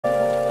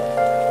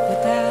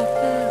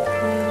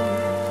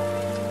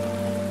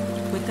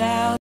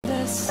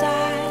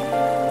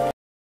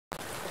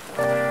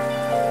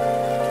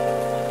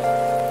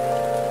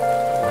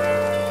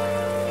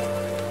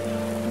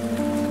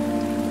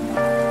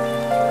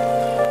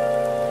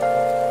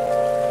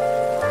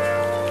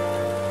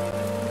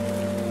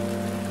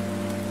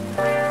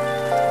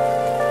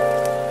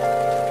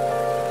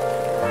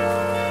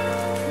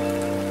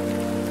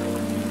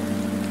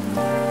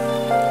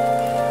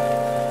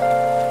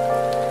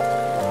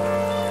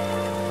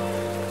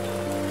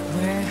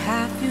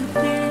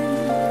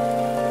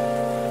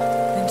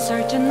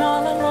searching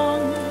all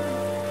along,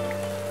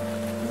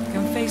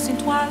 confessing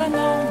while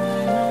alone,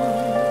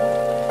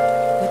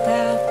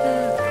 without the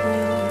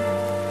clue,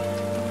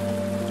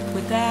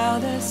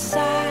 without a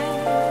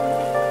sign,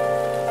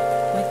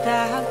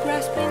 without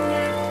grasping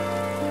it.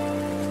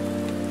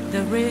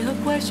 The real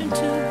question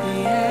to be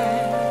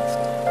asked: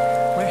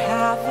 where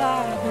have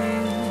I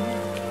been?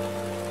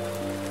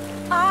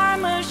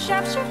 I'm a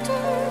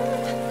sharpshooter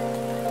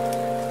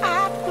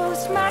at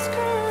Booth's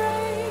masquerade,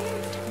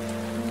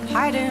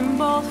 hiding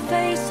both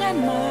face and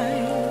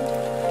mind,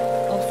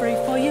 all free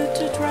for you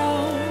to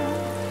draw.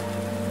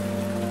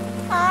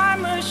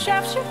 I'm a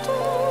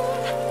sharpshooter,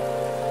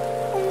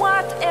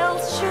 what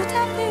else should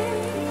I be?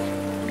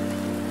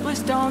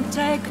 Please don't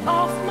take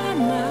off my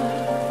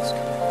mask,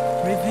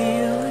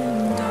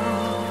 revealing dawn.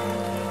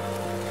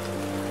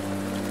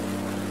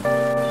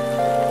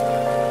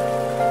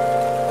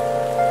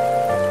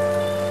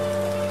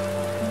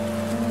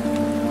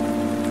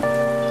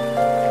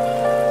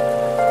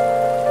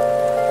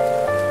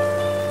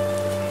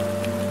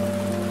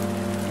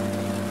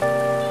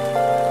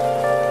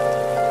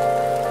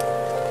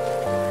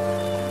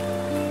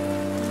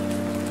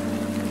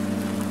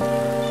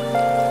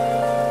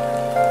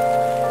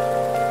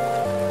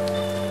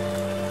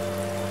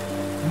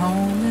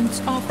 Moments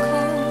of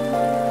calm,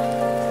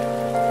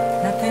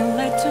 nothing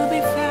left to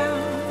be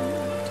found.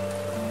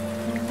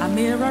 A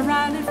mirror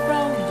right in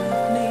front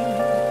of me,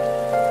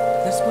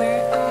 that's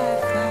where I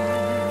found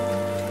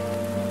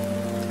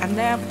an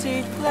empty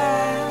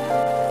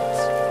glass,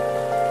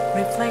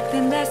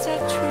 reflecting that's a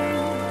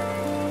truth.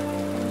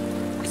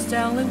 It's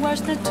telling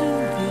what's not to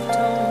be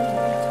told.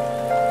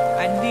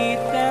 I need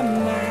the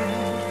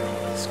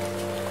mask.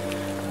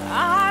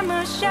 I'm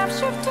a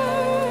sharpshooter,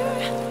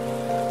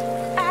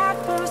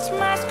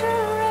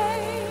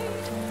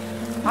 masquerade,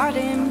 heart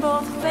in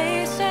both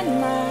face and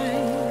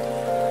mind,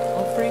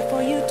 all free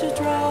for you to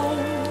draw.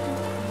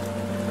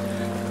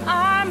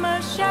 I'm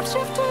a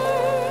sharpshooter,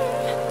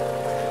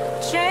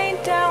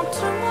 chained down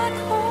to my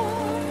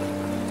core.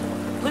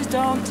 Please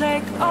don't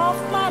take off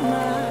my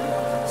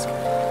mask,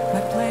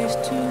 my place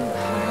to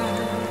hide.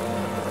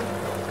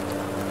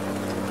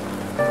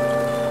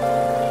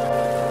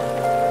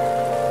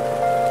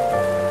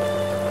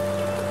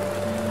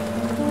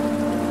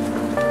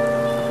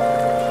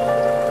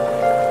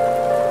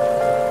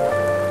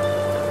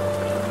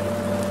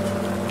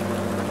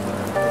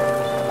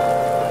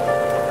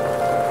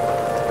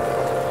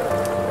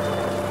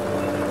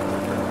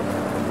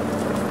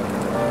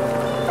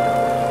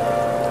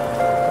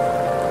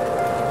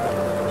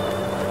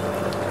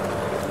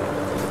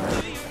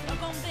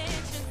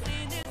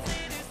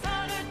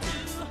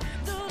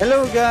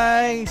 Hello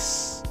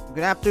guys!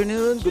 Good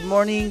afternoon, good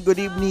morning, good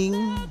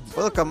evening.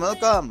 Welcome.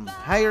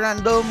 Hi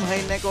Random,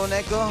 hi Neko.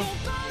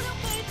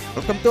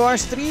 Welcome to our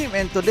stream,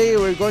 and today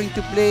we're going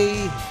to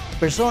play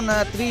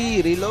Persona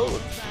 3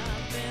 Reload.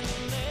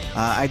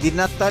 I did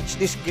not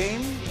touch this game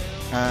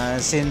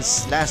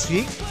since last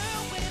week,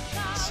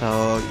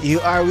 so you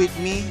are with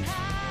me,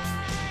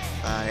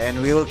 and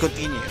we will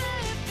continue.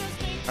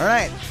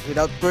 Alright,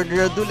 without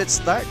further ado, let's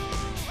start.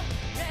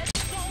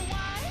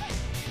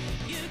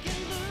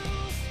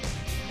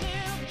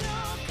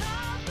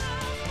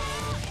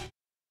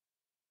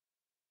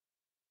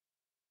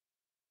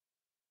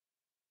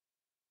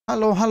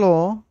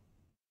 Hello.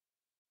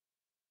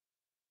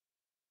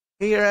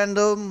 Hey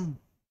Random,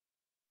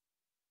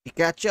 we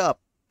catch up.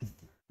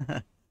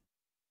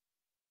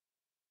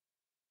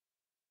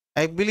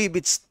 I believe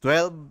it's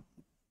 12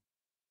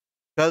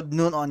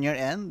 noon on your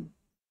end.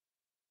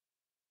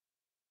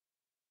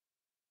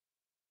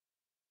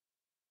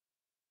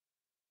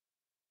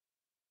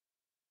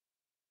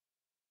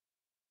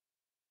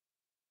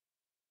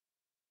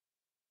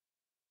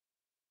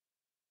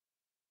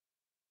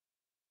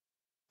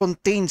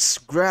 Contains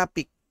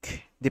graphic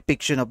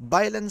depiction of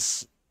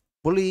violence,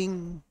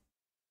 bullying,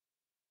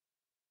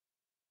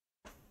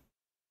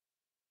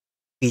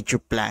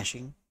 feature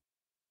flashing.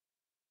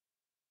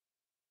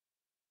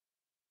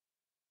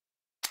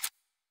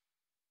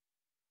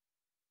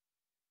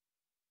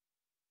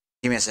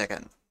 Give me a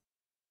second.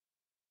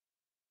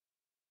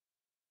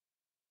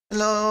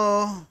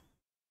 Hello.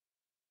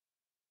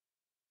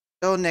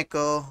 Hello,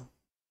 Neko.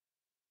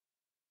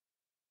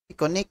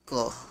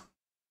 Neko.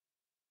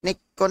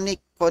 Neko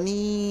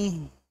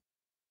ni.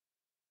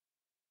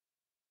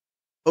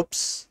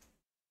 Oops.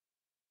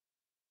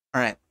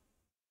 Alright.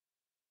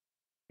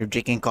 You're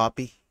drinking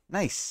coffee.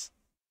 Nice.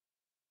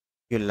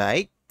 You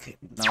like?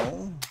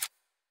 No.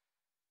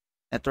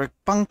 Network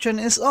function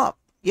is up.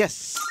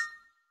 Yes.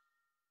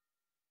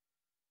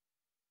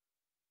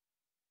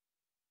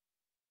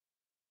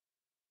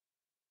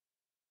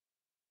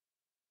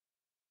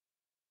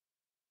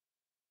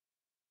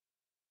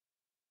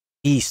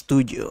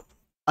 Studio,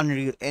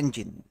 Unreal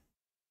Engine.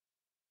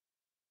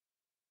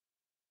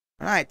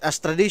 Alright, as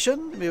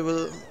tradition, we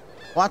will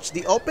watch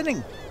the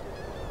opening.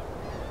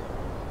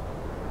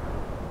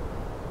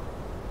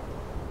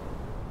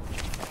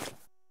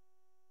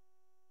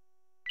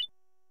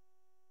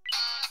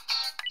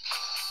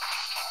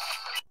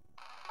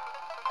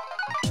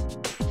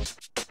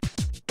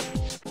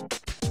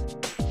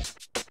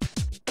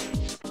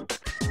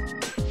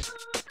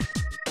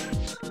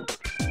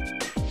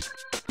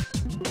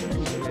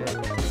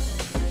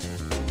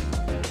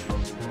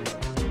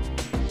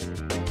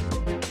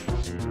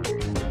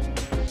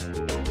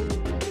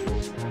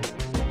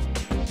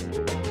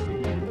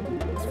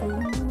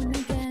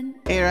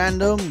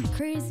 Random.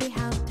 Crazy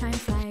how time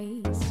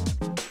flies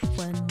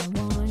when I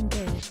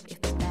wonder if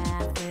the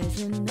path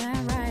is in the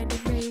right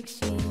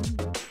direction.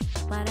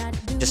 But I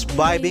do Just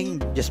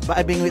vibing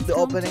with the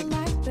opening.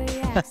 When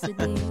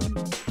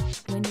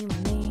it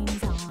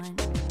remains on,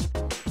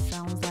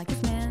 sounds like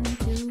it's meant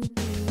to be.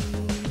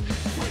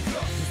 Wake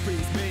up, this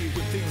phrase made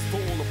when things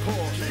fall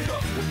apart.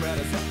 What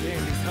matters at the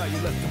end is how you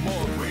left them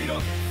all.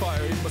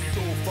 Fire in my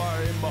soul,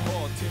 fire in my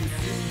heart. Till you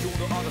see me on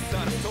the other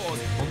side of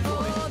stars.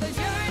 Oh, the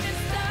journey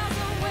starts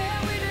from where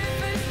we did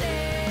first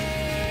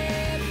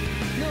step.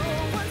 No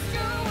one's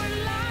sure what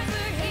lies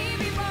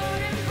ahead before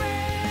them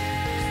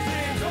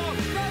friends.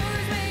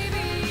 Roads may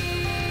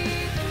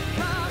be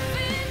rough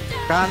and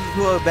dark.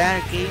 Kanto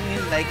ban came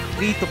in like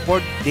 3 to 4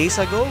 days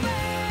ago.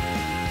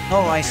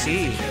 Oh, I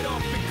see. Get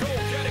up and go,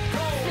 get it go.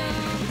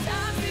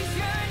 Sometimes this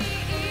journey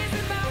is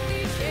about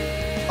the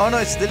change. Oh no,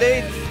 it's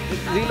delayed.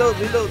 Reload. About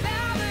the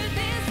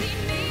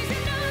destination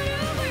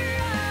on the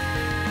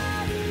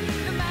ride.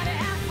 No matter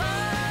how far,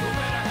 No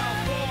matter how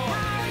far,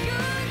 how you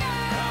go,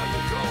 how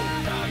you go.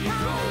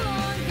 how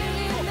long can it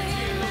Ain't no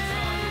last?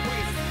 time to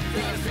waste.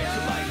 Gotta set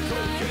your light, go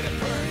get it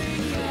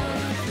burning.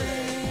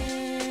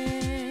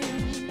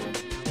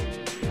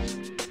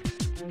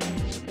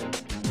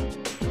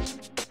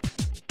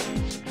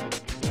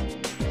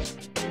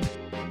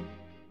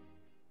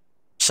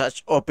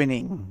 Such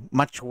opening.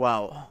 Much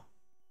wow.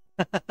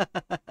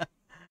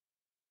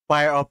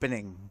 Fire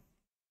opening.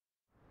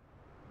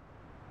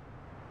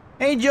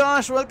 Hey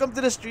Josh, welcome to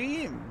the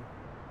stream.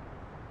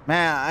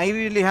 Man, I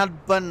really had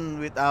fun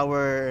with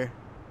our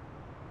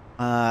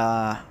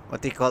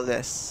what do you call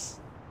this?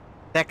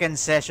 Second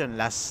session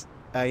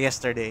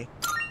yesterday.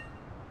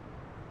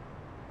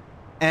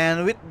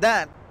 And with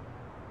that,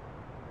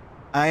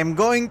 I am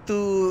going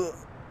to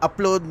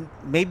upload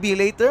maybe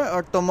later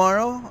or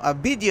tomorrow a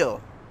video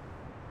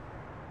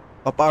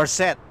of our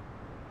set.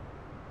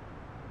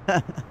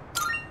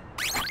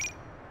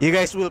 You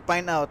guys will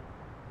find out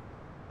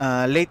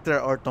later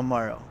or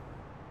tomorrow.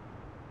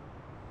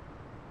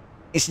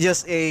 It's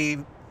just a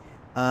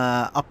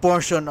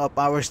portion of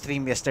our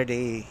stream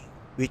yesterday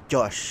with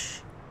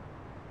Josh.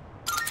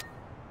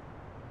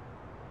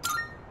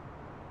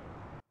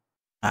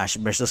 Ash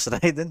versus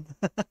Raiden.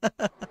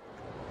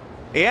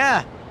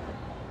 Yeah.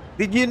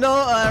 Did you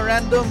know,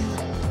 Random,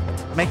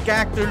 my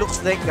character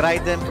looks like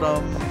Raiden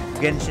from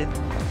Genshin?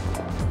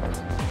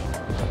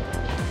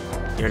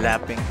 You're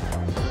laughing.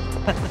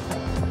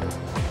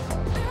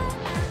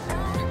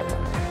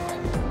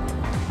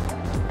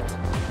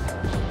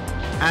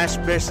 Ash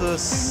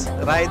versus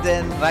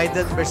Raiden,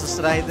 Raiden versus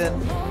Raiden.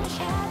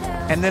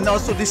 And then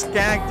also this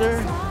character,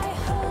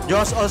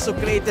 Josh also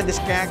created this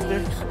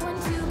character,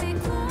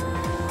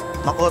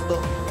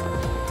 Makoto.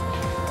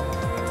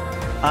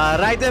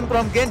 Raiden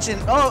from Genshin.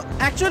 Oh,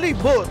 actually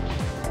both.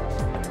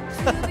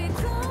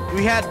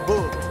 We had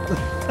both.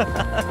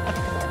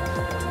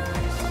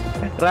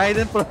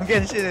 Raiden from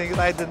Genshin and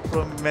Raiden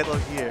from Metal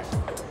Gear.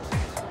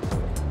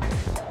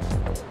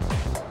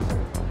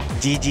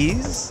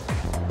 GG's.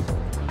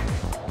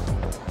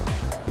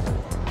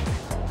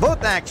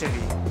 Both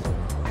actually.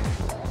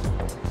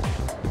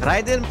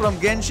 Raiden from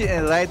Genshin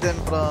and Raiden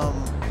from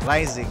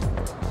Rising.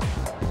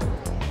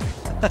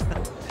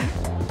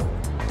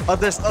 Oh,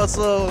 there's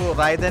also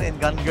Raiden in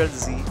Gun Girl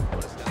Z.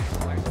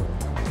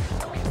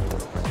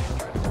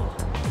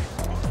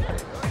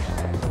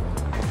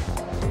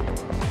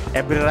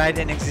 Every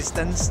Raiden in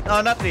existence?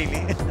 No, not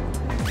really.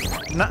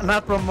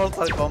 not from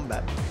Mortal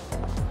Kombat.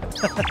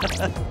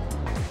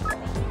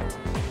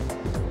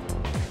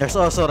 There's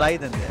also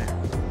Raiden there.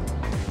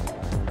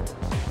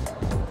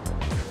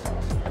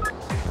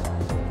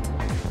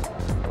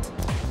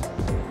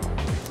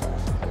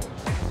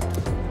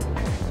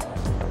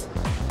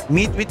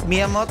 Meet with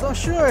Miyamoto?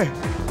 Sure.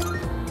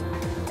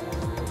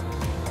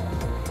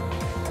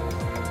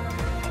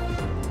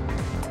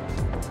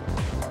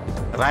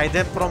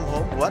 Raiden from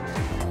home? What?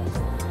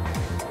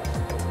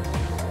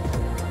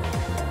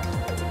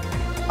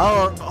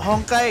 Oh,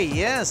 Honkai,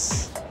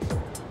 yes.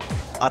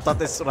 I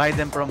thought it's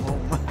Raiden from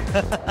home.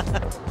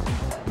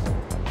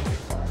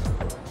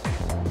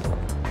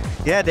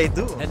 Yeah, they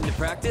do. Heading to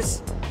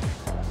practice?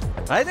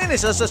 Raiden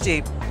is also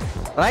cheap.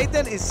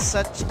 Raiden is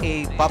such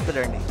a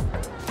popular name.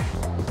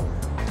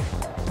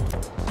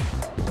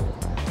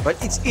 But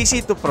it's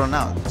easy to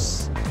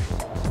pronounce.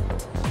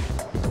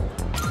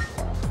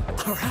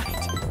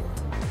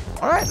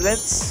 Alright,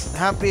 let's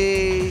have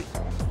a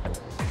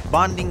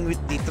bonding with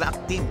the track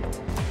team.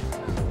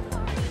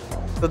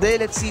 Today,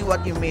 let's see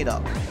what you made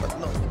up. But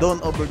no,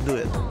 don't overdo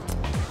it.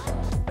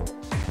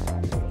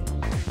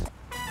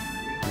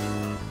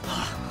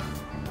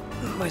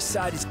 My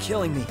side is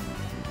killing me.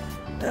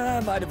 I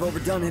might have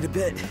overdone it a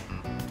bit.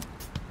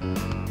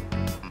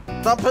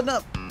 Toughen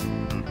up.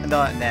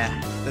 No, nah.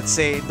 Let's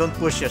say, don't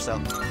push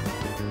yourself.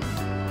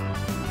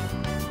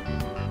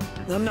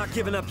 I'm not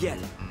giving up yet.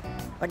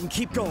 I can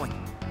keep going.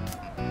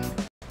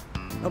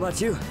 How about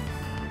you?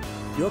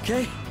 You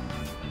okay?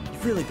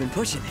 You've really been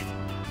pushing it.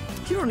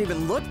 You don't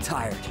even look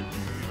tired.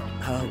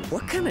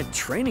 What kind of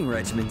training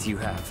regimen do you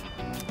have?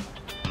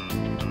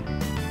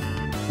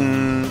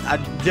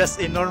 Just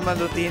a normal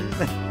routine.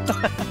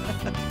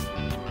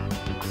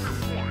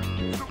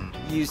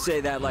 You say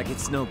that like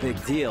it's no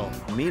big deal.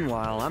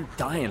 Meanwhile, I'm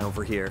dying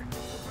over here.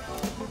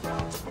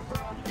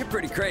 You're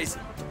pretty crazy.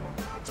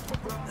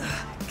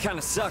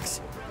 Kinda sucks.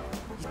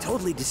 You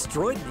totally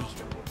destroyed me.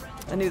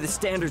 I knew the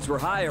standards were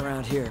high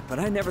around here, but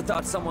I never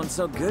thought someone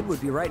so good would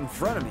be right in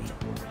front of me.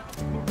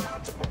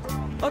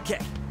 Okay,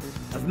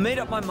 I've made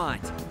up my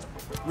mind.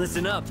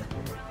 Listen up.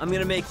 I'm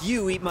gonna make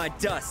you eat my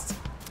dust.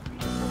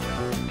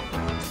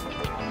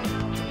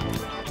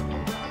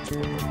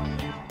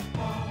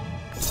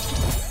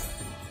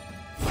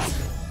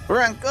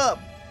 Rank up!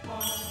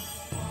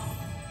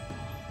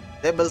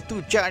 Level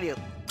 2 chariot.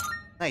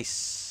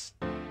 Nice.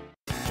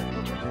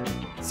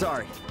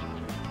 Sorry.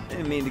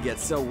 Didn't mean to get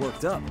so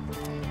worked up.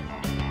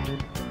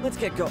 Let's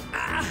get go.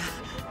 Ah!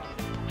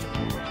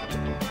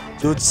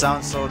 Dude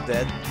sounds so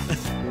dead.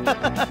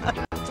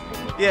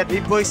 Yeah, the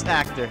voice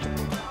actor.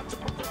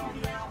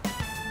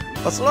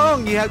 What's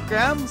wrong? You have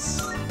cramps?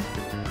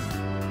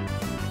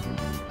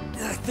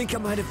 I think I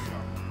might have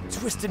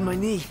twisted my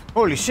knee.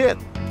 Holy shit.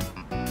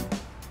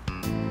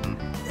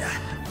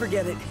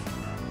 Forget it.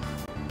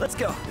 Let's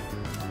go.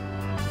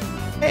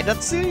 Hey,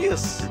 that's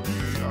serious.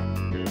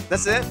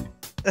 That's it?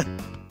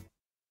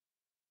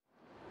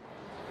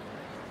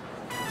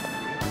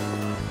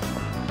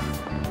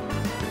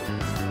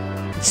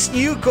 It's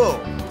Yuko.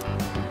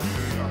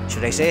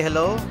 Should I say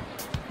hello?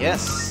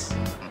 Yes.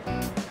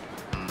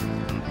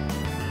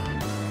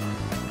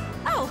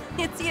 Oh,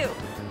 it's you.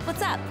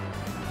 What's up?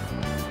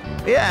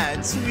 Yeah,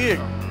 it's weird.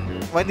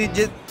 Why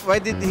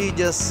did he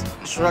just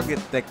shrug it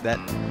like that?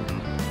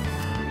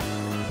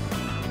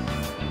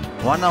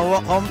 Wanna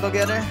walk home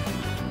together?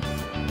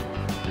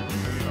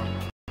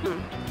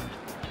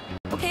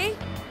 Okay,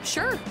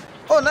 sure.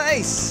 Oh,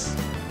 nice!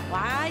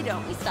 Why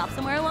don't we stop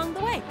somewhere along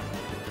the way?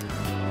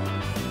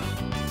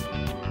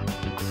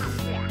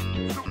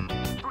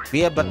 We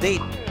have a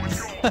date.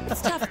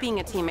 It's tough being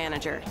a team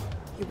manager.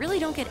 You really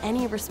don't get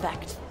any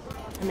respect.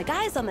 And the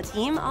guys on the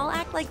team all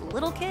act like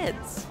little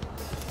kids.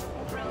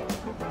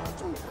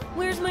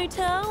 Where's my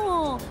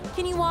towel?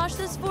 Can you wash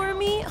this for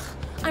me? Ugh,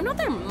 I'm not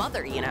their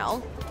mother, you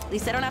know. At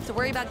least I don't have to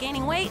worry about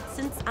gaining weight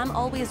since I'm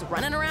always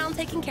running around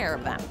taking care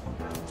of them.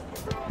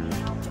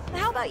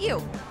 How about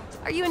you?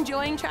 Are you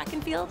enjoying track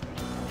and field?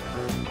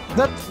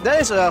 That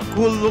is a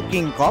cool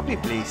looking coffee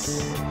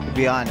place, to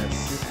be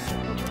honest.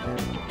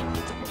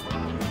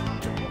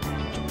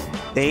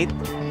 Date?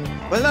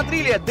 Well, not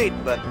really a date,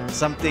 but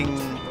something...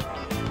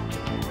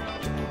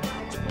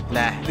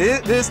 Nah,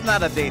 this is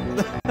not a date.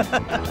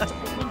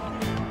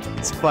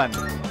 It's fun.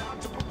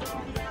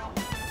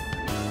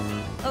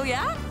 Oh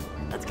yeah?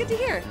 That's good to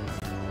hear.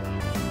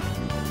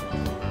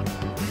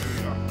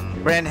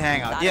 Friend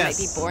hangout, Thought yes.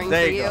 it might be boring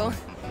there for you go. you.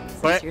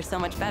 Since Correct. you're so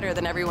much better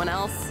than everyone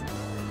else.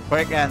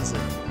 Correct answer.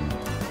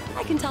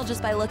 I can tell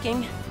just by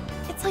looking.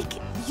 It's like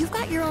you've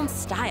got your own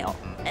style,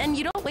 and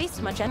you don't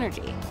waste much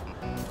energy.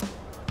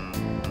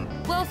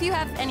 Well, if you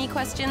have any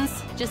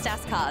questions, just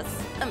ask Kaz.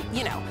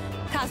 You know,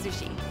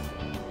 Kazushi.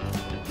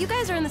 You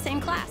guys are in the same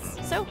class,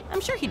 so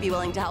I'm sure he'd be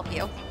willing to help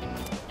you.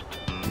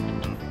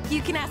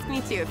 You can ask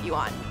me too if you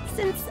want,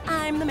 since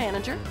I'm the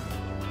manager.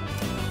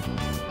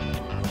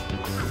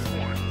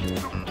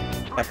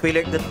 I feel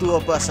like the two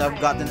of us have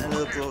gotten a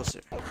little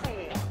closer.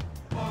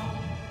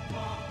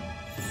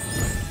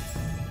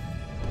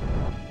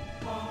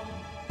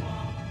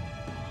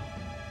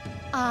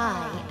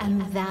 I am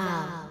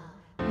thou.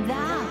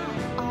 Thou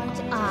art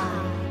I.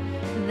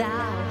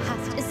 Thou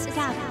hast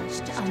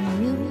established a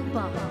new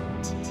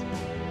bond.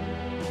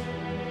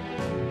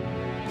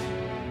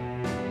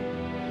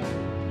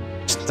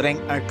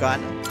 Strength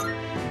Arcana.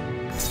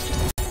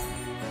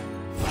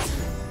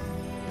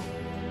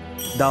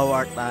 Thou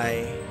art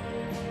I.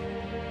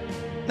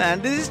 Nah,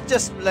 this is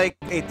just like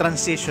a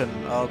transition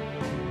of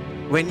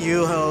when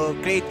you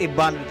create a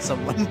bond with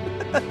someone.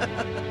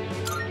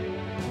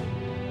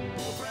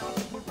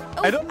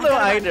 Oh, I don't know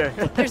gotta either.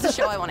 run. There's a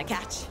show I want to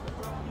catch.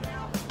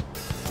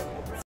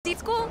 See you at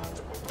school.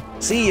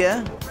 See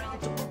ya.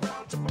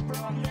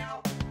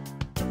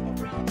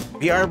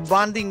 We are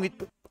bonding with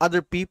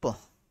other people.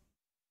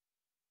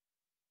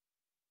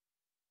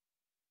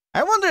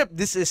 I wonder if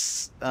this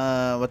is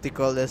what do you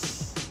call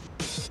this?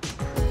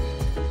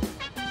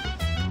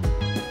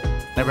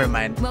 Never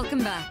mind.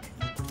 Welcome back.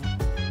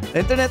 The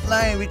internet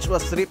line, which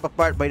was ripped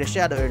apart by the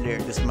shadow earlier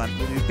this month,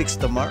 will be fixed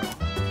tomorrow.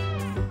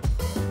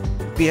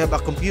 If you have a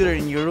computer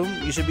in your room,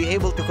 you should be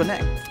able to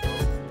connect.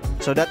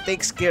 So that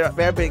takes care of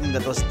everything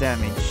that was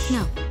damaged.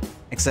 No.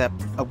 Except,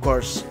 of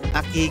course,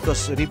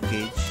 Akihiko's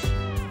ribcage.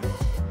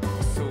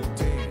 So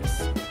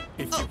dance.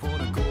 If you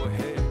wanna go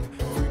ahead,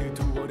 free to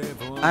do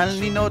whatever. I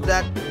only know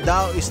that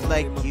Thou is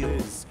like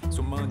you.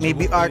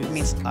 Maybe art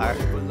means art.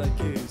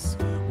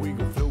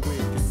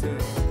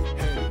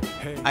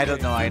 I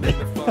don't know either.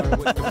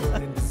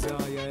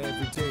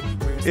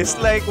 It's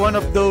like one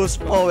of those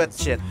poet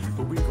shit.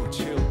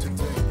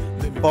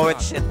 Poet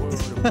shit.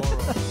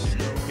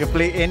 You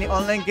play any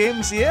online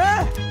games?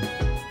 Yeah!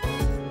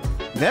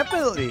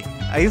 Definitely.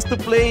 I used to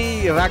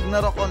play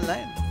Ragnarok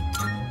online.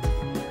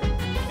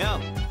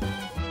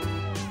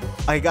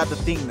 I got the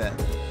thing then.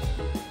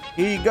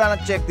 You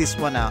gotta check this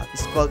one out.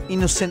 It's called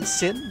Innocent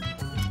Sin.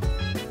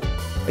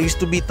 I used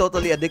to be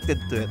totally addicted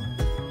to it,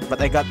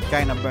 but I got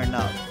kind of burned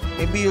out.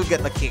 Maybe you'll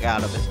get a kick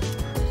out of it.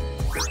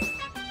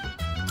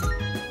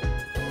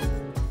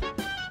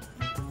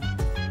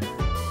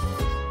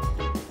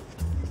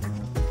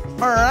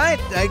 Alright,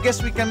 I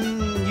guess we can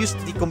use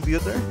the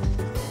computer.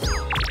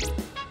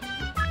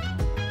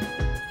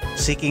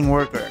 Seeking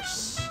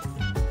workers.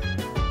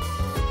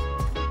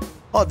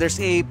 Oh, there's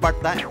a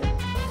part-time.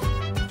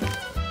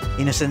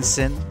 Innocent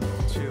Sin.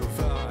 Chill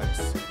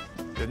vibes.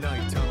 The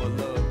nighttime of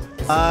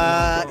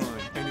love.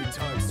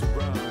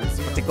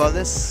 What do you call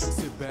this?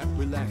 Sit back,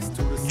 relax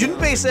to the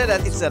Junpei said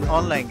that it's an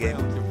online game.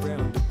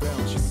 round,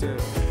 she said,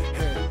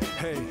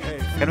 hey,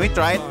 hey, Can we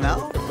try it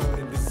now?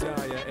 burning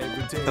desire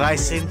every day. Try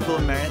Sinful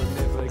Merit.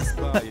 Never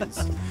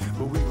expires.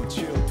 But we gon'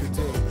 chill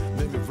today.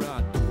 Let me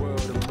rock the world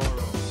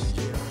tomorrow.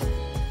 Yeah.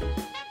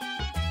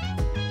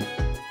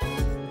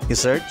 You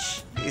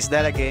search? Is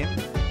that a game?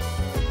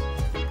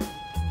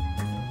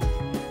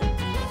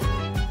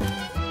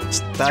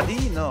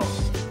 Study? No.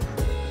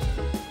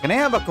 Can I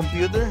have a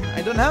computer?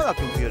 I don't have a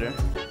computer.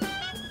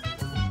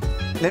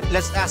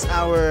 Let's ask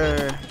our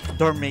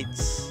dorm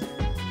mates.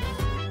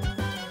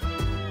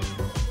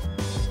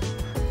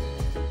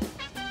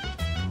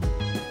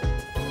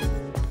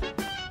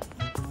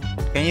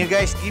 Can you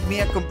guys give me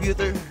a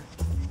computer?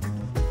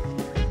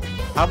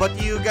 How about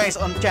you guys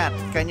on chat?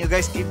 Can you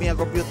guys give me a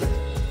computer?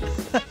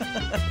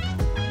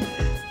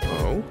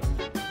 Oh?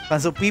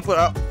 And so people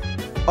are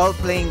all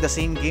playing the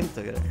same game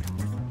together.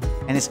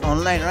 And it's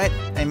online, right?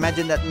 I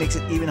imagine that makes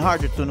it even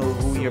harder to know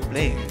who you're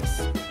playing.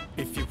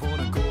 If you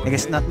wanna go I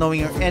guess not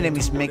knowing your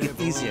enemies make it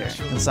easier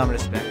in some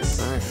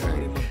respects. I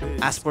think.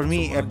 As for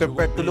me, I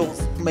prefer to look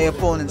my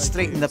opponent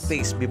straight in the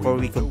face before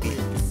we compete.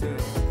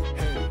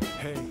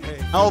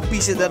 How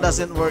PC that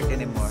doesn't work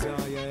anymore?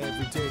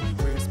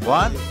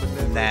 What?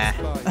 Nah.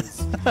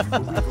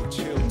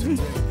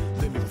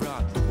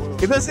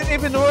 It doesn't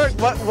even work.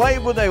 Why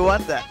would I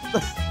want that?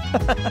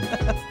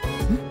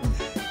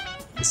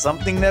 Is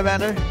something the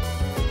matter?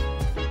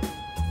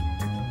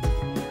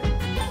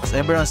 What's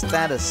everyone's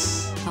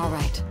status? All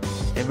right.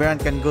 Everyone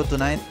can go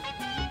tonight?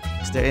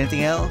 Is there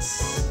anything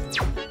else?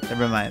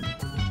 Never mind.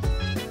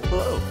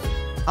 Hello.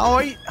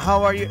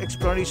 How are your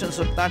explorations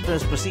of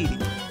Tartarus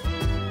proceeding?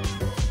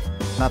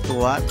 Not to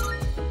what?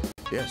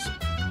 Yes.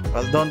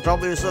 Well, don't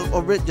trouble yourself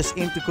over it. Just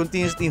aim to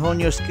continuously hone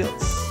your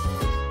skills.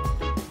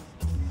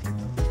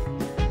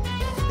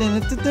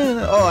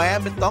 Oh, I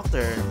haven't talked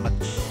to her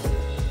much.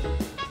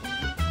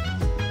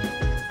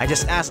 I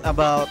just asked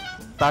about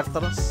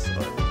Tartarus.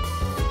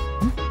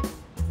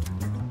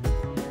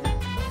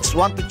 Just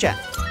want to chat.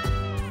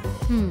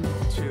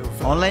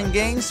 Online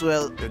games,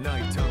 well,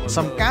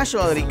 some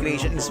casual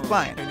recreation is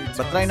fine,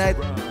 but try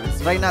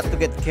not to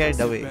get carried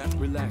away.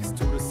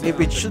 If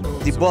it should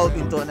devolve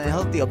into an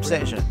unhealthy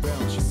obsession,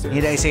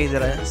 need I say the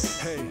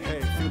rest?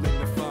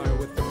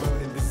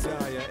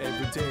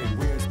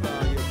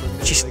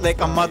 She's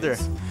like a mother.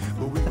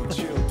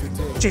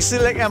 She's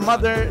like a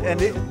mother, and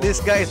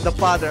this guy is the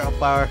father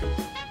of our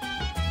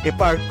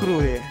crew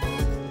here.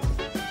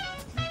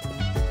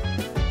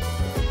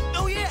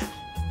 Oh yeah!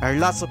 Are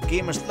lots of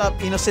gamers love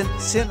Innocent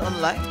Sin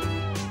online?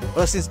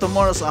 Well, since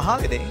tomorrow's a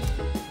holiday,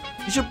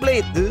 you should play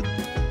it, dude.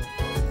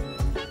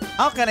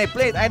 How can I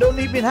play it? I don't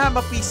even have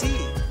a PC.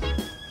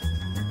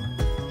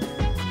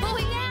 Oh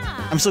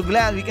yeah! I'm so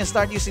glad we can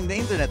start using the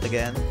internet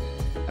again.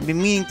 I've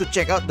been meaning to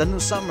check out the new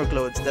summer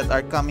clothes that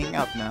are coming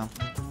out now.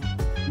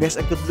 Guess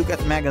I could look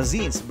at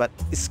magazines, but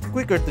it's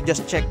quicker to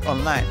just check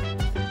online.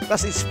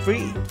 Plus it's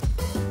free.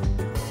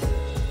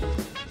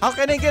 How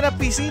can I get a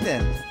PC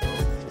then?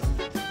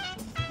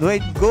 Do I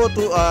go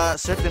to a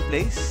certain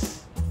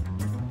place?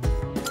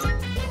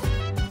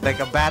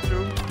 Like a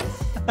bathroom?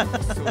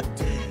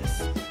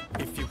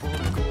 If you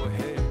wanna go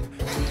ahead,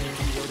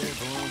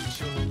 whatever, I'm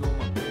chilling on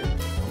my bed.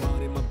 I'm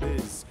out in my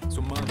biz,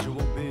 so mind your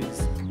own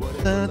biz.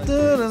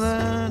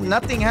 Whatever.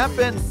 Nothing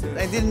happened.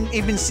 I didn't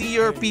even see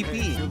your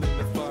PP.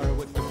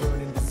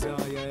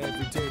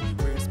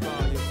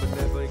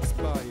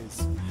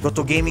 Go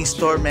to gaming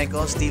store,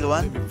 Meko, steal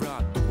one.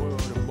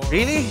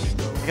 Really?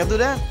 I can do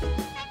that?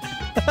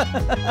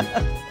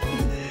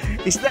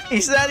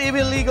 Is that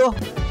even legal?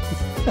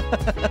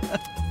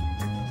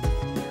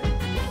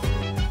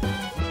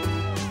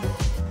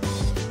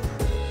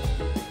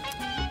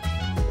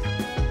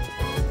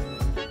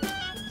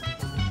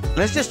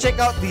 Let's just check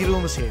out the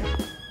rooms here.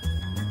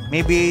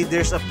 Maybe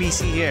there's a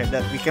PC here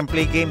that we can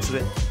play games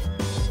with.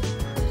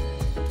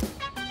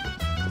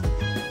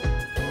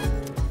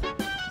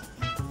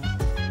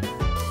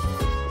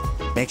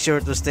 Make sure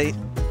to stay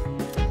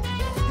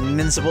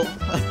invincible.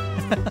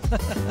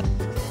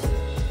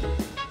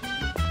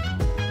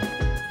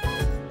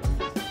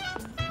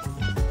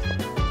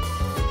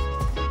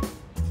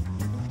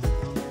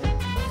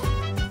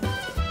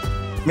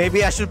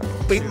 Maybe I should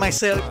paint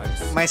myself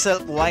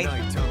white.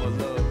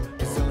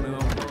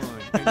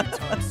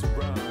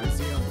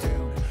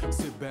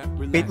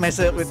 Paint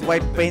myself with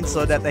white paint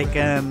so that I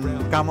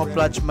can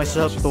camouflage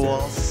myself to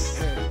walls.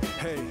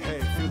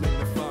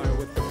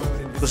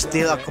 to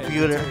steal a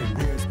computer.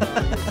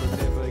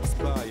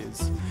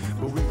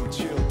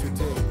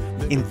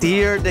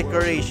 Interior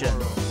decoration.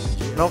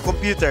 No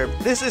computer.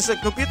 This is a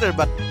computer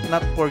but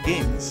not for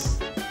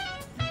games.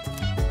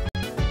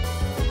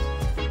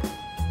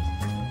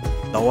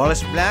 The wall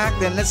is black,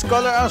 then let's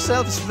color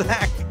ourselves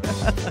black.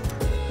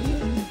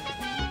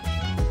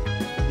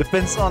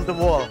 Depends on the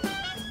wall.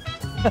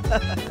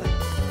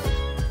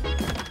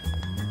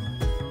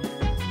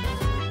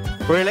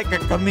 We're like a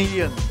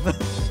chameleon.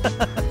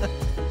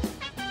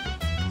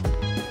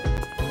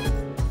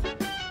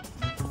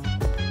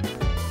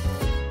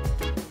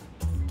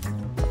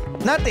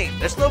 Nothing.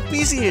 There's no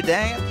PC here,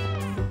 dang it.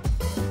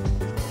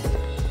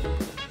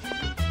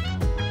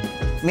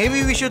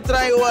 Maybe we should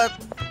try what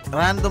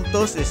Random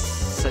Toast is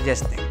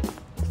suggesting.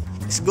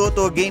 Let's go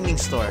to a gaming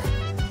store.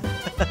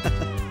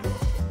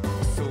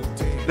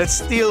 Let's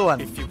steal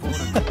one.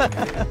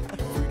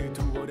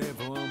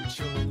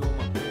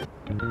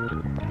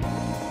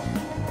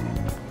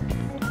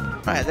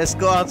 Alright, let's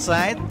go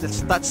outside.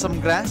 Let's touch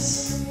some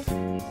grass.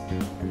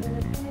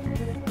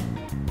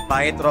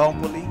 Buy it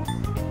wrongfully.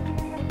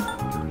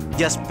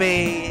 Just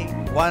pay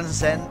 1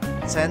 cent.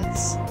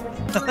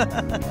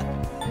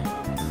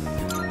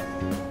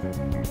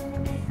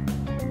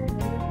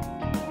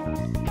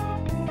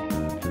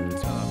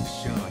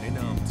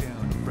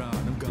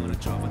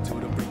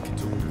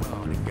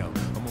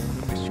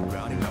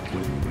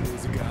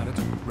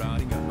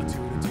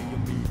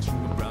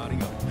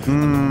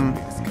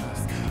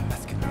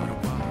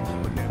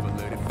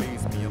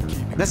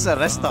 That's a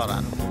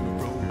restaurant.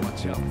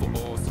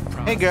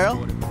 Hey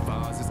girl.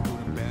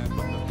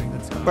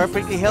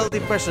 Perfectly healthy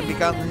person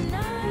become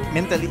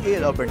mentally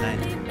ill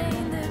overnight.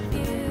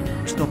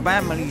 There's no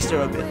family history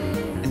of it,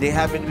 and they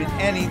haven't been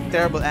any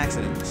terrible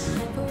accidents.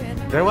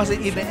 There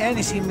wasn't even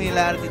any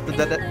similarity to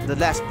the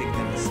last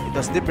victims. It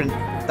was different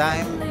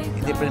time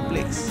in different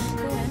place.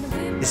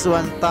 This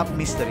one top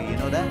mystery, you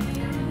know that?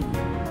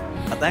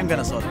 But I'm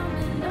gonna solve it.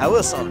 I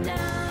will solve it.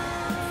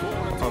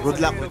 Oh, good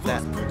luck with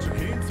that.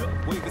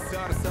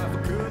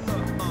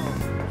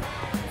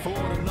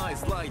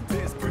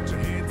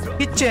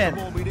 Kitchen.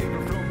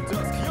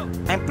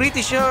 I'm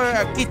pretty sure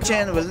a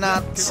kitchen will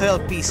not sell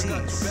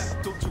PCs.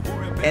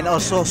 And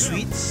also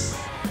sweets.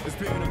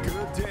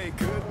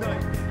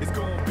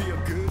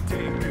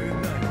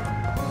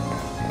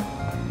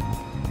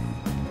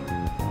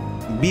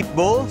 Beef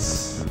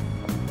bowls.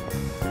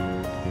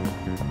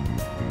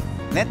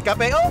 Net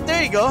cafe. Oh,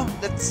 there you go.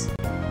 Let's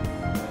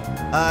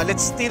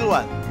steal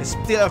one. Let's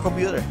steal a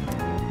computer.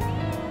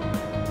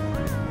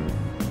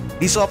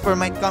 This offer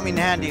might come in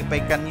handy if I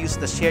can use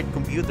the shared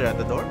computer at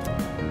the door.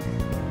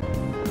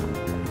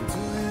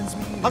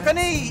 How can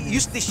I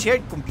use the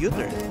shared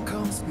computer?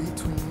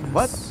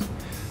 What?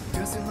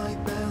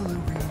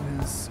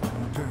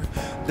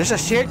 There's a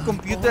shared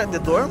computer at the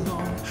dorm?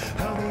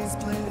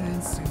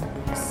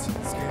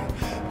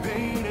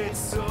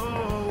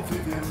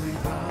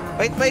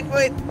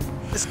 Wait.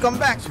 Let's come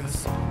back.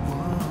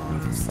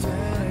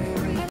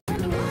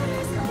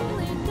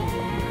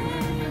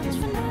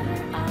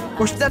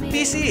 Push that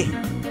PC.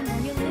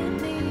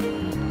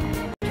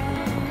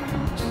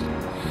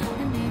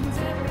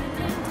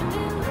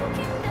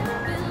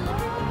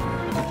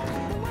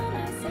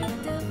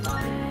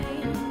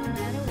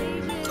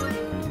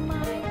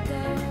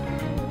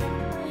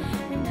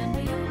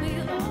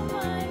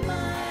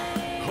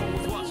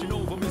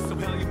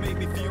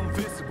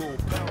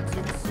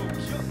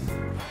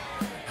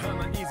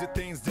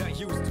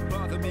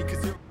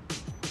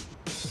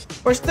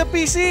 Where's the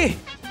PC?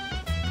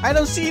 I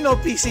don't see no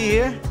PC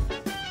here.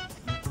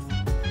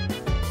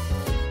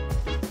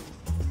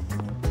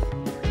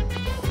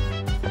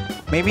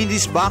 Maybe in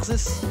these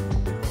boxes?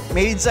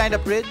 Maybe inside the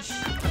fridge?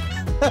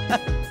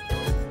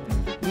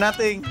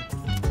 Nothing.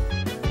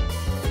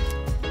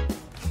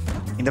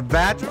 In the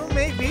bathroom,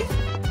 maybe?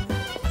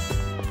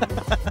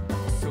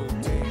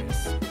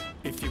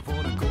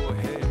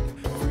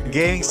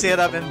 Gaming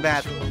setup and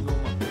bathroom.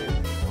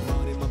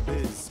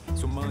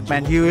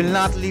 Man, you will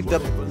not leave the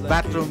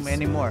bathroom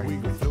anymore.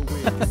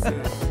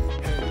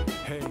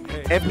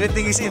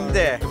 Everything is in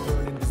there.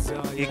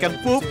 You can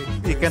poop,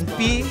 you can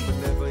pee,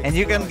 and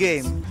you can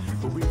game.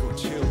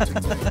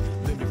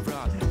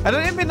 I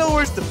don't even know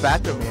where's the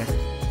bathroom here.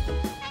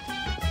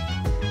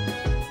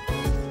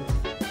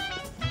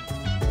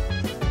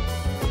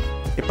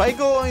 If I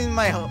go in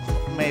my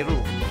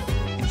room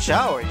and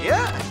shower,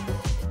 yeah.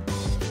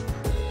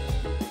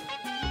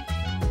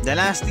 The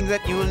last thing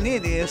that you will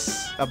need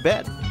is a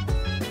bed.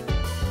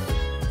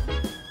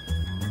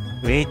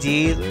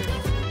 Radiator.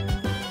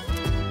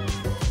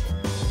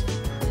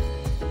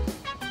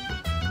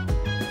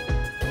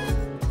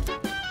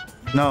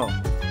 No.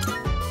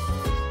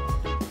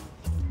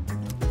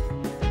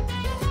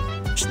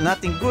 There's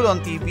nothing good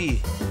on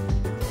TV.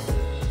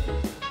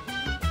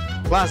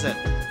 Closet.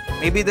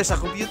 Maybe there's a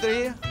computer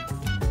here?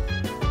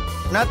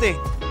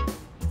 Nothing.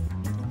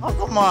 Oh,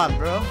 come on,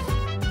 bro.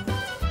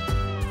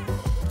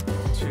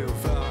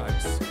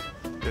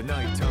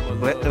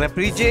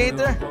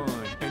 Refrigerator?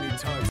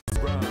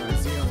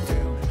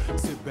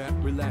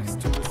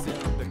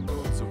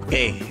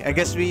 Okay, I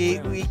guess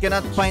we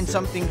cannot find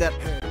something that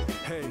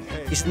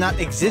is not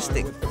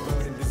existing.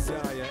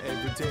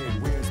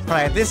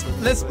 Alright,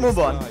 let's move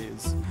on.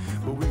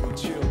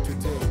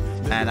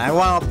 And I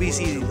want a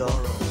PC though.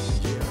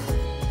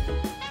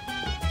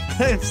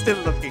 I'm still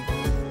looking.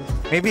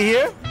 Maybe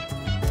here?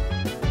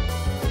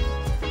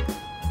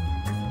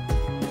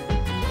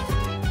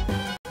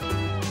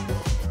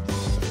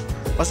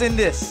 What's in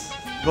this?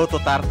 Go to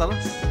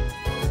Tartarus?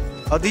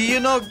 Or do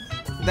you know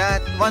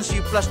that once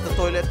you flush the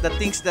toilet, the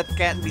things that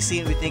can't be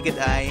seen with naked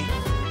eye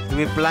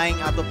will be flying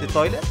out of the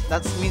toilet?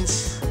 That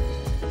means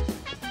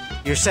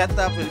your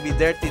setup will be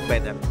dirtied by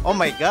them. Oh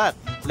my god!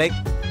 Like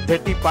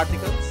dirty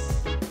particles?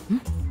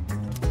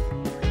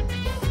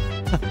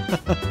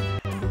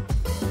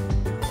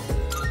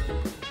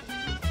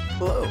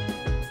 Whoa.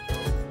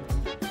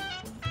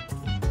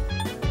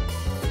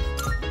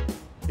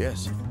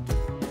 Yes.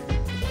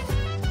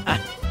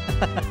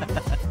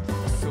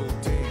 So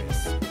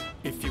dance.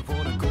 If you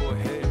wanna go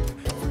ahead,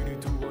 free to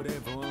do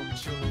whatever. I'm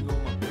chilling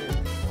on my bed.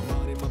 I'm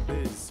out in my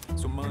biz,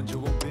 so mind your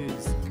own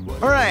biz.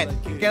 Alright,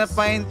 you cannot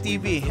find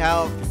TV.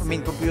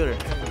 Computer.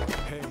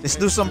 Let's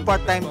do some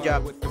part-time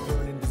job.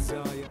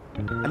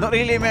 I don't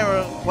really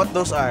remember what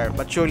those are,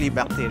 but surely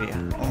bacteria.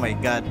 Oh my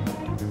god.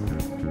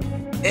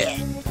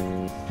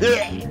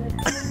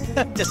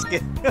 Just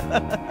kidding.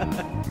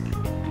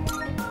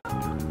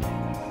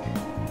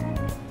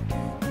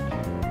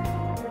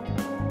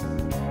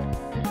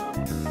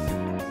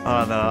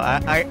 Oh no,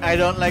 I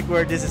don't like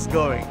where this is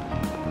going.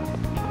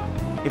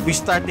 If we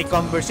start the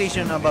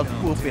conversation about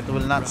poop, it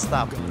will not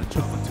stop.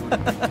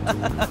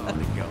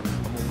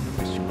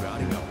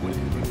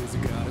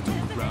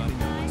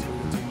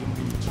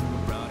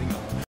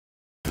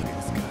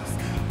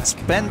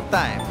 Spend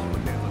time.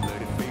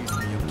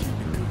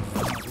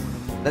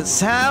 Let's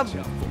have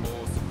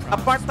a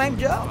part-time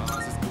job.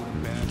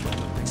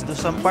 Let's do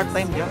some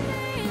part-time job.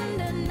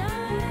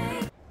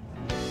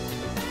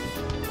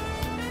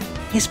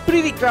 It's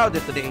pretty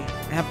crowded today.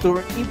 I have to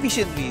work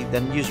efficiently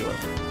than usual.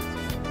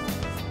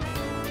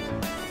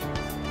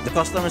 The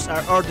customers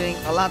are ordering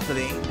a lot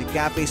today. The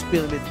cafe is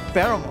filled with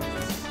pheromones.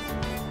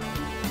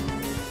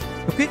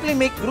 To quickly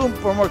make room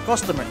for more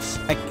customers,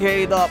 I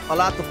carried up a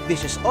lot of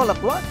dishes all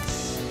at once.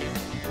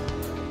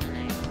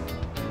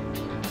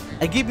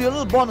 I give you a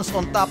little bonus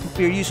on top of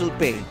your usual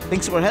pay.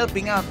 Thanks for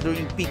helping out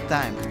during peak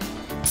time.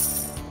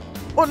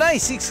 Oh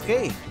nice,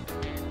 6K.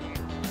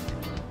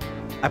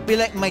 I feel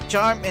like my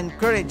charm and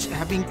courage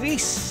have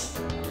increased.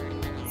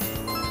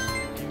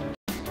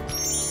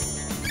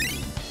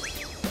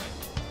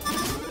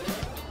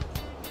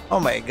 Oh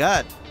my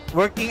god.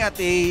 Working at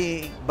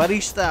a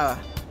barista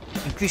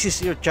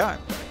increases your charm.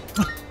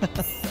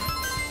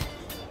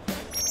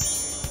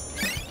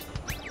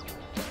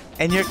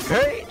 And your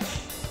courage.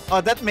 Oh,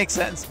 that makes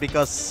sense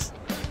because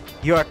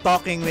you are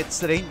talking with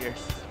strangers.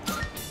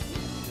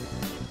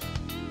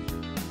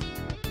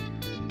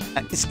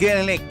 It's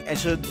getting late. I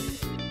should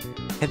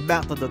head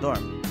back to the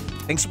dorm.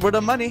 Thanks for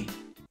the money.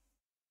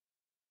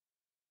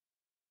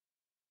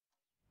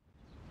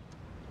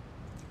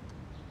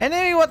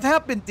 Anyway, what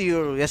happened to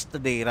you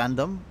yesterday,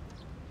 Random?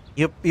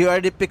 You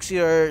already fixed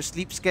your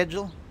sleep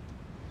schedule?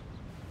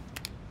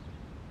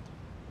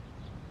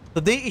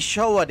 Today is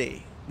Showa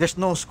Day. There's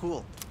no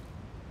school.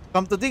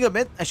 Come to think of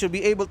it, I should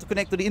be able to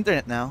connect to the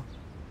internet now.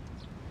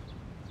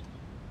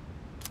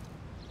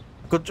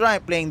 I could try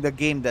playing the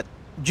game that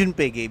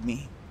Junpei gave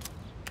me.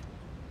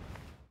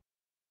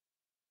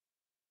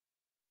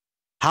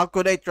 How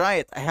could I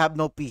try it? I have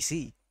no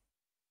PC.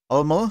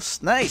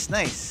 Almost? Nice,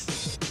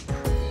 nice.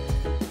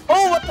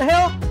 Oh, what the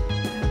hell?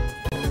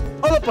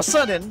 All of a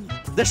sudden,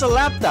 there's a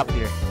laptop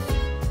here.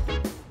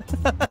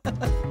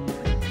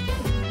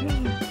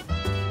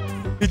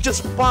 It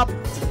just popped.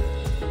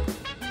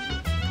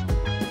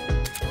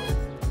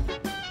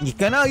 You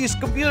can now use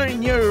computer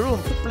in your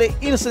room to play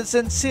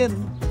Innocent Sin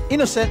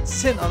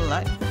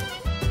online.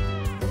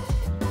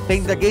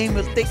 Playing the game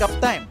will take up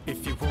time.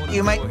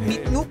 You might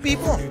meet new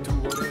people.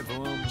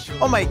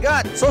 Oh my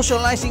god,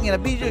 socializing in a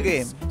video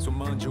game.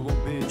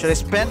 Should I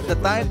spend the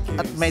time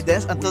at my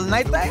desk until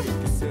nighttime?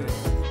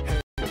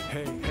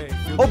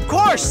 Of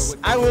course,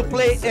 I will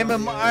play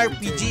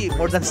MMORPG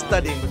more than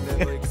studying.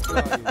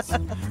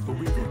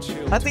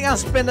 I think I'll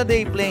spend a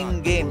day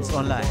playing games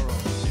online.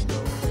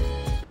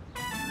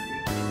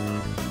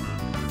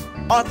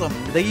 Autumn,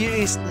 the year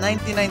is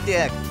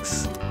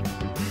 1990X.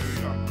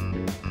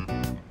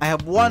 I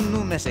have one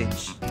new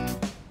message.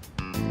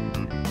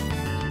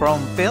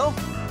 From Phil?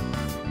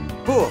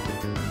 Who?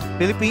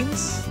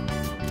 Philippines?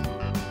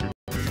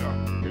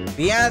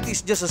 Reality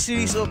is just a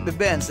series of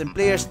events and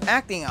players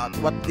acting out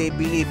what they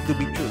believe to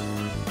be true.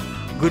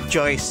 Good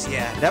choice,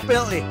 yeah,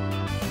 definitely.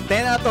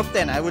 10 out of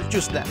 10, I will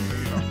choose that.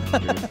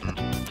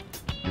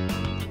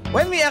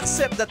 When we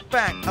accept that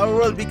fact, our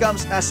world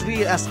becomes as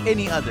real as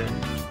any other.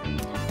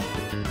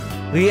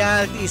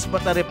 Reality is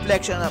but a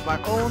reflection of our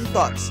own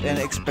thoughts and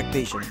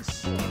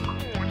expectations.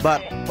 But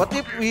what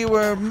if we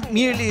were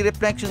merely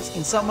reflections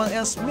in someone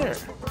else's mirror?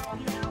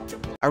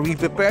 Are we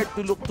prepared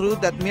to look through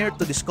that mirror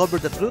to discover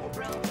the truth?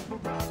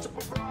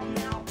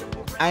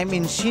 I'm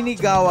in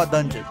Shinigawa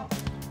Dungeon.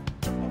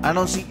 I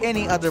don't see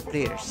any other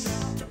players.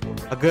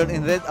 A girl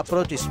in red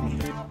approaches me.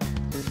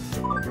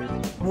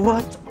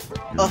 What?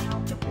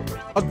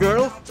 A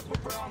girl?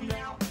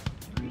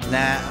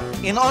 Nah,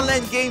 in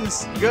online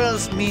games,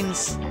 girls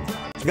means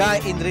guy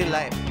in real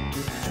life.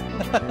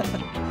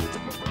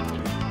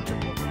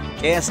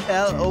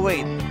 ASL, oh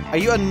wait, are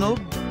you a noob?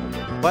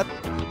 What?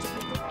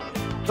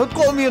 Don't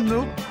call me a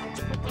noob.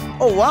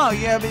 Oh wow,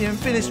 you haven't even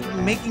finished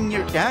making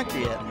your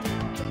character yet.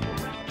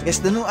 Guess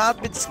the new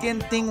outfit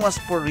skin thing was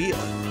for real.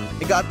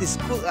 I got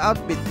this cool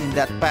outfit in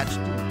that patch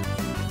too.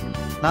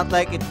 Not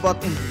like it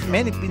bought in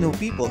many new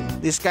people.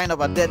 This kind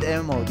of a dead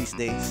MMO these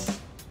days.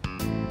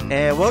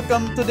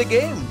 Welcome to the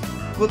game.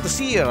 Cool to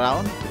see you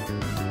around.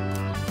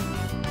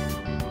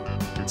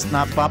 It's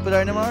not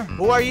popular anymore.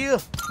 Who are you?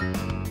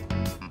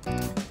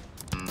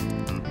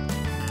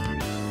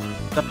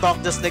 The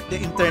talk just like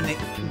the internet.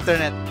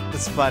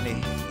 It's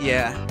funny.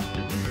 Yeah.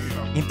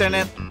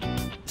 Internet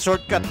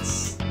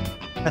shortcuts.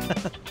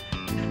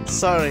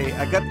 Sorry,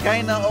 I got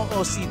kinda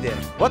OOC there.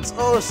 What's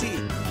OOC?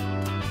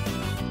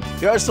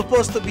 You are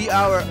supposed to be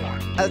our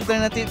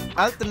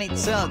alternate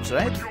selves,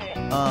 right?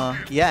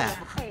 Yeah.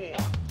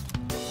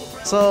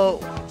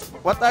 So,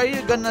 what are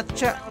you gonna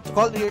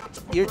call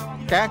your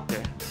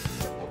character?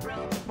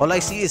 All I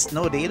see is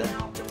no data.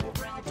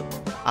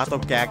 Out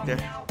of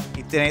character.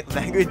 Internet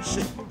language.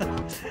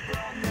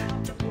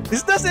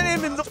 This doesn't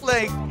even look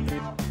like...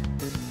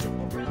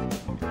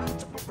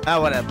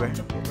 whatever.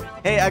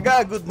 Hey, I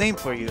got a good name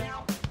for you.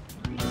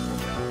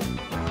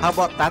 How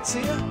about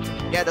Tatsuya?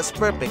 Yeah, that's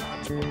perfect.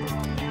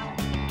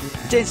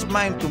 Changed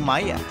mine to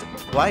Maya.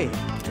 Why?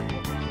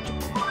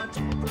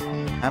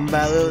 I'm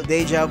a little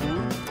deja vu.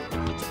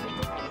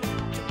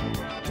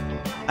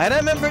 I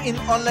remember in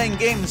online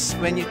games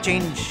when you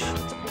change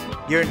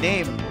your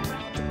name,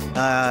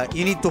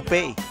 you need to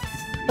pay.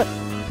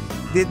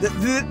 Did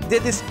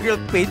this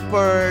girl pay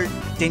for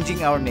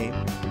changing our name?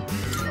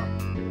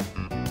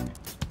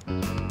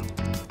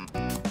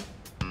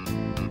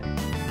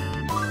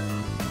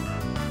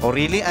 Oh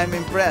really? I'm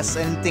impressed.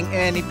 I didn't think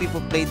any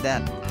people played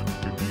that.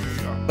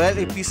 Well,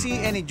 if you see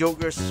any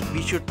jokers,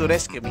 be sure to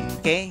rescue me,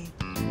 okay?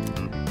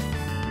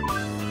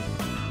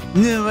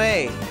 No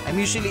way! I'm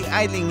usually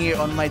idling here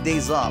on my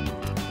days off.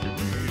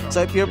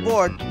 So if you're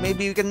bored,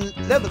 maybe we can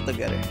level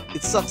together.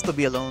 It sucks to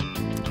be alone.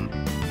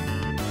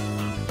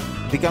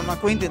 Become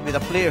acquainted with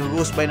a player who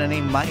goes by the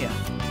name Maya.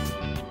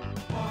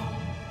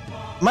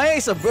 Maya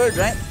is a bird,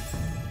 right?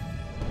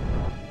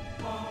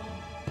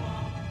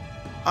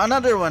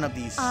 Another one of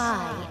these.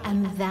 I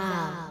am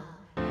thou.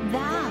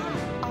 Thou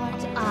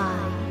art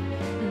I.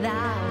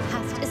 Thou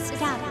hast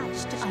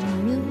established a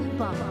new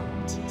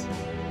bond.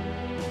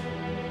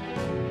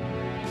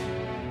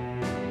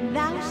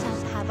 Thou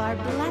shalt have our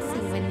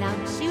blessing when thou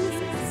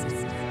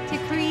choosest to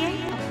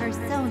create a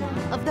persona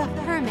of the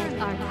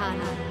Hermit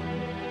Arcana.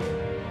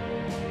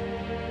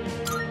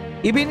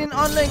 Even in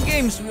online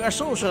games, we are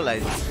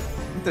socialized.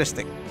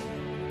 Interesting.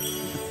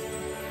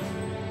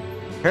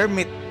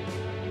 Hermit.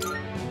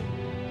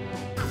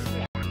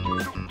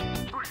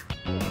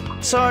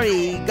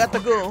 Sorry, gotta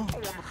go.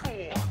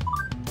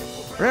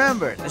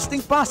 Remember, let's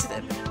think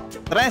positive.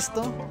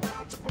 Tresto?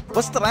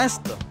 What's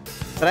tresto?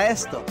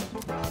 Tresto.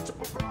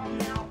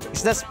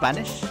 Is that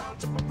Spanish?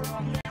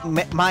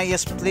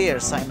 Maya's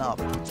players sign up.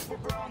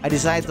 I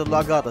decided to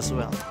log out as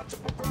well.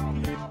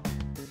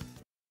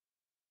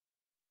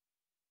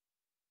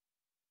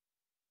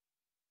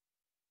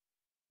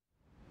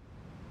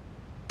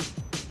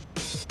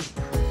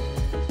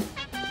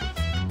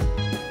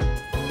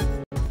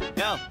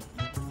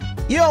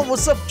 Yo,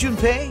 what's up,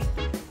 Junpei?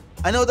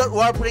 I know that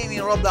Warframe in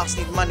Roblox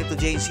need money to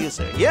change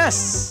user.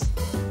 Yes!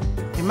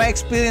 In my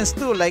experience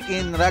too, like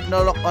in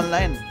Ragnarok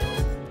Online.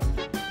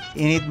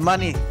 You need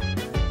money.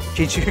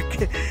 You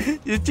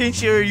change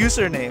your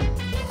username.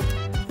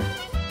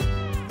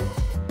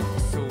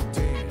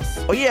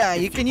 Oh yeah,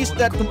 you can use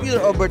that computer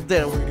over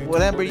there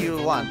whatever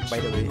you want, by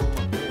the way.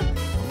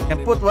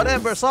 And put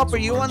whatever software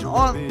you want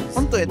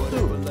onto it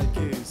too.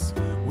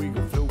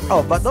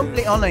 Oh, but don't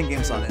play online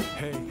games on it.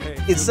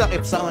 It sucks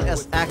if someone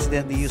else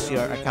accidentally uses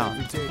your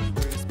account.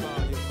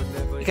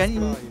 You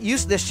can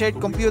use the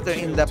shared computer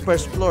in the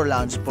first floor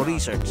lounge for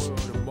research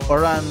or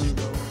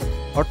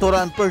to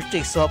run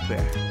purchase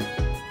software.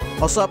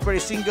 All software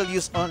is single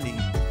use only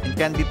and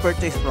can be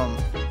purchased from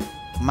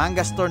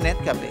Manga Store Net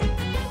Cafe.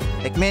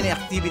 Like many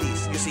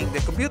activities, using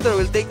the computer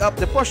will take up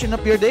the portion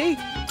of your day.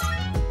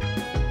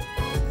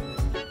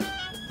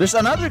 There's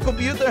another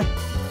computer.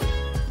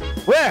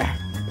 Where?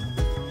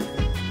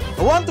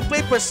 I want to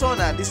play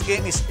Persona. This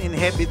game is in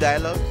heavy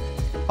dialogue.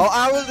 Oh,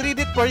 I will read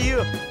it for you.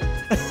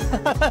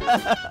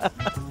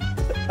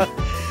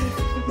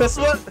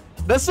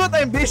 That's what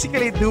I'm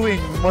basically doing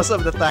most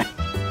of the time.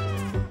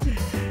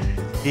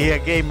 Yeah,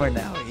 gamer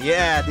now.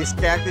 Yeah, this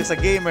character is a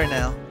gamer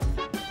now.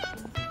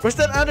 Where's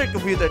that other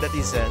computer that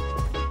he said?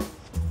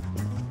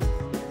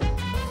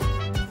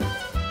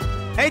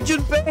 Hey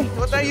Junpei,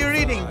 what are you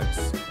reading?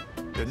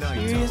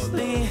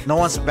 Seriously? No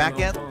one's back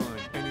yet?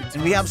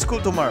 And we have school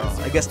tomorrow.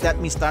 I guess that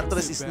means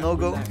Tartarus is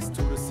no-go.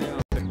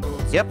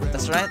 Yep,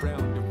 that's right.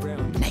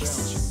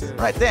 Nice.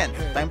 Right then,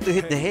 time to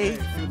hit the hay.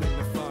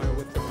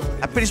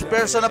 I finished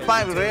Persona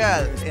 5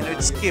 Real, and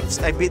with skips,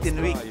 I beat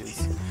in week.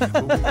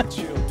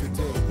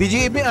 Did you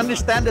even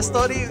understand the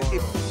story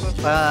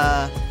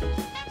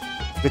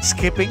with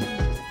skipping?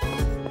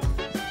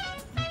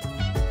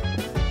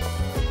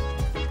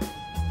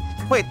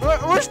 Wait,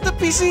 where's the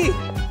PC?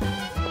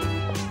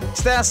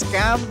 Is that a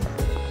scam?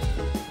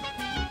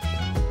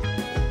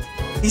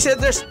 He said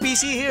there's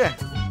PC here.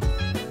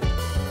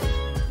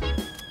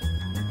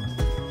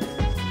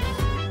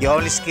 You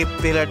only skip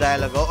filler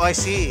dialogue. Oh, I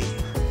see.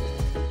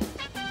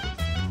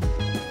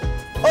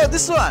 Oh,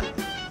 this one.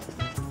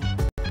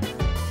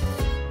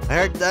 I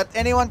heard that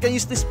anyone can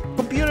use this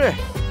computer.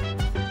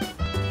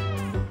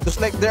 Just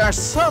like there are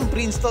some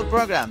pre-installed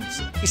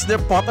programs. Is there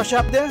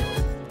Photoshop there?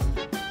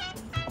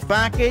 A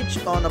package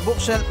on a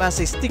bookshelf has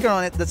a sticker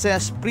on it that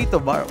says free to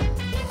borrow.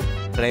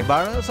 Should I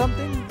borrow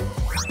something?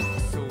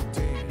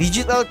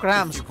 Digital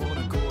cramps.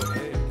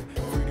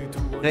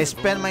 Should I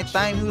spend my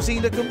time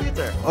using the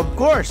computer? Of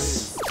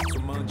course!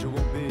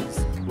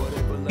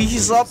 PC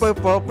software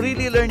for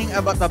really learning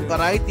about a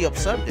variety of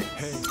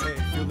subjects.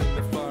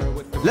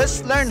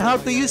 Let's learn how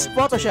to use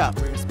Photoshop.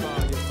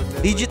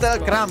 Digital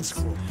Cram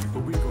School.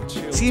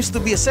 Seems to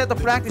be a set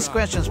of practice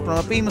questions from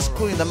a famous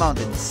school in the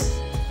mountains.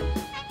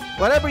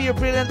 Whatever you're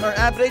brilliant or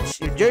average,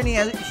 your journey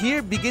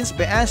here begins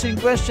by answering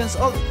questions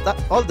all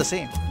the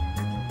same.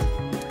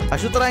 I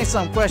should try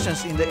some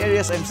questions in the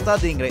areas I'm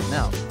studying right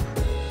now.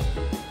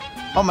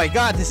 Oh my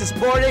god, this is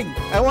boring!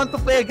 I want to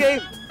play a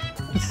game!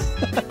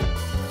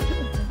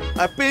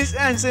 I finished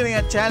answering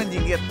a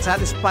challenging yet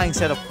satisfying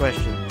set of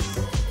questions.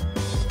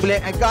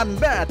 I've gotten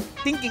better at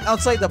thinking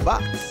outside the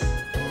box.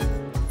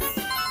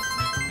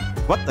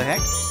 What the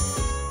heck?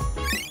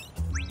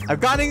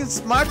 I've gotten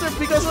smarter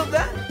because of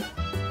that?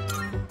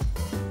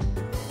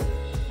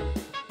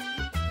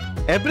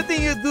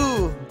 Everything you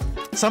do,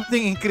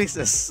 something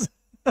increases.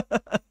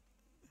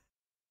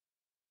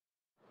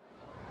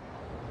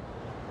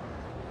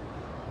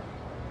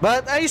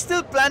 But are you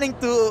still planning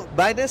to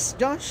buy this,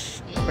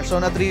 Josh?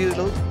 Persona 3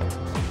 Reload?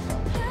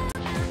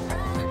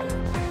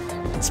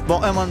 It's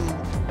Pokemon,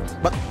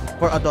 but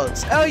for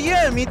adults. Oh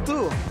yeah, me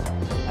too.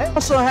 I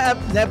also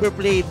have never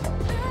played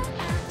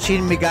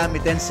Shin Megami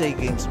Tensei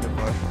games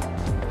before.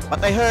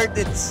 But I heard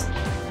it's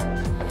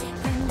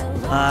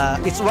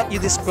what you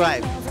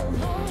described.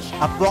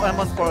 A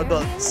Pokemon for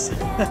adults.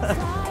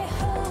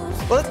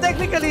 Well,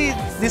 technically,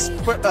 this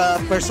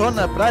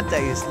Persona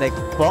franchise is like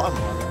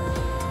Pokemon.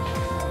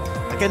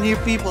 I can hear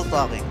people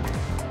talking.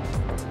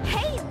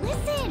 Hey,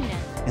 listen!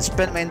 And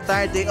spent my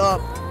entire day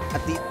up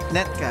at the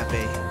net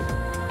cafe.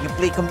 You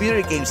play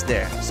computer games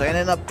there, so I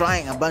ended up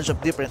trying a bunch of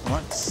different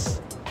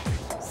ones.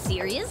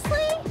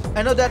 Seriously?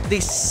 I know that they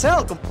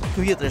sell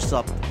computer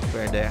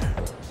software there.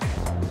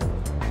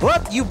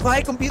 What? You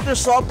buy computer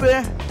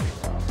software?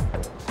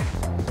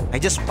 I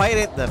just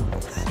pirate them.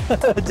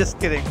 Just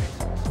kidding.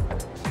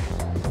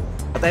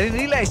 But I didn't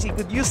realize you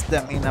could use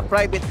them in a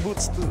private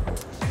booths too.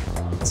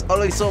 It's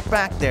always so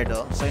packed there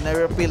though, so I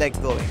never feel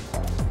like going.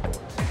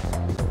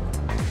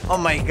 Oh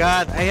my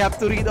god, I have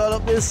to read all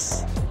of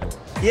this.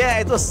 Yeah,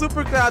 it was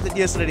super crowded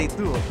yesterday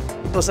too.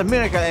 It was a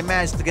miracle I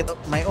managed to get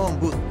my own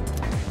booth.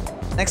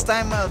 Next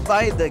time I'll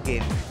buy the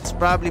game. It's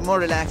probably more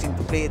relaxing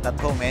to play it at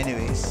home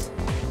anyways.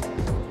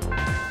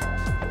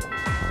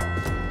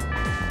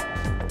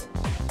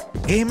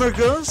 Gamer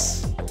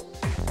girls?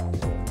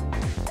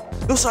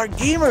 Those are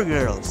gamer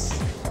girls.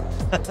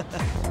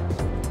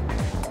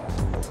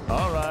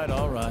 Alright.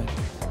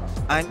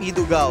 I'm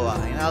Idugawa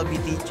and I'll be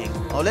teaching.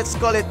 Oh, let's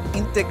call it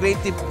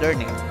integrative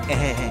learning.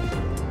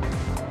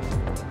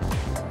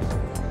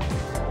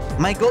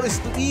 My goal is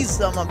to ease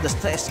some of the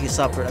stress you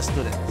suffer as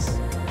students,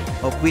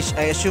 of which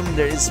I assume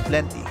there is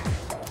plenty.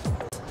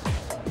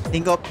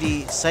 Think of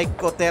the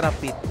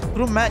psychotherapy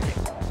through magic.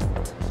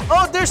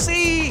 Oh, there's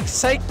a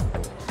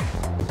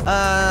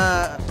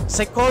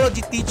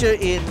psychology teacher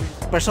in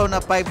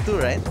Persona 5 too,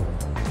 right?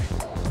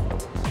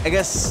 I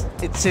guess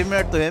it's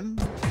similar to him.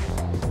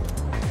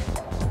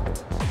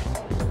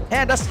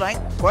 Yeah, that's right.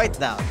 Quiet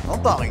down. No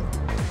talking.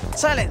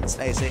 Silence,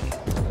 I say.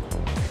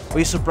 Were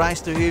you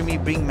surprised to hear me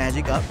bring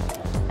magic up?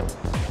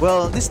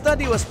 Well, this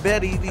study was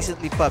very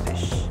recently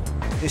published.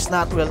 It's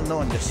not well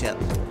known just yet.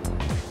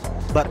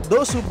 But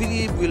those who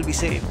believe will be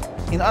saved.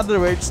 In other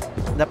words,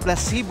 the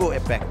placebo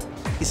effect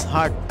is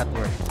hard at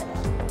work.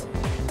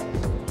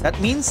 That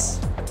means,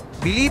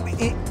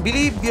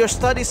 believe your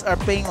studies are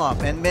paying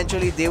off and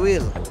eventually they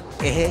will.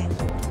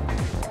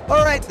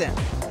 Alright then,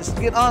 let's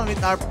get on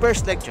with our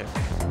first lecture.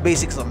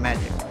 Basics of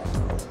magic.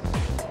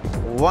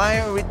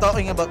 Why are we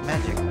talking about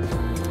magic?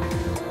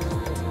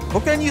 Who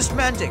can use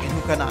magic and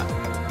who cannot?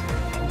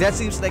 That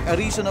seems like a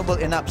reasonable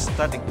enough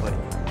starting point.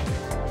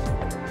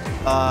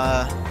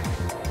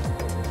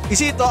 Is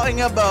he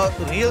talking about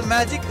real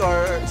magic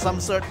or some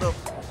sort of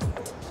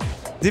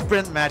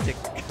different magic?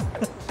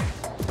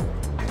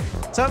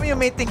 Some of you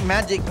may think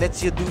magic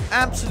lets you do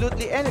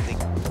absolutely anything.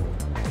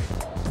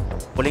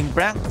 Pulling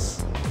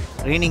pranks,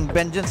 raining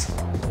vengeance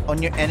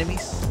on your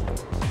enemies?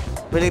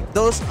 Well, if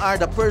those are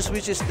the first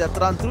wishes that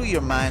run through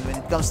your mind when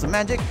it comes to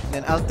magic,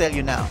 then I'll tell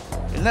you now,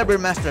 you'll never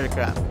master the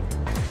craft.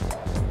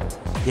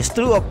 It's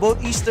true of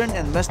both Eastern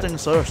and Western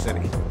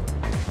sorcery.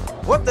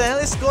 What the hell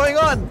is going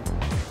on?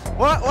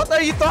 What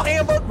are you talking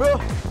about,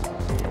 bro?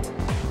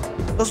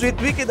 Those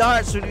with wicked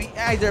hearts will be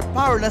either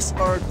powerless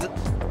or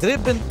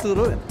driven to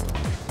ruin.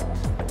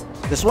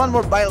 There's one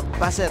more vital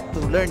facet to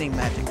learning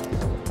magic,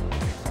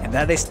 and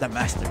that is the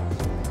master.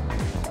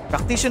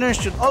 Practitioners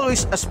should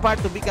always aspire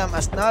to become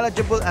as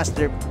knowledgeable as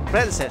their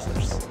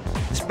predecessors,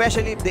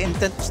 especially if they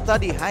intend to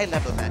study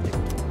high-level magic.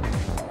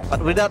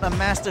 But without a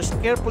master's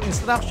careful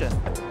instruction,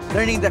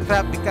 learning the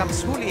craft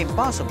becomes wholly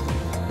impossible.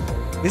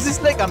 This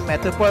is like a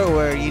metaphor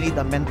where you need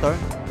a mentor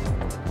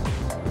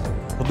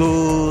to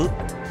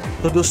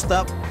do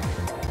stuff.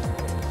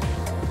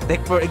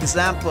 Take for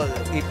example,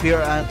 if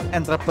you're an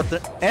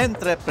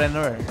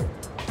entrepreneur,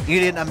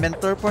 you need a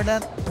mentor for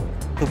that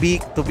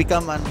to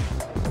become an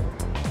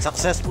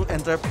successful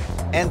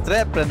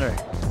entrepreneur.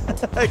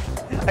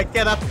 I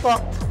cannot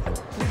talk.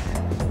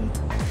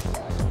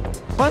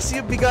 Once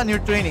you've begun your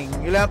training,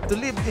 you'll have to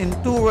live in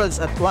two worlds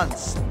at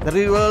once, the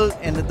real world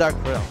and the dark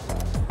realm.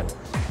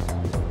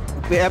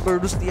 If you ever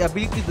lose the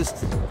ability to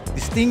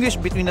distinguish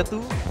between the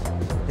two,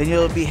 then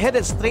you'll be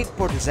headed straight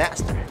for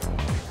disaster.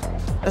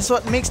 That's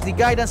what makes the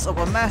guidance of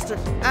a master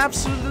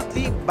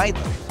absolutely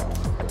vital.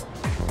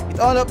 With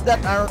all of that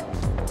out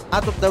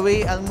of the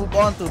way, I'll move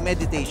on to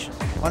meditation,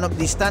 one of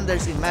the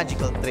standards in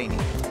magical training.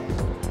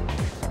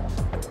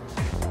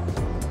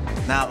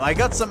 Now, I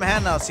got some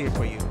handouts here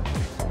for you.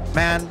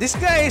 Man, this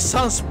guy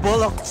sounds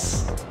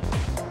bollocks.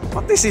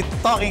 What is he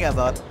talking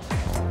about?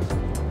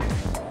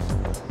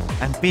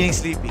 I'm feeling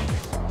sleepy.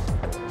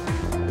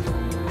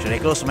 Should I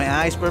close my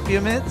eyes for a few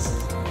minutes?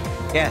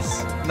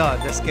 Yes. No,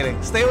 just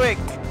kidding. Stay awake.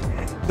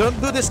 Don't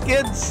do this,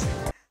 kids,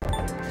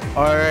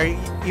 or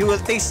you will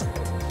taste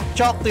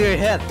chalk to your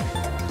head.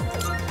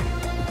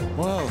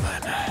 Well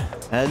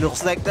then.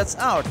 Looks like that's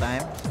our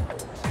time.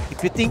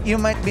 If you think you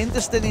might be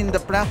interested in the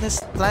practice,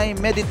 try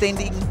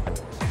meditating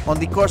on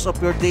the course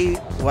of your day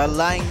while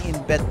lying in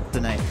bed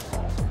tonight.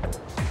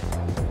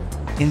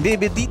 In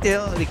vivid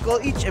detail, recall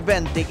each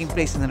event taking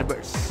place in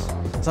reverse.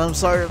 Some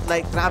sort of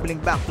like traveling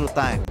back through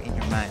time in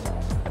your mind.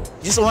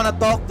 You just wanna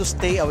talk to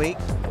stay awake?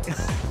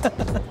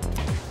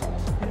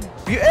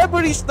 If you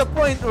ever reach the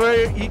point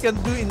where you can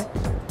do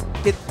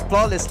it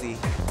flawlessly,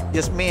 you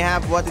just may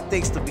have what it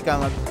takes to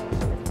become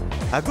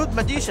a good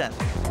magician.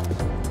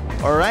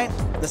 Alright,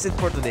 that's it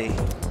for today.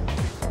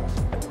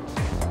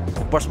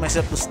 I force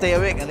myself to stay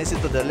awake and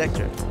listen to the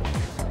lecture.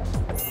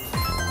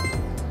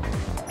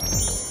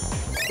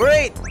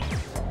 Great!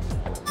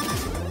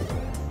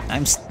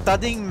 I'm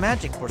studying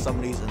magic for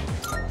some reason.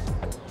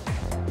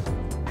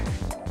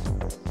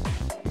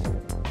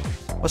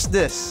 What's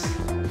this?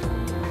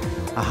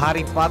 A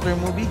Harry Potter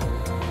movie?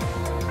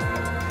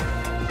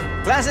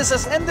 Classes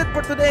has ended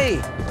for today.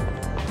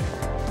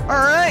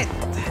 Alright.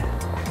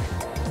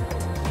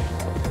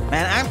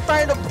 Man, I'm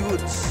tired of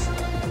dudes.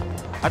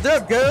 Are there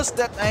girls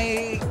that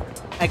I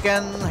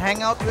can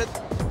hang out with?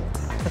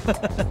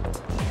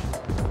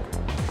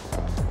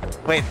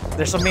 Wait,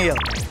 there's a mail.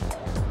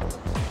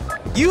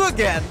 You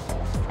again?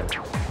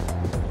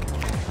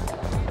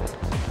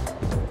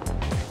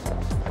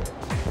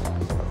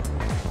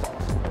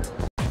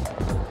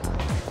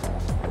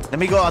 Let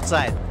me go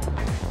outside.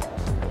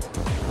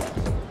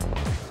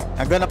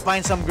 I'm gonna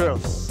find some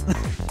girls.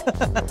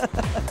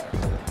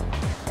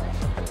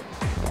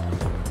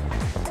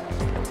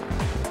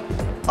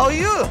 Oh,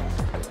 you!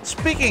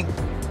 Speaking.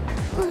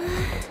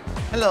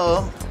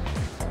 Hello.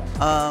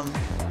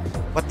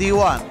 What do you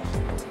want?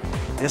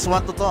 Just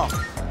want to talk.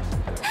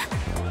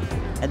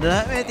 I don't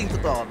have anything to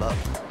talk about.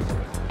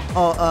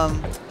 Oh,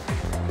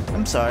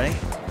 I'm sorry.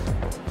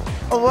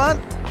 Oh, what?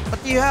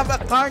 But you have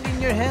a card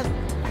in your head.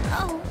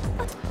 Oh,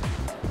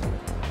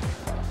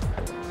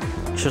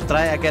 Should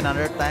try again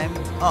another time.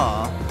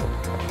 Aw.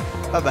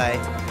 Bye-bye.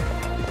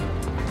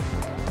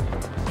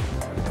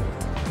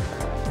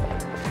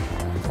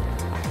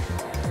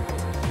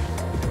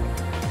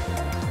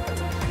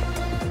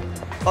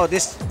 Oh,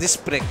 this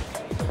prick.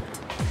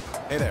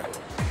 Hey there.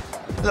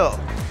 Hello.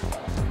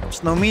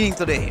 There's no meaning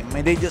today.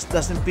 My day just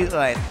doesn't feel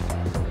right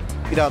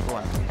without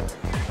one.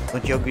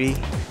 Don't you agree?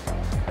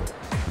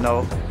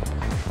 No.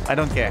 I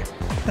don't care.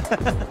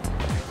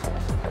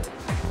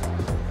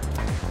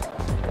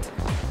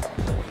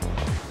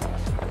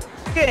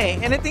 Okay,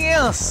 anything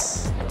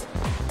else?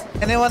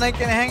 Anyone I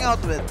can hang out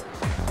with?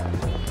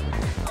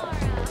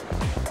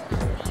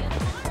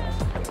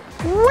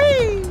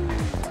 Whee!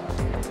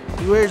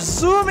 We're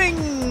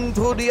zooming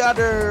to the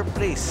other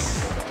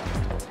place.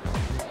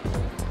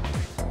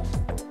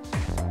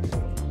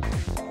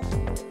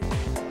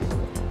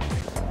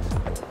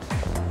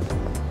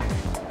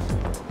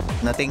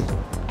 Nothing.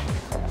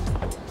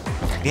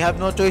 We have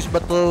no choice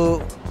but to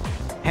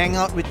hang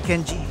out with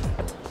Kenji.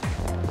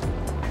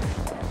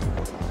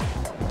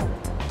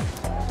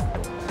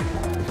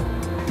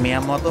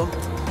 Miyamoto.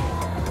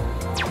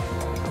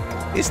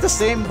 It's the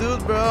same dude,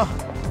 bro.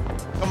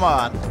 Come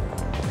on.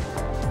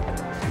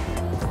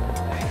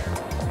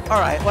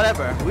 Alright,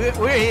 whatever.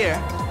 We're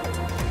here.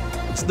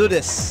 Let's do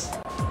this.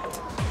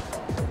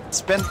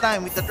 Spend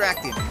time with the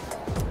track team.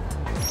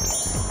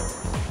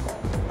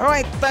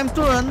 Alright, time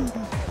to run.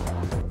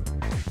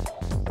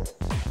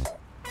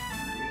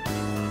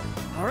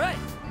 Alright,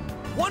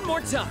 one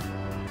more time.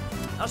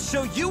 I'll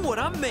show you what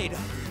I'm made of.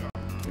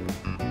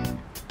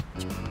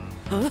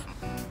 Huh?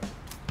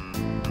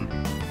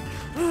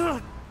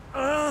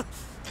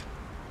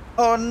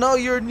 Oh no,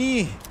 your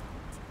knee.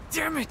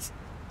 Damn it!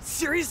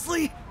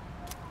 Seriously?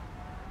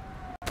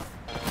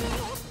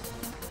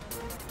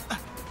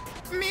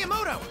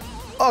 Miyamoto!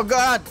 Oh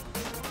god.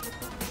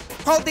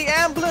 Call the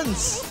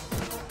ambulance.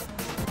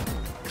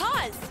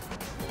 Cause.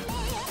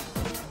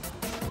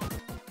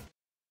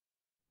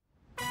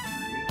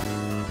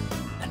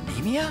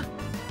 Anemia?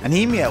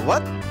 Anemia,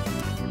 what?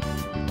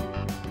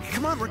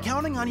 Come on, we're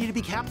counting on you to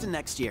be captain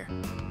next year.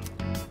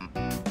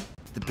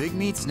 The big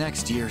meet's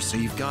next year, so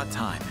you've got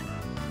time.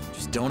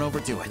 Just don't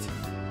overdo it.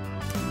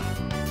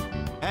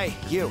 Hey,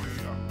 you.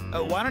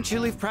 Why don't you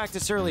leave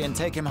practice early and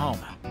take him home?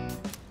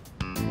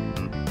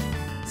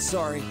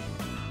 Sorry.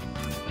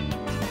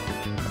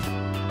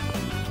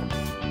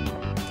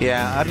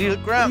 Yeah, a real What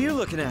are cramp. you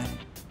looking at?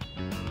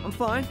 I'm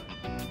fine.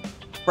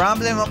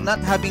 Problem of not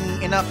having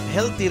enough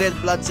healthy red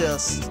blood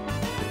cells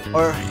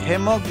or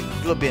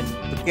hemoglobin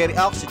to carry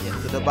oxygen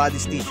to the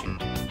body's tissue.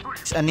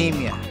 It's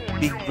anemia.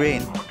 Big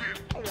brain.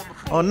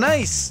 Oh,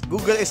 nice!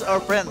 Google is our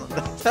friend.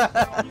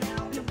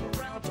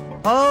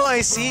 Oh,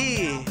 I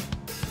see.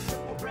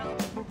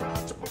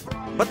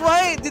 But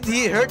why did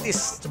he hurt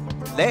his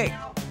leg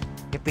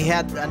if he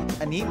had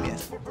anemia?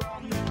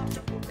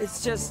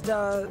 It's just,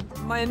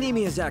 my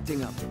anemia's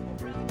acting up.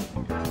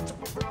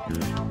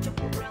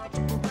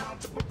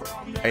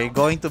 Are you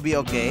going to be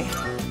okay?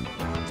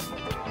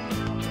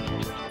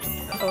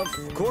 Of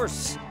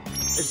course.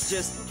 It's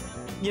just,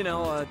 you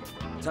know, a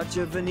touch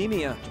of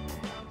anemia.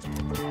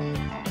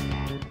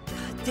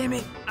 Damn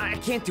it, I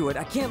can't do it.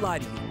 I can't lie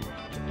to you.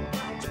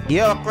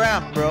 You're a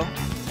cramp, bro.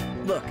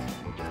 Look,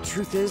 the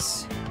truth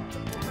is,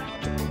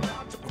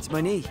 it's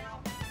my knee.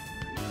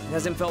 It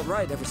hasn't felt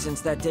right ever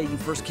since that day you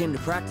first came to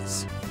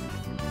practice.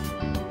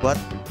 What?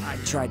 I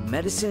tried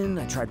medicine,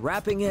 I tried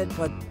wrapping it,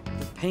 but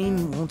the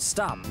pain won't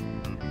stop.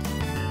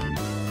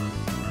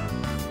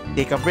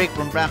 Take a break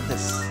from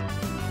practice.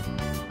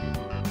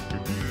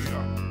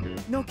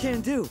 No can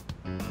do.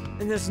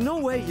 And there's no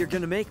way you're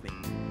gonna make me.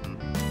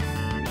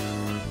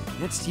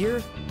 Next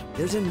year,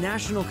 there's a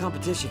national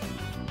competition.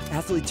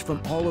 Athletes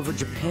from all over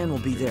Japan will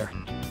be there.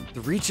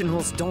 The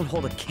regionals don't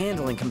hold a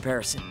candle in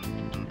comparison.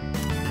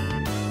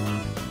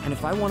 And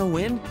if I want to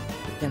win,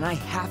 then I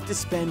have to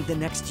spend the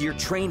next year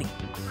training.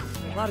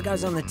 A lot of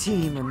guys on the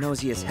team are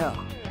nosy as hell.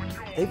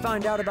 They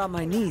find out about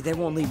my knee, they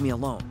won't leave me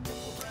alone.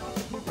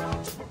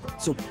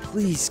 So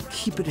please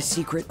keep it a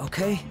secret,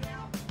 okay?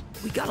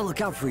 We gotta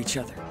look out for each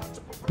other.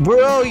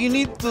 Bro, you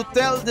need to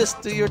tell this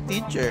to your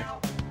teacher.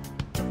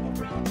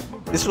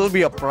 This will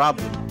be a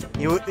problem.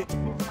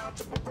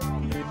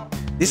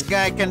 This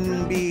guy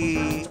can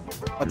be,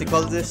 what do you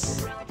call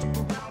this?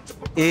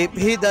 If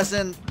he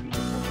doesn't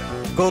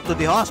go to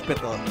the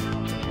hospital,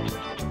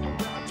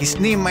 his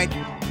knee might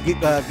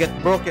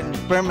get broken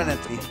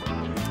permanently.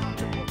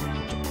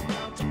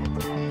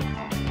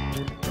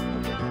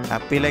 I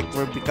feel like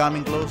we're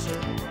becoming closer.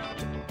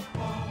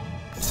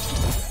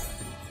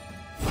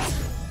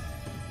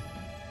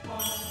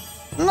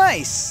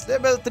 Nice!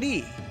 Level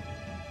 3.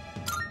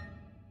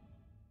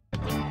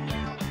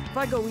 If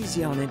I go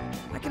easy on it,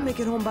 I can make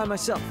it home by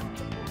myself.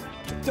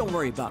 Don't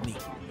worry about me.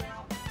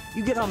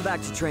 You get on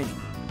back to training.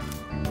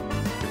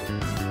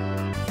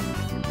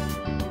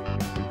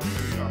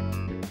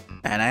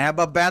 And I have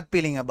a bad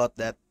feeling about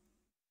that.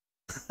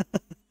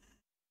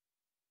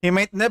 He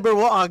might never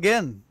walk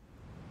again.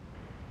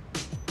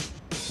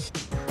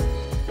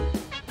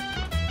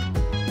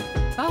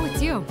 Oh,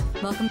 it's you.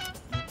 Welcome.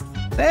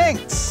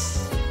 Thanks!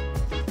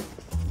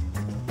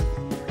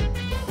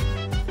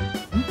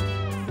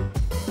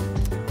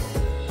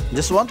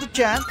 Just want to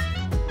chat.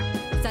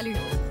 Salut.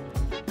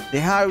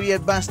 The higher we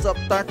advance to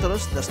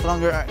Tartarus, the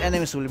stronger our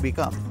enemies will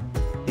become.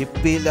 Do you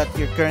feel that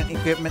your current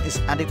equipment is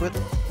adequate?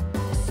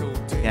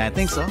 Yeah, I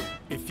think so.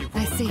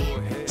 I see.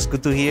 It's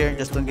good to hear.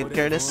 Just don't get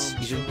careless.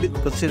 You should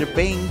consider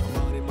paying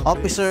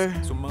Officer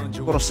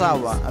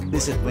Kurosawa a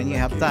visit when you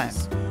have time.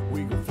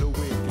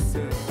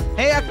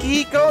 Hey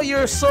Akihiko,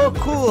 you're so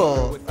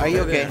cool! Are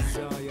you okay?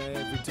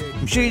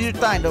 I'm sure you're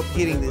tired of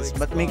hearing this,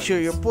 but make sure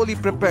you're fully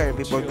prepared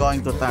before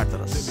going to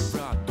Tartarus.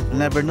 You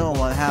never know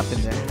what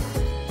happened there.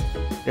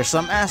 There's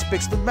some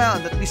aspects to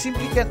Bound that we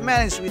simply can't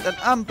manage with an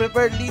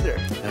unprepared leader.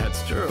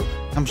 That's true.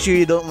 I'm sure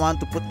you don't want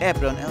to put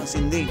everyone else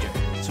in danger,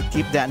 so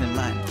keep that in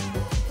mind.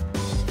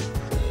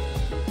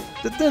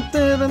 By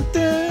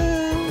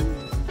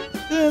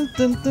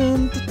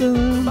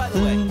the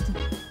way,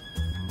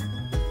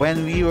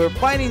 when we were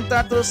fighting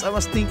Tartarus, I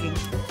was thinking,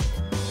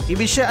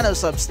 even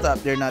shadows have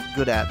stuff they're not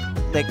good at.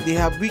 Like they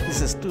have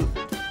weaknesses too.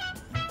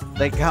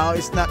 Like how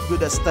it's not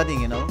good at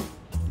studying, you know?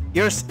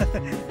 Yours,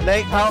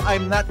 like how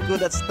I'm not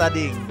good at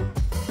studying.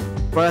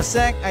 For a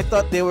sec, I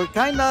thought they were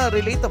kinda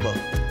relatable.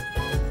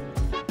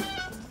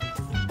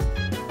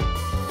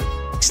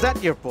 Is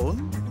that your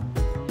phone?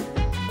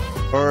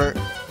 Or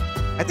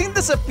I think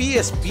that's a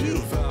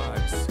PSP.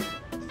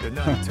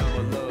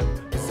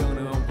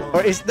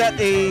 Or is that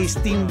a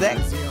Steam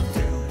Deck?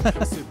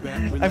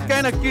 I'm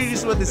kinda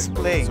curious what is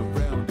playing.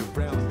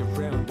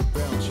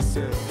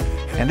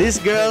 And this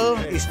girl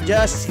is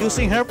just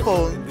using her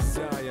phone,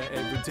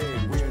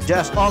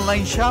 just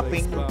online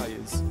shopping.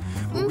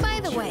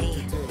 By the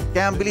way,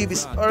 Can't believe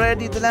it's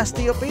already the last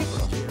day of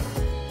April.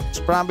 It's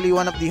probably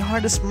one of the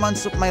hardest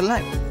months of my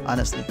life,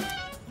 honestly.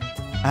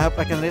 I hope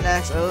I can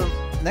relax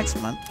next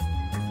month.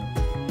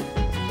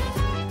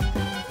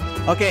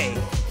 Okay,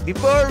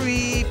 before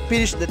we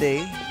finish the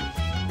day,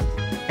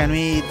 can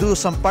we do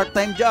some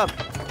part-time job?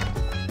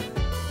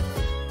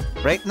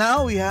 Right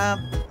now we have,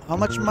 how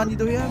much money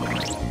do we have?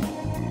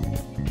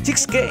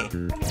 6K.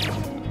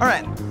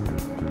 Alright.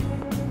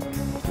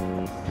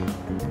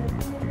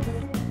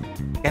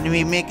 Can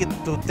we make it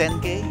to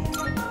 10K?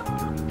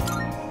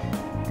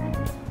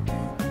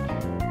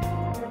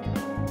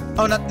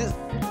 Oh, not this,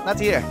 not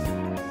here.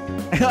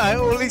 I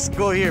always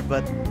go here,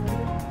 but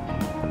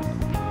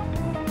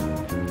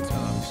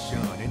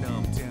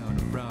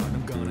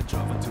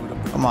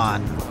come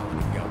on.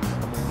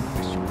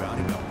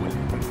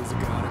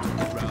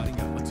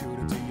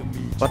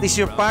 What is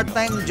your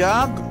part-time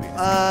job?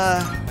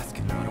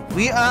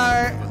 We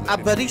are a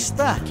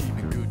barista.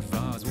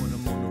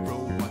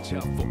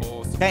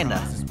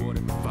 Kinda.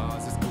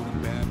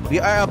 We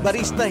are a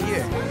barista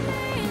here.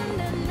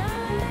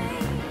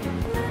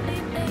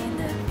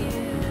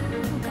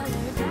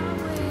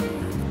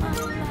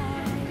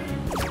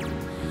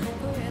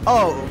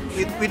 Oh,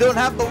 we don't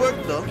have to work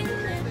though.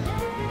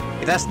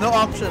 It has no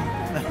option.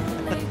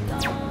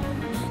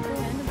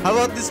 How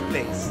about this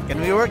place? Can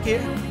we work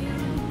here?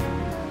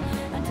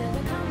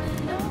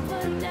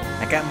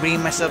 I can't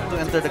bring myself to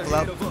enter the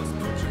club.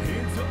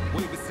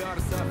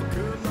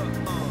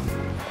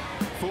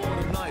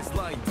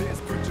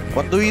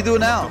 What do we do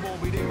now?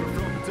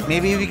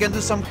 Maybe we can do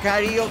some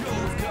karaoke.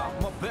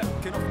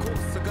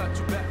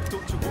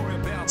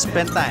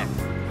 Spend time.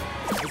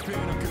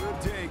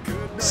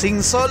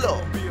 Sing solo.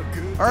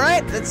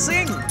 Alright, let's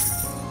sing.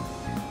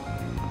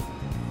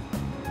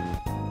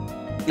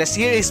 Let's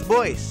hear his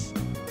voice.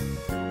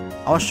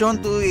 I was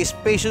shown to a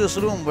spacious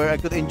room where I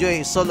could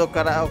enjoy solo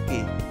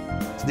karaoke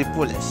to the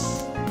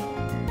fullest.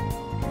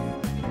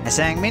 I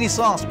sang many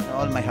songs with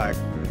all my heart.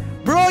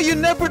 Bro, you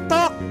never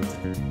talked!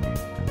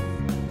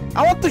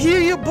 I want to hear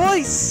your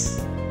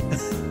voice!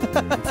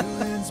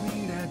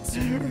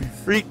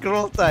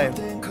 Rickroll time.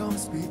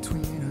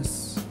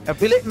 I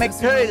feel like my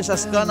courage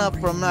has gone up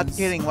from not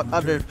caring what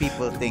other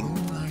people think.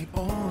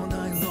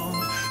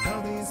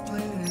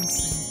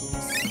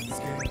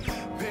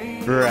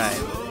 Right.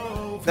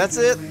 That's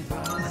it.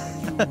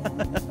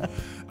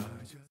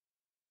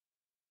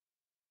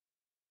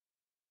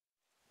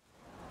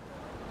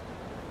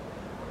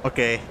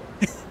 Okay.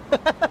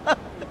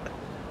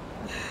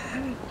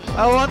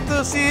 I want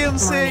to see him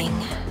sing.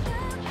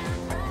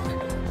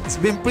 It's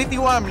been pretty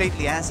warm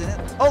lately, hasn't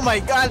it? Oh my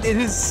god, it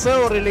is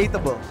so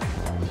relatable.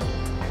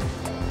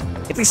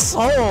 It is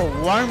so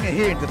warm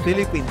here in the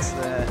Philippines.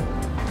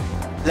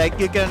 Like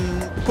you can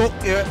cook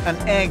an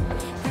egg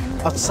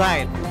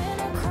outside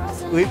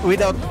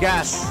without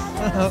gas.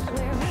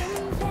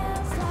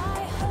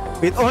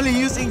 With only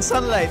using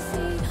sunlight.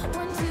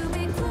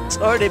 It's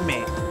already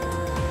made.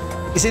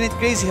 Isn't it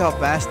crazy how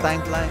fast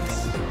time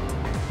flies?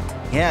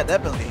 Yeah,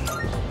 definitely.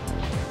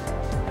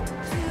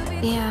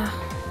 Yeah.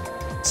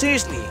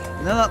 Seriously, it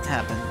will not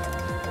happen.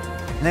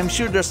 And I'm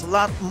sure there's a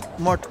lot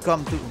more to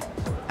come too.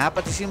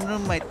 Apatism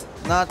room might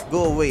not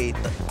go away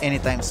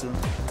anytime soon.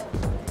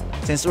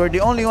 Since we're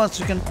the only ones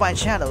who can fight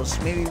shadows,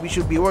 maybe we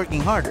should be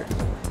working harder.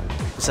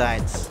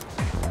 Besides,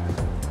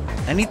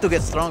 I need to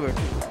get stronger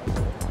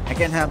too. I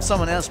can't have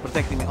someone else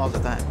protecting me all the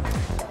time.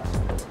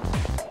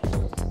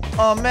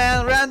 Oh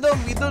man, random,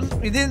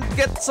 we didn't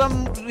get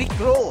some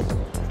Rickroll.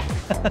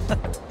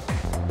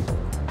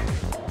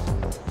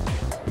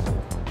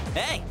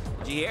 Hey,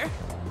 did you hear?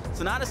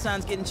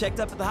 Sonata-san's getting checked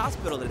up at the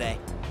hospital today.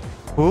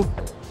 Who?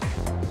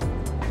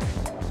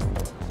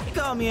 He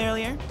called me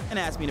earlier and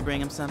asked me to bring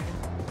him something.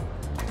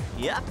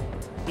 Yep,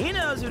 he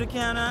knows who to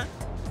count on.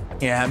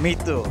 Yeah, me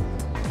too.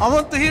 I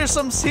want to hear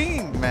some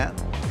singing, man.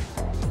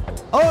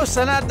 Oh,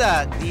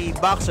 Sanada, the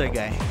boxer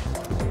guy.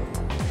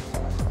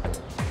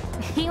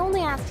 He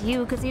only asked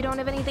you because you don't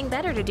have anything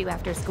better to do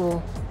after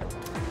school.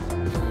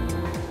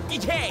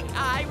 Hey,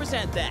 I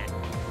resent that.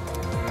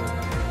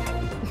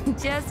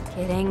 Just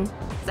kidding.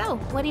 So,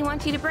 what do you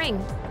want you to bring?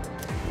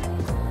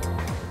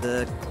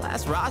 The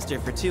class roster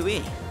for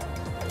 2E.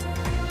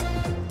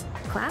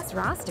 Class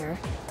roster?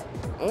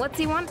 What's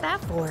he want that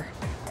for?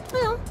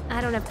 Well,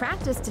 I don't have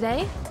practice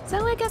today,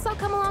 so I guess I'll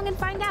come along and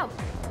find out.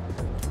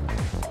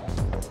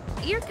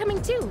 You're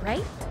coming too,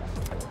 right?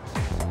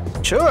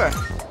 Sure.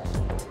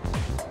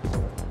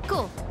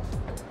 Cool.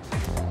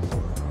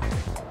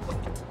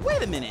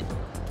 Wait a minute.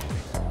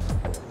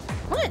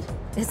 What?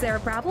 Is there a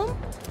problem?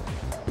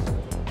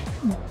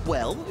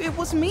 Well, it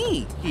was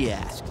me, he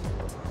asked.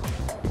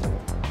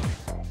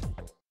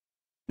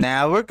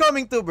 Now we're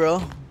coming to,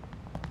 bro.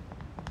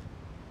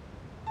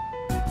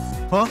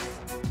 Huh?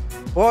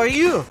 Who are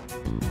you?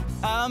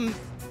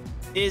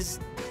 Is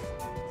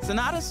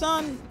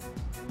Sonata-san?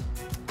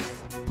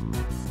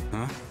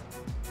 Huh?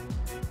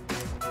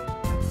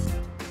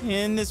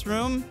 In this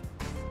room?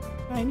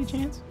 By any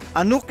chance?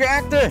 A new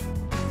character.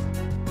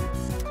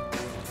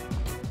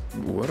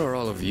 What are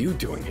all of you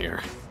doing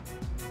here?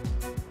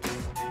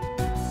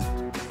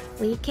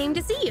 We came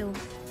to see you.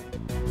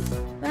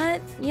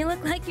 But you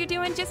look like you're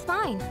doing just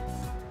fine.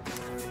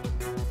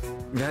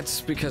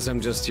 That's because I'm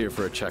just here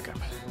for a checkup.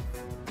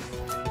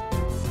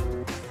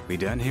 We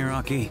done here,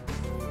 Aki?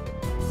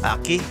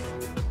 Aki,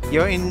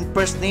 you're in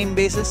first name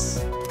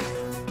basis?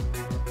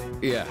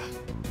 Yeah,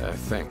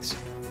 thanks.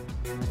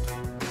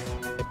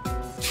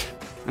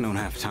 I don't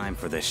have time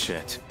for this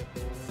shit.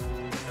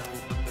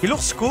 He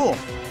looks cool.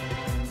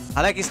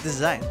 I like his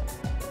design.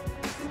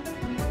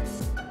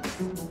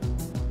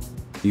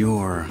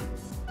 You're...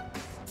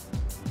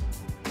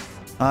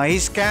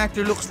 His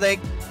character looks like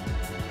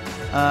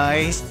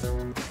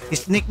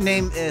his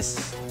nickname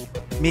is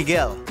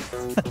Miguel.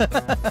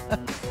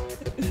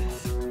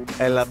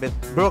 I love it.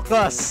 Bro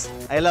Cross.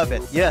 I love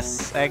it.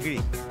 Yes, I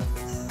agree.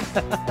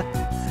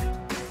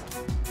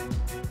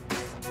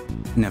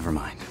 Never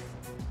mind.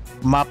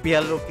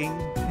 Mafia looking.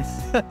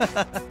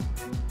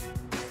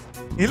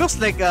 He looks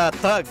like a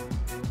thug,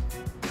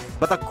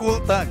 but a cool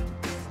thug.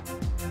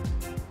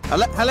 I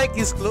like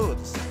his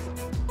clothes.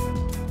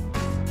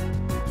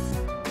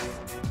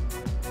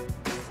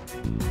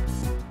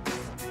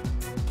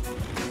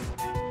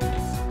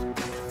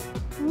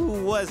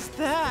 Who was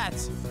that?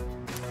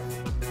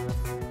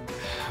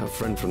 A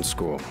friend from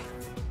school.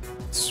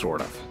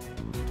 Sort of.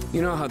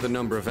 You know how the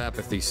number of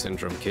apathy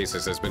syndrome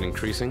cases has been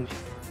increasing?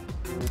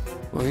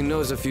 Well, he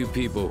knows a few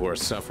people who are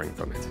suffering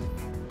from it.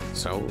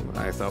 So,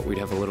 I thought we'd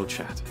have a little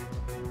chat.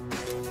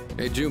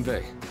 Hey,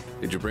 Junpei,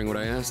 did you bring what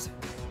I asked?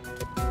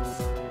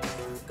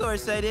 Of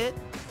course I did.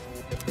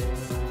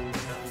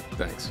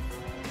 Thanks.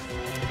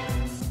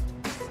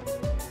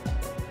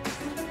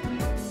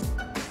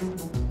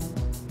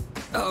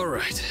 All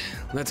right,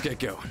 let's get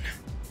going.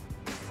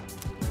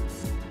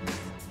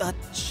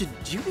 Should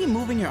you be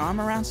moving your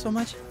arm around so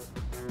much?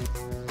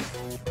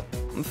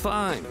 I'm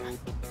fine.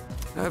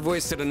 I've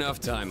wasted enough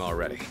time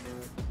already.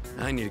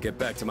 I need to get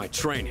back to my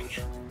training.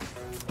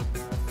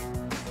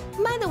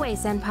 By the way,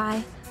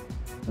 Senpai,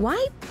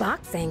 why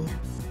boxing?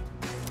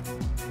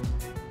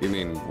 You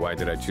mean, why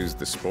did I choose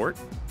the sport?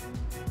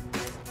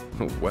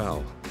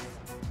 Well,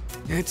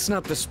 it's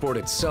not the sport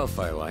itself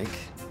I like.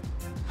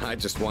 I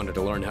just wanted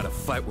to learn how to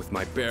fight with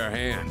my bare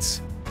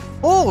hands.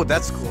 Oh,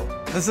 that's cool.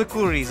 That's a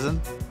cool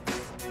reason.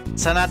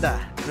 Sanada,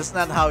 that's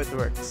not how it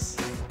works.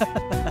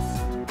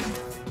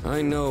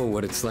 I know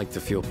what it's like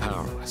to feel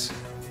powerless.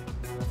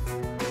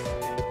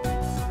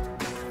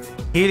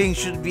 Healing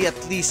should be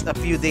at least a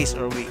few days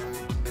or week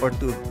or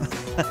two.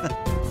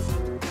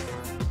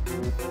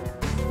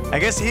 I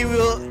guess he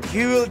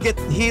will get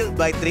healed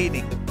by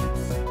training.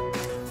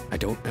 I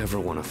don't ever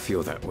want to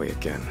feel that way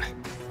again.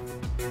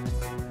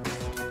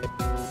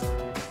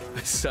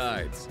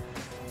 Besides,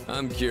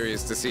 I'm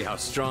curious to see how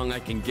strong I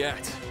can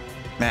get.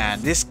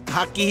 Man, this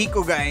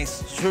Hakihiko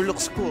guys sure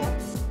looks cool.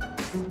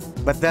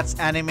 But that's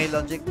anime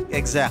logic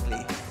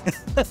exactly.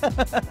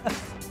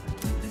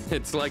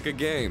 It's like a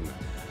game,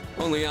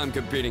 only I'm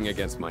competing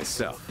against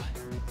myself.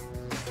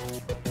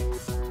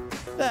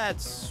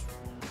 That's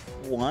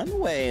one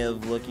way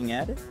of looking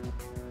at it.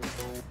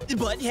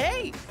 But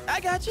hey, I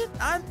got you.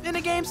 I'm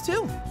into games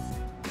too.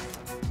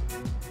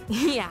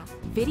 Yeah,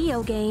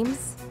 video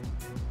games.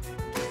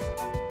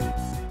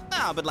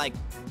 No, but like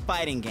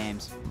fighting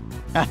games.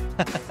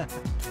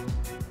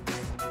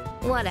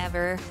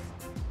 Whatever.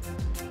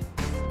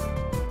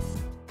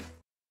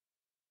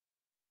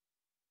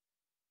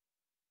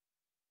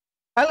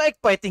 I like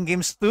fighting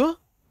games too.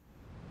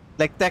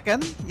 Like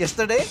Tekken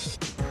yesterday.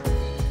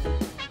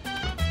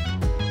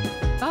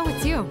 Oh,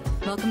 it's you.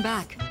 Welcome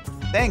back.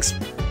 Thanks.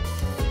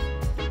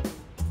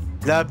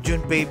 Love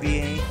Junpei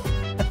BA.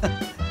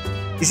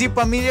 Is he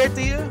familiar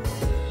to you?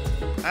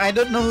 I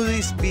don't know who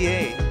is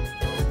BA.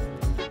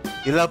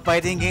 You love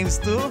fighting games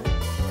too?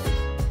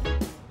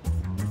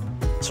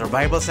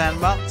 Survival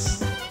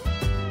sandbox?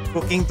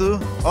 Cooking too?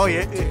 Oh,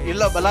 you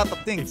love a lot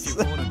of things.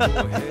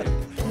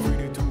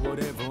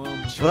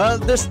 Well,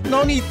 there's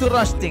no need to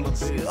rush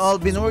things. We've all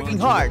been working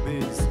hard.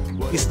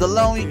 It's the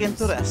long weekend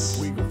to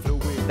rest.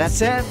 That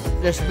said,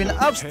 there's been an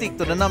upstick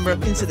to the number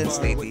of incidents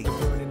lately,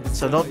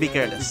 so don't be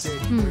careless.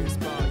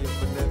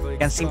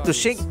 Can't seem to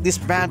shake this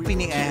bad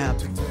feeling I have.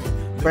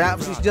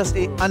 Perhaps it's just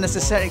an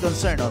unnecessary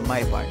concern on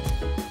my part.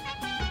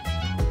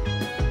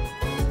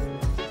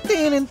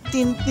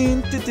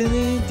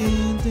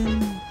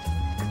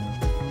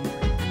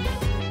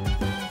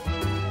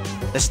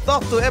 Let's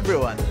talk to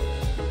everyone.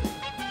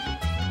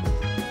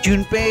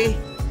 Junpei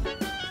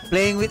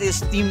playing with his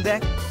Steam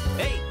Deck.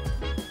 Hey,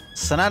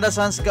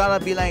 Sanada-san's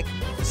gotta be like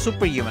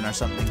superhuman or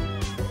something.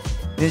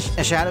 Did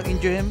a shadow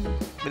injure him?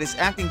 But it's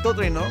acting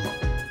totally normal.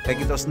 Like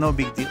it was no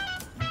big deal.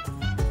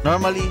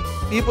 Normally,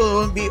 people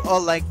won't be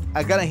all like,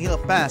 I gotta heal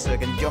fast so I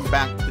can jump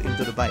back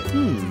into the fight.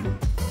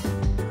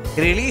 He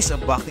really is a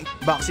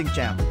boxing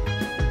champ.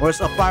 Where's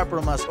apart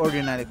from us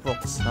ordinary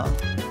folks, huh?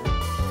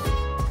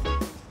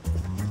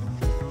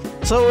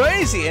 So where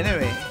is he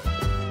anyway?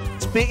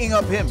 Speaking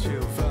of him,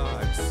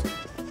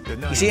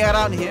 is he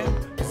around here?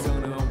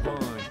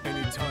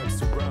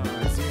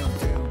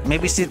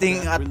 Maybe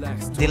sitting at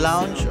the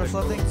lounge or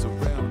something?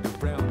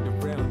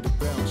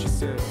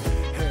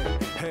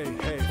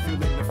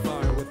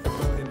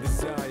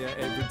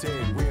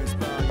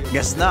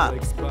 Guess not.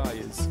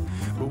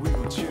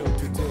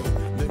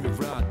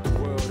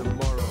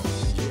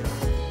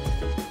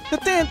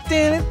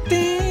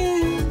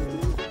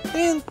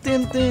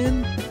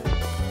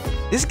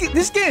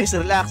 This game is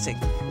relaxing,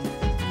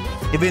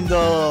 even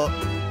though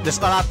there's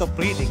a lot of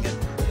breathing.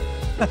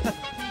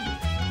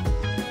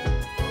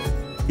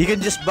 You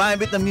can just vibe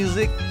with the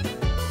music,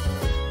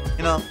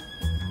 you know,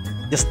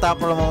 just stop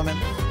for a moment.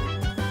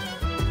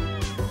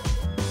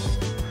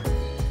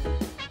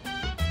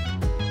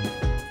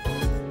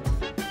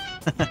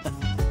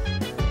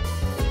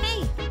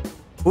 Hey,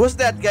 Who's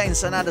that guy in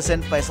Sanada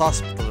Senpai's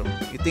hospital room?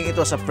 You think it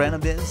was a friend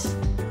of his?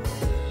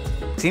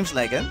 Seems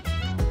like it.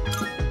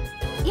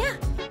 yeah,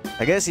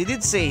 I guess he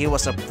did say he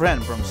was a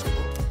friend from school.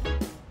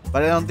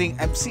 But I don't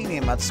think I've seen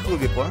him at school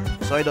before,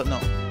 so I don't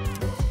know.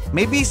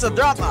 Maybe he's a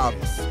dropout.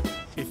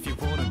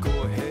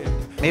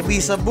 Maybe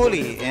he's a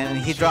bully and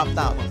he dropped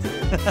out.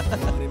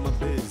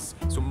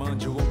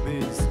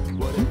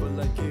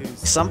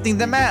 Something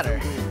the matter?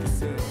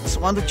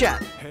 Just want to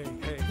chat.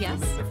 Yes?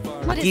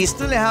 What is He's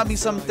still having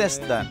some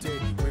tests done.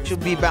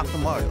 Should be back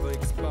tomorrow.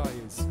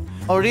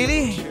 Oh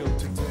really?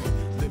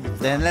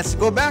 Then let's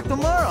go back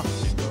tomorrow.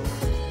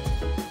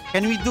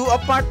 Can we do a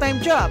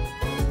part-time job?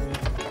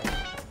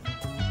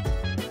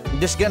 I'm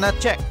just gonna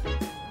check.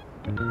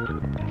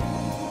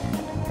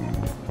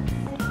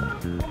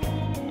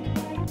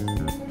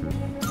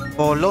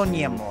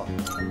 Bologna Mall.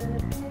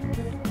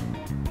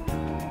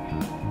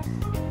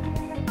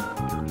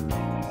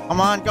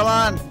 Come on, come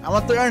on. I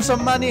want to earn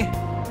some money.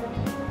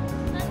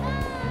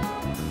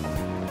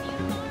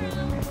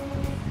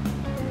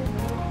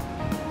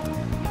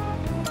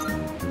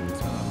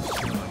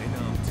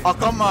 Oh,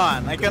 come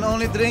on. I can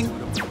only drink.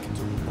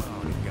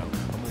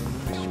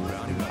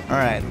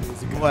 Alright,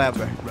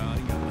 whatever.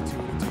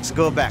 Let's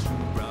go back.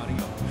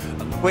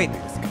 Wait,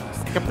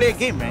 I can play a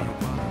game, right?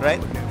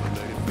 Right?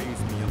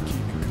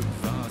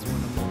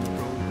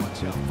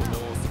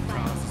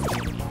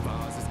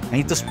 I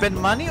need to spend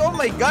money? Oh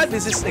my god,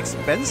 this is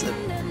expensive.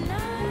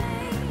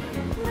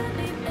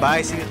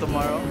 Bye, see you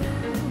tomorrow.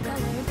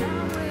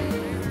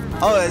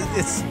 Oh,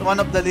 it's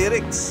one of the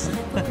lyrics.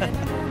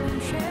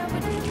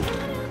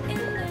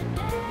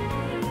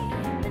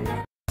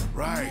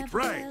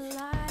 Right.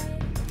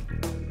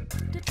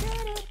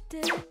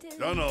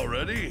 Done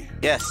already?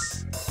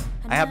 Yes.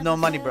 I have no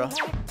money, bro.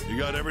 You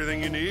got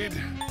everything you need?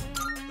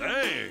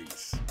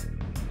 Thanks.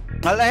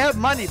 Well, I have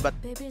money, but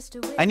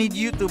I need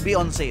you to be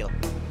on sale.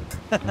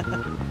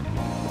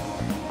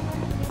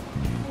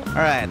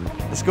 Alright,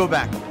 let's go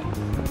back.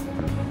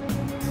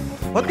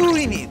 What do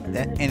we need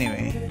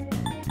anyway?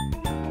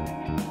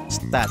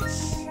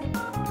 Stats.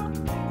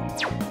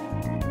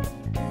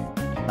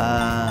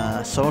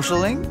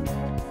 Socialing?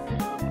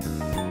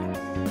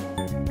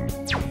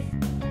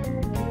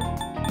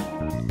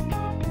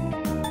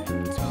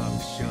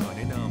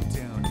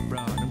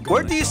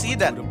 Where do you see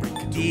that?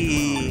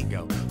 The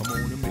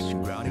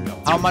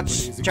how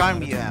much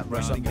charm you have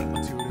or something?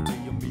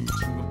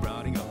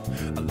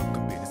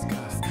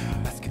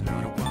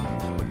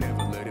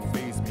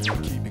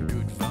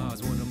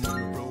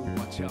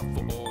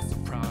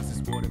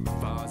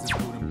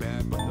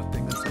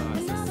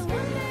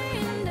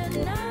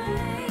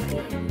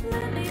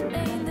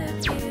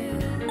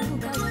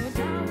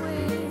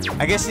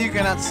 I guess you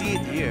cannot see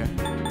it here.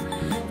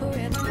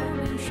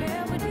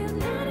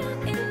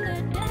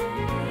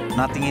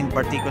 Nothing in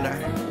particular.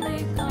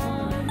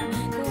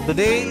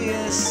 Today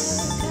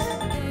is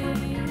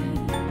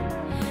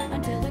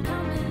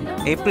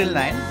April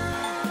 9.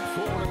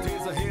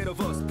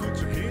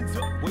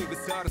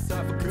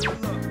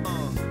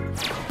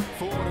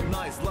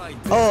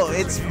 Oh,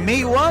 it's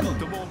May 1.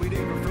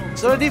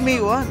 It's already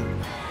May 1.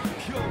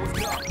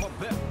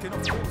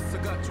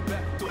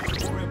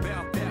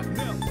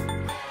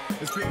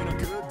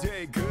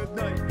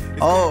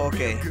 Oh,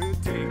 okay.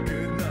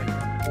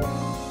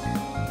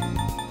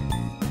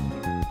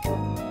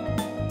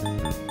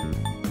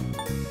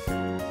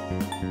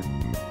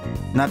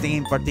 Nothing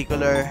in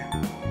particular.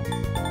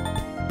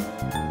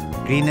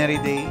 Greenery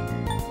Day.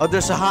 Oh,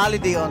 there's a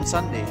holiday on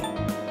Sunday.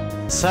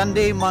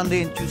 Sunday,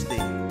 Monday, and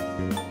Tuesday.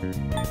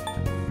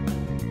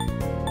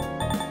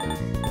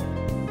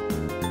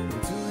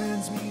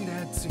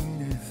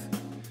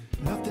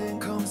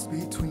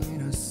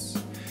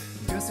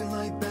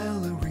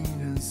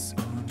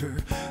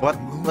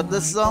 What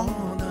the song?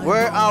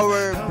 Where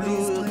Our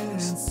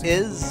Blues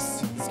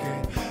Is?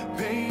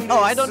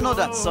 Oh, I don't know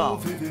that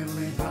song.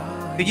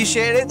 Could you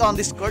share it on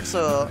Discord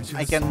so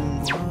I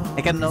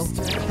can know?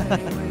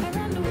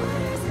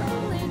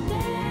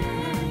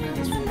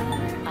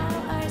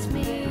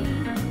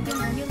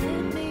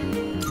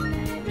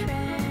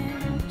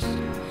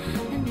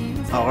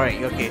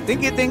 Alright, okay.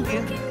 Thank you, thank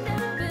you.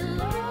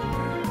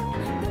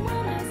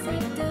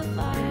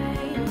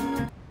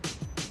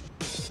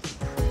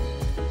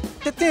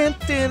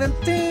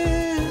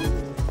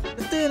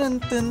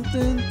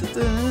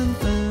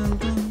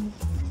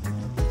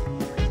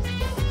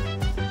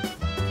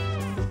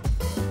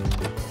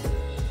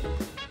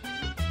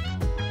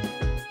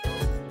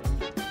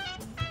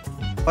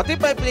 What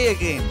if I play a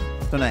game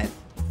tonight?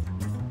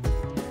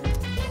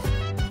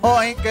 Oh,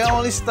 I can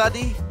only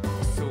study?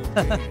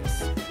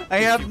 I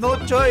have no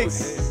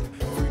choice.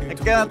 I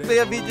cannot play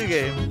a video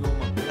game.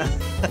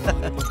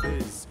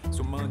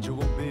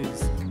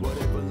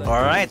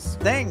 Alright,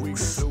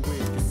 thanks.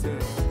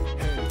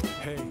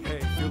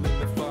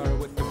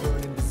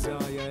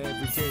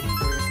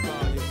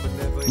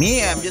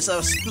 Me, I'm just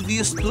a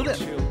studio student.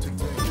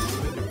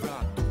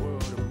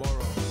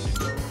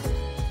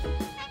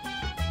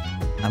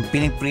 I'm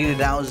feeling pretty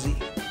drowsy.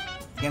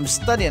 I'm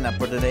studying up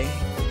for today.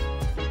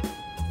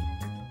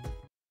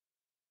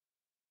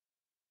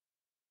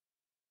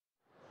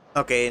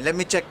 Okay, let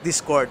me check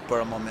Discord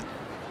for a moment.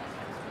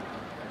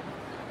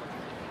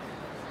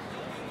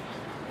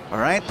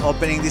 Alright,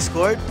 opening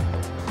Discord.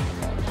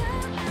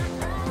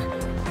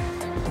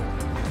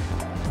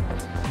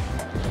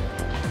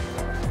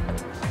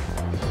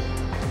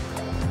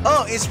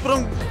 Oh, it's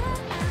from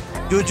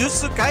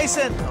Jujutsu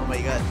Kaisen. Oh my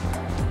god.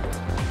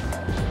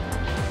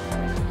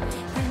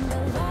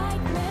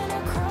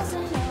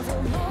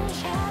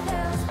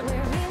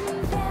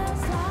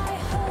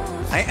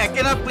 I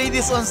cannot play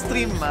this on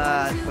stream,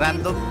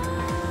 random.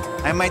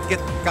 I might get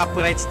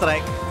copyright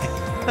strike.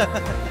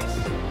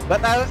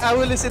 But I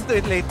will listen to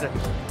it later.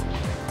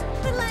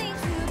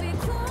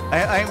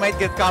 I might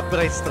get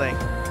copyright strike.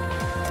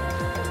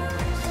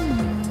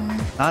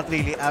 Not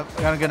really.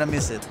 I'm gonna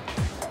miss it.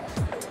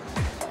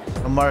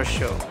 Tomorrow's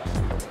show.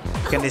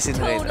 You can listen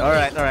to it.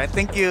 Alright, alright.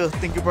 Thank you.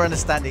 Thank you for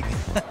understanding.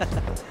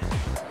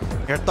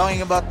 You're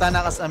talking about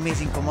Tanaka's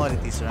amazing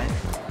commodities, right?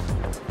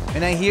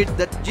 When I hear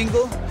that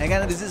jingle, I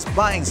gotta resist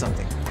buying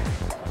something.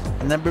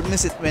 I never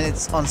miss it when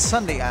it's on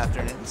Sunday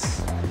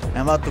afternoons.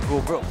 I'm about to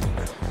go broke.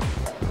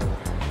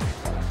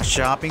 A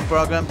shopping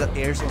program that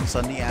airs on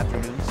Sunday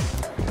afternoons.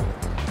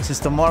 Since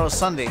tomorrow's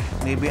Sunday,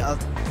 maybe I'll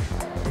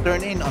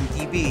turn in on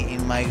TV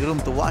in my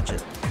room to watch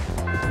it.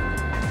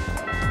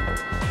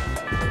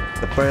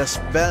 The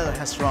first bell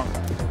has rung.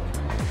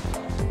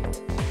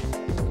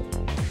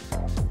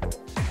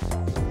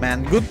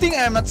 Man, good thing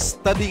I'm not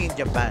studying in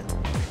Japan.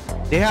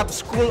 They have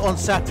school on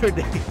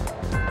Saturday.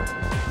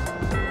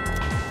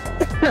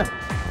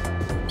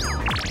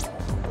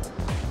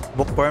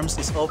 Bookworms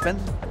is open.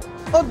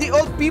 Oh, the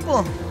old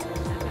people.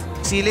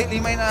 See, lately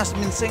Mina has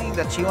been saying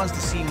that she wants to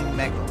see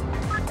Meko.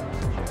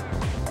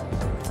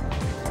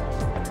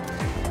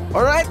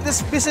 Alright,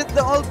 let's visit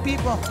the old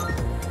people.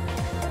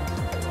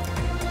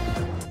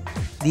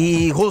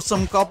 The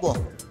wholesome couple.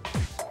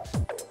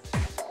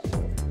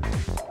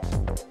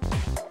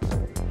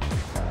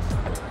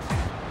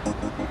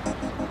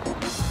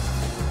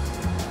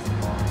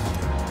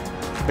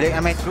 But I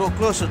might grow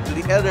closer to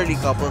the elderly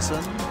couple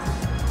soon.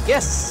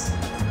 Yes!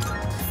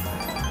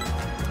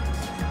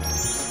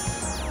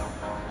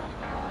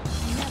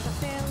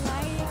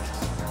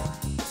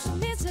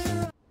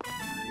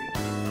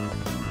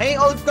 Hey,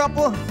 old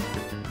couple!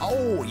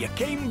 Oh, you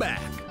came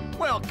back.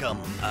 Welcome.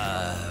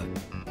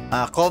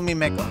 Call me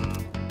Meko.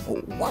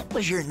 What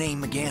was your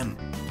name again?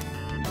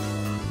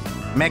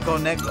 Meko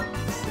Neko.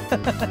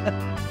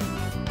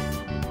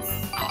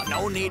 Oh,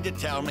 no need to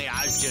tell me.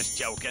 I was just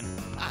joking.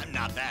 I'm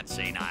not that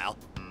senile.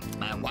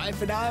 My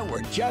wife and I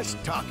were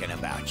just talking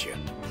about you.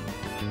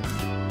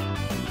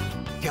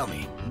 Tell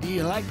me, do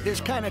you like this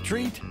kind of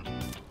treat?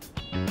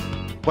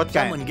 What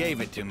kind? Someone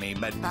gave it to me,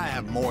 but I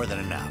have more than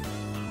enough.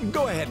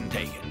 Go ahead and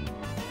take it.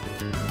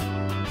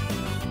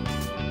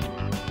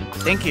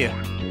 Thank you.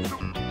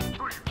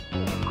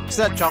 Is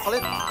that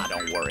chocolate? Ah,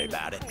 don't worry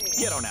about it.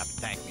 You don't have to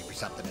thank me for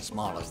something as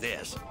small as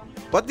this.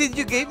 What did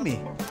you give me?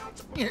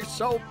 You're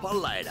so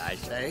polite, I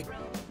say.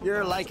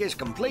 You're like his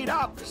complete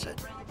opposite.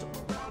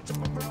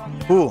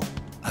 Who?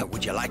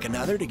 Would you like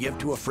another to give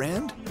to a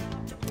friend?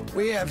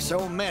 We have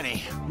so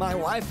many. My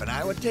wife and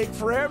I would take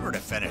forever to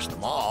finish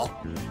them all.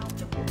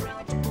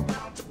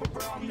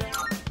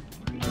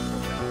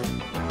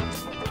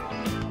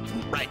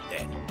 Right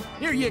then.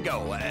 Here you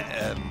go.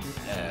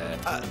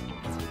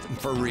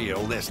 For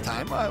real this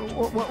time.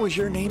 What was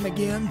your name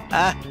again?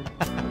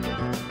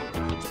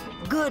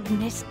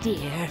 Goodness,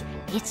 dear.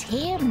 It's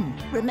him,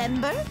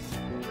 remember?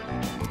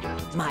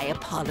 My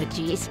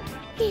apologies.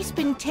 He's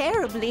been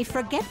terribly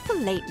forgetful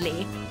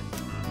lately.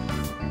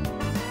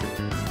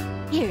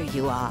 Here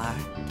you are.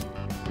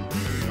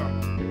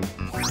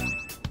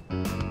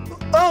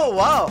 Oh,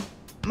 wow!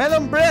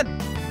 Melon bread!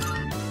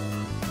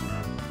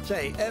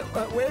 Say,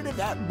 where did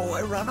that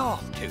boy run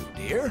off to,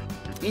 dear?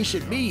 He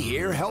should be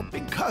here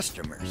helping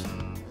customers.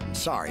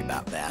 Sorry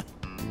about that.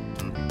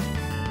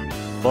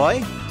 Boy?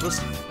 Who's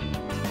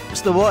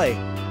the boy?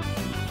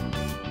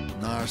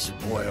 Our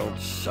spoiled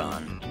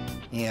son.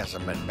 He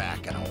hasn't been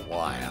back in a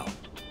while.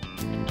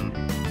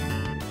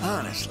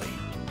 Honestly,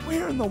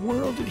 where in the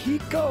world did he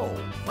go?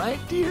 Right,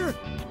 dear?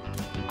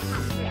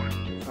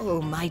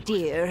 Oh, my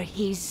dear,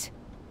 he's...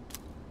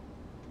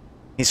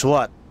 He's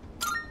what?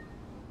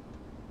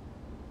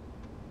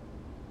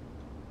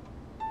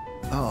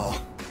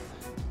 Oh,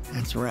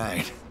 that's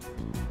right.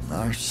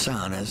 Our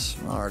son has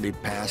already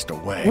passed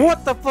away.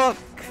 What the fuck?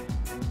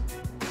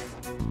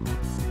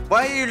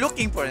 Why are you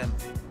looking for him?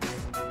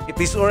 If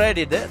he's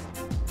already dead.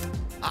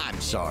 I'm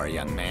sorry,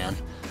 young man.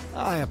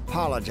 I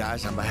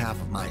apologize on behalf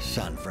of my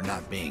son for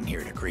not being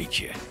here to greet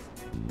you.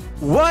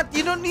 What?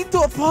 You don't need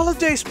to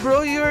apologize,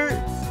 bro.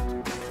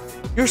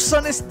 Your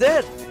son is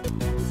dead.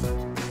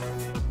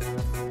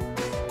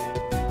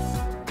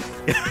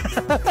 They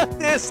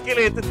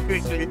escalated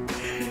quickly.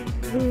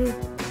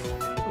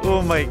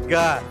 Oh my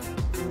god.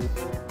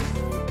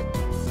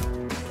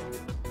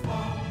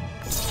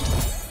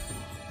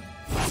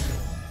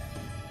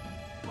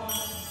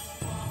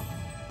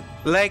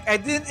 Like, I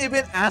didn't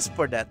even ask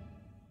for that.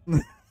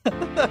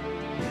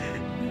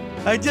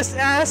 I just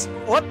asked,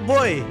 what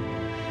boy?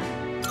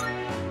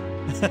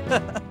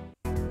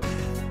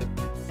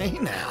 Hey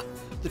now,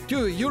 the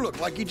two of you look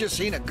like you just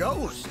seen a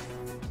ghost.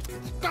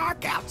 It's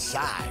dark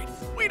outside.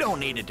 We don't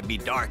need it to be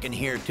dark in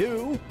here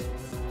too.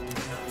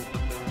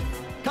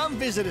 Come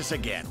visit us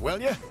again, will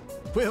you?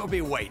 We'll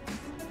be waiting.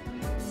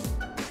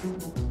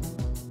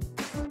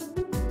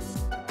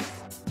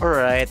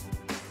 Alright.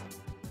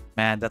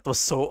 Man, that was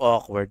so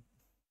awkward.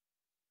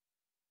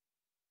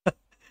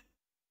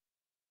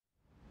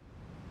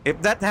 If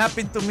that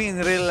happened to me in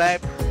real life,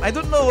 I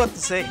don't know what to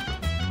say.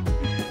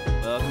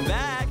 Welcome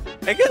back.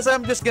 I guess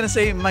I'm just gonna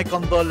say my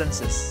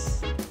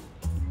condolences.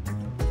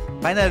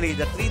 Finally,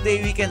 the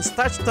 3-day weekend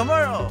starts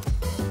tomorrow.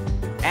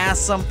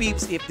 Asked some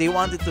peeps if they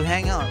wanted to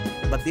hang out,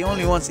 but the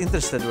only ones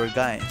interested were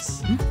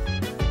guys.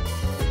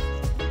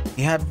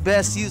 You had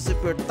best use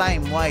of your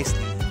time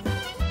wisely.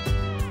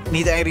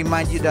 Need I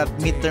remind you that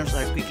midterms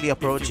are quickly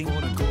approaching?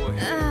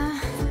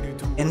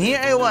 And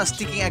here I was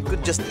thinking I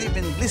could just live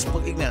in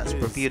blissful ignorance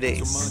for a few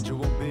days.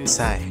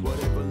 Sigh.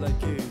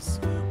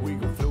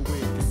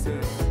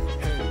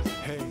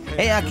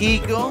 Hey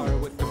Akiko!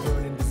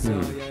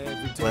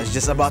 Was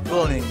just about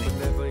Golden Week.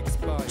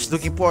 Just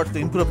looking forward to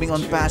improving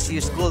on past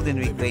year's Golden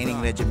Week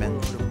training regimen.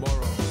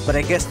 But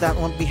I guess that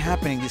won't be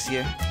happening this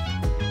year.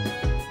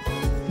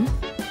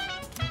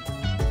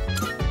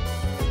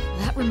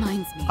 That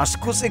reminds me. Our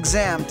school's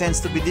exam tends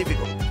to be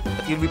difficult,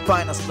 but you'll be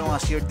fine as long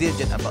as you're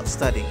diligent about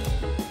studying.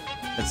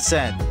 That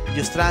said, you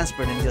just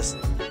transferred and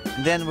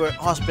then we're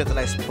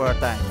hospitalized for a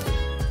time.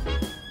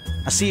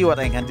 I'll see what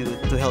I can do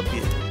to help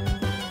you.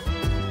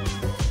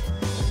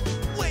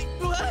 Wait,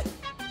 what?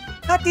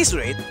 At this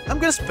rate, I'm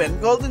gonna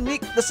spend Golden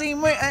Week the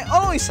same way I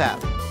always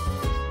have.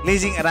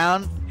 Lazing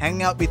around,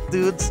 hanging out with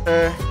dudes,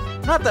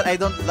 not that I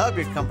don't love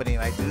your company,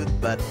 my dude,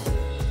 but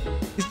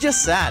it's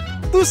just sad.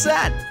 Too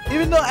sad,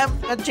 even though I'm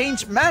a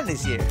changed man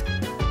this year.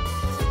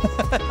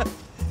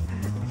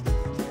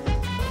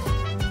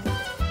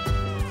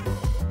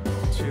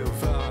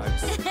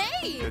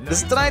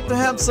 Let's try to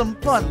have some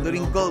fun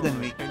during Golden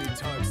Week,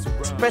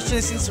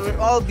 especially since we're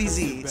all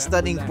busy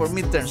studying for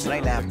midterms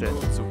right after.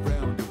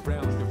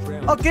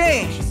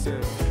 Okay,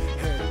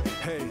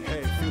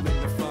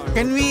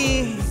 can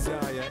we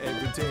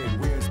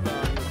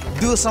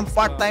do some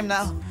part-time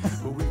now?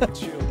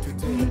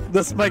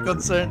 That's my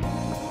concern.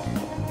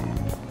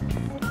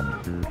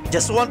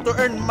 Just want to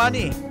earn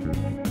money.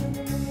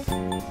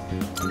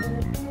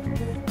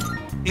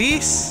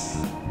 Please,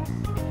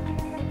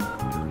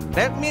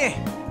 let me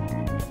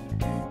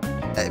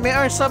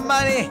earn some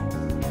money.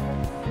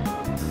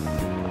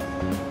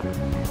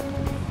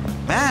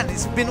 Man,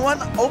 it's been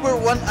over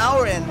 1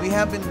 hour and we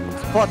haven't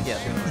fought yet.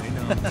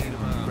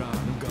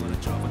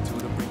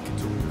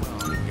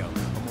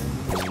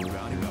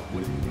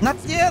 Not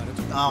yet?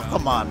 Oh,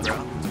 come on, bro.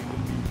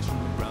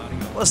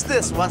 What's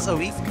this? Once a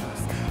week?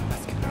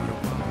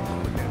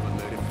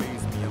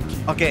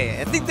 Okay,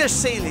 I think they're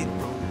sailing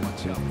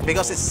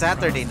because it's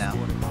Saturday now.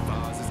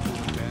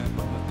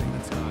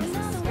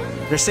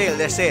 They're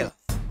sale.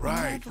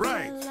 Right.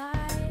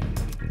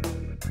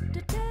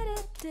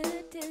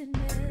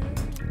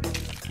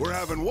 We're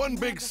having one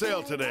big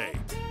sale today.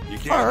 You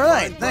can't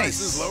Alright, find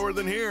prices nice. lower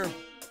than here.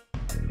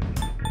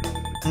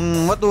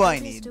 What do I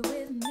need?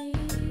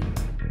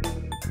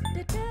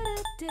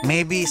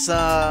 Maybe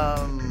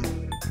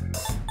some...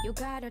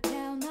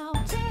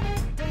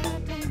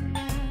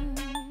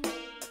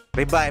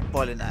 Revive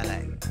pollen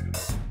ally.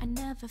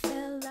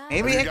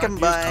 Maybe I can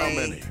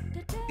buy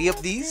 3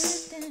 of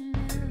these.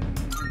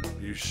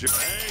 You should.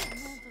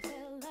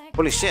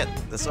 Holy shit,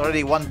 that's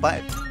already 1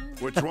 pipe.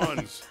 Which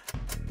ones?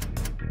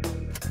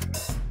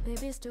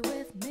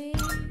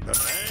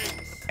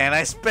 And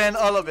I spend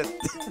all of it.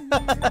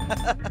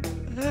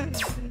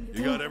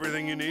 You got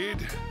everything you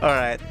need?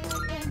 Alright.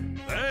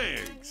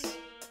 Thanks.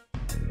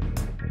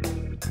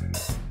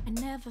 I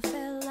never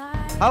felt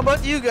like How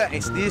about you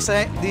guys? Do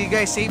you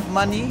guys save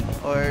money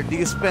or do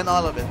you spend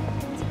all of it?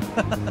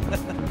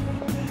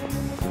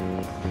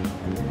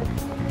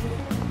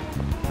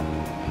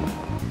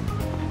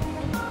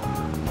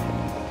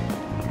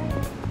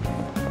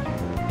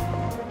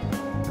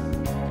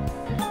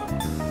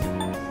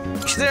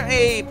 Is there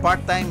a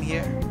part-time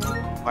here?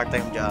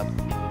 Part-time job.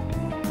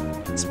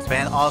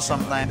 Spend all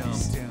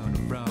sometimes.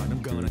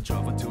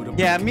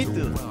 Yeah, me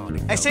too.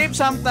 I save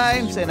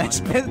sometimes and I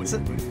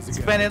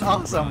spend it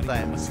all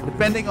sometimes,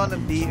 depending on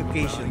the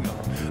occasion.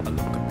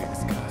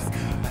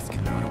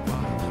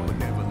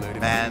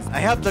 Man, I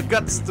have the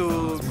guts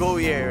to go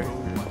here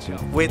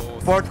with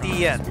 40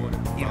 yen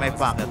in my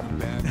pocket.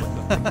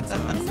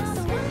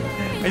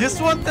 I just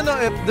want to know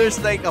if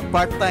there's like a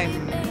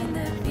part-time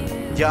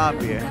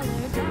job here.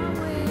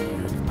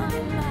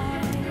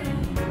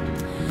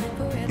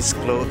 It's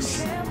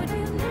close.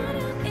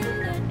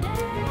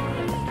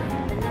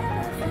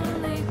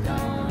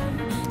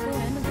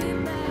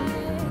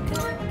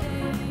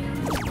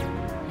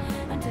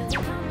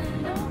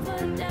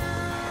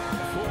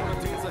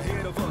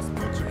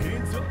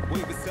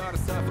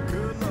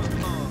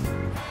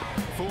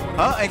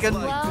 Oh, I can.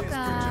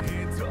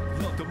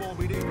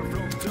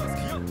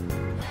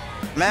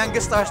 Manga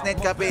Stars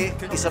Net Cafe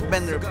is a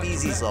vendor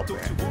PC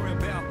software.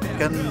 You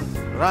can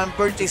run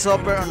purchase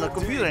software on the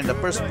computer in the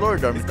first floor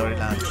dormitory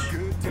lounge.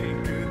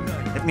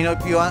 Let me know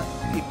if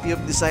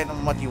you've decided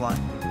on what you want.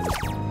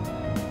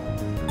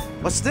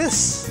 What's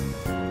this?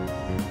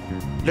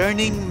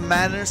 Learning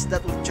manners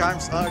that will charm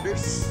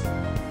others,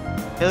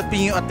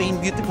 helping you attain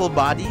beautiful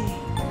body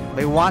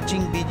by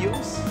watching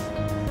videos.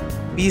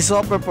 PC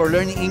software for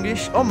learning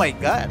English. Oh my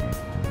god.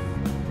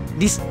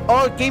 This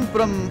all came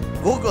from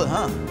Google,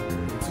 huh?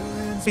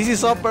 PC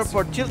software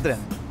for children.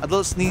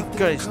 Adults need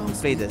courage to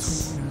play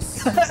this.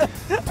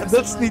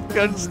 Adults need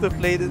courage to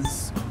play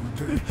this.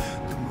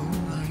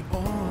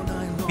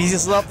 PC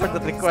software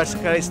that requires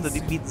courage to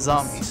defeat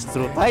zombies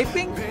through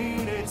typing.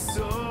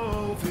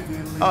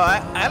 Oh,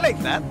 I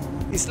like that.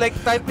 It's like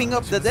typing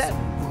up the dead.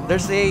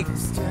 There's a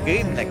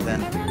game like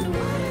that.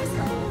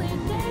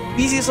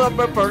 PC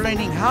software for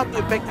learning how to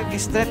effectively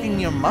strengthen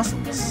your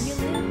muscles.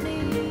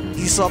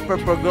 PC software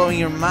for growing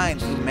your mind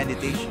through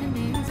meditation.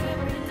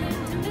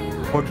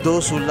 For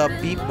those who love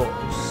people.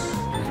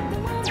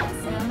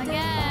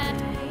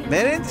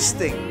 Very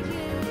interesting.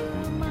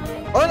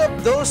 All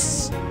of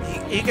those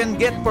you can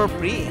get for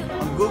free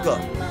on Google.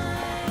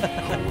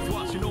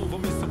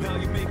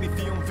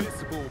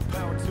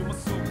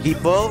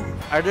 People,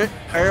 are there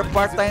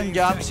part-time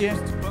jobs here?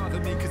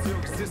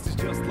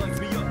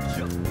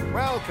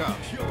 Welcome.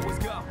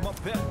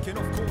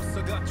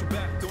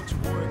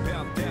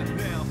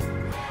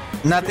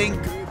 Nothing.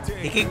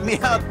 He kicked me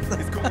out.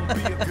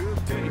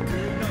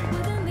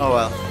 Oh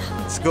well.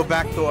 Let's go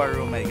back to our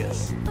room, I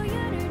guess.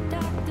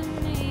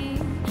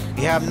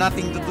 We have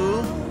nothing to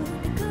do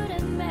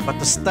but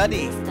to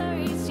study.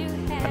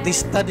 At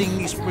least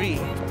studying is free.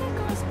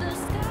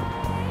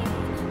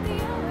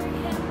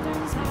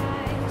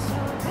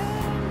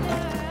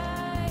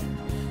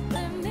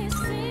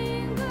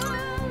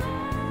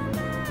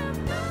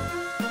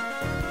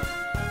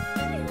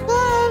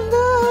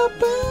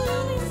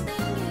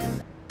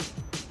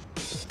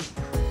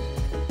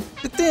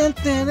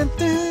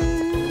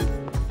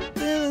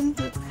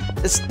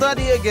 Let's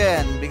study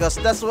again because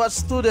that's what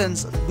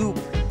students do.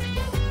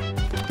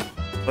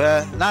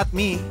 Well, not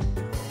me.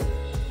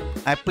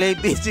 I play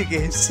video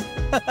games.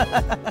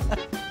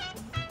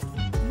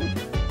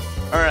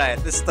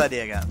 Alright, let's study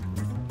again.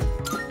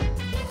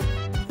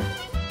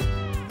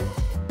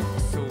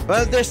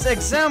 Well, there's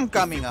exam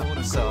coming up,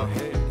 so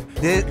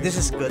this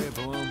is good.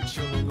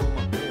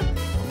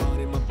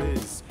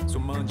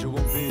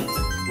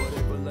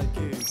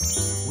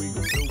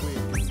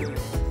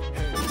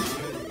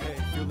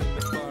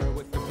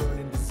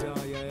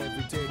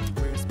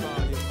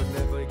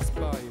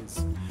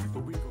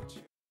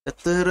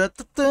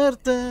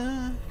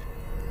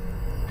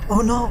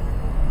 Oh no,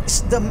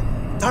 it's the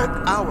dark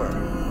hour.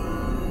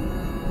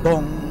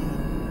 Bong.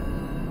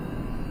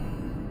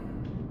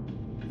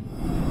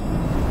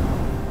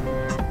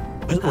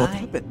 What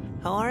happened?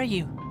 How are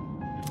you?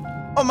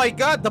 Oh my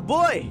god, the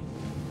boy!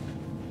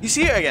 He's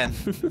here again.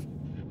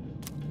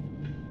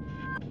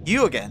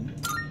 You again.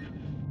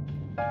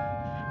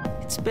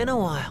 It's been a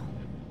while.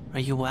 Are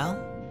you well?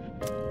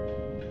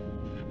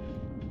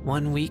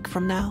 1 week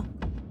from now,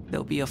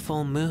 there'll be a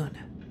full moon.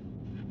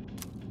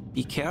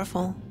 Be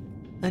careful.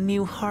 A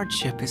new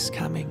hardship is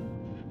coming.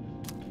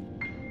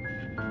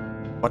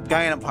 What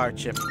kind of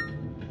hardship?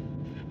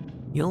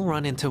 You'll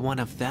run into one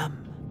of them.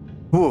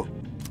 Who?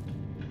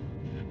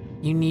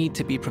 You need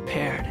to be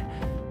prepared,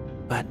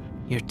 but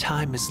your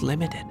time is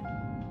limited.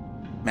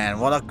 Man,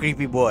 what a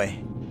creepy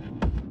boy.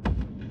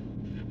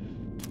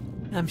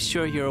 I'm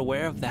sure you're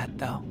aware of that,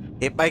 though.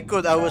 If I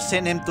could, I would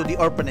send him to the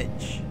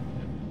orphanage.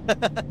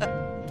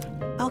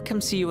 I'll come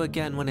see you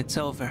again when it's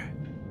over.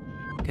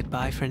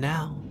 Goodbye for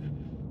now.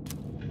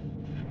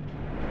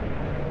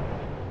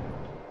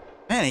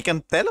 Man, he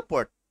can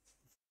teleport.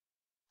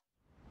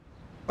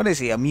 What is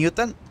he, a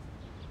mutant?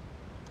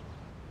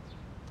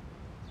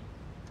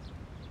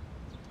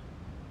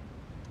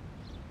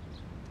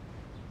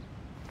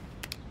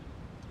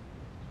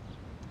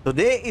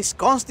 Today is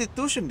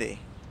Constitution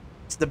Day.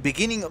 It's the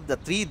beginning of the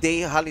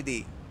 3-day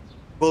holiday,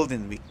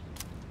 Golden Week.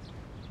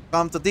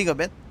 Come to think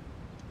of it,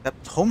 that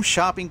home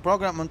shopping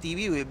program on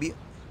TV will be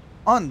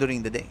on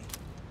during the day.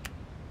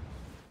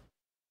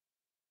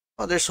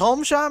 Oh, there's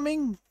home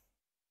shopping?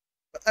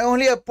 But I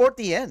only have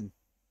 40 yen.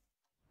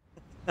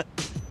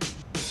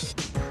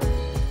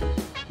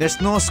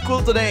 There's no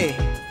school today.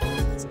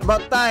 It's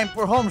about time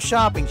for home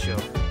shopping show.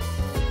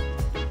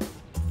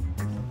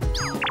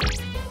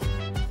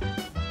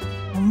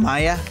 Oh,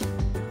 Maya.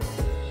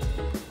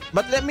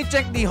 But let me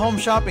check the home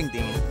shopping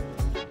thingy.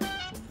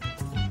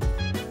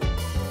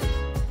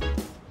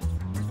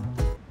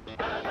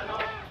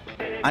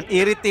 An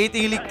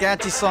irritatingly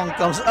catchy song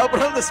comes up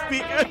from the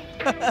speaker.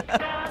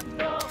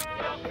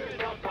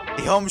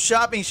 The home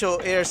shopping show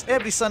airs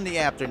every Sunday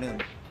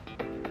afternoon.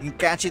 You can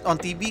catch it on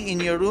TV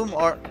in your room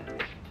or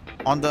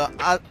on the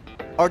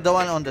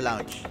one on the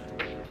lounge.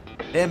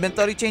 The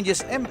inventory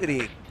changes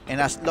every week,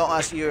 and as long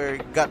as you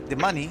got the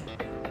money,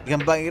 you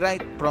can buy it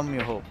right from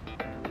your home.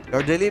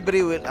 Your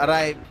delivery will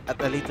arrive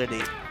at a later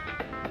date.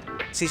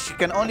 Since you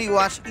can only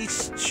watch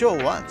each show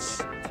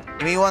once,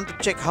 you may want to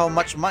check how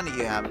much money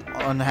you have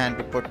on hand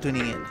before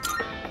tuning in.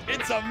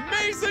 It's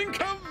amazing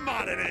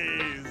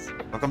commodities!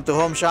 Welcome to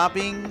home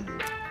shopping.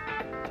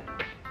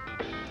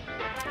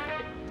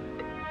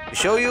 We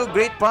show you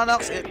great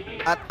products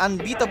at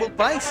unbeatable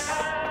price.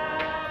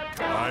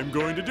 I'm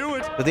going to do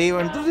it. Today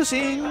we're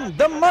introducing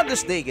the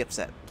Mother's Day gift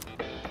set.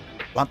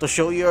 Want to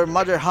show your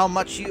mother how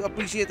much you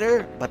appreciate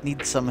her but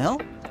need some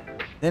help?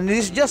 Then it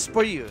is just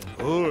for you.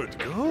 Good.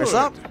 First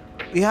up,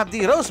 we have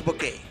the rose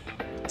bouquet.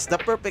 It's the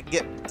perfect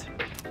gift.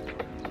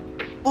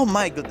 Oh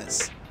my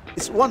goodness,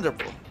 it's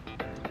wonderful.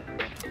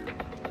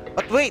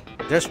 But wait,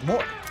 there's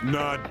more.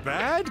 Not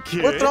bad,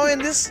 kid. We'll throw in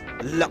this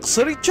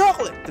luxury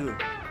chocolate too.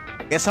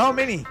 Guess how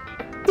many?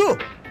 2.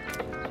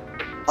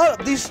 All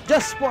of these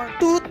just for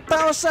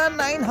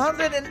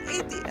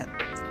 2,980 yen.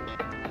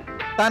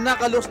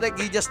 Tanaka looks like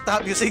he just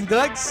stopped using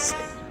drugs.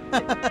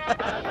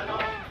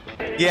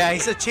 Yeah,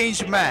 he's a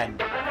changed man.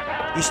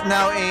 He's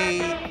now a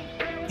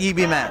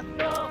TV man.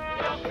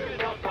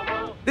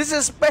 This is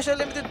a special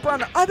limited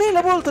product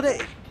available today.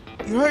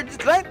 You heard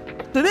it right?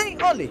 Today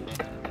only.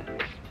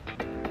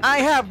 I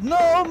have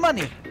no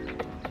money.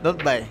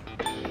 Don't buy.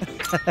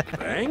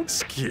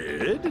 Thanks,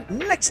 kid.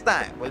 Next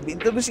time, we'll be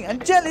introducing a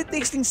jelly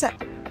tasting set.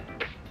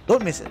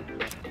 Don't miss it.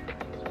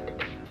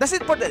 That's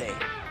it for today.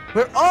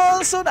 We're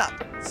all sold out.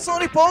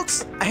 Sorry,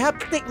 folks. I have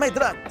to take my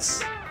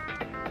drugs.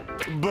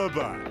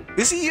 Bye-bye.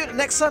 We'll see you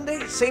next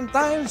Sunday, same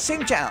time,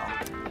 same channel.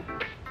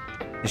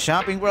 The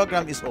shopping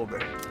program is over.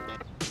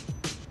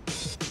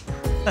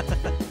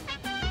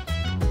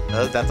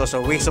 Well, that was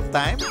a waste of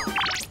time.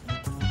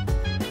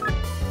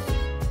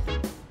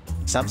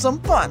 Let's have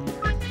some fun.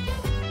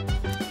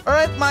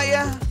 Alright,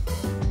 Maya.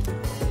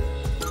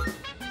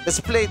 Let's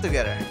play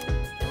together.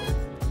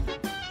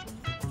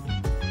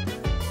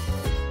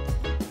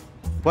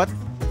 What?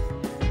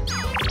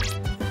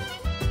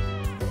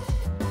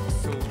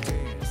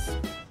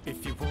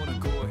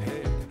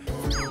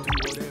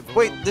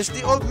 Wait, there's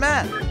the old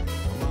man.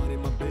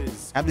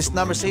 I have this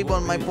number saved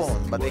on my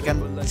phone, but I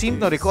can't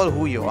seem to recall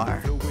who you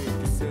are.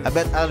 I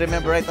bet I'll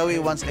remember right away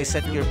once I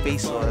set your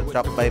face or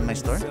drop by my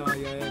store.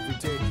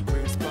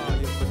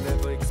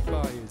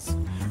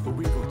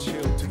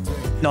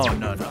 No.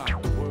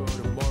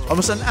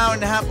 Almost an hour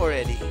and a half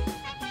already.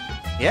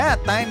 Yeah,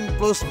 time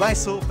goes by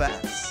so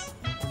fast.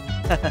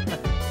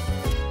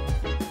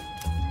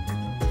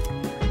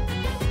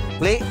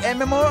 Play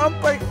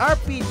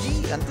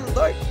MMORPG until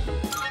dark.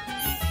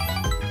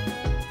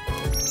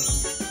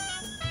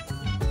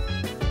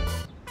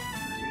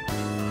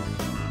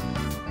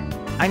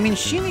 I'm in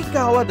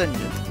Shinikawa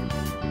Dungeon.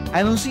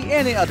 I don't see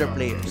any other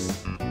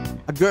players.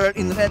 A girl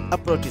in red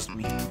approaches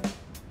me.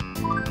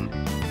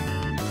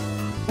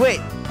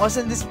 Wait,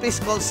 wasn't this place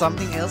called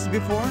something else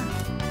before?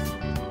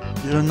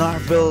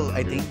 Lunarville,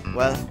 I think.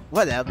 Well,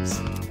 whatevs.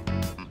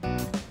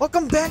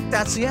 Welcome back,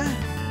 Tatsuya.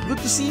 Good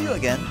to see you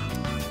again.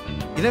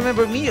 You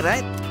remember me,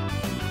 right?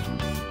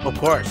 Of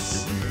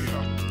course.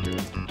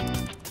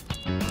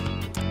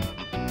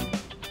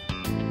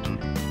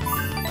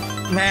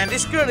 Man,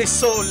 this girl is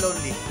so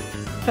lonely.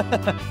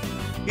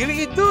 You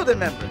really do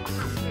remember.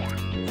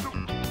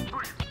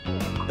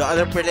 The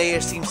other player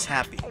seems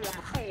happy.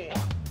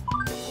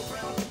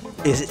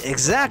 Is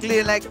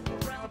exactly like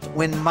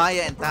when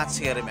Maya and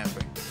Tatsuya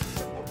remember.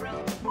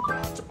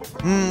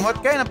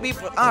 What kind of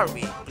people are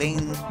we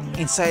playing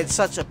inside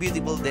such a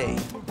beautiful day?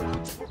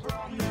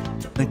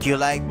 Don't you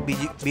like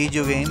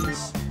video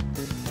games?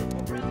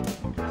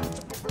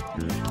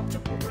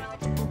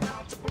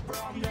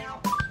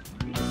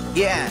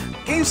 Yeah,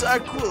 games are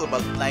cool,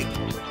 but like,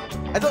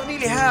 I don't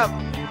really have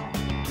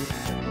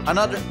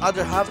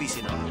other hobbies,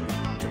 you know.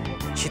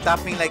 She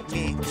typing like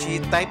me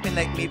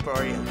for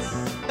reals.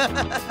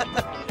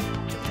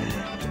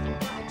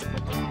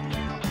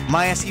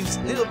 Maya seems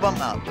a little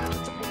bummed out.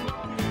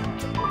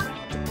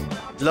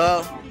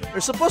 Love,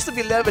 we're supposed to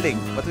be leveling,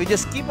 but we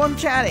just keep on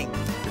chatting.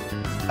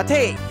 But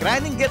hey,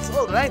 grinding gets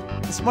old, right?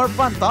 It's more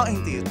fun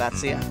talking to you,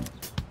 Tatsuya.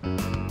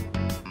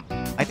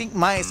 I think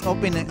Mai is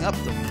opening up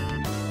to me.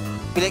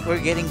 I feel like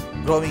we're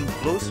growing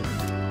closer.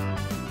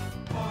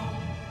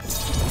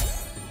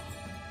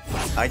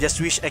 I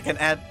just wish I can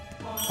add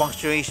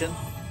punctuation.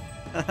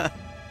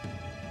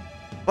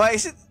 Why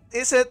is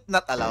it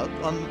not allowed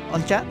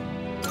on chat?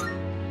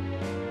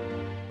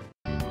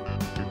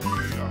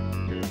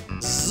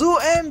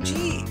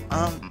 ZooMG!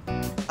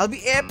 I'll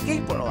be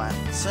AFK for a while,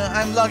 so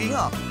I'm logging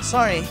off.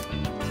 Sorry.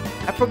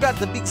 I forgot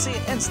the big sale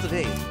ends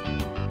today.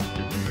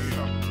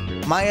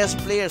 Maya's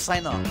player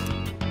sign off.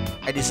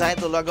 I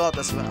decided to log out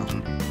as well.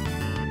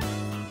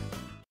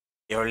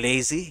 You're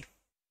lazy?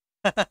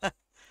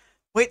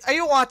 Wait, are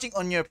you watching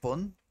on your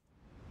phone?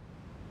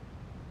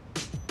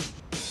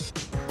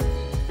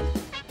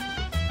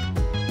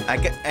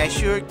 I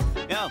sure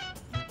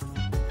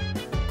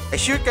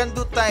can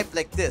do type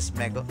like this,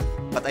 Meko,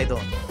 but I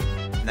don't.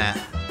 Nah.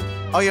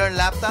 Oh, your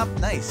laptop?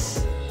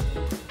 Nice.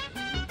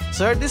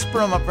 Sir, this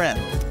from a friend.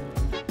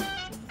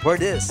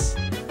 Word is,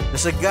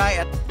 there's a guy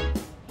at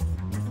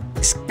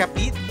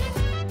Escapit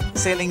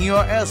selling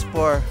URLs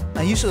for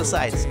unusual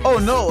sites. Oh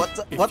no,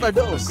 what are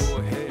those?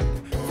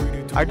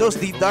 Are those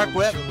the dark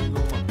web?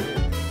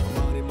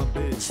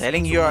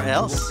 Selling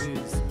URLs?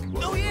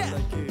 Oh yeah.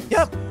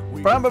 Yep,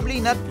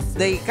 probably not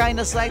the kind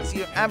of sites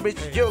your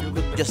average Joe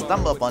could just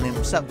stumble upon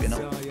himself, you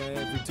know.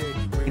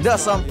 It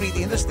does sound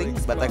pretty interesting,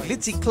 but a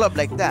glitzy club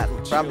like that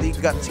probably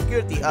got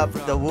security up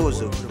the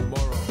wazoo.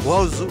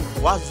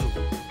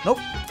 Nope.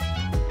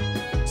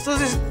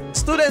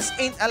 Students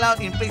ain't allowed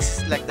in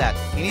places like that.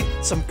 You need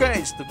some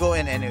courage to go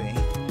in anyway.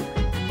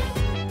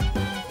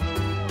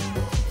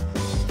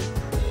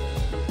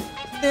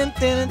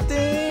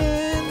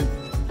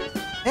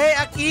 Hey,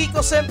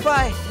 Akihiko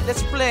senpai,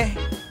 let's play.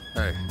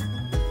 Hey.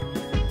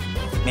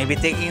 Maybe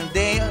taking a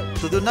day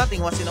to do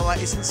nothing once in a while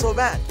isn't so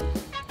bad.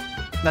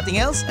 Nothing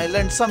else, I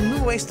learned some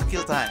new ways to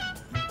kill time.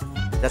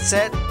 That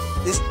said,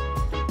 this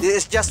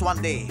is just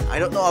one day. I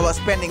don't know about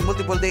spending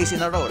multiple days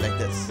in a row like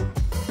this.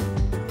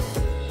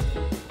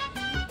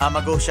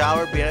 I'ma go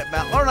shower, be right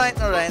back. Alright.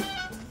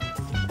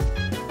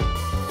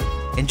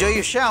 Enjoy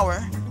your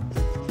shower.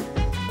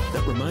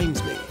 That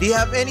reminds me. Do you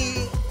have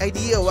any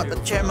idea what the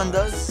chairman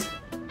does?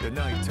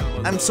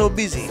 I'm so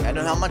busy, I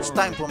don't have much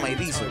time for my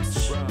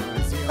research.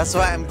 That's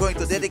why I'm going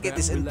to dedicate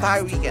this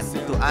entire weekend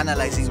to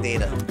analyzing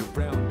data.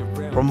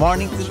 From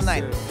morning till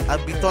night, I'll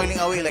be toiling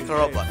away like a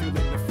robot.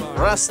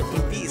 Rest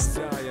in peace.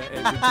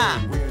 Haha!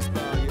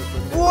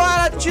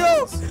 What a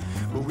joke!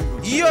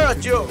 You're a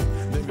joke!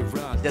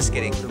 Just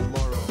kidding.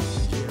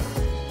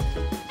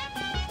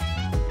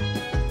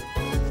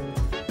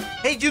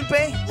 Hey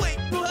Junpei! Wait,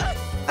 what?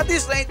 At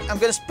this rate, I'm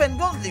gonna spend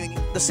gold living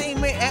the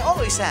same way I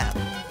always have.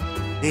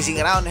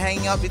 Lazing around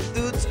hanging out with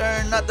dudes,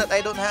 or not that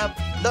I don't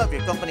love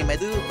your company, my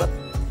dude, but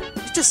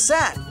it's just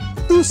sad.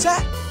 Too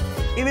sad.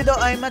 Even though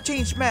I'm a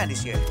changed man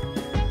this year.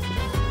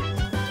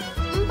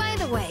 By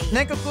the way,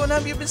 Neko-kun,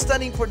 have you been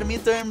studying for the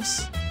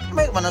midterms? You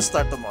might wanna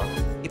start tomorrow.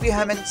 If you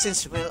haven't,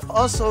 since we're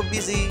also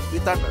busy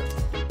with our work.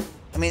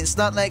 I mean, it's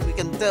not like we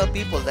can tell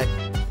people that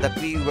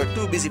we were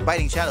too busy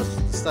fighting shadows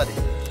to study.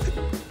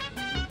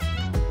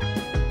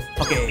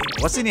 Okay,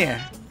 what's in here?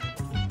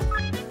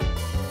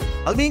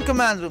 I'll be in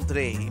command room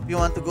today. If you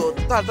want to go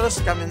to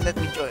Tartarus, come and let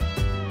me join.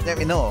 Let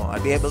me know.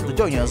 I'll be able to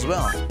join you as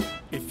well.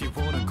 If you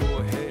wanna go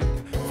ahead,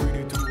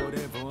 free to do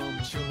whatever.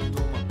 I'm chilling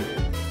on my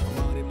bed. I'm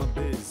out in my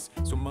biz,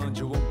 so mind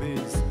your own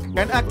biz.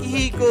 Can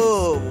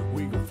Akihiko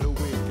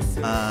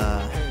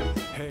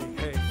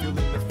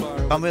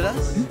come with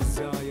us?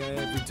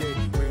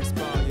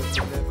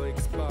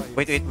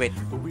 Wait.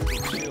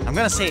 I'm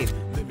gonna save.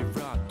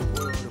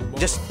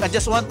 I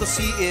just want to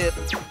see if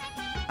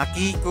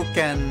Akihiko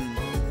can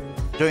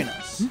join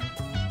us.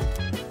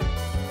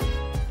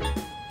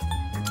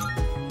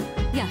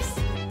 Yes.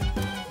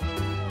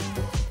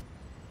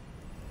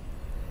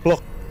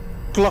 Pluck,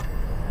 pluck,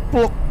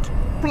 pluck,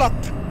 pluck,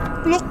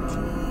 pluck.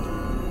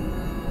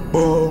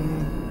 Boom.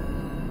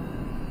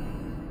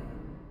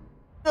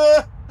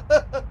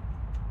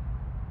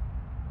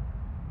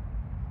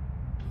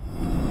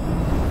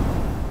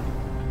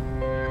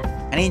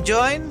 And he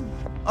join?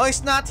 Oh,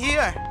 he's not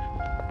here.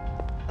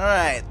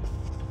 Alright.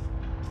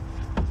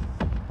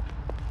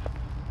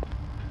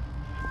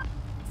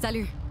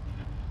 Salut.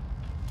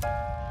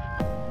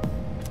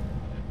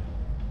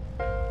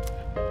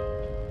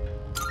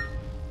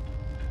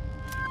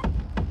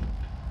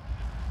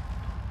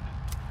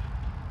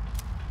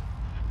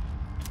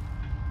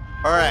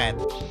 Alright.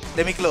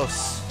 Let me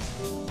close.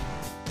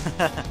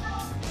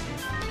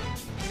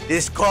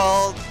 This is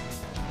called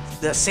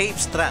the safe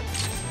strat.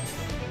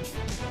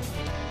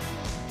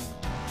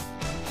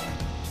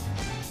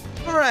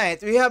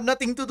 Alright, we have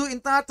nothing to do in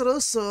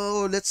Tartarus,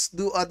 so let's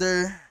do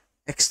other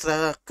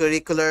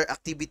extracurricular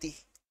activity.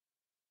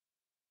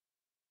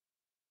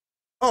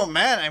 Oh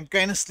man, I'm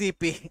kinda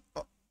sleepy.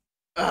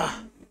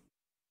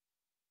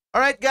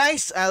 Alright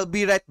guys, I'll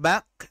be right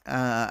back.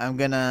 I'm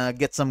gonna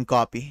get some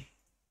coffee.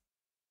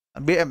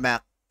 I'll be right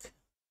back.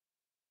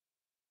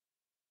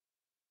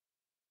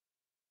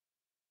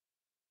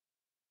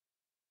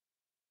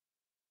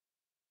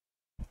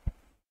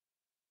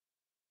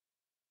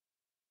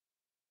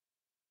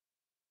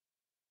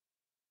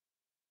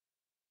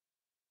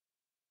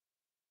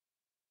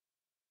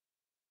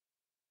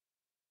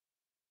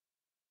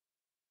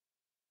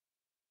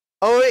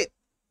 Oh wait,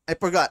 I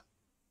forgot.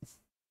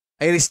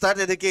 I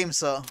restarted the game,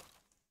 so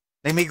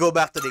let me go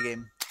back to the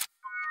game.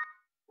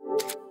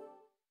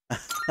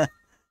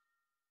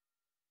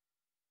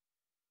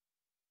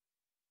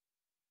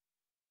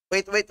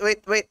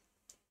 Wait.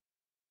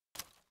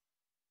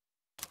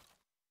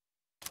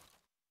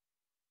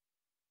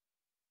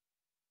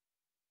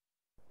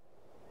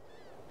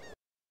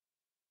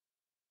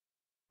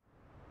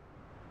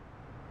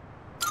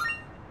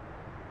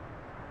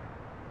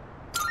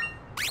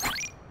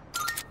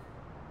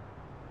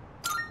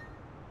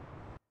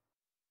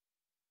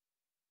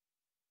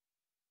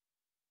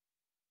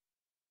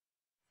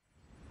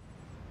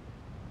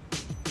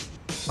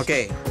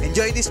 Okay,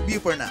 enjoy this view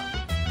for now.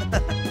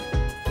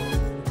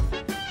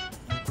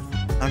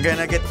 I'm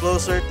gonna get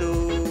closer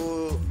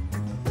to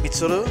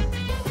Mitsuru.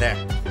 There.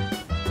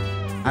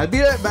 I'll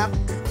be right back.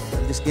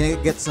 I'm just gonna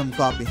get some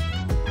coffee.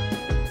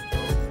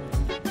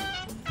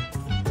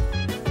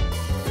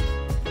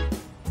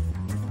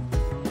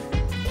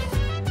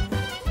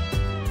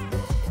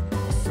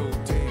 So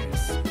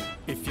dance,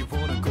 if you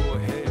wanna go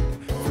ahead.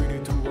 Free to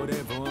do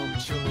whatever, I'm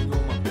chilling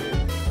on my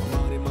bed. I'm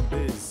out in my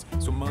biz,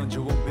 so mind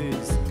your own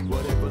biz.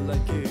 Whatever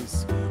like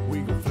is, we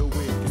gon' flow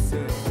with this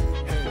head.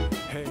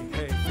 Hey,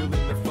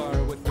 feeling the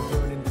fire with the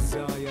burning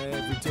desire.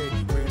 Every day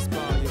we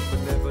inspire, but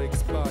never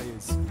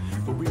expires.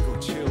 But we gon'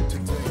 chill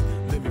today,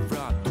 let me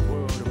rock the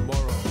world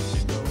tomorrow,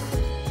 you know.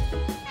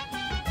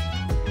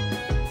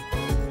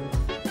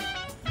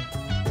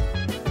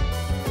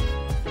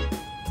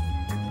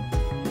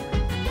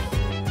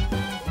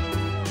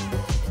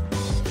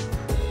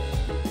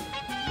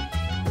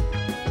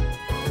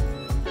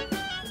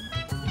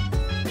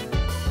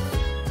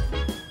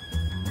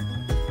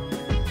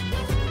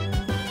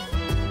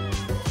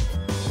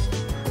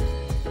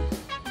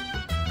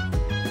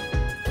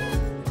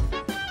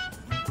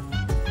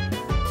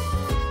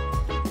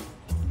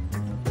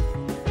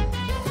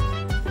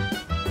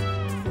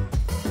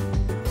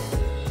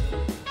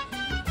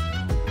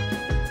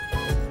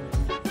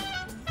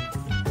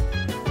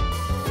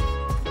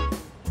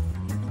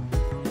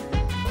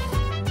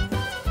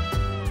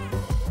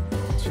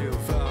 Chill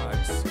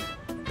vibes,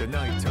 the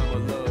nighttime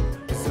of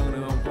love, the sun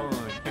and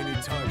unwind,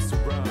 anytime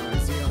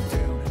surprise. Yeah, I'm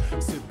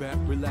down. Sit back,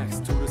 relax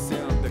to the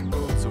sound that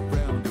goes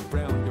around,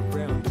 around.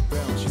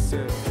 She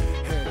said,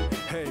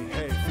 hey,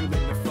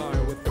 feeling the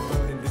fire with the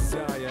burning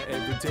desire.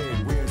 Every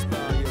day we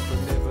inspire, but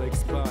never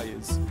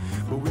expires.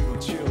 But we gon'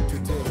 chill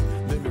today,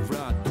 let me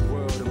rock the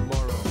world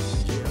tomorrow.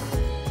 Yeah.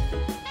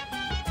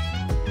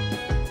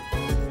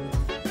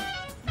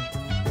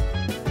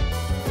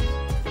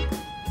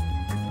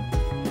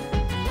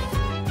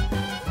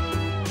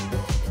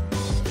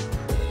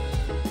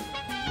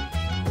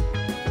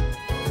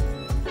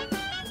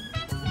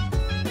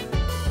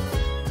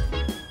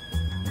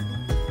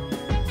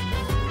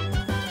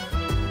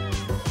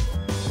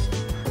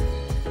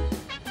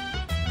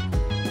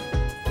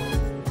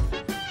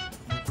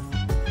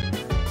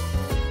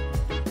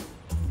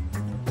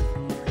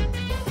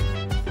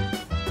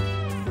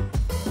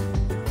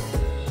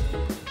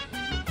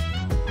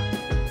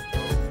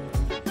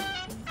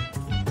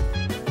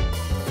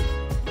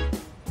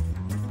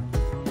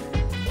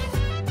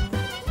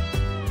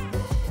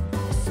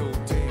 So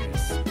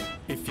dance,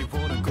 if you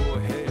wanna go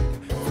ahead.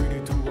 Free to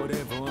do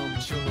whatever, I'm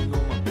chilling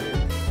on my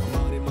bed. I'm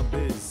out in my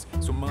biz,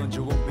 so mind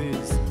your own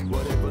biz.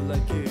 Whatever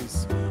like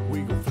is,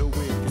 we gon' flow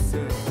with this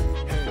head.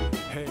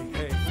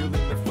 Hey,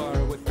 feeling the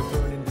fire with the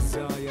burning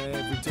desire.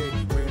 Every day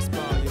we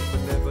inspire,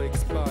 but never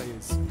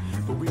expires.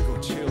 But we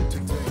gon' chill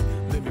today,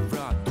 let me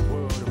rock the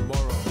world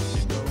tomorrow,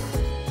 you know.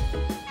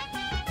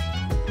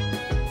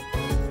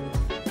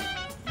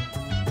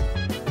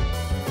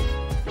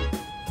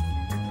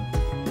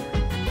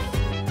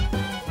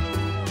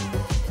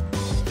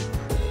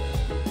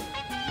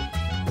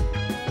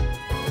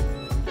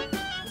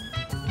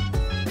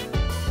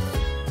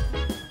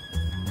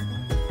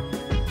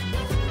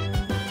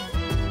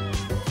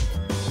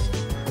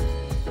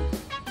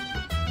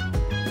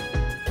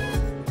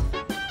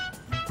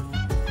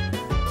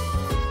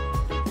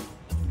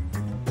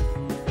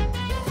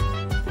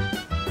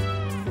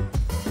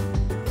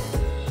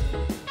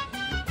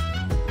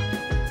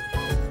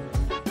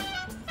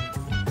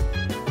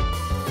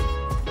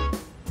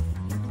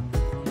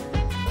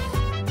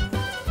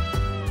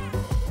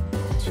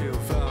 Chill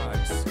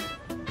vibes,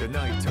 the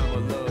nighttime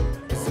of love,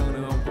 the sun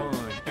and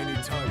unwind,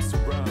 anytime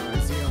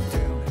surprise. Yeah, I'm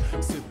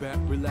down. Sit back,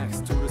 relax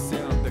to the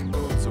sound that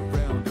goes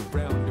around,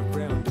 around.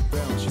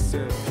 She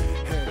said,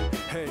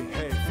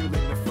 hey,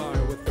 feeling the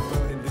fire with the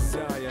burning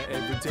desire.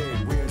 Every day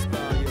we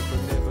inspire,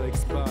 but never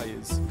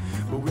expires.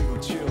 But we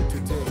gon' chill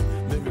today,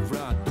 let me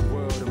rock the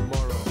world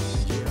tomorrow.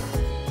 Yeah.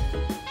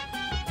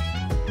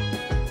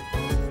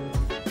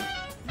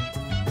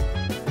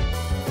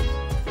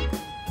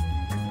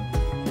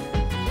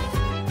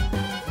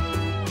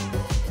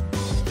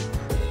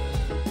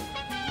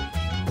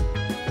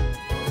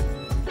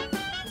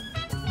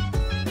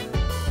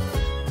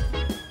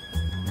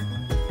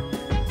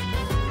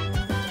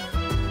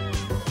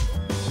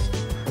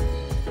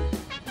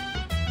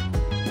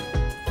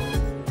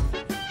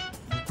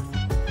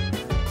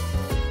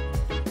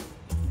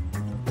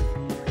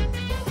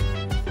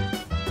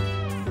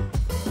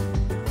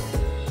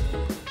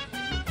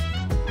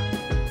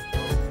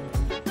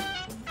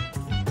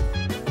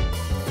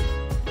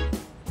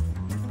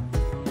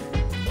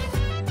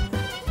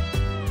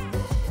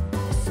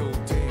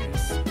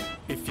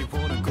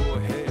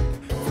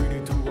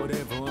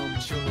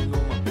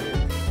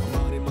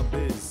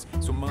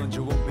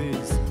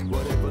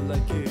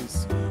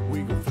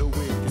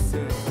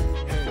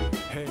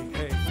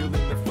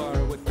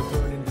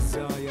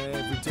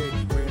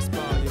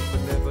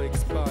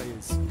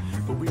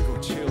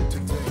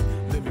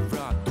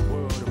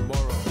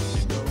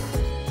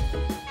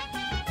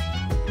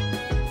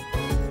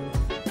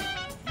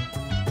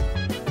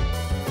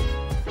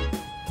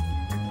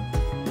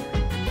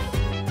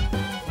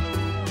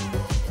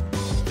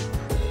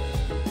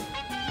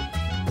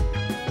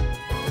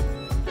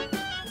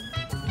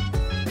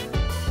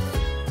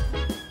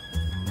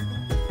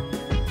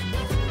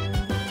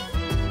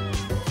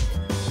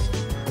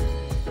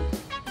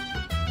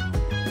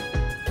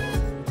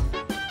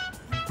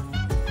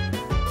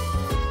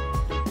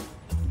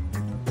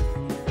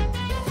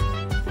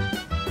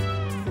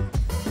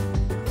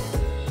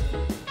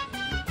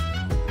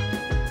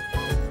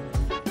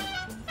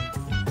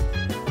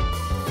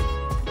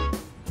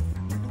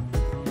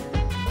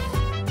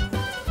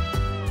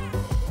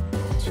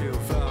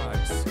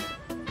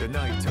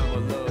 nighttime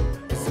of love,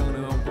 it's on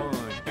and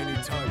unwind. Any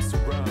types to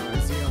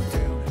rise, yeah, I'm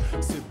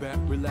down. Sit back,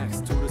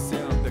 relax to the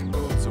sound that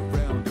goes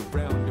around,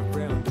 around,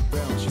 around,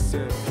 around. She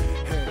said,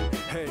 hey,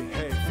 hey,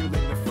 hey,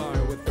 feeling the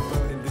fire with the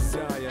burning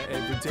desire.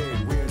 Every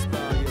day we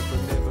inspire,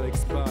 but never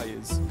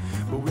expires.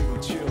 But we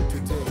gon' chill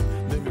today,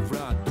 let me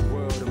rock the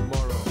world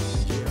tomorrow.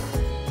 Yeah.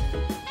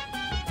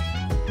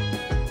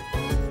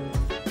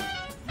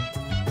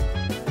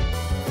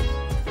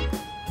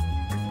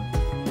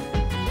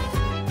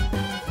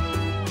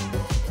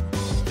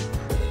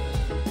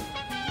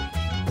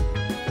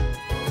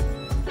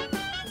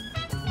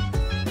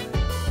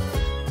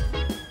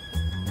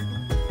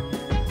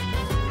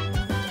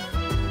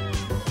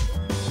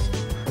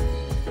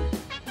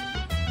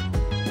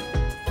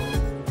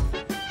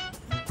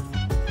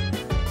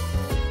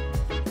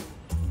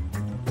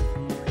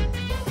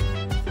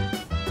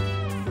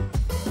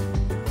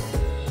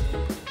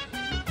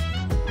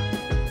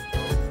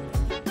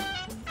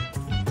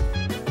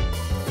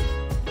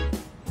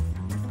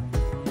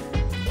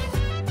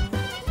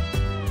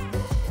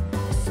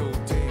 So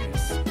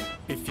dance,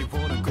 if you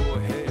wanna go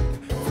ahead.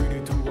 Free to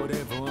do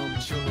whatever, I'm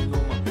chilling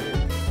on my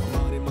bed. I'm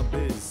minding my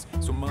biz,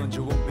 so mind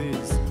your own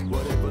biz.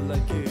 Whatever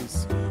like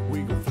is,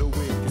 we gon' flow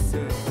with the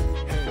set.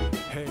 Hey,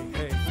 hey,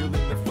 hey,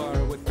 feeling the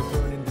fire with the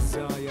burning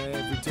desire.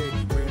 Every day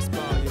we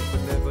inspire,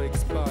 but never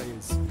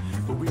expires.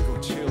 But we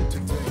gon' chill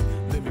today,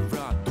 let me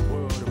rock the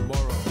world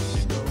tomorrow,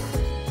 you know.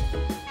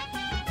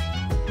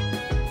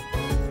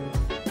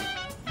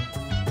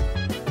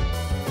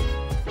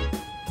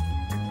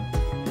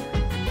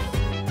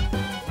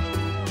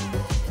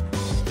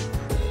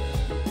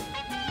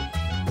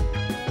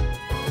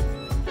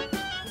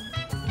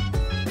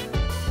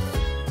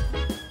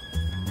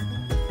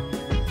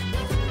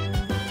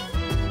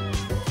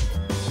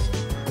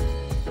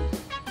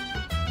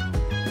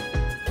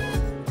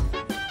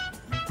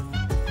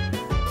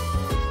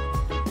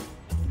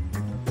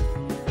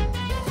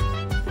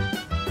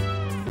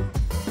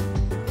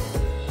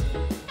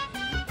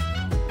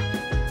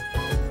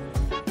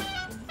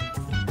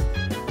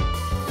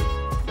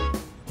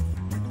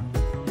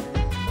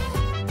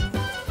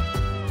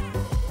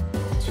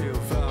 Chill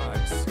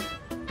vibes,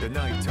 the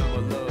nighttime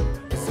of love,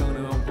 it's on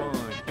and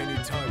unwind.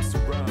 Any times to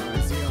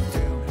rise, yeah, I'm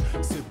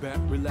down. Sit back,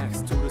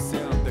 relax to the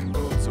sound that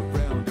goes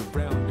around,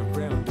 around,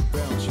 around,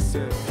 around. She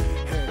said,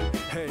 hey,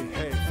 hey,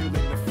 hey,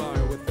 feeling the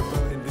fire with the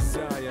burning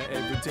desire.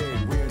 Every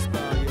day we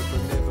inspire,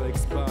 but never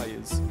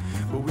expires.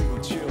 But we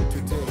gon' chill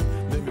today,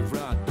 let me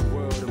rock the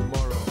world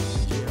tomorrow,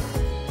 yeah.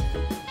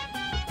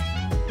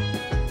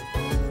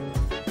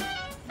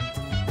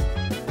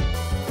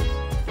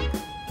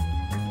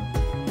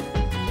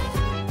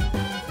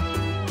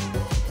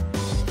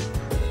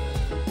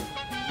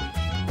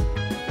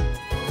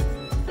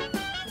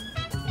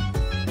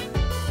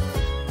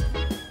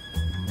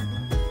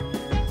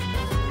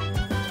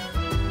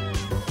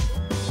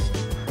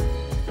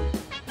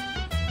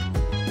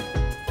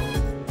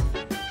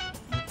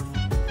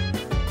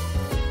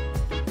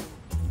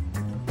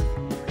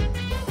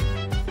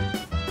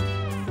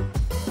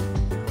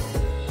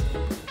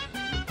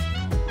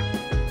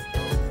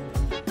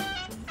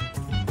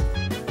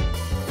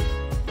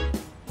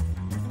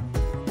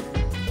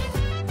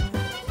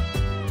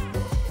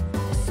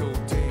 So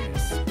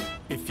dance,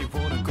 if you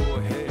wanna go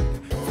ahead.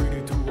 Free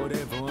to do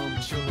whatever,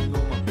 I'm chilling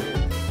on my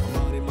bed. I'm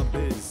minding my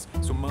biz,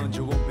 so mind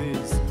your own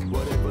biz.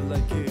 Whatever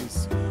like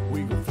is,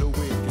 we gon' flow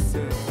with the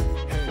set.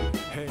 Hey,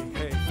 hey,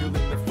 hey,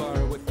 feeling the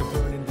fire with the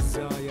burning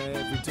desire.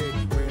 Every day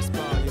we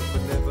inspire,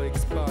 but never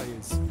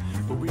expires.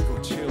 But we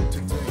gon' chill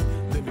today,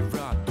 let me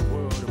rock the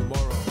world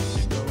tomorrow,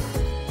 you know.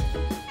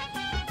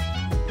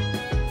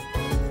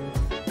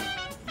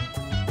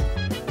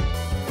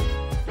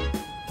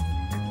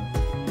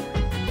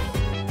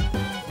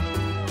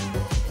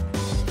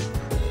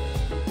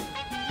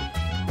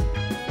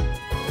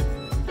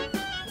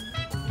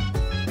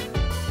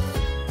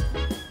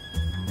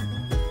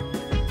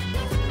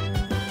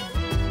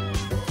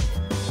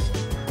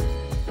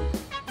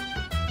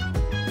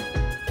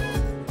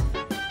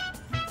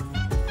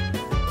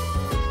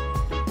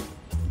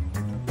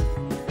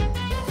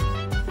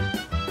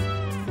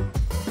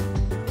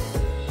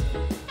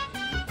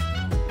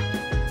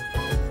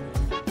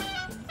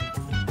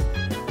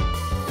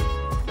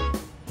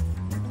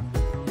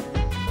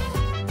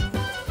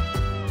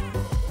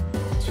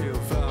 Chill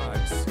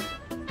vibes,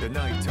 the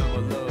nighttime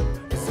of love,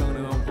 it's on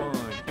and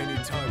unwind. Any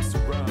times to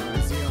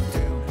rise, yeah, I'm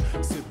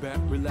down. Sit back,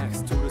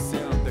 relax to the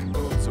sound that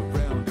goes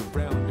around,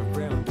 around,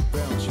 around,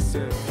 around. She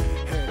said,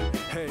 hey,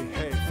 hey,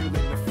 hey,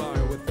 feeling the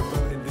fire with the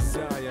burning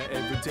desire.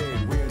 Every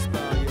day we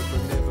inspire,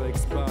 but never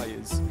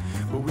expires.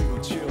 But we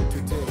gon' chill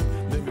today,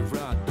 let me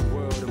rock the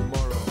world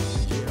tomorrow,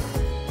 yeah.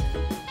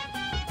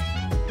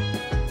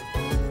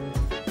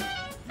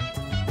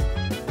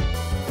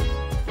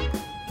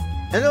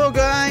 Hello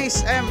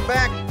guys, I'm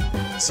back.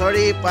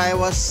 Sorry if I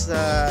was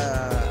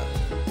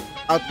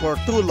out for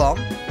too long.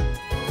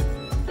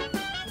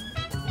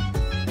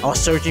 I was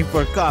searching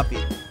for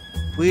coffee.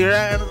 We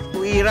ran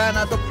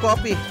out of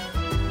coffee.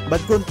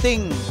 But good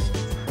thing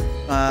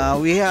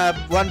we have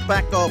one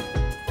pack of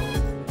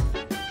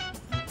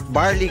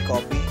barley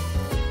coffee.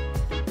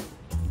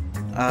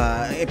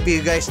 If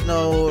you guys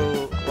know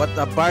what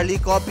a barley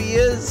coffee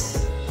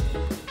is,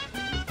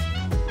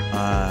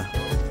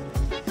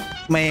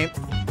 may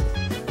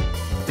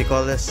what do you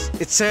call this?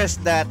 It says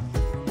that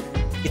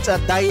it's a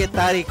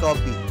dietary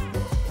coffee,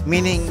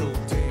 meaning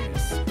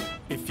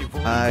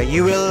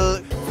you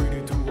will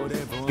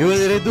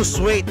reduce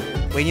weight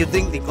when you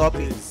drink the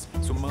coffee.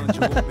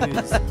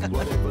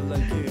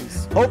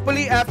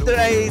 Hopefully, after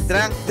I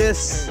drank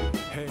this,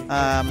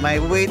 my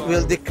weight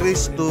will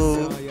decrease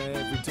to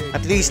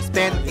at least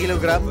 10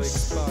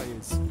 kilograms.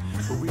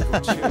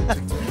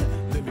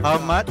 How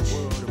much?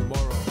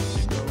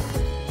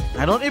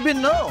 I don't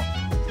even know.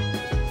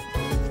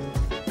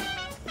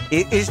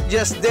 It is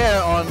just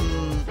there on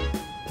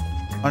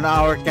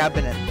our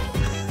cabinet.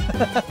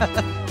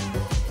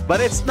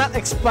 But it's not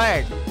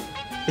expired.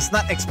 It's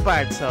not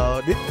expired,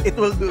 so it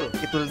will do.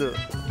 It will do.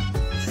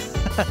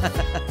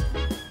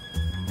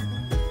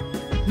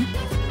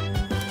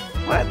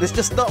 What? Let's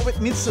just start with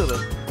Mitsuru.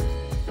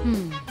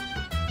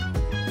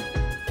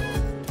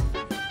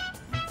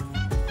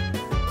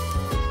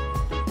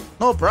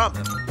 No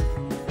problem.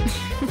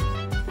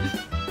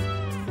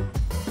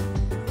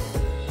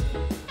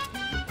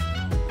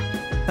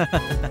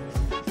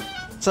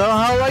 So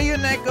how are you,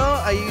 Neko?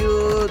 Are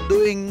you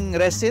doing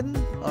resin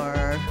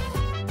or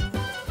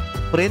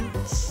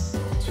prints?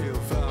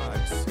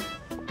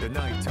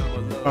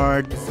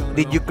 Or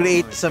did you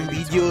create some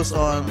videos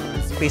on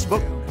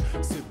Facebook?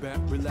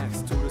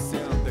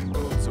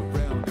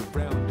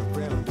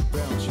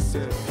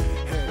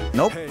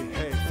 Nope.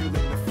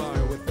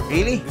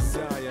 Really?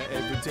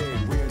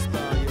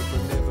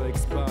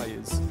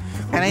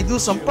 Can I do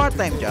some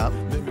part-time job?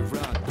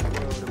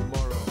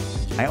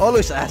 I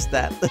always ask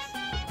that.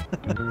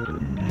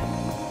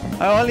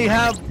 I only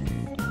have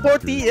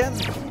 40 yen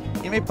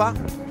in my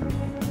pocket.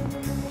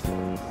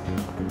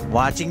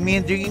 Watching me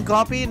and drinking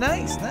coffee,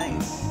 nice,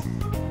 nice.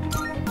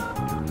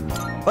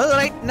 Well,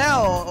 right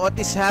now, what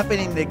is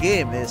happening in the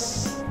game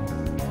is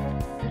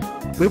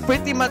we're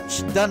pretty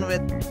much done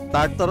with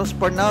Tartarus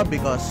for now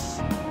because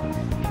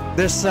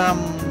there's some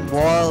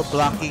wall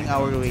blocking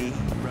our way.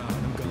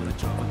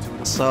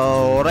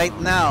 So right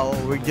now,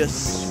 we're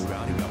just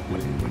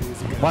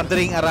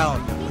wandering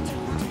around.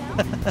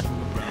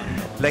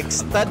 Like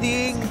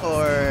studying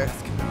or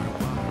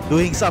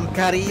doing some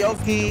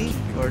karaoke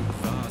or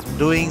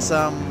doing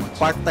some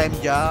part-time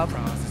job.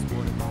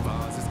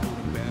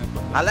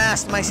 I'll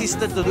ask my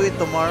sister to do it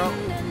tomorrow.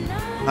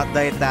 Not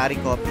dietary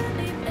coffee.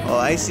 Oh,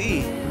 I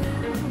see.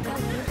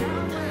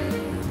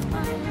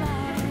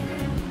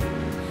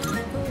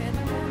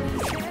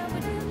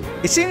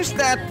 It seems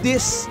that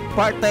this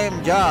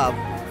part-time job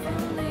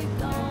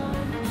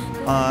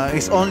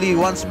is only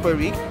once per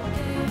week.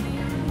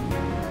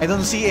 I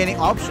don't see any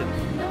option.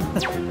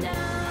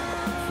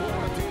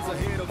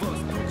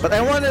 But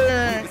I wonder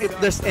if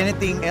there's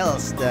anything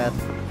else that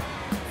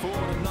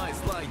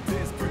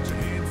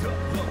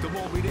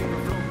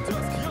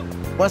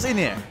what's in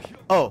here?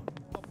 Oh.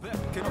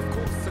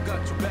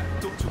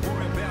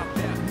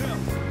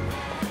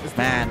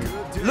 Man.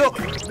 Look,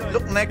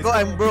 Neko,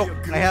 I'm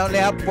broke. I only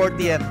have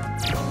 40 yen.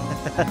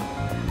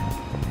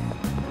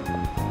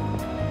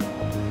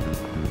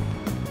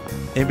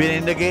 Even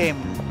in the game,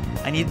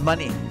 I need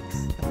money.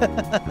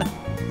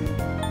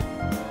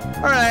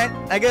 Alright,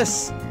 I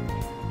guess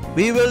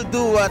we will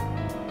do what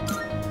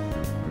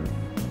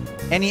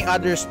any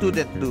other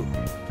student do.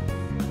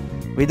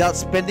 Without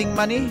spending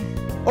money.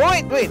 Oh,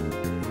 wait.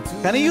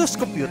 Can I use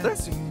computer?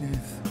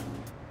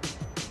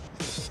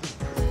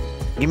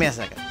 Give me a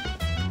second.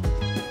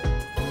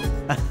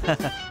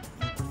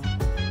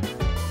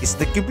 It's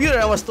the computer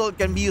I was told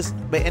can be used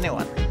by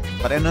anyone.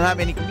 But I don't have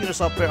any computer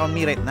software on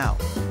me right now.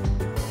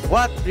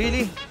 What?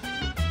 Really?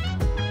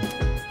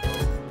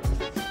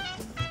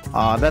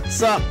 Oh, that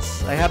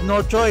sucks. I have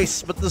no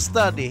choice but to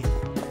study.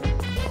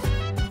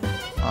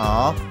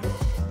 Oh,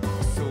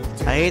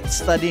 I hate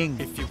studying.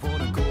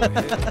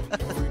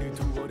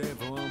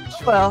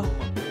 Well,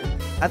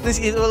 at least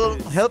it will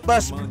help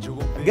us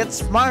get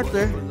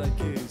smarter,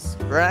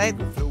 right?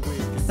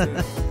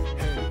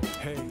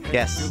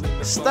 Yes,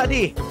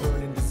 study.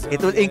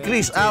 It will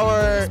increase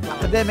our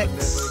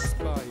academics.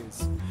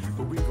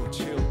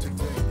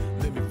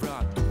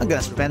 I'm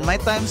gonna spend my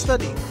time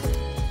studying.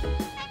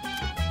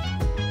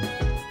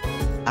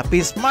 I'll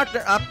be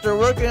smarter after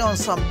working on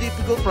some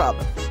difficult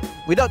problems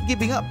without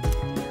giving up.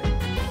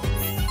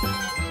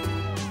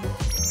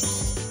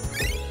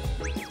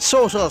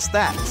 Social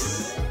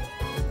stats.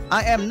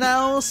 I am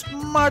now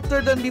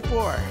smarter than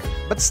before,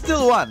 but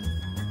still one.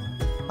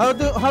 How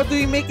do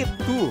you make it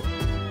two?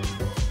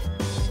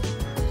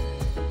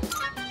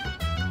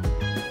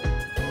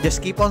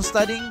 Just keep on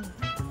studying.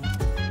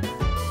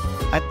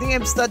 I think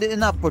I've studied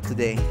enough for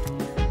today.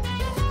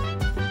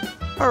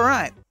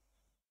 Alright.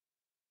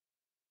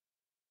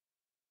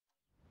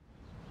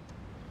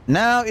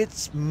 Now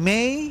it's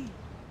May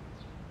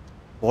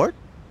 4th?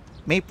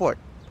 May 4th.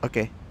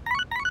 Okay.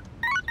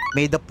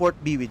 May the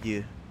port be with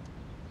you.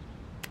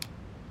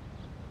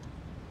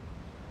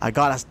 I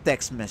got a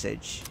text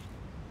message.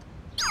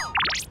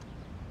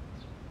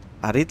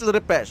 A little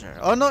repressor.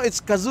 Oh no,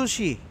 it's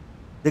Kazushi.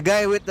 The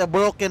guy with the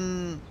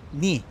broken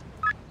knee.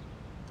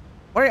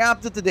 What are you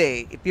up to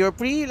today? If you're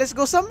free, let's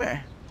go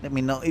somewhere. Let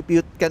me know if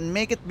you can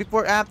make it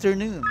before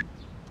afternoon.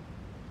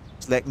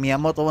 It's like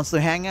Miyamoto wants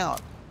to hang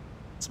out.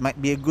 This might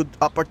be a good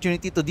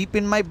opportunity to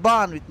deepen my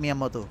bond with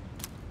Miyamoto.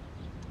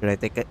 Should I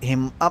take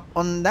him up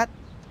on that?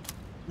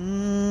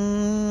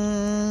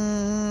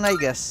 I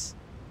guess.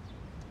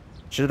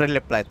 Should I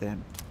reply to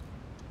him?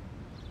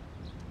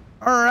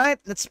 Alright,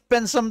 let's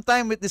spend some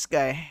time with this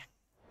guy.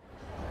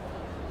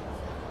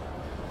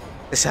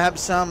 Let's have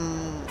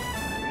some...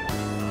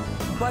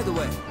 By the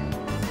way,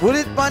 would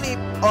it fun if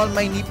all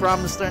my knee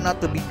problems turn out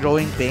to be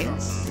growing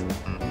pains?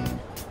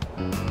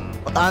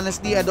 But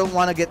honestly, I don't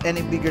want to get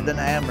any bigger than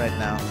I am right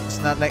now. It's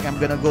not like I'm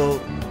gonna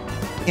go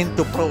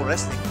into pro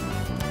wrestling.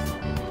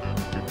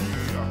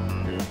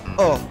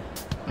 Oh,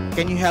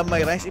 can you have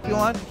my rice if you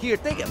want? Here,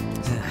 take it.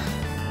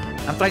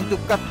 I'm trying to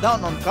cut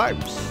down on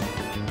carbs.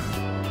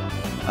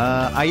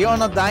 Are you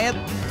on a diet?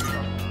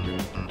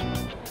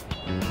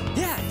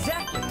 yeah,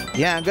 exactly.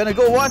 Yeah, I'm gonna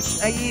go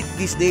watch I eat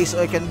these days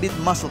so I can build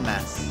muscle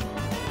mass.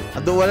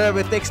 I'll do whatever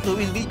it takes to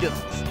win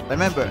regionals.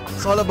 Remember,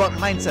 it's all about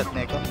mindset,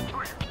 Meko.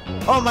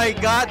 Oh my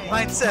god,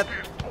 mindset!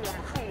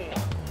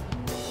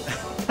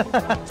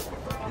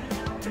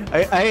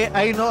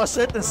 I know a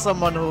certain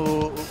someone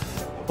who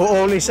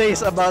only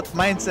says about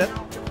mindset.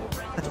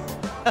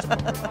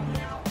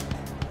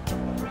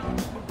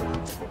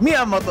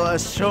 Miyamoto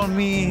has shown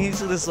me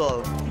his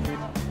resolve.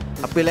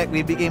 I feel like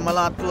we became a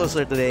lot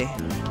closer today.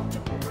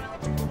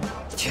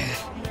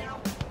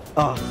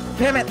 Oh,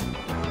 damn it!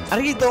 I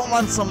really don't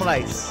want some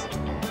rice.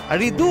 I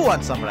really do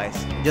want some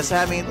rice. Just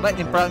having it right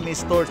in front of me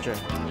is torture.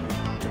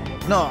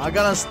 No, I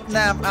gotta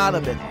snap out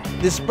of it.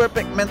 This is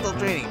perfect mental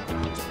training.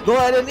 Go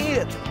ahead and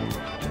eat it.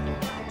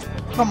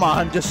 Come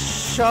on, just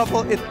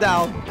shovel it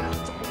down.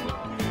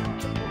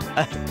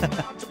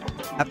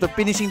 After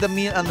finishing the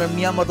meal under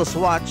Miyamoto's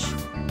watch,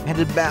 I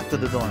headed back to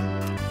the dorm.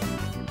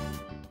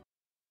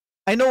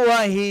 I know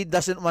why he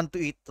doesn't want to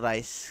eat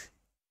rice.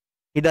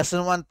 He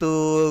doesn't want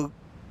to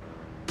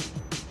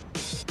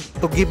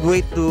give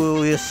weight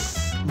to his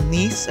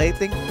knees, I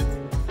think.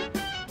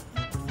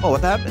 Oh,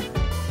 what happened?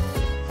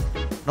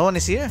 No one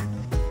is here.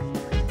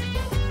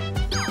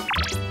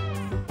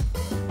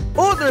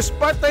 Oh, there's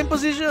part-time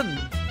position.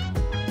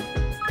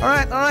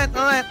 Alright, alright,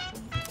 alright.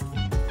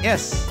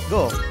 Yes,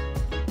 go.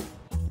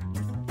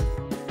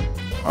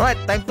 Alright,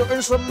 time to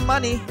earn some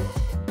money.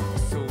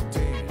 So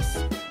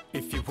dance,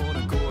 if you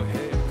wanna go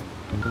ahead.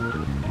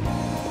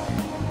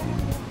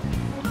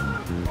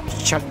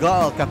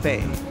 Chagall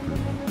Cafe.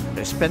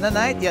 Spend the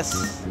night?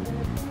 Yes.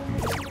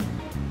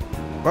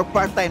 Work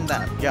part-time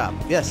na job?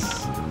 Yes.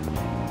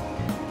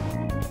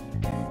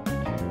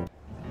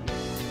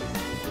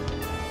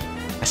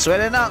 I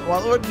sweated out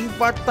while working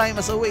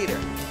part-time as a waiter.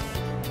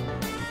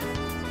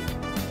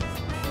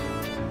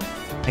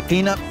 I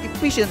clean up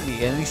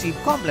efficiently and receive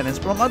compliments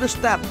from other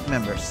staff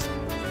members.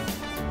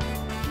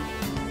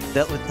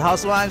 Dealt with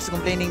housewives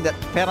complaining that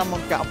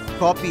pheromone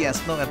coffee has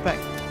no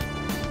effect.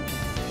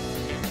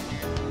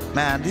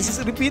 Man, this is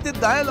repeated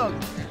dialogue.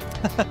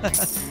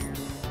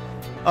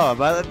 Oh,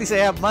 but at least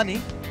I have money.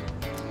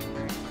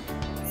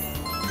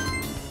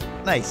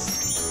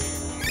 Nice.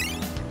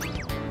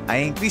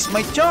 I increase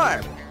my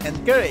charm and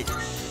courage.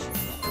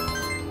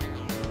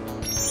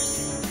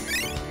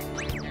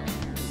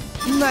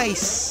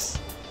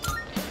 Nice.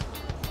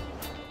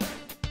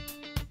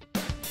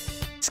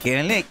 It's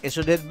getting late. I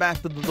should head back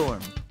to the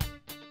dorm.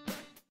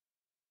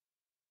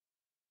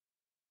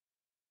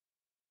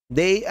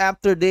 Day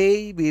after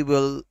day, we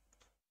will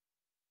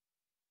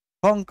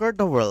conquer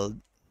the world.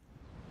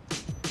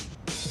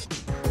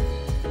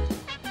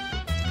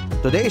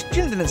 Today is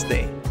Children's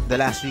Day, the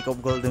last week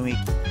of Golden Week.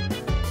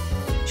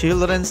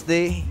 Children's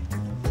Day.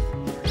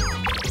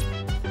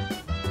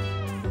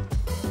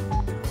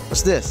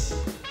 What's this?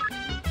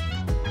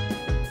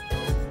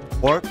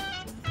 Pork?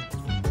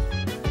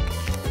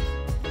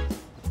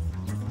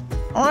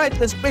 Alright,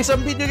 let's play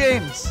some video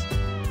games.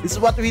 This is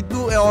what we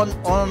do on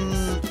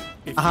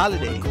a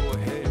holiday.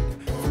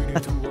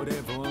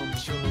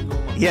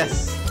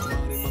 Yes.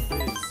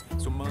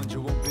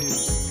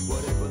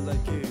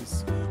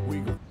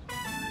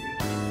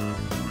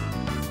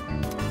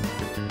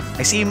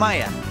 I see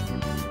Maya.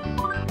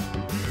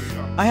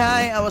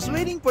 Hi, I was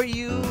waiting for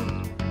you.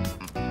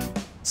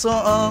 So,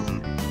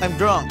 I'm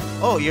drunk.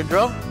 Oh, you're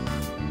drunk?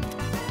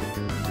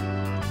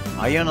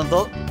 Are you an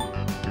adult?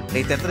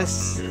 Play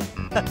Tetris?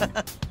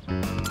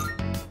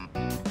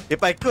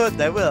 If I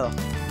could, I will.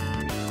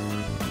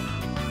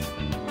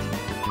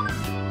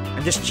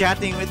 I'm just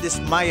chatting with this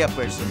Maya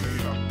person.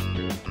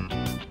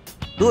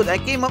 Dude, I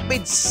came up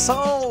with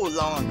so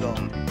long ago.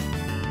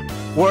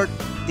 Wore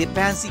the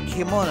fancy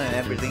kimono and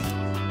everything.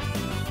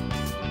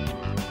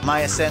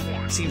 Maya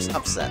seems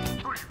upset.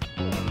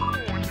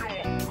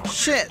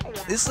 Shit,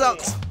 this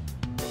sucks.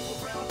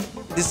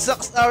 This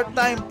sucks our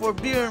time for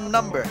beer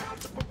number.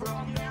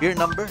 Beer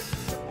number?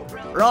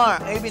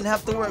 Rawr, I even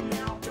have to work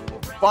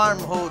farm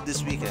home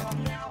this weekend.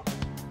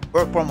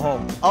 Work from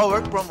home. Oh,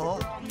 work from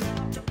home.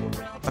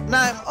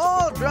 Now I'm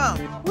all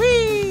drunk.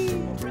 Whee!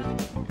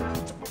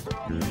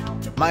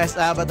 Maya's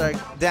avatar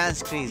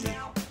dance crazy.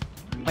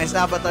 Maya's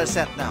avatar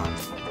set now.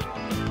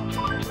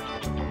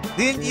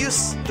 Didn't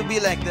used to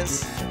be like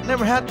this.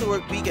 Never had to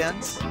work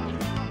weekends.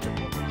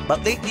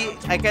 But lately,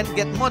 I can't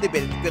get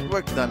motivated to get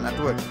work done at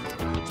work.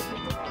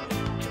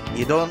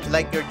 You don't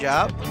like your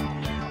job?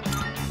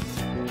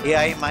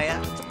 AI Maya?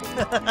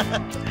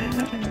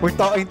 We're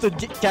talking to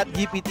Chat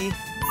GPT.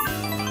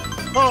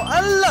 Oh,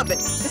 I love it.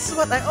 This is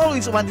what I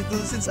always wanted to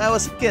do since I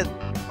was a kid.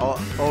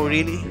 Oh,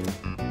 really?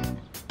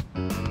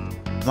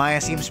 Maya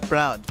seems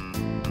proud.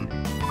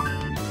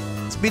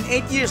 It's been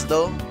 8 years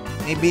though.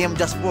 Maybe I'm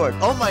just bored.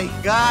 Oh my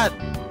god!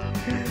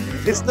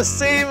 It's the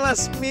same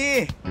as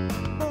me!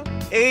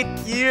 8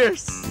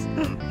 years!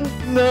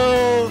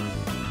 No!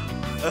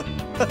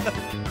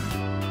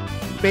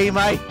 Pay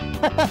my.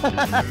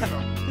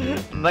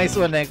 Nice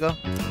one, Neko.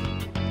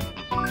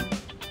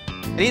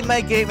 Read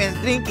my game and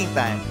drinking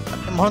time.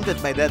 I'm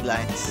haunted by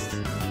deadlines.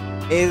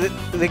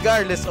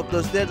 Regardless of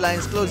those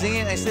deadlines closing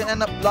in, I still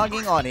end up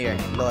logging on here.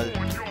 Lol.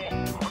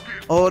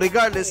 Oh,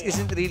 regardless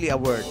isn't really a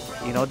word.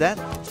 You know that?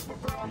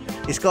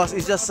 It's cause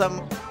it's just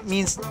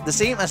means the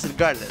same as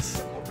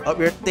regardless. Oh,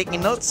 we're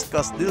taking notes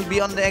cause they'll be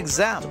on the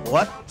exam.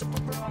 What?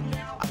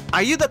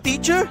 Are you the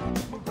teacher?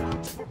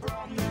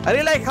 I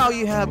really like how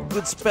you have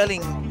good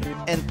spelling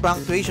and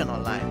punctuation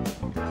online.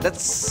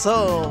 That's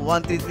so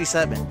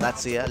 1337.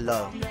 That's yeah,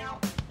 love.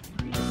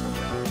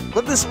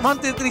 What does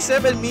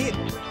 1337 mean?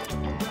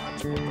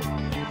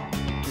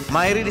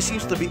 Maya really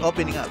seems to be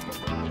opening up.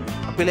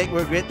 I feel like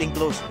we're getting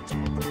closer.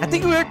 I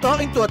think we were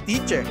talking to a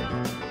teacher.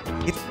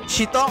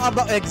 She talked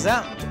about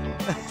exam.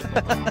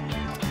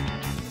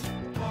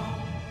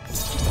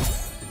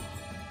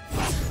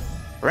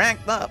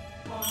 Ranked up.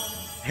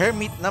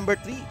 Hermit number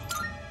 3.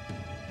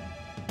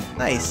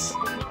 Nice.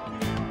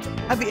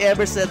 Have you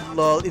ever said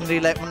lol in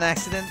real life on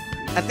accident?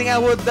 I think I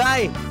would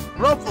die.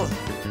 Ruffle.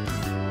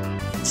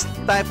 This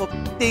type of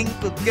thing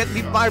could get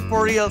me fired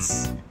for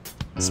reals.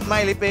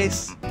 Smiley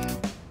face.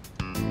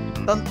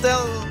 Don't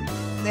tell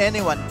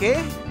anyone,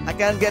 okay? I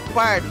can't get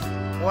fired.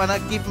 Wanna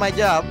keep my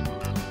job?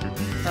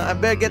 I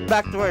better get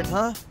back to work,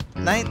 huh?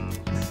 Night.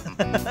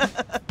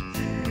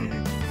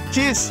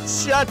 She's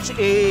such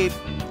a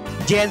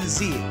Gen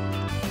Z,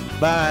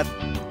 but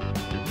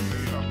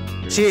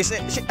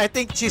I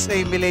think she's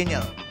a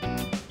millennial.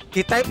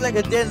 She typed like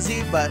a Gen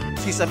Z, but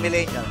she's a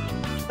millennial.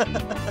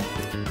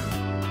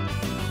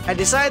 I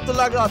decided to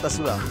log out as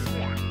well.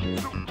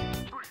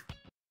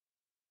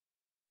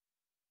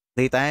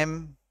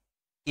 Daytime,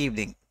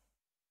 evening.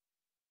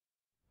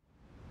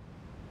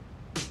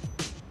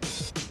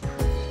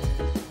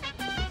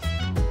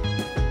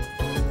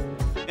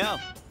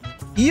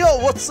 Yo,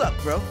 what's up,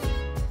 bro?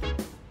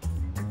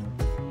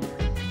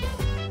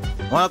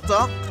 Wanna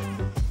talk?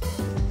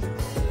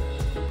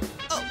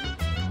 Oh.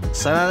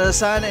 Sana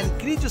and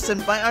Kirito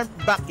Senpai aren't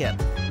back yet.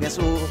 Guess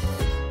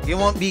you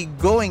won't be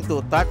going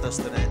to Tartarus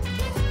tonight.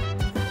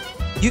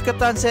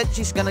 Yucatan said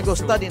she's gonna go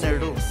study in her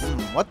room.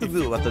 What to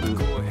do?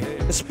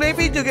 Let's play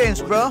video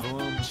games, bro.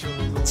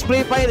 Let's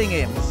play fighting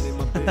games.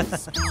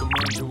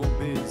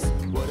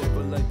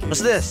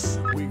 What's this?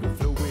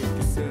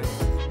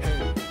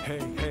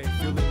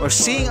 We're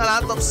seeing a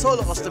lot of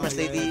solo customers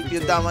lately. If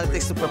you down what it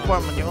takes to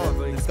perform on your own,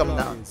 then come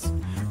down.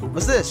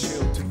 What's this?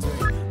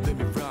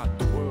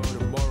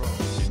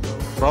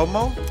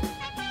 Promo?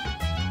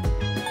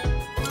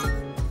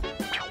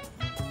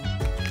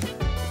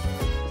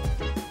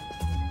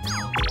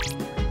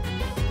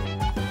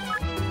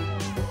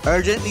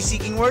 Urgently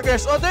seeking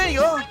workers. Oh, there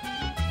you go.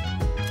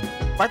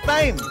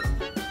 Part-time.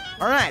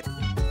 Alright.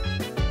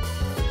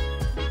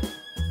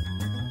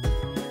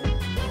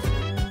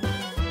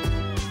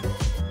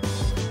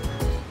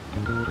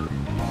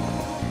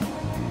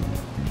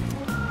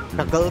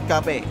 Kakal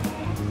Cafe.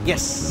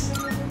 Yes.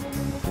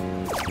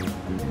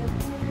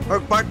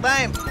 Work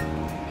part-time.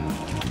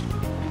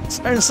 Let's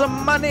earn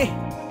some money.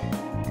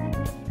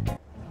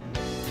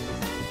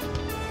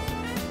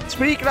 It's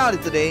pretty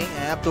crowded today.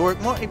 I have to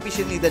work more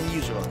efficiently than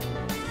usual.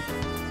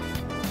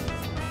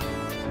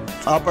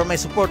 I offer my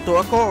support to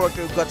a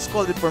coworker who got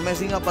scolded for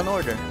messing up an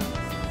order.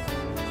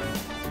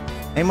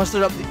 I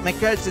muster up my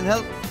courage and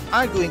help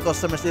arguing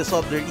customers to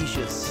solve their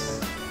issues.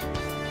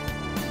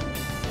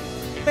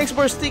 Thanks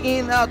for sticking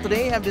it out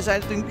today. I've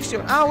decided to increase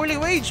your hourly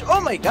wage. Oh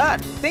my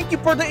god! Thank you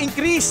for the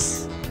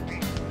increase!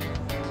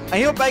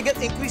 I hope I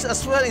get increased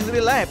as well in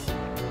real life.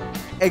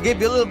 I gave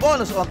you a little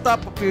bonus on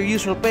top of your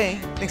usual pay.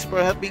 Thanks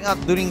for helping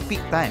out during peak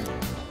time.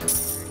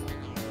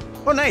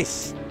 Oh,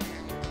 nice!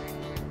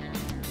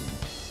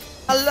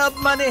 I love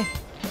money!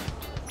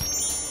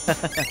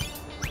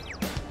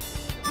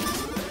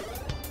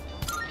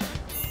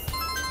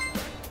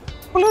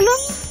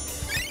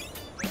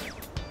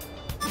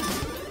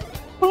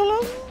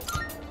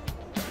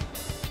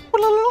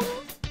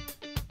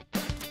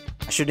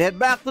 I should head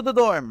back to the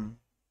dorm.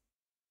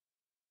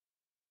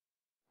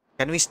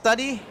 Can we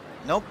study?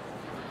 Nope.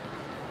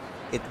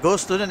 It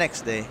goes to the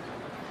next day.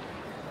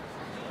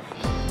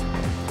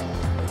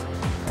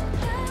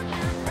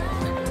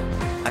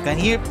 I can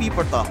hear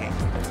people talking.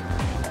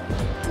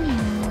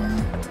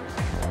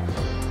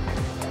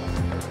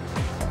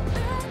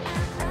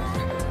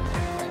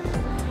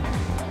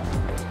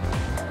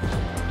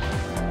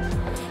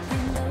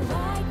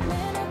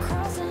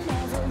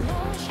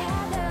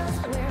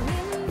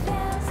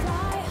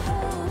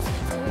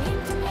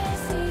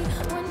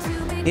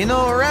 You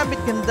know, a rabbit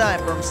can die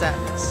from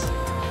sadness.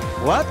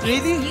 What?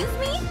 Really? Excuse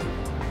me?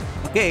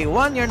 Okay,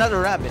 one, you're not a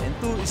rabbit, and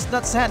two, it's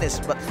not sadness,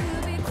 but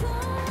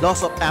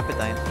loss of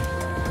appetite.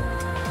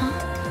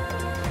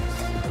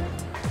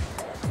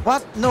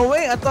 What? No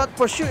way, I thought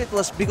for sure it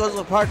was because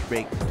of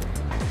heartbreak.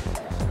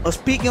 Oh,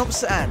 speaking of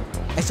sad,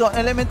 I saw an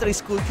elementary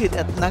school kid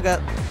at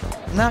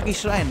Naki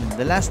Shrine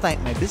the last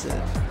time I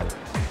visited.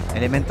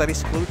 Elementary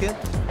school kid?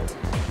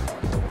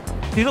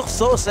 She looks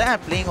so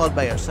sad playing all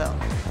by herself.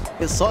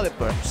 I feel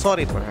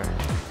sorry for her.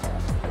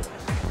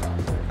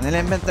 An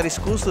elementary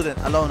school student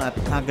alone at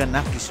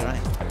Naganaki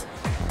Shrine.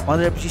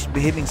 Wonder if she's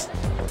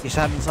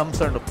having some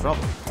sort of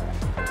trouble.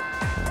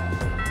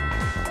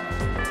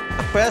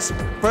 The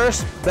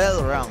first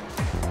bell rang.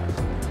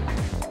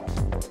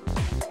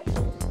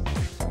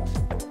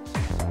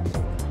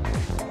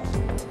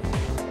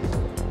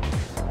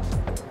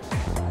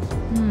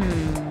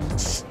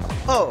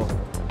 Oh,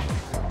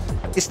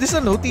 is this a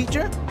new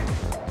teacher?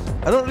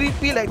 I don't really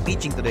feel like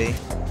teaching today.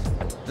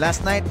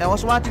 Last night I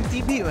was watching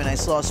TV when I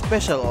saw a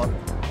special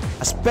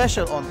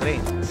on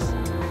trains.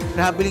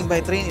 Traveling by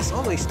train is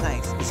always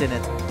nice, isn't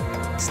it?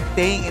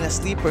 Staying in a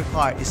sleeper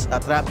car is a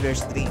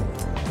traveler's dream.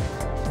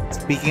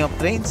 Speaking of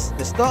trains,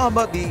 let's talk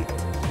about the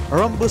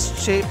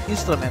rhombus-shaped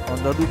instrument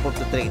on the roof of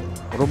the train.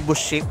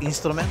 Rhombus-shaped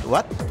instrument?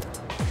 What?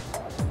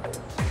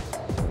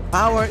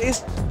 Power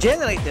is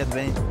generated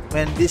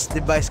when this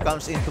device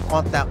comes into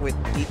contact with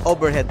the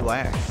overhead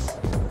wires.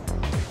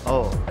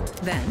 Oh.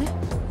 Then?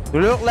 You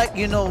look like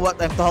you know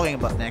what I'm talking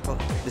about, Neko.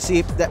 To see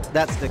if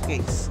that's the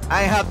case.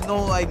 I have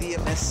no idea,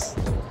 miss.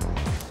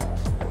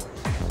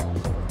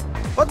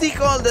 What do you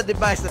call the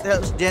device that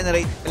helps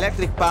generate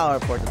electric power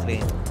for the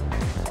train?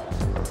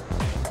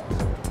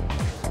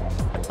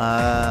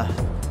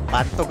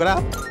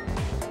 Pantograph?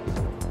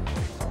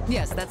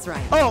 Yes, that's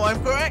right. Oh,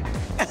 I'm correct.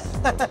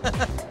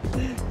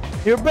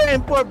 You're very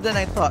informed than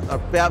I thought, or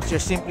perhaps you're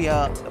simply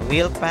a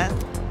real fan.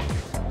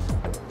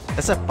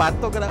 That's a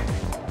pantograph.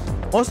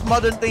 Most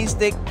modern trains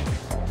take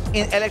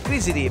in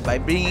electricity by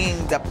bringing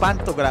the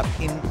pantograph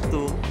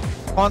into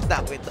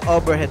contact with the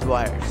overhead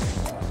wires.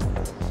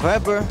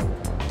 However,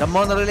 the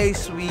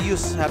monorelays we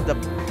use have the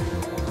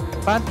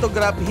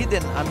pantograph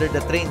hidden under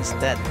the train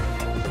instead.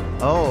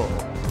 Oh.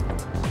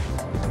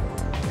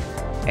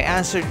 I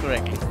answered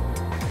correctly.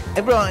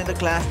 Everyone in the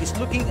class is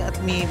looking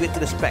at me with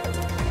respect.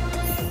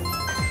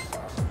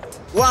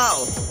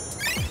 Wow!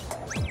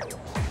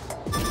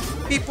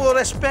 People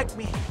respect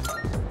me.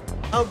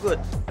 How good.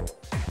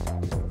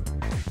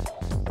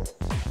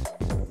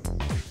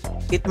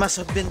 It must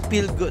have been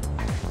feel good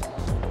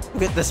to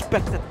get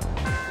respected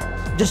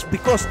just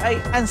because I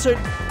answered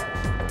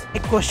a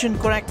question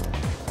correct.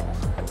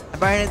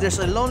 Apparently there's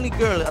a lonely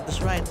girl at the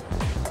shrine.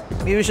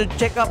 Maybe we should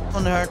check up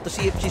on her to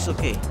see if she's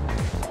okay.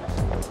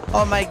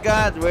 Oh my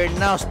god, we're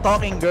now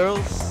stalking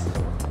girls.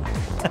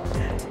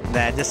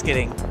 Nah, just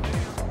kidding.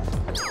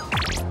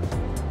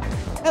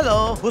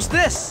 Hello, who's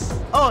this?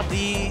 Oh,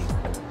 the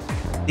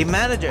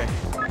manager.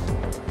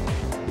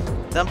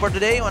 Done for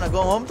today? Wanna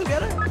go home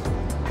together?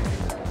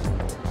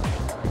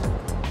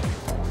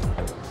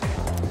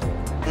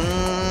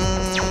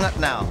 Not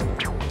now.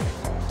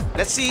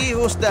 Let's see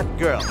who's that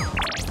girl.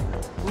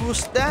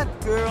 Who's that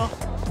girl?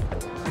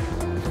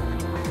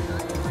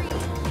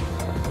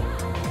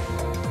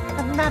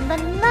 Na na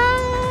na.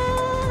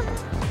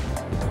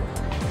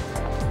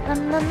 Na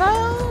na na.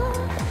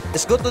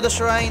 Let's go to the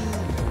shrine.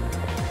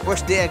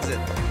 Where's the exit?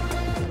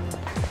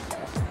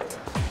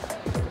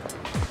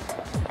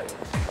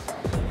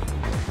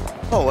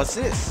 Oh, what's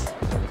this?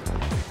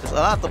 There's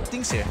a lot of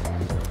things here.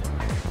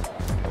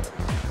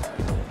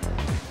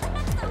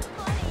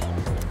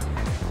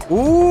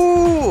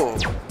 Ooh!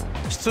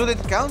 Student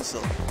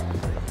council.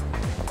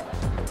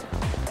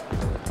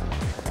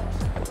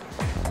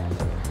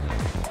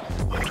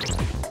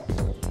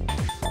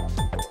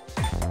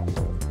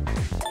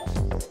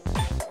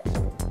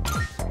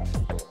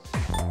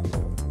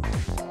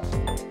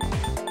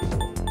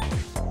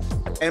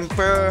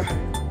 Emperor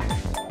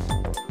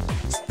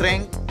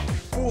Strength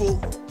Pool.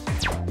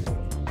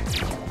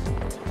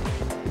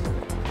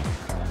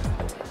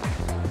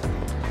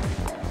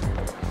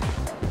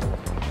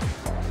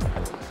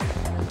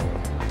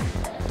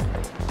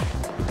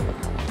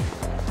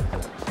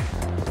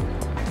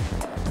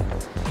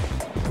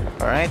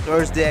 Alright,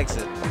 where's the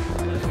exit?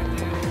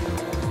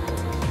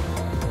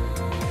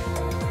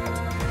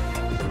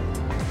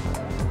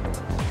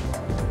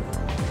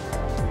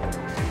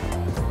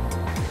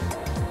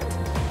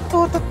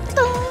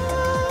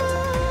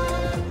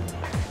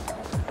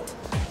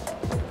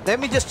 Let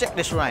me just check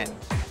the shrine.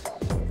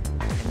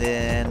 And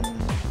then,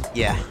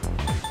 yeah.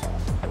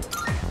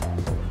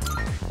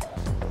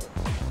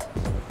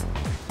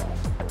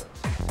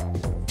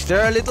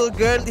 there a little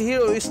girl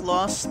here who is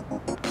lost?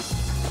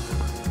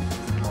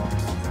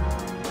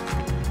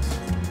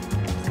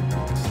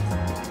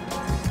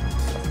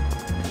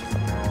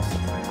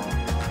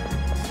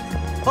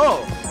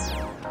 Oh,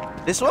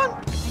 this one?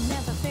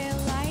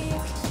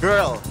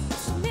 Girl,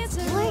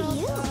 Who are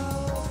you?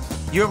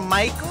 you're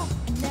Meko?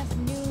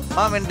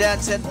 Mom and Dad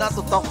said not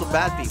to talk to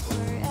bad people.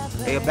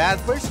 Are you a bad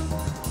person?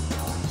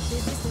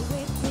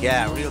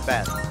 Yeah, real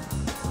bad.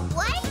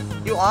 What?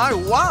 You are?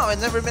 Wow, I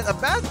never met a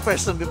bad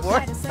person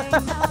before.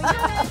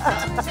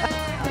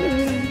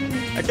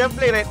 I can't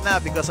play right now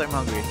because I'm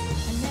hungry.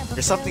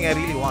 There's something I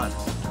really want.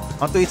 I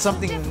want to eat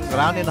something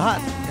round and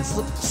hot. And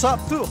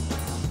soft too.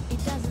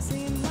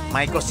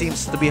 Maiko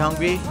seems to be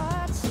hungry.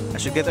 I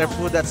should get her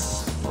food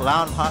that's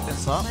round, hot, and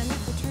soft.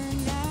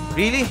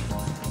 Really?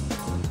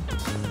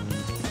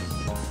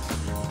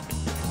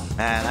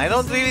 And I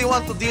don't really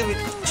want to deal with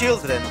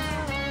children.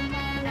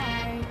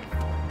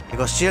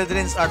 Because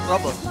children are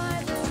trouble.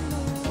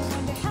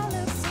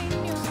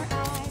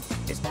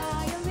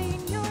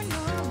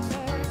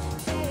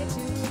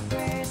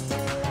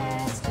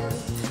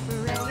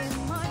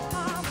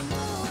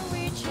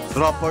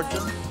 Draw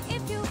fortune.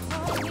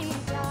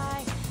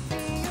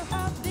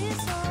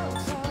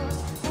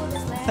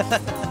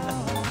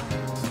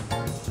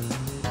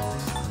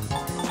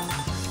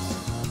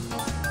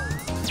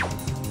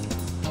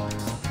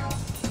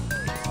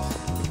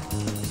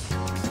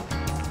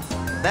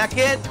 Now,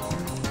 kid,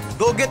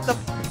 go get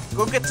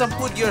some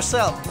food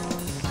yourself.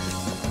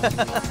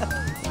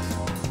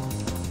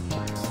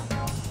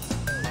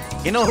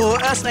 You know who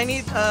else I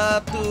need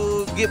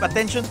to give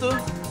attention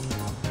to?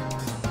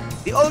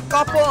 The old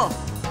couple.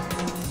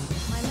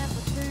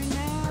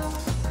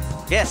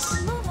 Yes.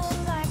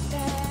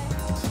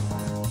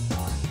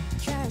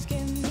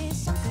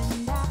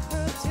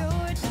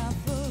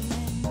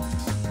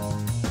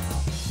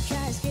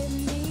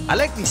 I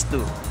like these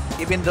two,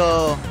 even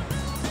though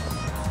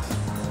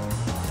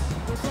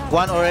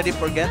one already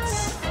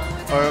forgets,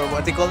 or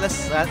what they call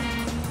this,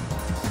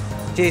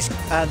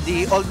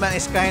 the old man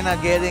is kinda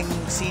getting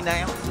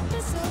senile.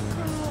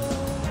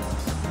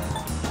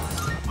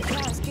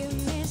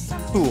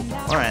 Two,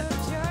 alright.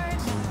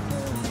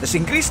 Let's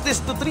increase this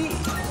to 3.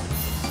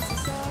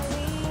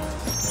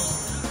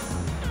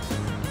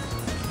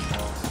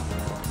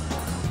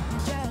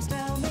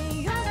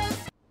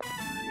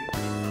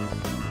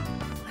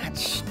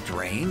 That's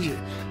strange.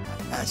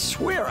 I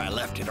swear I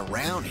left it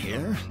around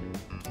here.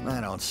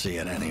 I don't see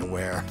it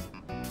anywhere.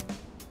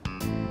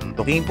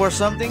 Looking for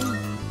something?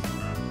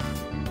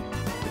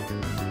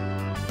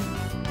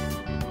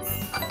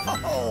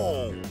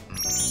 Oh!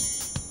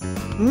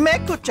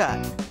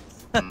 Meko-chan!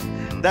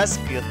 That's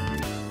cute.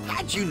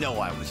 How'd you know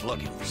I was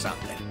looking for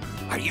something?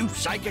 Are you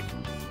psychic?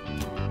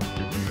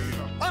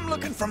 I'm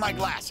looking for my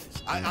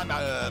glasses.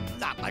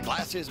 Not my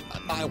glasses,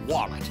 my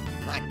wallet.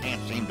 I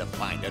can't seem to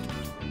find it.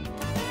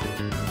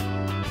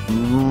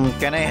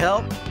 Can I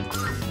help?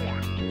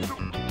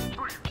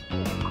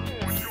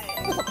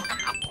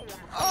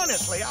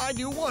 Honestly, I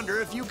do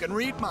wonder if you can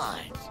read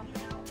minds.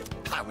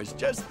 I was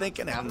just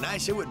thinking how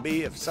nice it would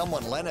be if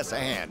someone lent us a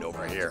hand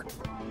over here.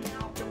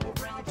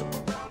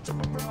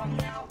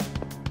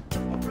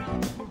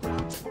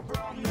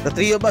 The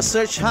 3 of us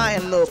search high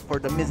and low for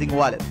the missing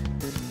wallet.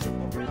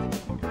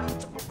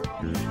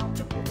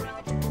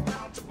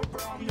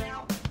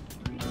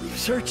 We've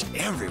searched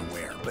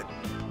everywhere, but...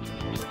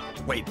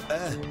 Wait,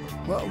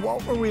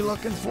 what were we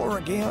looking for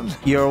again?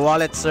 Your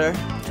wallet, sir.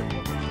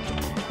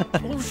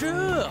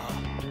 Bonjour.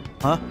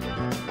 Huh?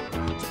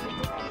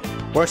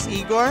 Where's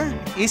Igor?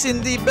 He's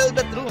in the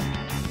velvet room.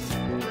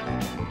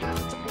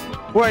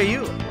 Who are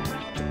you?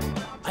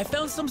 I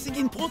found something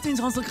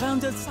important on the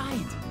ground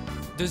outside.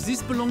 Does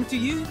this belong to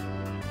you?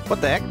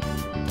 What the heck?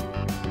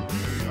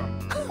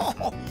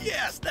 Oh,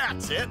 yes,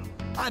 that's it.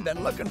 I've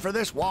been looking for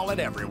this wallet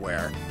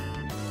everywhere.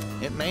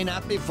 It may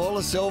not be full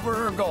of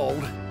silver or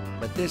gold,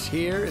 but this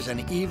here is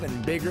an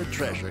even bigger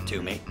treasure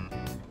to me.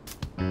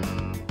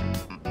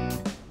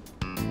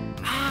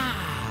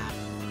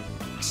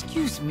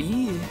 Excuse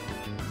me.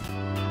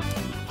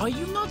 Are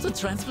you not the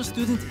transfer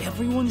student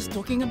everyone is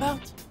talking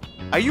about?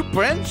 Are you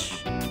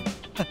French?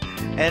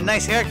 And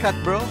nice haircut,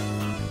 bro.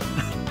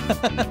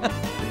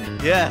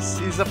 Yes,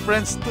 he's a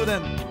French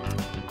student.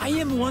 I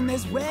am one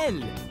as well.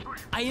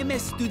 I am a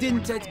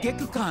student at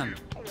Gekukan.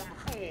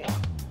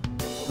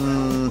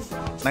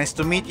 Nice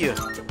to meet you.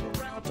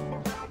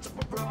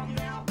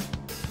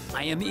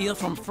 I am here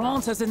from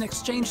France as an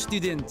exchange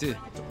student.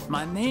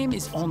 My name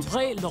is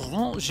André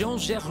Laurent Jean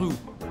Geroux.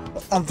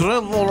 André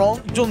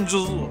Laurent Jean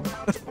Geroux.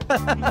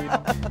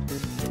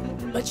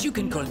 But you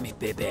can call me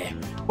Bebe.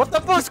 What the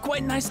fuck? It's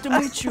quite nice to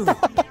meet you.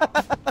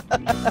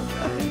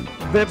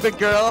 Baby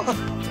girl.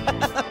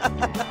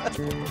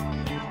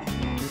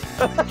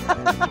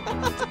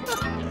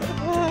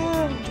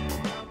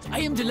 I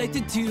am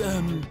delighted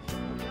to,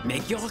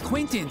 make your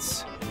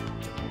acquaintance.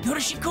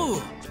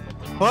 Yorishiko.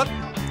 What?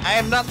 I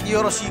am not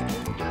Yoroshiku.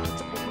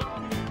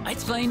 I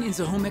train in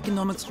the home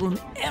economics room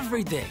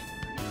every day.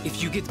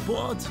 If you get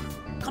bored,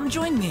 come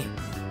join me.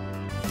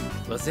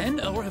 Well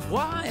then, au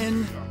revoir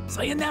and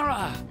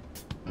sayonara.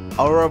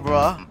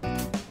 Aurora.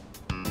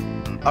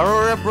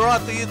 Aurora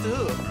to you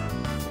too.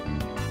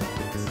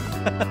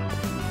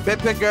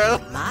 Baby girl.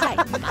 My,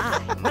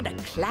 what a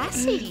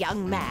classy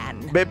young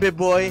man. Baby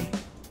boy.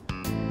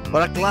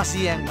 What a classy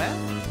young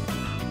man.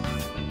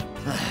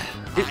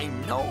 I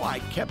know I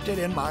kept it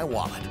in my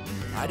wallet.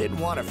 I didn't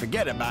want to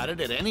forget about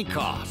it at any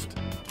cost.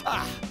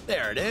 Ah,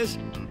 there it is.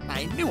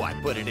 I knew I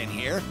put it in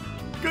here.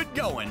 Good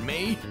going,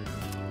 me.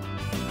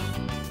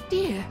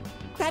 Dear,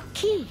 that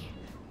key.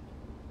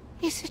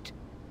 Is it?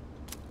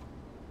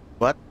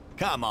 What?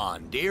 Come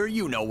on, dear.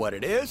 You know what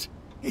it is.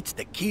 It's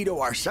the key to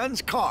our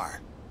son's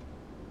car.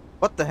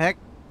 What the heck?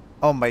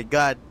 Oh my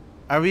god.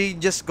 Are we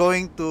just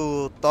going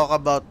to talk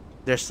about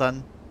their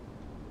son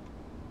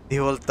the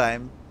whole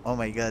time? Oh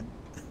my god.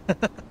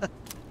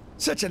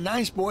 Such a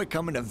nice boy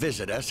coming to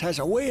visit us has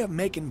a way of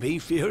making me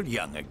feel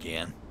young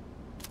again.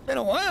 Been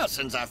a while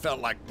since I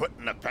felt like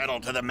putting the pedal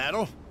to the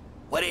metal.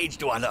 What age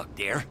do I look,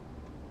 dear?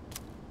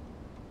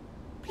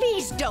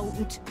 Please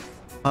don't.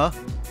 Huh?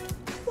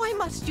 Why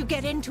must you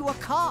get into a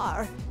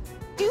car?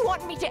 Do you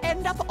want me to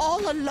end up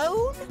all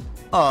alone?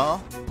 Aw.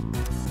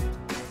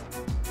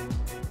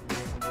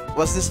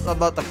 What's this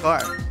about the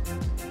car?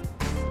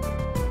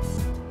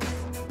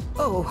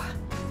 Oh,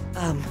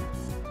 I'm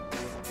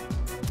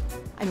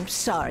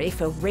sorry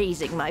for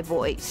raising my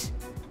voice.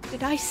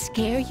 Did I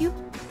scare you?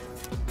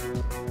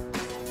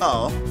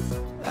 Oh.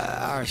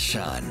 Our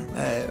son.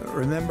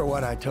 Remember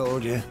what I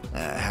told you?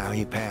 How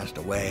he passed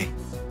away?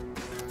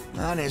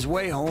 On his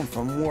way home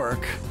from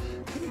work,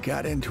 he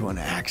got into an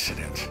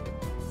accident.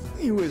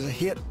 He was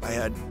hit by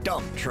a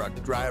dump truck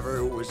driver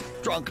who was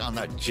drunk on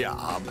the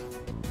job.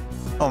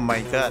 Oh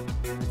my god.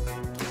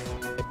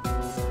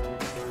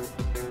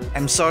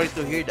 I'm sorry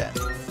to hear that.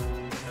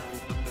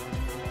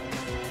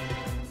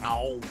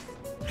 Oh,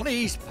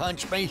 please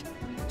punch me.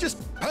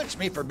 Just punch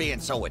me for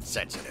being so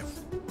insensitive.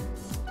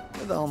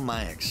 With all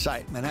my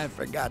excitement, I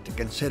forgot to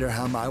consider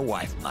how my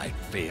wife might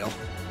feel.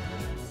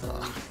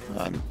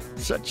 I'm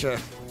such a...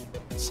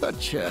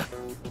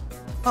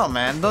 Oh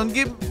man, don't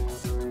get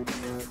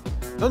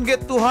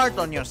too hard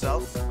on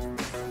yourself.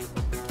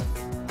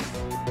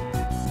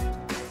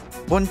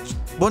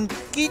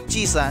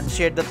 Bonkichi-san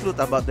shared the truth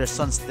about their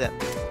son's death.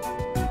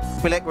 I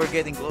feel like we're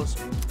getting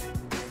closer.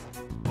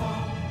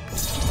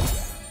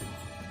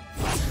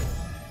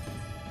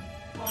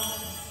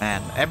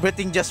 Man,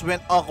 everything just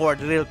went awkward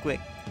real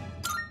quick.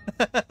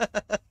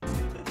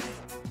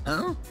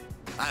 Huh?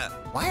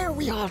 Why are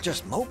we all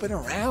just moping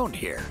around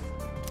here?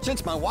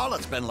 Since my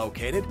wallet's been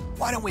located,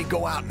 why don't we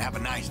go out and have a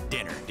nice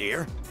dinner,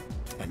 dear?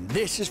 And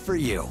this is for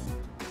you.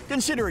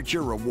 Consider it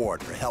your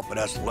reward for helping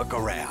us look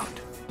around.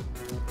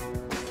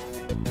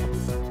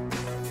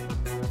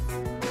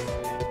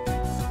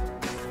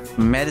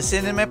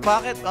 Medicine in my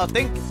pocket? Oh,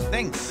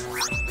 thanks.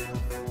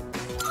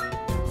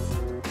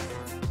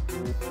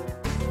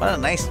 What a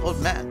nice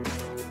old man.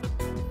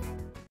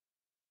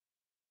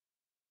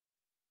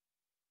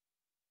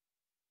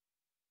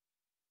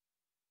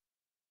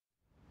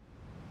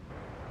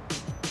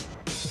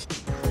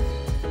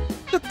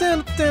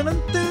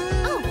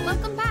 Oh,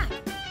 welcome back.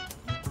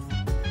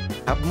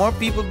 Have more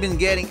people been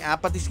getting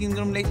apathy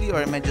syndrome lately, or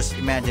am I just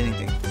imagining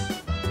things?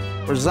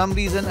 For some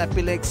reason, I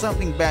feel like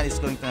something bad is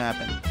going to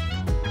happen.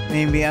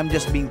 Maybe I'm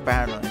just being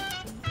paranoid.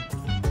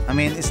 I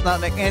mean, it's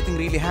not like anything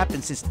really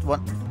happened since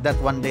that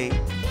one day.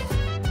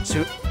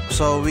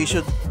 So we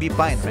should be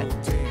fine, right?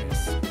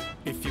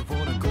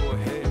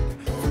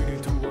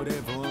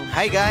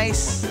 Hi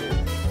guys!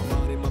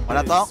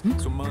 Wanna talk?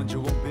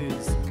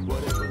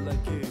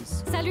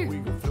 Salut.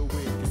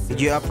 Did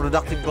you have a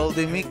productive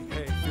golden week?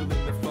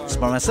 As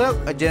for myself,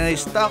 I generally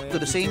stuck to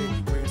the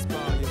same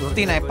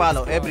routine I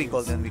follow every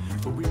golden week.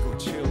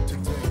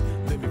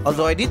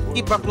 Although I did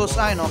keep a close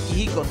eye on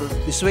Akihiko to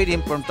dissuade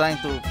him from trying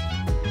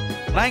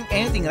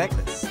anything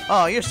reckless.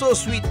 Oh, you're so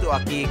sweet to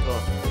Akihiko.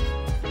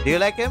 Do you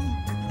like him?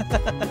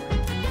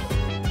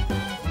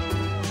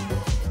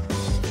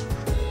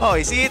 Oh,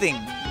 he's eating.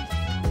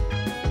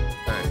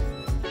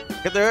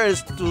 Get the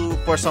urge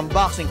for some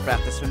boxing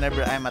practice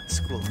whenever I'm at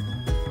school.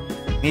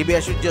 Maybe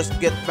I should just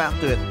get back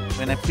to it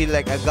when I feel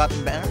like I've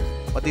gotten better.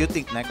 What do you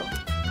think, Neko?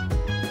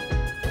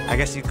 I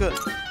guess you could.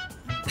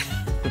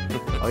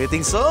 Oh, you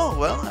think so?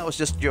 Well, I was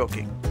just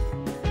joking.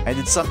 I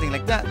did something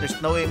like that. There's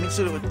no way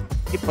Mitsuru would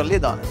keep a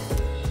lid on it.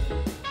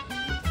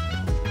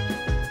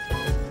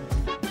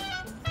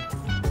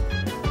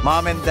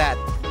 Mom and Dad.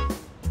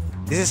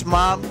 This is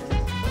Mom.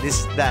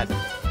 This is Dad.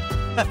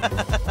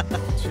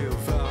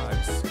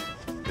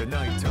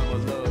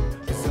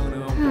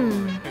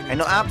 I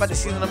know apathy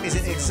syndrome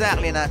isn't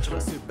exactly natural,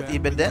 but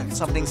even then,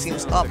 something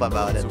seems up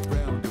about it.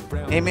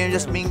 Maybe I'm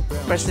just being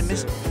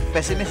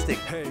pessimistic,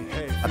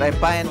 but I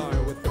find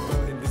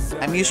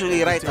I'm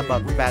usually right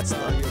about bad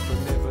stuff.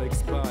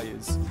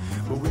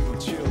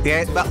 Be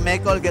right back,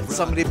 Meko. I'll get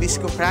some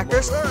Ribisco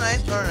crackers.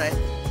 Alright.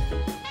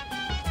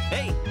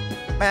 Hey!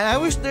 Man, I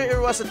wish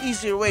there was an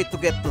easier way to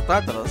get to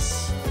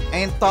Tartarus.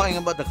 I ain't talking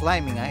about the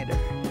climbing either.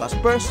 But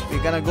first,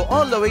 we're gonna go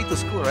all the way to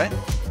school, right?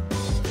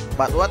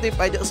 But what if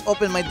I just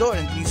open my door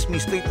and it leads me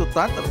straight to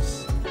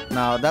Tartarus?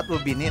 Now that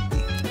would be nifty.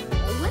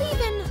 What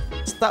even?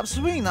 Stop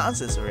swinging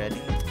nonsense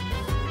already.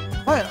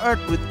 Why on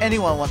earth would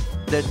anyone want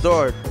their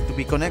door to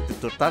be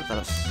connected to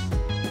Tartarus?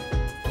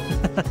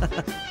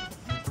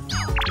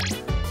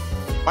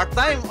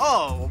 Part-time?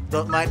 Oh,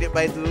 don't mind if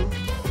I do.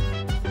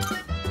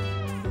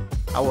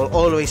 I will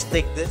always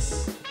take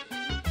this.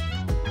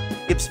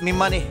 Keeps me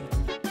money.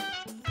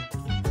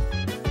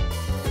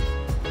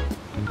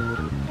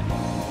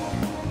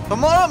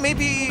 Tomorrow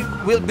maybe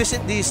we'll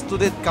visit the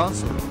student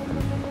council.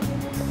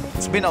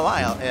 It's been a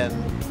while and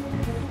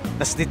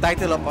that's the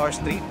title of our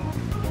stream.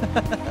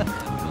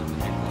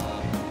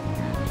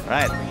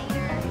 Right.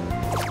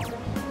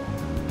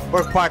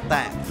 Work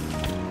part-time.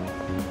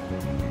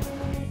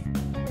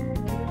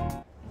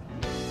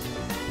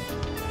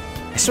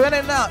 I sweat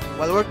it out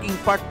while working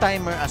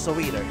part-timer as a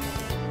waiter.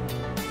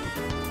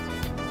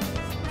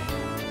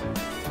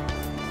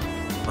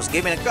 Was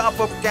given a cup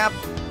of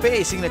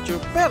cafe signature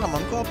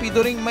Paramount coffee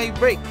during my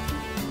break.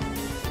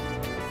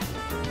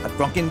 A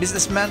drunken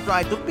businessman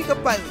tried to pick a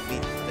fight with me.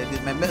 I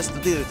did my best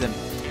to deal with him.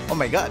 Oh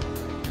my god.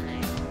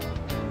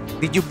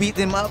 Did you beat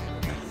him up?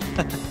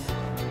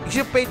 It's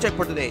your paycheck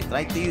for today.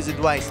 Try to use it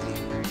wisely.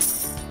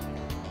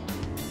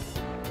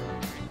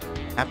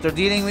 After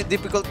dealing with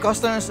difficult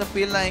customers, I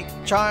feel like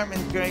charm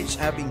and courage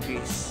have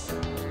increased.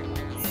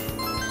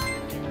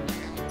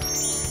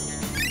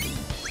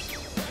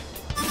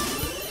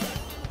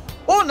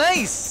 Oh,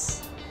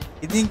 nice!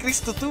 It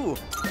increased to 2.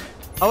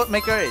 How about my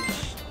courage?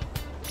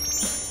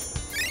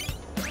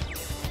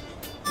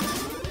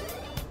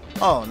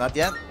 Oh, not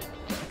yet?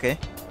 Okay.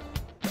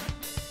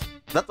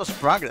 That was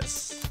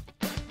progress.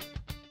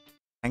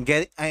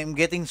 I am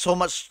getting so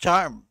much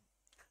charm.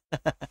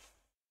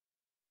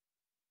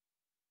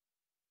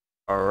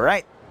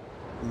 Alright.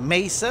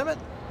 May 7th.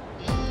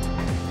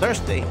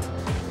 Thursday.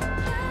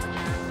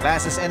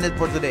 Classes ended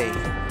for today.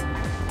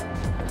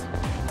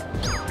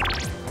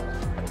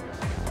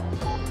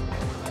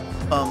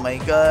 Oh my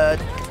god.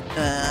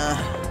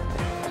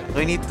 Do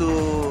I need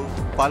to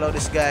follow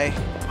this guy?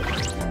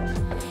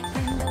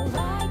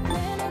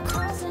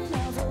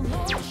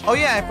 Oh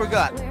yeah, I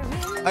forgot.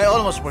 I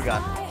almost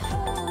forgot.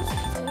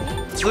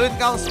 Student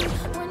council.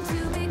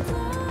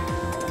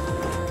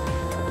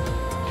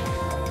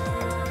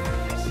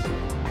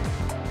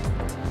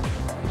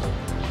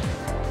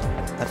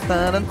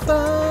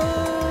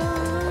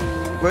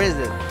 Where is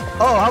it?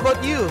 Oh, how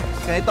about you?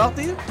 Can I talk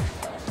to you?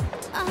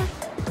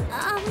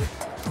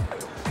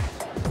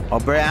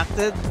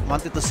 Overacted?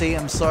 Wanted to say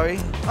I'm sorry?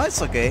 Oh,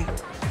 it's okay.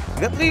 I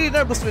got really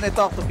nervous when I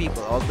talk to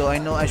people, although I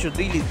know I should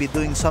really be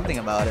doing something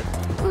about it.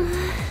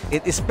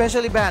 It is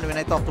especially bad when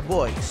I talk to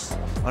boys.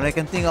 All I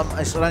can think of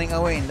is running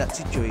away in that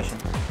situation.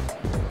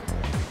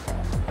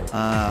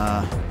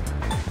 I'm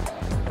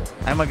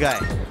a guy.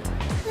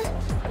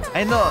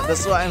 I know,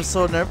 that's why I'm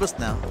so nervous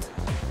now.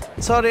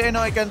 Sorry, I know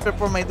I can't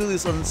perform my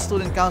duties on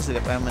student council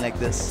if I'm like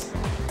this.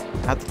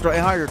 I have to try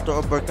harder to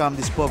overcome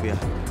this phobia.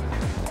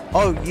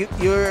 Oh, you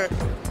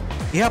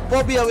have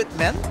phobia with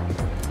men?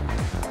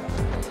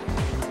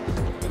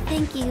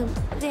 Thank you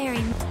very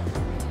much.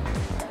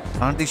 I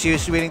don't think she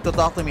was willing to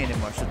talk to me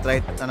anymore. She'll try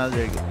it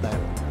another good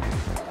time.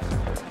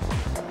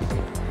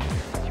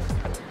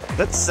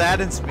 That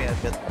saddens me a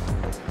bit.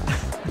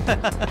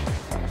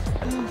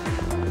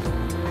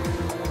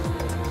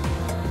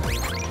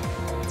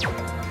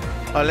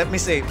 Oh, let me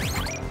save.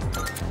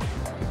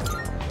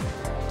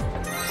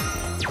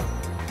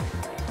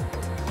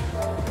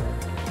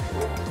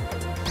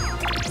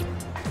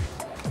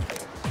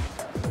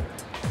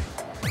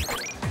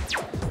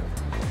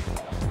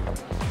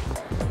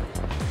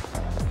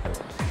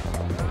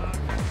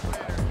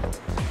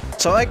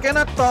 So I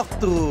cannot talk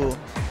to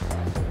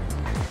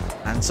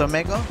handsome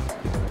Meko.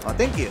 Oh,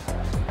 thank you.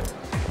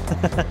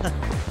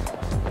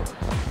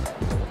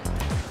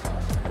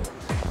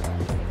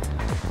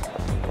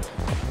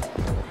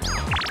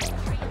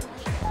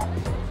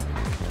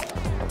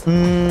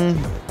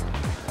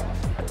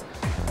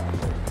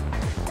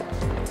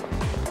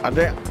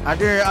 Are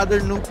there other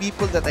new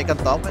people that I can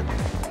talk with?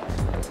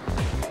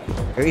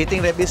 You're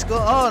eating Rebisco?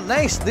 Oh,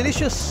 nice,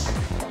 delicious.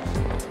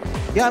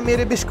 Yummy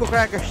Rebisco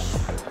crackers.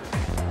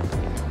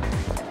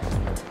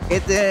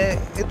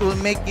 It will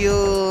make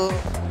your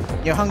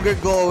hunger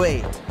go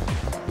away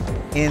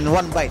in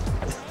one bite.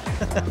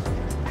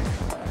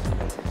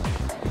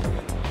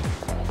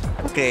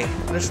 Okay,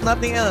 there's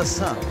nothing else,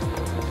 huh?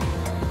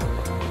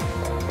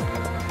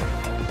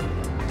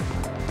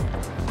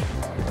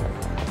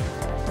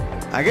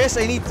 I guess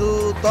I need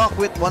to talk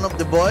with one of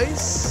the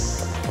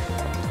boys.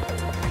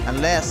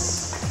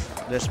 Unless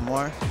there's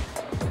more.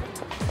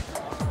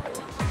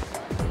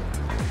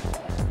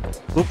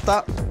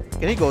 Rooftop.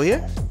 Can I go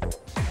here?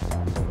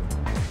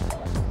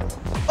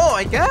 Oh,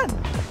 I can!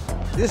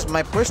 This is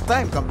my first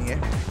time coming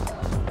here.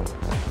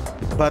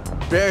 But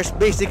there's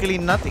basically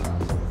nothing.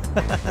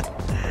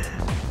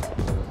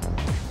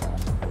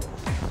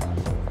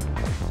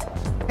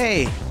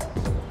 Hey!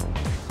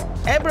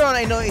 Everyone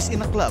I know is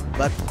in a club,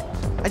 but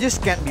I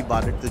just can't be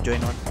bothered to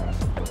join on.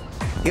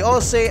 He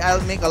all say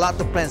I'll make a lot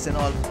of friends and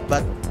all,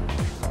 but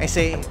I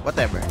say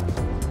whatever.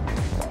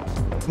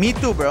 Me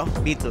too, bro.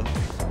 Me too.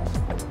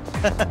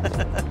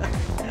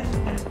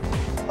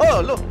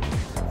 Oh, look.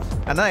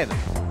 Another.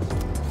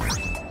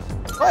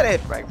 What a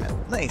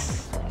fragment.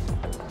 Nice.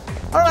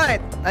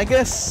 Alright, I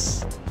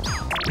guess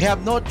we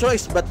have no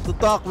choice but to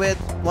talk with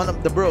one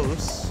of the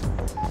bros.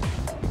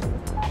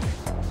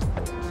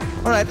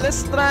 Alright,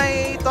 let's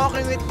try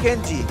talking with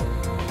Kenji.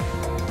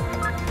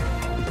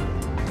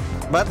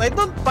 But I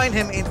don't find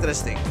him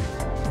interesting.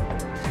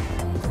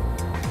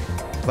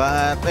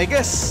 But I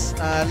guess,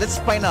 let's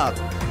find out.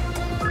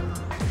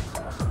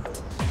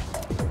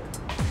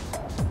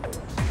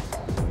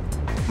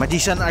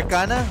 Magician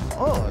Arcana?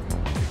 Oh.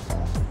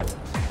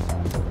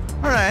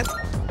 Alright.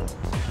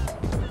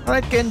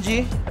 Alright,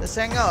 Kenji. Let's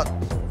hang out.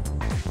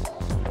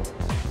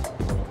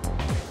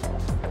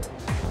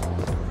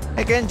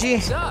 Hey, Kenji.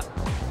 What's up?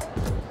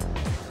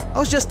 I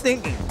was just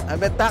thinking, I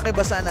bet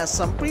Takebasan has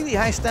some pretty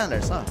high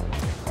standards, huh?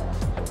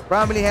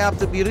 Probably have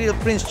to be real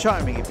Prince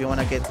Charming if you want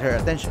to get her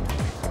attention.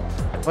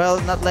 Well,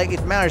 not like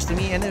it matters to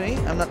me anyway.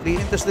 I'm not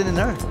really interested in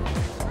her.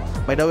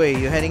 By the way,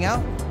 you heading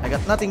out? I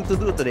got nothing to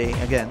do today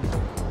again.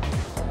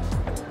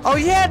 Oh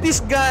yeah,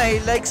 this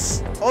guy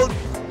likes old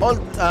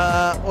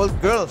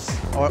girls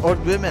or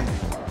old women.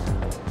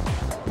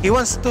 He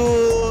wants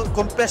to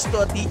confess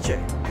to a teacher.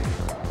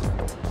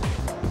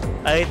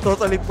 I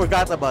totally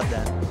forgot about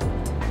that.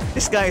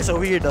 This guy is a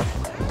weirdo.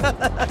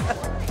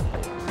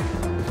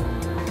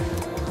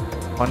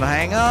 Wanna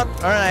hang out?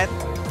 Alright.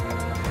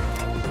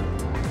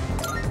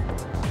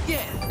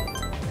 Yeah.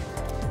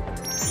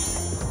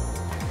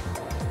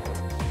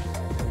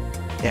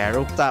 Yeah,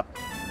 rooftop.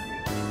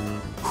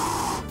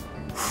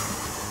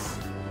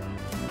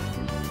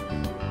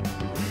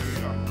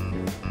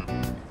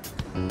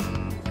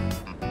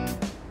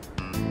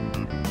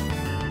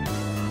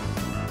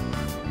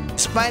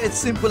 Despite its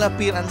simple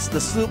appearance, the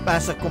soup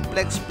has a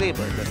complex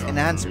flavor that's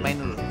enhanced by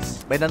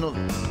the noodles.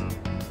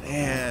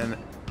 Man,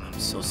 I'm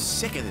so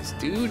sick of this,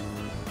 dude.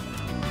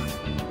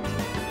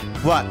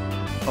 What?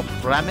 Of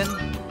ramen?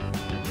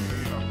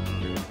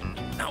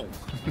 No,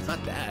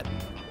 not that.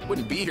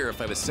 Wouldn't be here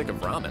if I was sick of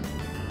ramen.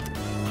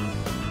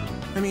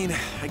 I mean,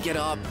 I get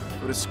up,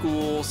 go to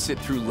school, sit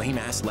through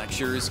lame-ass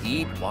lectures,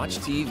 eat, watch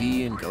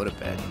TV, and go to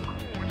bed.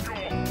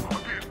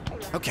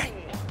 Okay,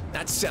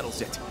 that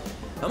settles it.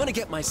 I'm gonna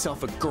get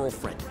myself a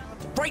girlfriend.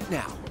 Right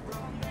now.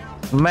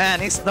 Man,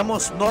 he's the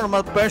most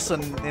normal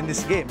person in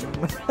this game.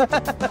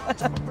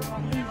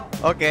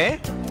 Okay.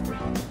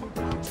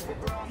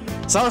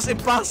 Sounds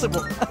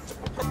impossible.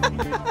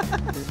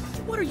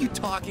 What are you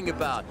talking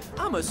about?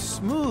 I'm a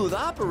smooth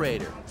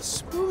operator.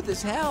 Smooth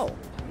as hell.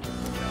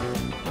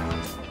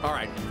 All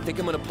right, I think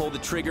I'm gonna pull the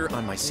trigger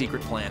on my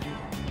secret plan.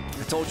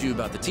 I told you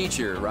about the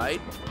teacher,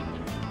 right?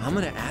 I'm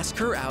gonna ask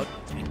her out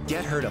and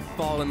get her to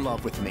fall in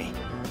love with me.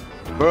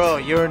 Bro,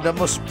 you're the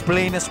most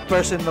plainest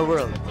person in the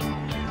world.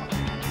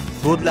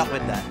 Good luck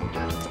with that.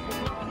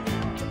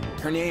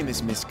 Her name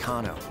is Miss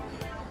Kano.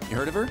 You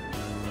heard of her?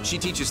 She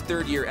teaches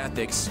third-year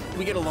ethics.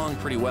 We get along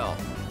pretty well.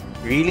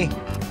 Really?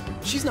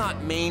 She's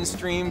not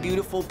mainstream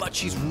beautiful, but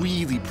she's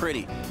really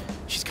pretty.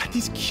 She's got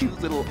these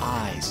cute little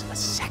eyes, a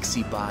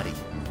sexy body.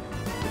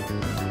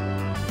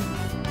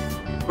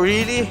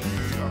 Really?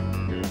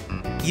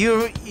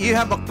 You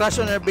have a crush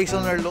on her based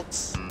on her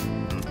looks?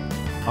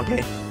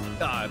 Okay.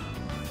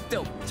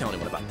 Don't tell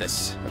anyone about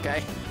this,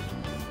 okay?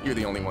 You're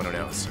the only one who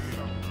knows.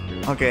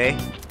 Okay.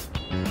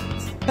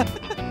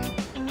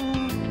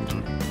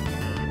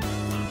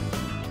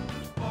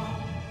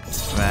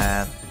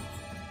 Man.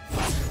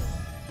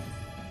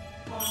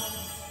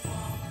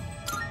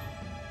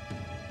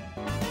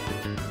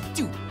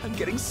 Dude, I'm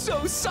getting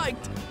so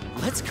psyched!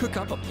 Let's cook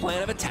up a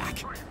plan of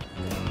attack.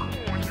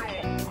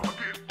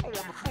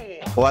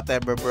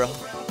 Whatever, bro.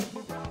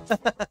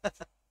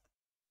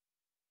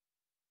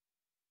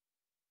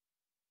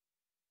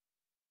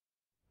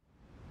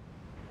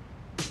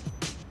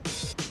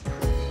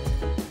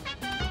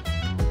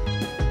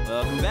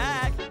 Welcome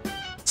back!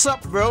 What's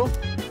up, bro?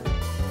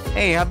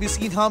 Hey, have you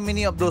seen how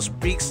many of those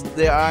freaks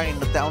there are in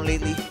the town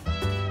lately?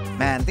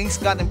 Man, things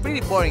gotten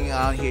pretty boring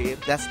out here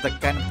if that's the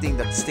kind of thing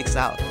that sticks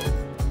out.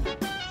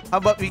 How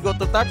about we go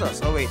to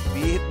Tartarus? Oh wait,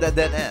 we hit the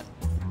dead end.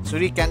 So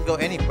we can't go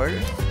any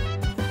further.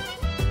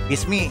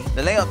 It's me.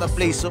 The layout of the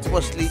place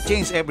supposedly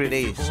changes every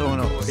day, so who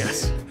knows?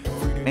 Yes.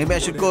 Maybe I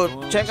should go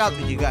check out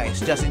with you guys,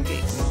 just in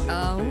case.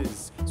 Oh?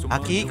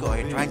 Akiko, are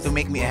you trying to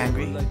make me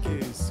angry?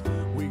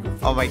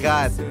 Oh my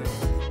god.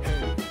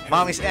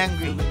 Mom is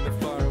angry.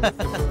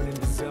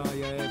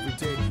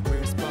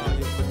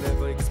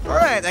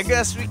 Alright, I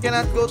guess we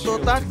cannot go to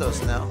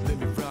Tartarus now.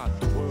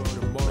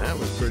 That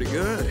was pretty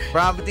good.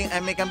 Probably think I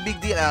make a big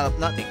deal out of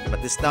nothing,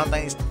 but this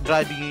downtime is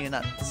driving you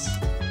nuts.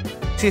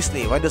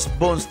 Seriously, why does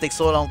Bones take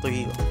so long to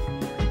heal?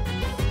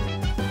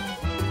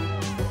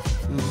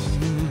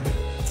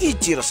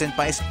 Ichiro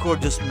Senpai is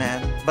gorgeous,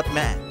 man, but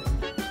man,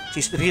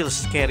 she's real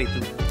scary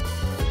too.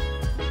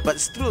 But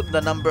it's true,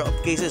 the number of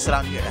cases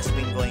around here has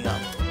been going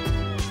up.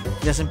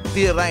 It doesn't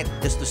feel right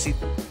just to sit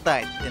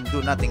tight and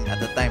do nothing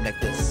at a time like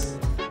this.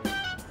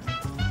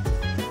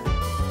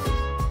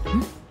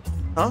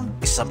 Oh,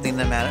 is something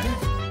the matter?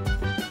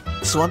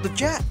 Just want to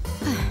chat.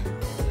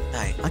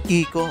 Ay,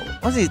 Akiko,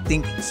 what do you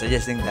think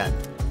suggesting that?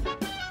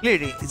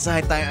 Clearly, it's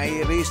high time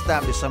I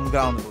re-establish some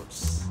ground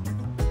rules.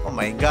 Oh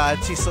my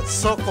god, she's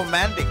so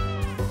commanding.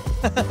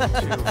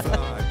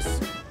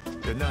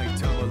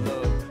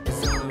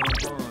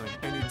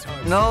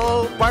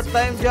 No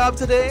part-time job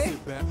today?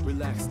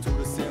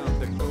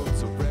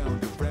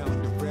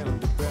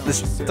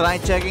 Let's try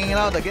checking it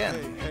out again.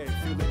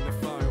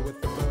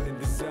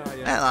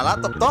 Man, a lot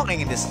of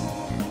talking in this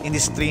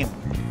stream.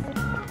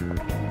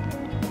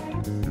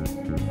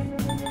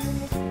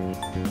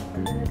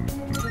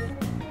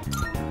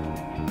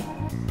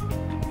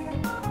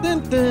 Dun,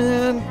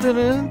 dun,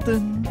 dun,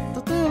 dun,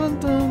 dun,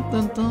 dun,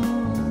 dun,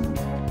 dun.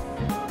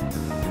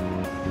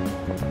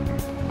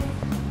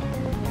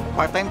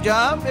 Part-time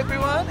job,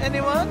 everyone?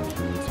 Anyone?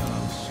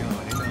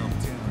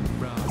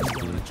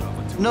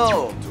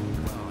 No.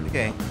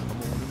 Okay.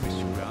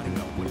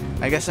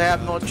 I guess I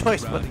have no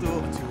choice but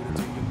to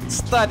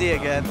study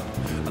again.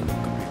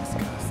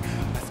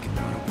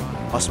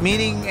 I was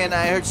meeting and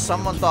I heard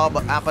someone talk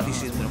about apathy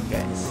syndrome,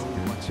 guys.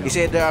 He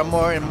said there are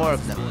more and more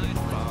of them.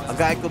 A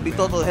guy could be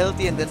total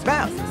healthy and then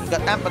bam, he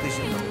got apathy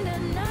syndrome.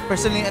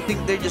 Personally, I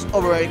think they're just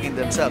overworking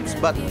themselves,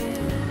 but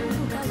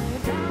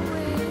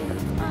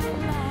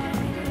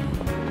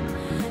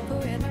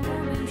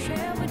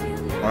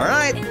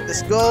alright,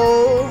 let's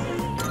go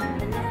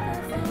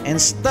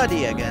and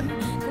study again.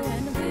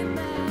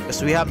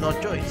 Because we have no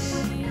choice.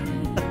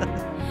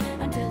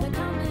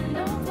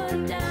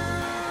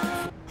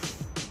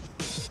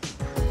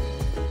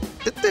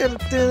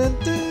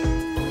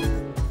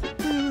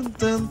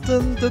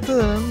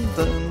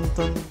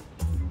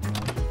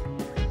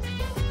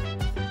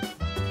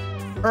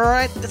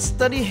 Alright, let's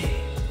study.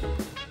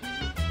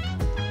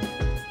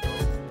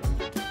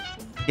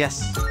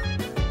 Yes.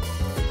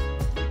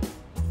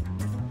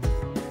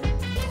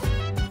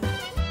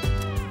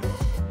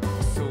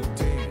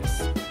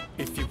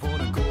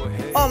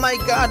 Oh my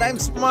god, I'm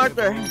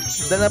smarter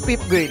than a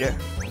fifth grader.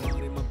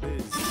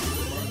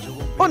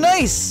 Oh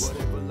nice!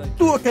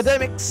 2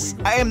 academics.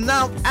 I am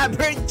now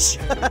average.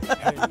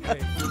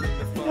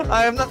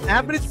 I am not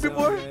average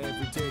before.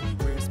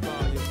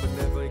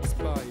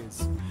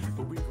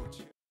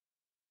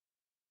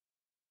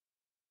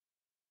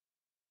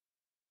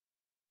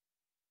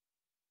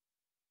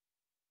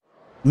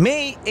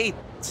 May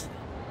 8th,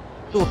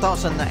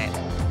 2009.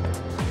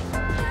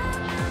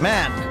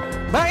 Man,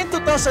 back in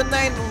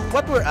 2009,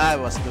 what were I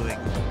was doing?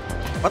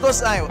 What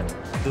was I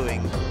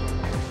doing?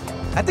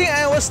 I think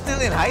I was still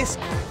in high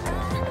school.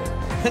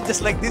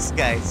 Just like these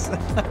guys.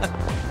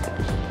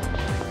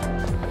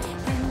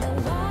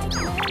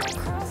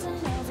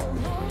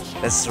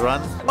 Let's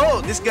run.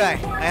 Oh, this guy.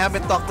 I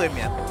haven't talked to him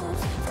yet.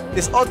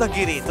 This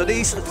Odagiri.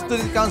 Today's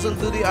student council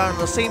duty are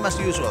the same as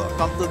usual.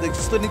 Come to the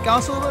student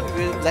council if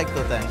you like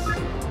to attend.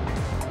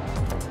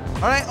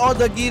 Alright,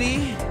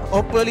 Odagiri.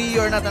 Hopefully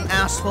you're not an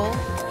asshole.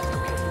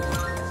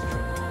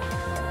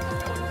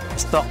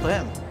 Let's talk to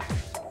him.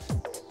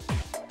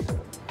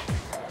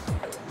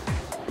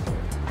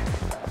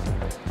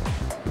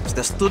 It's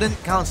the student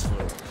council.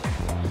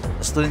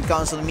 The student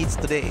council meets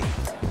today.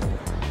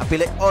 I feel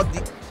like, oh,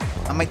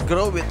 I might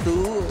grow it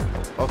too.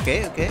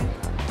 Okay, okay.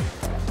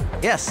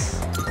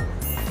 Yes.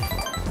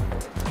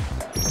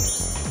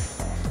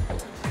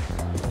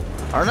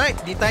 Alright,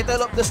 the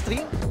title of the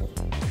stream.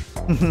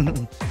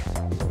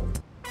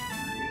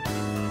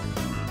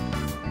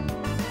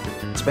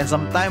 Spend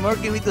some time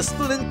working with the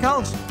student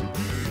council.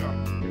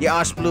 The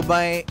hours flew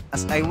by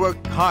as I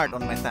worked hard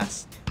on my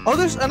task. Oh,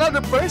 there's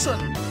another person.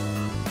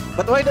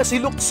 But why does he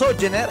look so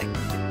generic?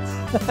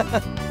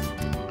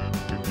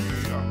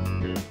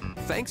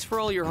 Thanks for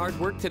all your hard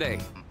work today.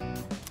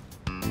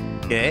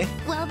 Okay.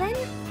 Well then,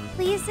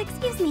 please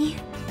excuse me.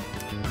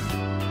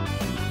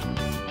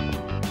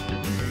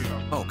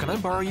 Oh, can I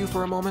borrow you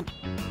for a moment?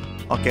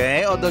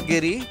 Okay,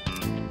 Odogiri.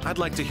 I'd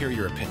like to hear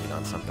your opinion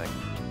on something.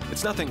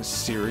 It's nothing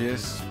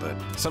serious, but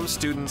some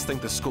students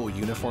think the school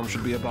uniform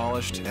should be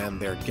abolished, and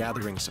they're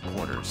gathering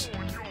supporters.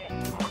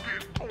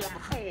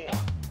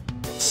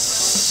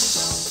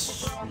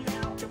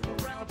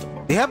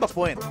 They have a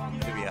point,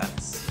 to be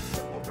honest.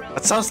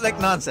 That sounds like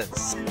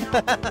nonsense.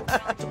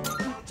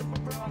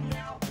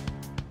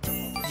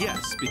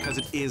 Yes, because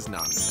it is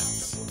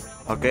nonsense.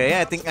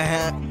 Okay, I think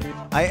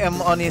I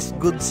am on his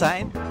good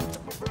side.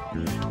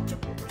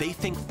 They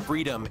think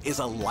freedom is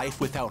a life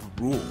without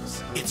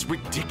rules. It's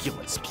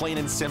ridiculous, plain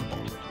and simple.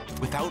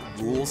 Without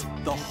rules,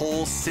 the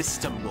whole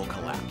system will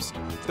collapse.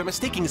 They're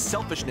mistaking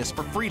selfishness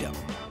for freedom.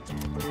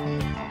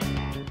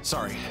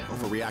 Sorry,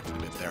 overreacted a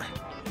bit there.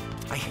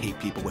 I hate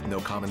people with no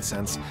common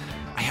sense.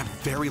 I have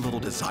very little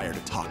desire to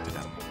talk to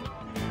them.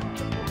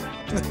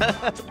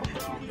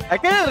 I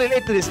kinda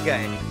relate to this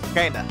guy.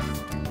 Kinda.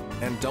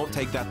 And don't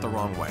take that the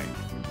wrong way.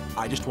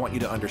 I just want you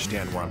to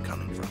understand where I'm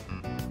coming from.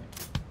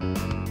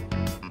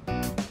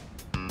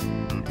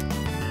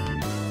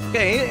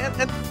 Okay,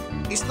 and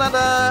he's not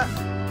a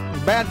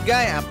bad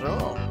guy after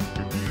all.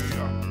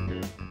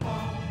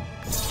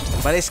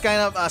 But he's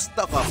kind of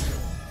stuck up.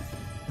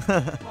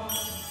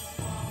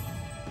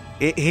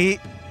 he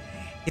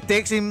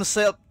takes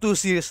himself too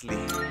seriously.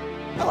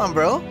 Come on,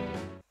 bro.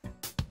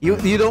 You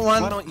don't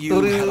want Why don't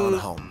you to head on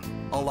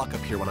home? I'll lock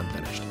up here when I'm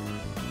finished.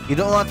 You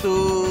don't want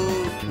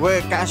to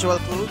wear casual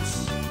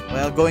clothes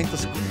while going to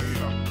school.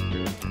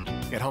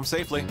 Get home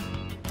safely.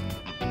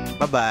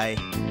 Bye-bye.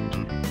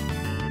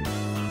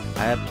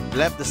 I have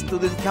left the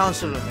student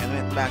council room and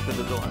went back to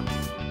the dorm.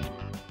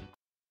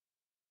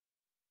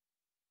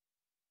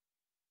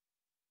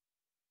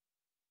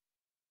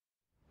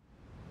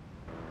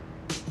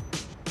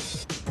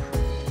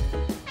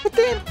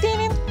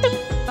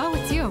 Oh,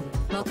 it's you.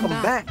 Welcome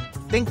back.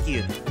 Thank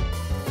you.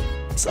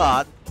 It's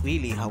odd,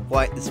 really, how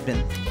quiet it's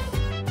been.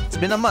 It's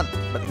been a month,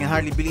 but I can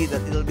hardly believe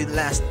that it'll be the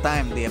last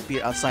time they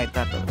appear outside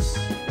Tatos.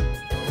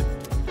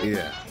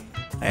 Yeah.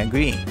 I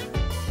agree.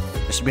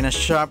 There's been a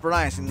sharp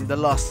rise in the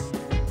loss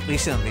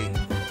recently.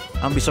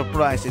 I'll be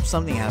surprised if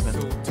something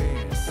happened.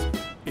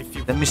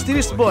 The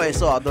mysterious boy I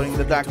saw during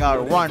the dark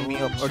hour warned me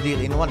of ordeal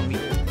in 1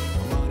 week.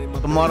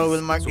 Tomorrow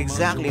will mark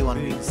exactly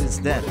 1 week since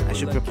then. I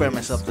should prepare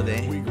myself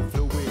today.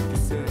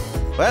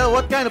 Well,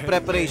 what kind of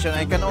preparation?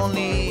 I can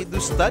only do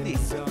study.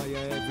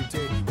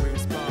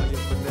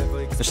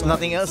 There's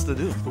nothing else to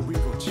do.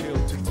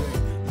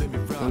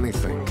 Let me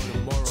think.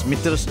 As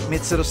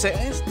Mitsuru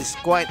says, this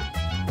quiet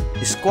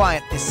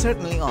is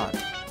certainly odd.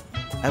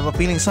 I have a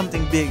feeling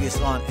something big is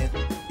on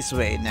its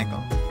way, Neko.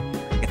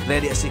 Get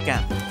ready as you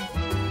can.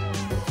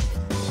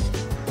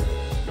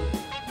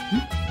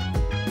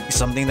 Is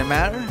something the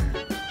matter?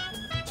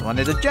 Just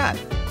wanted to chat.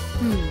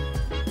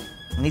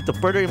 I need to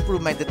further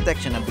improve my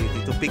detection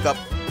ability to pick up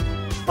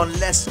on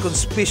less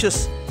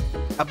conspicuous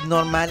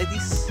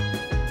abnormalities.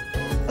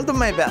 I'll do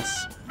my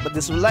best, but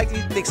this will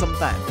likely take some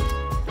time.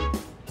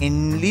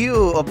 In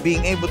lieu of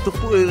being able to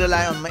fully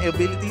rely on my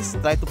abilities,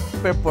 try to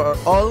prepare for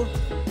all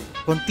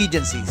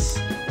contingencies.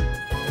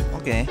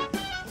 Okay.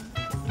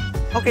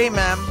 Okay,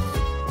 ma'am.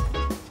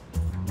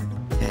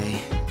 Hey.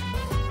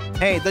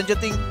 Hey, don't you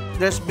think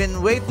there's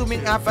been way too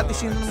many apathy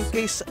syndrome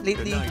case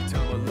lately?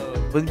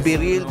 Wouldn't be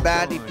real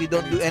bad if you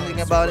don't do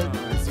anything about it.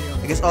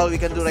 I guess all we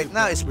can do right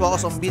now is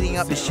focus on beating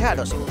up the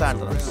shadows in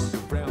Tartarus.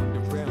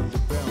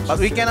 But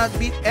we cannot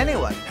beat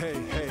anyone.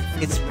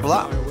 It's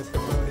blocked.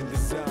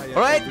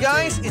 Alright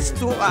guys, it's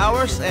 2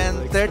 hours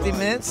and 30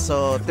 minutes,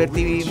 so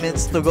 30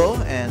 minutes to go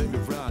and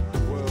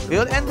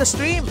we'll end the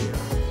stream.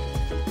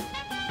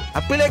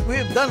 I feel like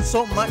we've done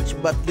so much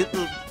but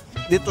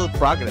little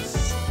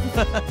progress.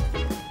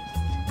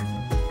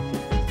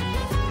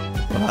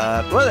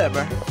 But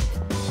whatever.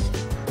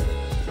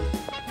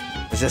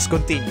 Let's just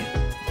continue.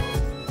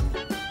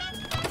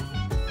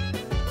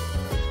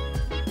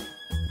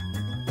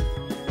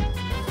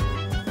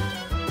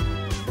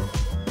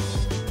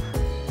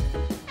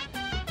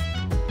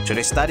 Should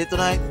I study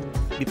tonight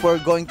before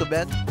going to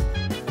bed?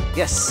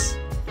 Yes.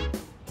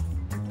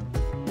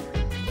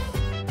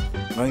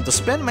 I'm going to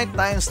spend my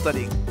time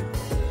studying.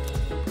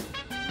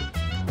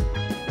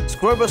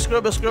 Scribble,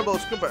 scribble, scribble,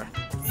 scribble.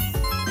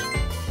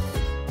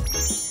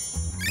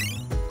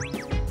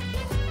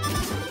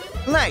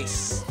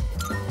 Nice.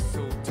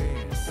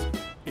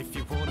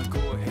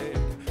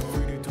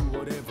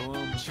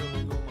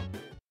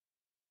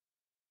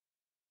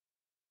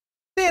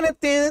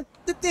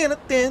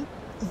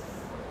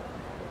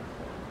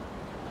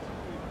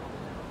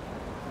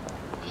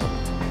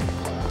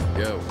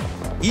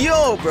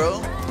 Yo,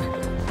 bro!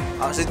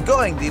 How's it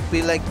going? Do you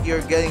feel like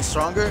you're getting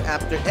stronger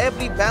after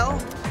every battle?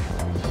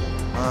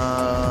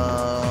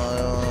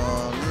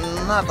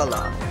 Not a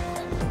lot.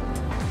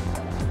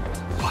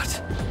 What?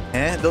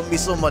 Don't be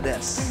so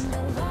modest.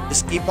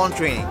 Just keep on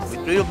training.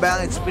 With real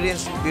battle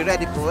experience, be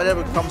ready for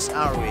whatever comes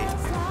our way.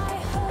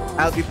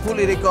 I'll be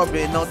fully recovered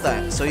in no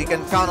time, so you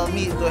can count on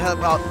me to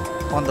help out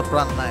on the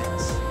front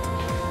lines.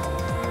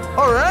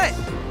 Alright!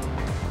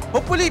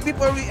 Hopefully,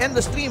 before we end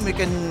the stream, we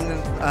can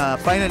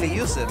finally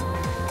use it.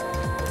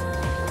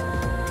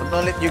 But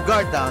don't let your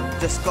guard down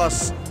just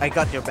cause I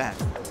got your back.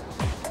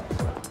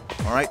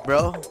 Alright,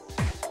 bro?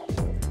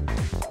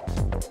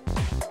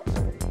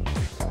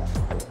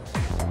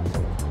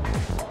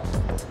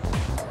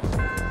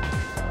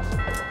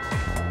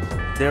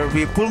 There will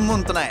be a full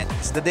moon tonight.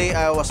 It's the day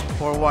I was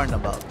forewarned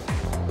about.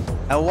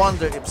 I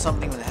wonder if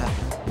something will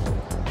happen.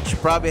 I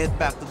should probably head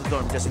back to the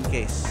dorm just in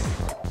case.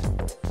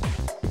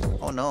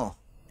 Oh no.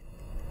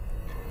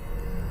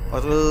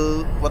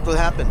 What will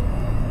happen?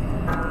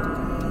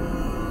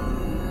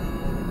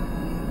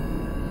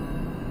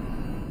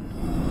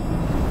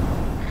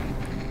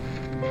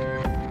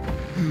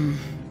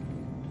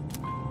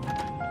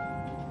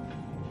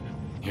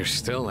 You're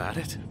still at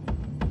it?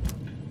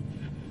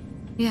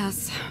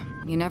 Yes.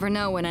 You never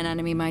know when an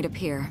enemy might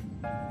appear.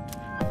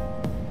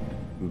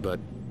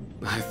 But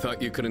I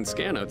thought you couldn't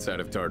scan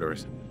outside of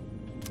Tartarus.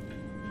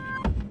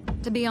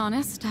 To be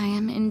honest, I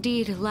am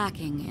indeed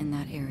lacking in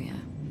that area.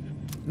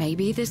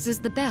 Maybe this is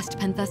the best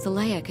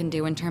Penthesilea can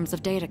do in terms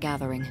of data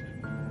gathering.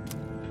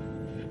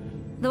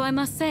 Though I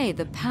must say,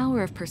 the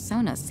power of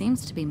Persona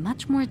seems to be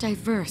much more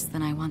diverse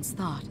than I once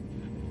thought.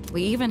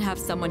 We even have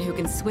someone who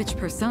can switch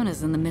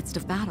personas in the midst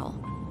of battle.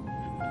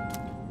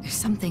 There's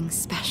something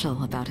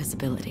special about his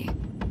ability.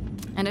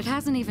 And it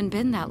hasn't even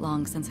been that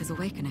long since his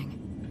awakening.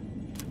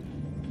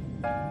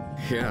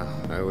 Yeah,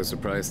 I was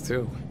surprised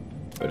too.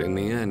 But in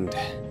the end,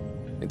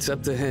 it's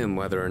up to him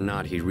whether or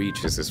not he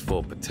reaches his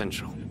full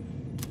potential.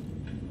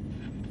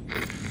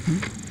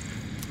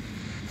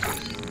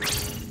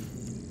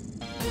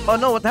 Oh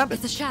no, what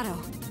happened? It's a shadow.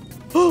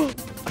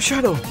 A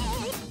shadow!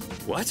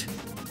 What?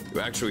 You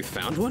actually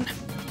found one?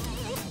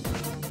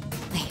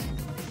 Wait,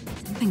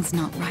 something's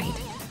not right.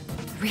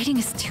 The reading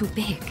is too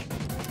big.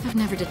 I've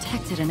never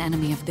detected an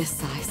enemy of this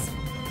size.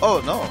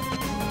 Oh no.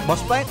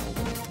 Boss fight?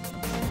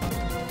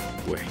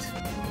 Wait.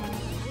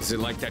 Is it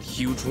like that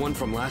huge one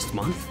from last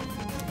month?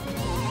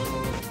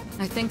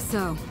 I think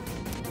so.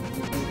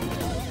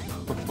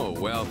 Oh,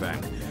 well then.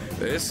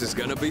 This is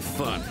gonna be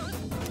fun.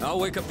 I'll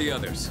wake up the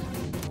others.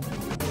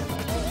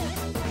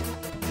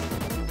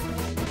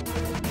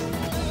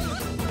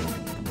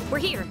 We're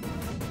here.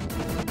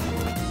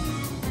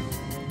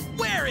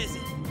 Where is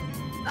it?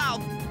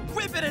 I'll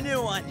rip it a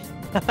new one.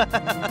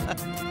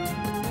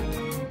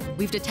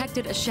 We've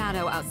detected a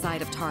shadow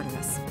outside of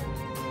Tartarus.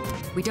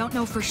 We don't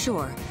know for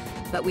sure,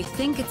 but we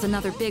think it's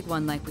another big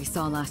one like we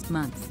saw last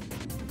month.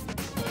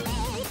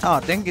 Oh,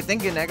 thank you,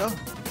 Neko.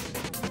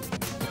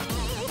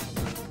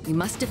 We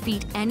must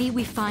defeat any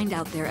we find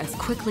out there as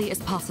quickly as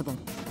possible.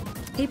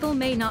 People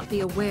may not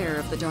be aware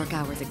of the Dark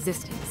Hour's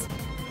existence,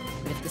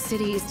 but if the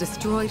city is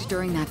destroyed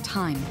during that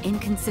time,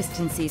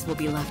 inconsistencies will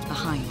be left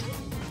behind.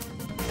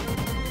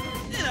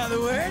 In other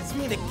words,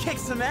 need to kick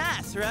some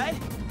ass, right?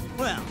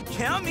 Well,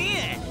 count me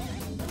in.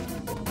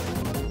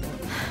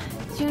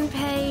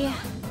 Junpei...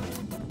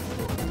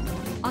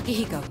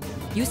 Akihiko,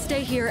 you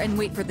stay here and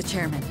wait for the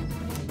chairman.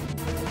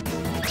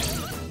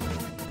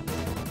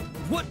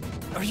 What?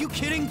 Are you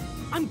kidding?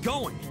 I'm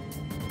going.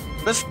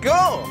 Let's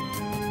go!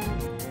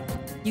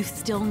 You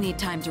still need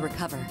time to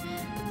recover.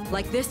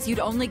 Like this, you'd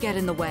only get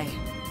in the way.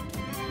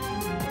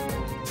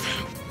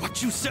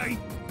 What you say?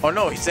 Oh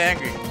no, he's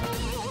angry.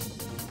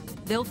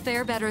 They'll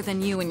fare better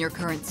than you in your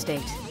current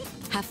state.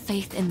 Have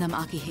faith in them,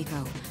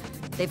 Akihiko.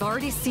 They've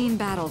already seen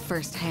battle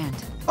firsthand.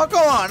 Oh, go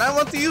on, I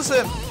want to use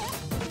him.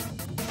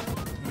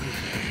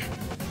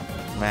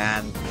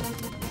 Man.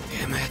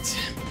 Damn it.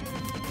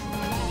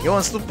 He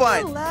wants to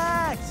fight.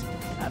 Relax.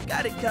 I've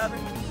got it covered.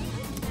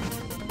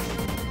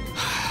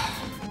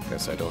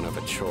 Guess I don't have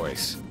a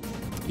choice.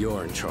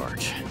 You're in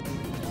charge.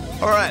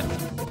 Alright.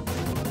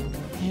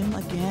 Him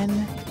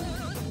again?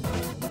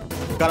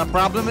 Got a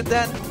problem with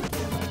that?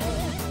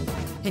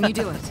 Can you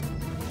do it?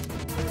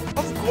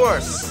 Of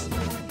course.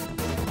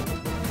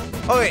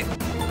 Oh wait.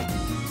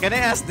 Can I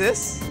ask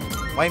this?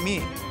 Why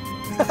me?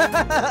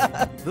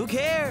 Who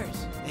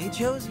cares? They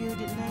chose you,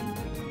 didn't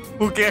they?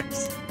 Who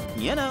cares?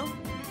 You know,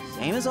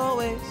 same as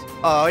always.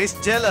 Oh, he's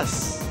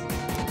jealous.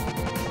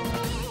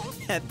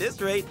 At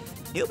this rate,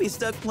 he'll be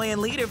stuck playing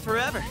leader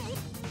forever.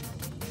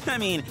 I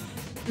mean,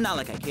 not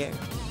like I care.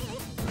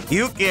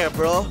 You care,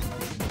 bro.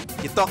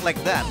 You talk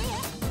like that.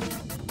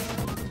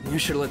 You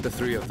should let the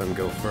three of them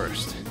go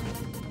first.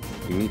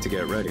 You need to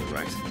get ready,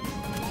 right?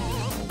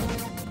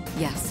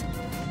 Yes.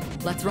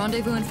 Let's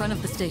rendezvous in front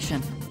of the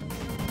station.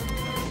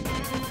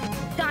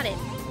 Got it.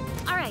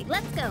 All right,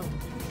 let's go.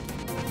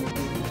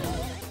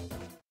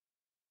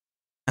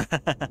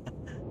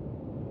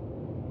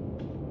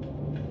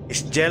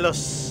 He's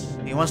jealous.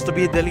 He wants to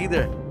be the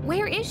leader.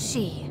 Where is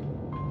she?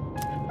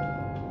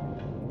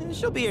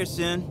 She'll be here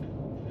soon.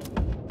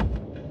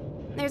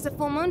 There's a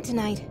full moon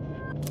tonight.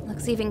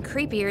 Looks even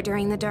creepier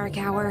during the dark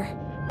hour.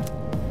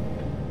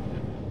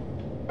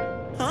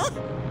 Huh?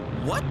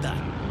 What the?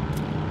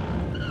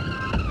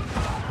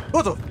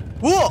 What the?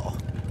 Whoa!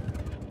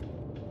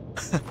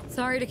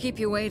 Sorry to keep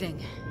you waiting.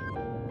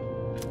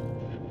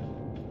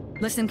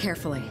 Listen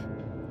carefully.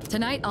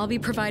 Tonight, I'll be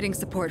providing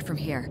support from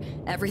here.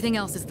 Everything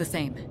else is the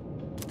same.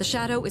 The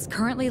Shadow is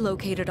currently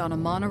located on a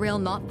monorail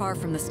not far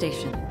from the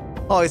station.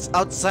 Oh, it's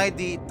outside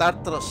the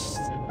Tartarus.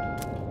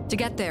 To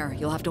get there,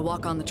 you'll have to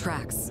walk on the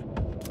tracks.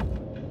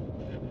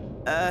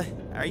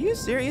 Are you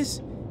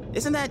serious?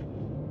 Isn't that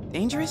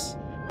dangerous?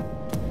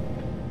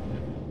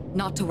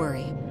 Not to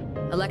worry.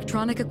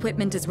 Electronic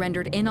equipment is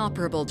rendered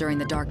inoperable during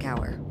the dark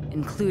hour,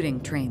 including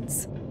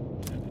trains.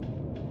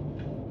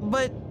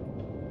 But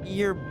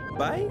your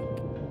bike?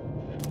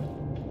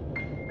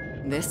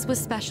 This was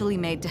specially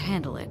made to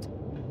handle it.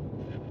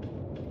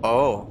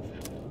 Oh.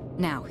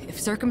 Now, if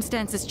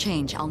circumstances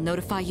change, I'll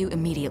notify you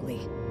immediately.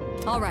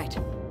 All right,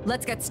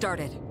 let's get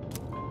started.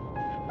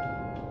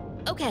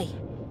 Okay.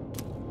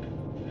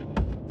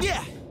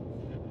 Yeah!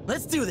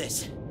 Let's do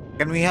this!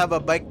 Can we have a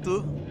bike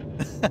too?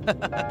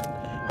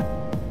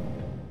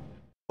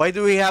 Why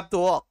do we have to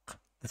walk?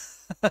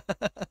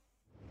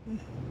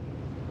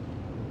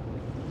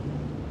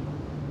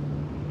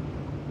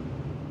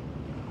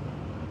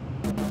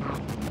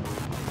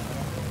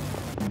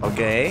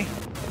 Okay.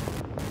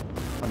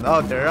 Oh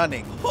no, they're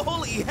running.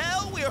 Holy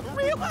hell, we're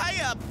real high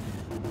up!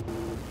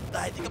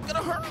 I think I'm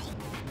gonna hurl!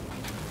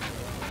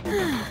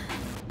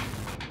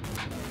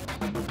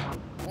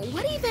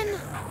 What even?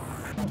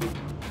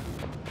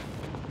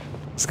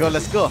 Let's go,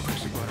 let's go.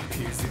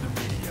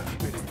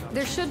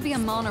 There should be a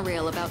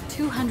monorail about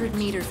 200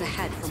 meters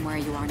ahead from where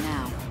you are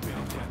now.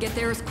 Get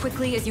there as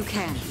quickly as you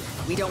can.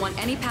 We don't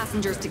want any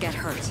passengers to get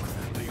hurt.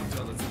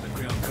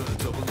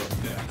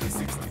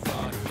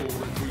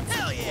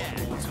 Hell yeah!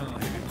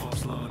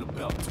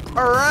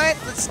 Alright,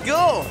 let's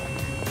go!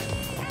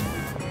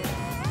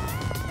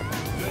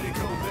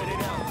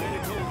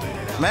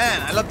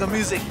 Man, I love the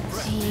music.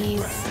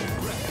 Jeez.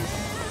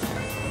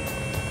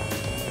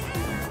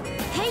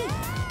 Hey!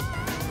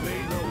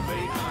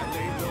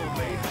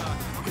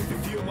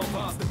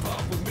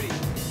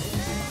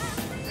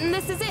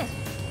 This is it,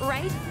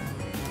 right?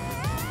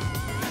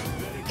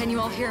 Can you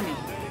all hear me?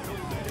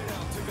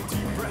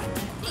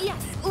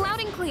 Yes, loud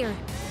and clear.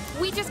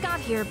 We just got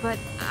here, but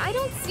I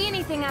don't see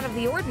anything out of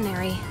the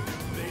ordinary.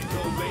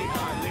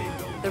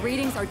 The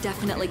readings are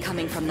definitely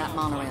coming from that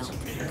monorail.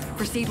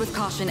 Proceed with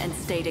caution and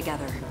stay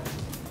together.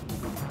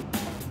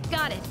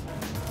 Got it.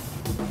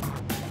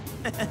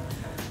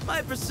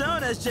 My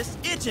persona's just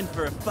itching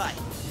for a fight.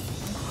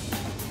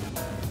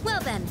 Well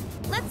then,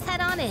 let's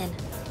head on in.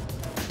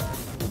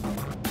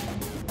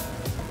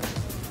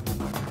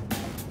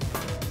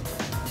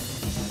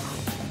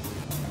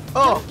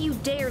 Oh! Don't you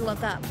dare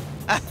look up.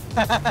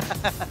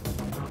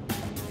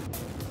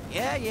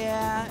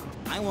 Yeah,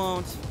 I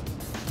won't.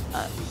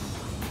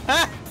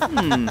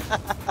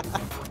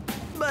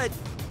 But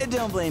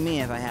don't blame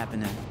me if I happen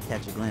to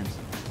catch a glimpse.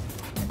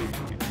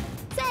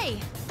 Say,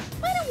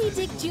 why don't we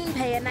dig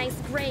Junpei a nice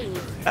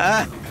grave?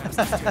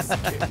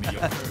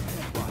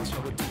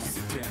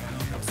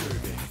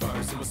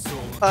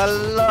 I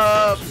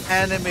love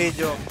anime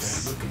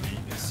jokes.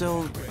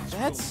 So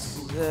that's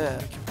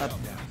a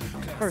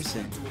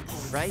person,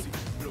 right?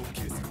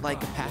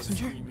 Like a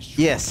passenger?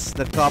 Yes,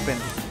 the coffin.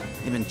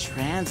 They've been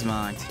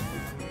transmogged.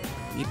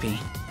 Creepy.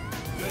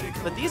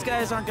 But these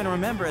guys aren't gonna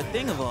remember a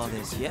thing of all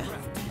this, yeah?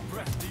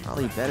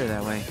 Probably better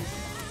that way.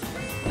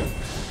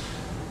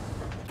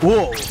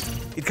 Whoa!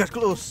 It got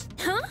close.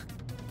 Huh?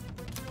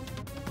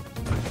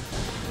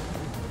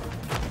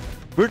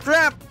 We're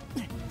trapped!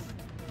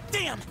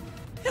 Damn!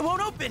 It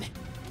won't open!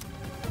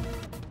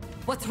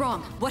 What's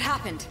wrong? What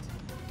happened?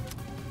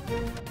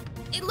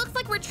 It looks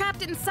like we're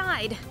trapped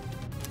inside.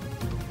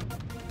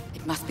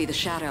 It must be the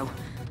shadow.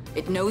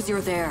 It knows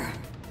you're there.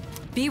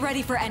 Be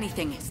ready for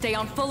anything. Stay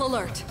on full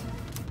alert.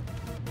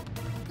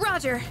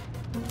 Roger.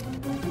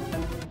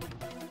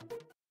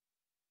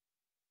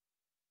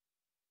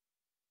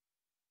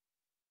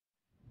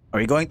 Are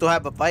we going to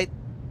have a fight?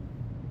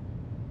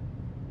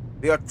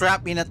 We are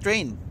trapped in a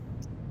train.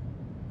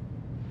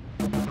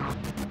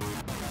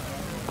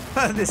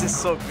 This is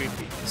so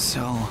creepy.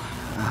 So,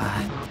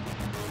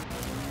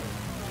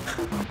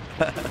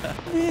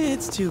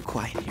 it's too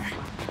quiet here.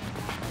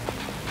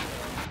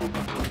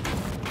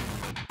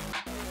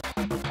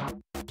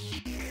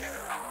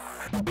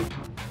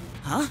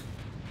 Huh?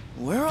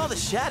 Where are all the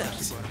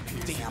shadows?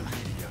 Damn,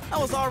 I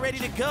was all ready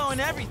to go and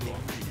everything.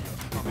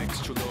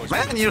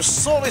 Man, your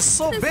soul is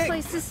so This big.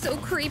 place is so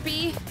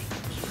creepy.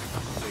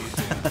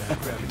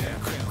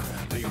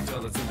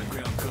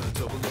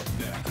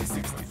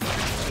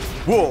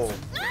 Whoa.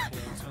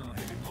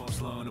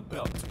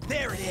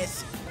 There it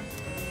is.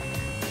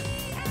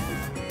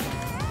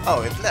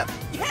 Oh, it left.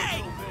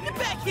 Hey, get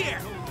back here!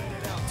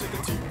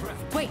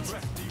 Wait.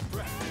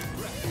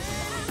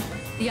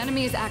 The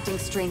enemy is acting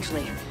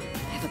strangely. I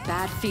have a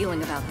bad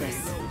feeling about this.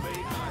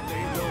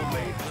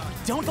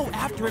 Don't go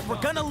after it,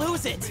 we're gonna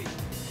lose it!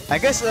 I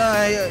guess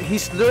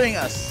he's luring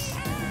us.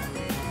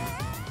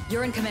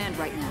 You're in command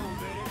right now.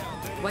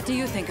 What do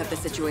you think of the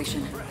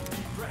situation?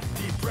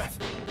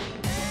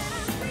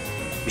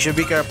 We should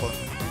be careful.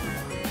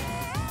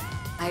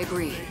 I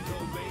agree.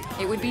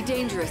 It would be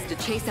dangerous to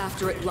chase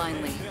after it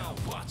blindly.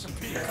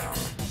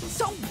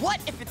 So what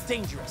if it's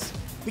dangerous?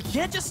 We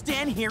can't just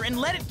stand here and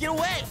let it get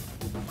away!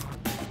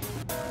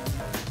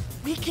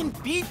 We can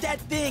beat that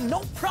thing,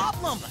 no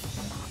problem!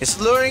 It's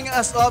luring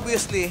us,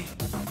 obviously.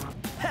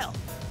 Hell,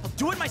 I'll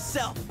do it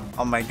myself!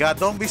 Oh my god,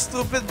 don't be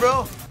stupid,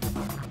 bro.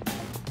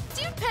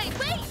 Junpei,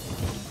 wait!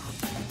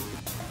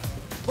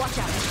 Watch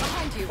out,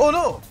 behind you! Oh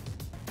no!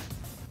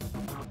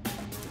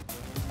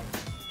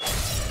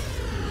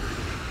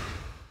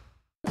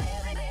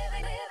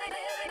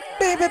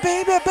 Baby,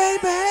 baby,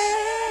 baby!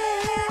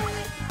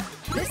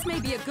 This may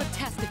be a good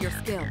test of your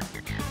skill.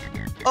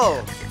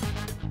 Oh.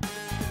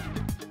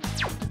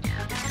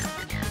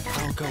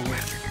 I'll go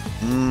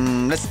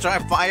with. Let's try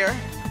fire.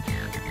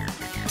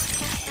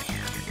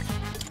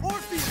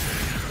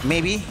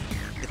 Maybe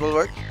it will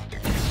work.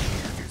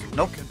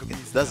 Nope,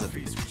 it doesn't. I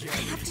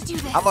have to do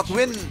this. How about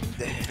wind?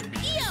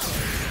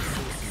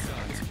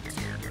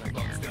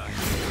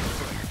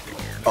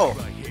 Oh.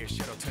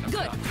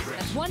 Good.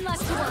 That's one less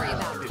to worry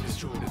about.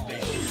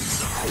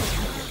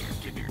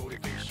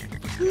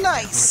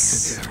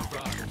 Nice!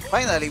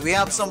 Finally, we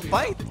have some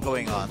fight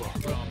going on.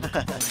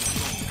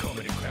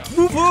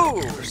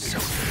 Woohoo!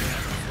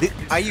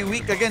 Are you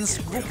weak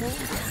against Goku?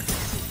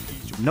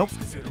 Nope.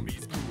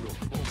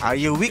 Are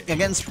you weak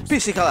against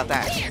physical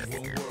attack?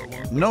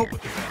 Nope.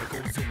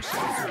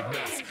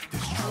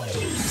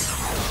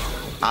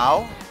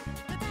 Ow.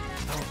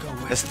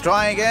 Let's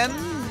try again.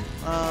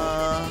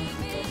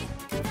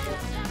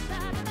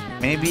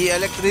 Maybe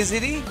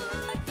electricity?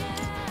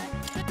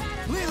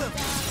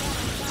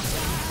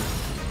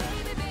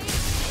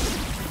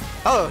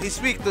 Oh,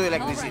 he's weak to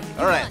electricity.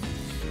 Alright.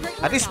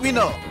 At least we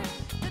know.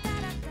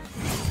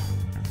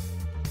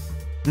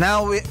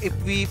 Now, if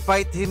we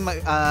fight him,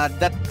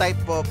 that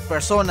type of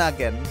persona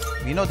again,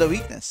 we know the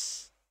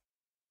weakness.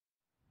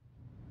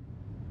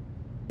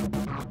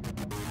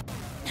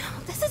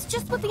 This is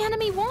just what the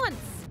enemy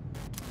wants.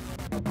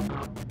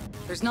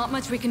 There's not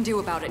much we can do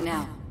about it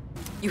now.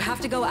 You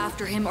have to go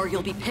after him or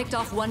you'll be picked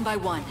off one by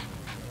one.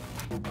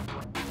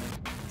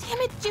 Damn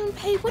it,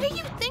 Junpei, what are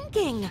you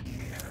thinking?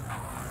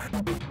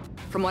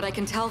 From what I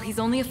can tell, he's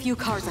only a few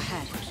cars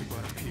ahead.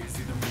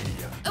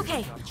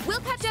 Okay, we'll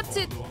catch up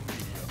to...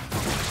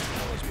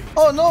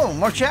 Oh no,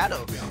 more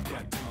shadows.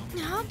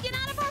 No, get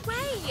out of our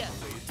way!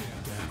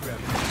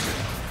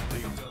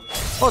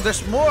 Oh,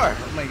 there's more.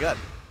 Oh my god.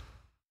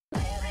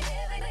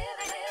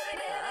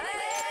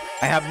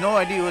 I have no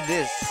idea what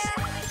this.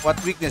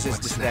 What weakness is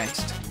this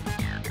next?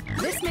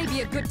 This may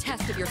be a good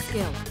test of your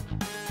skill.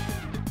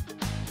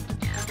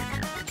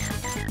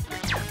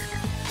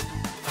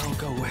 I'll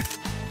go with.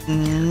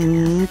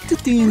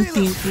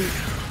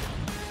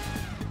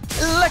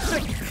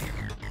 Electric.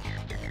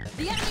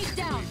 The enemy's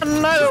down.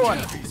 Another one.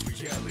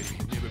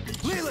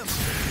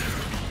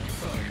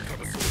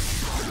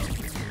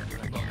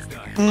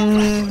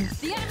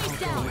 The enemy's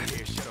down.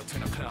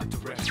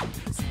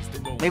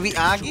 Maybe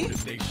Agi?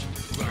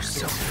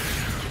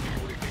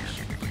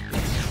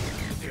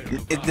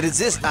 It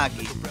resists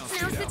Agi.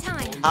 Now's the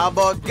time. How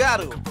about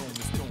Garu?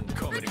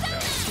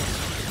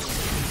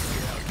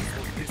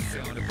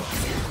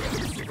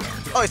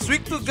 Oh, it's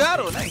weak to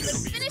Garu.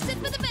 Nice. Finish it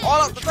for the base.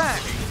 All out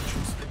attack.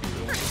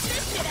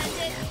 This should end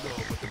it.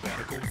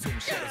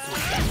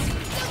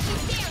 Don't you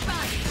dare,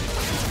 bud.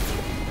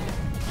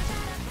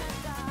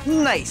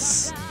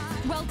 Nice.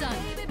 Well done.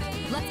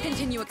 Let's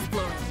continue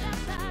exploring.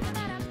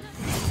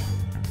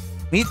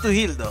 Need to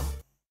heal though.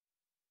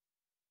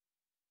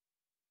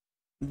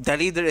 The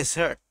leader is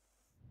hurt.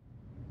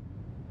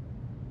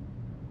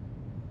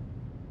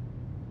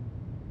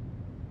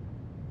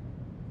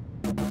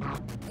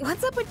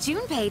 What's up with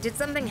Junpei? Did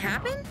something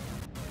happen?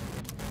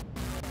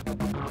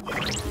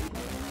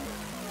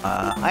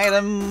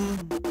 Item.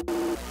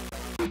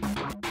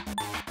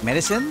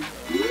 Medicine?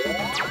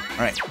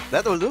 Alright,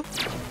 that will do.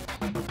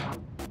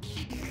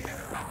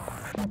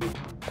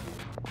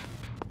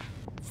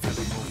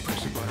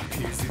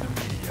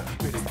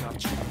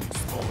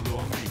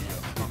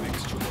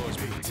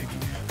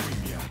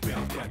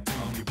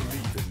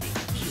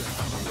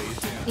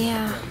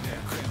 Yeah.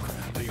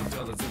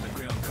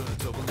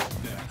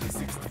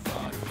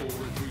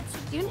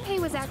 Junpei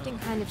was acting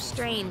kind of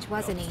strange,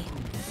 wasn't he?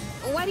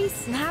 Why'd he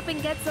snap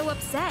and get so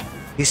upset?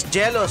 He's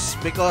jealous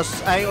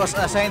because I was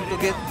assigned to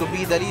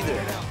be the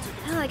leader.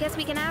 Well, I guess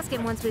we can ask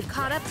him once we've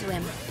caught up to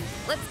him.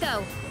 Let's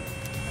go.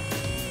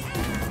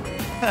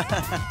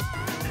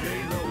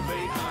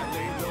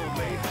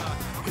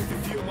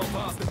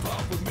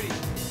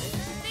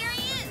 There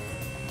he is!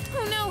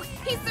 Oh no,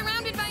 he's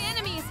surrounded by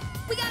enemies.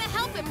 We gotta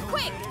help him,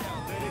 quick!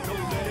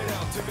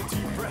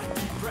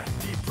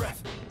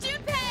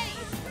 Junpei!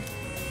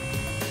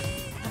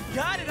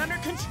 Got it under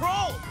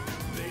control!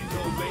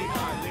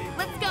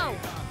 Let's go!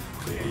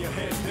 Clear your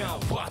heads now,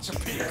 watch a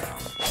peek.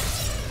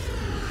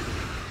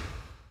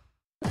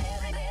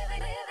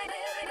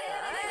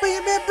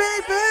 Baby,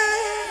 baby!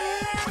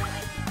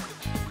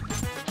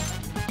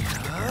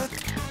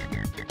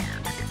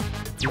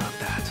 Not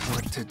that.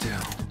 What to do?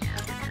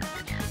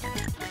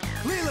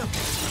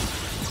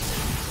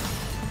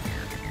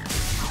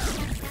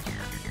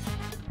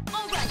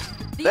 All right.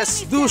 The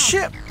Let's enemy's do down.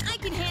 ship! I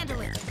can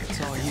handle it. It's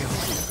all you.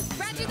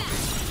 Roger that.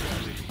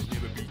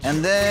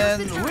 And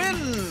then win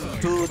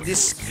to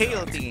this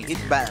scale thingy,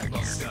 hit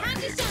balance. Time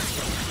to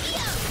shine.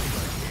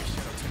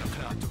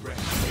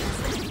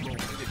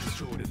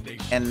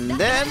 And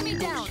then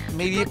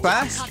maybe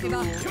pass to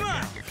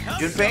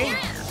Junpei.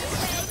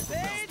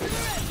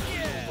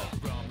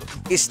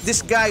 Is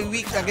this guy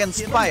weak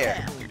against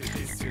fire?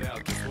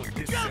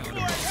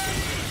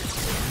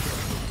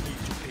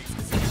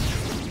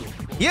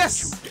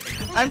 Yes,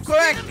 I'm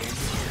correct.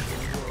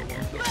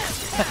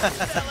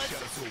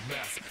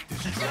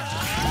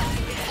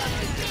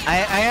 I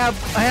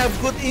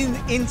have good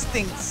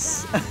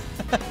instincts.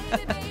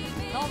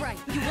 All right,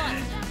 you won.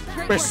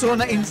 Great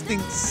Persona work.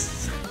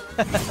 instincts.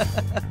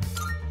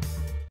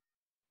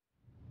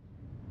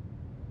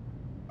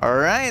 All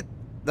right,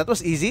 that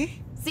was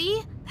easy.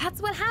 See? That's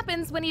what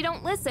happens when you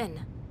don't listen.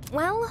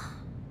 Well,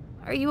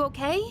 are you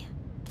okay?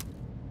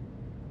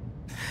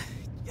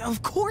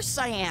 Of course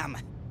I am.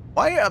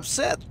 Why are you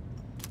upset?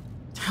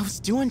 I was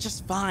doing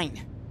just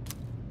fine.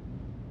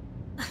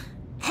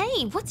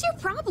 Hey, what's your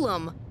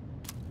problem?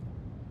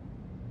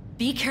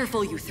 Be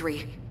careful, you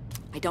three.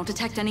 I don't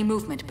detect any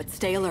movement, but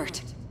stay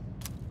alert.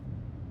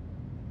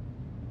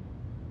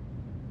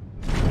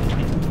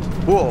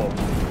 Whoa,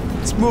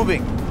 it's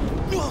moving.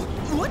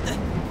 What the?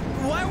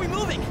 Why are we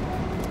moving?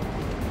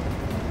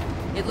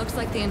 It looks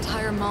like the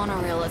entire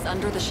monorail is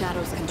under the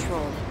Shadow's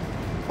control.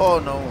 Oh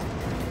no.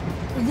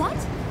 What?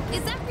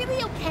 Is that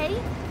really okay?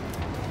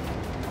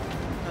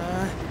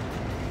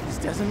 This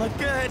doesn't look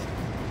good.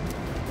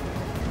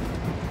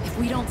 If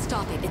we don't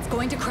stop it, it's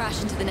going to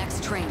crash into the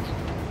next train.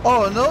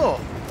 Oh no.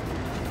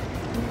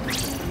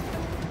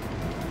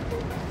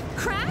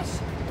 Crash?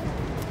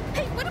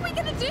 Hey, what are we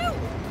gonna do?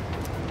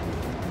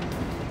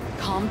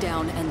 Calm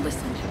down and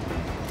listen.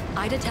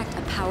 I detect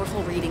a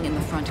powerful reading in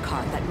the front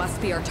car. That must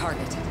be our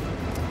target.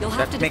 You'll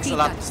have That to makes a defeat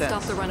lot that of to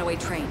stop sense. the runaway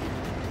train.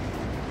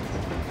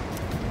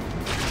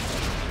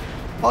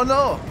 Oh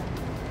no.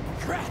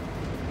 Crap!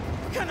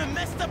 What kind of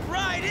messed up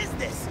ride is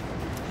this?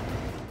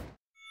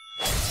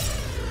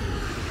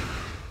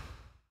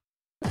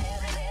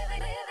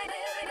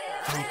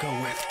 I'll go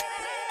with.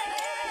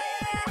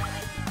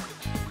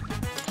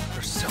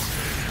 For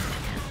something.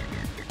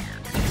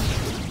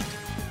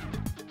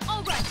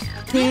 All right.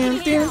 Dun,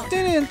 dun,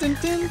 dun, dun,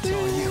 dun, dun.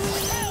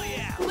 Hell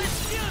yeah!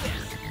 Let's do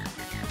this!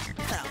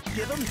 I'll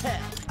give him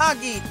hell.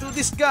 Agi to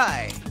this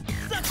guy.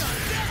 Suck on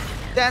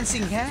that!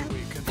 Dancing hand.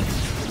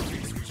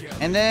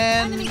 And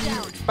then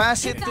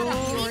pass it to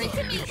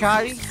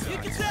Ikari. You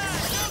can try!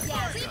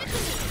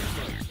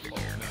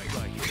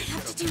 I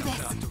have to do this.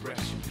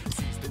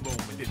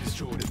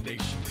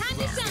 Time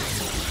to shine.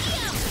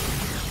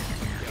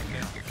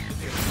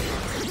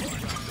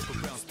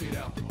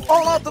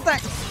 All out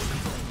attack.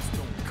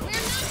 We're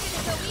not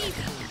gonna go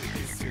easy.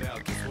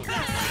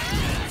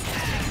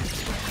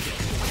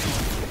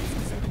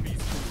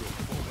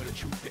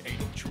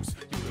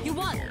 You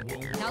won!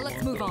 Now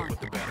let's move on.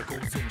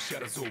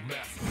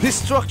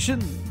 Destruction.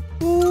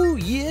 Ooh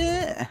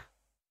yeah.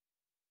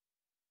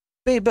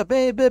 Baby,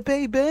 baby,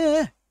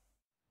 baby.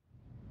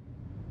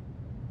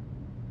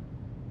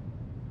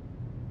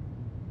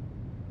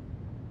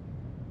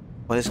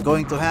 What is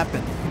going to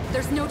happen?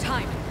 There's no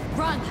time.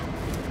 Run!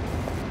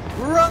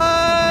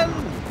 Run!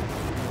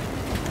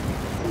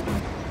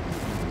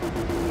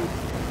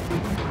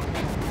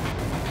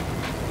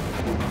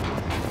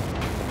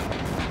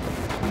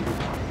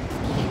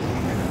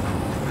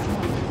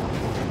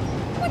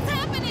 What's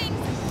happening?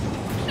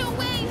 No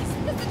way.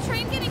 Is the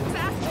train getting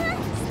faster?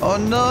 Oh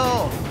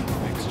no!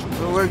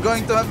 So we're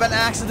going to have an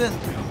accident.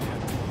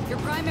 Your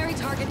primary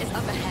target is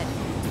up ahead.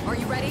 Are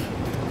you ready?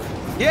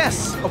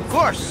 Yes, of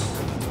course.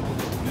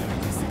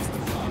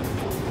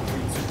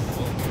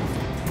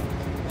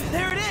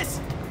 There it is!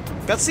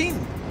 Cutscene.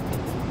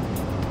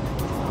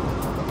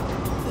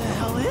 The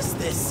hell is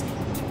this?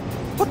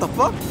 What the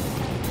fuck?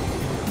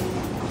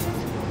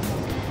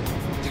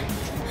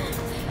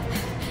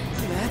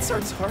 That's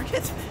our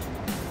target?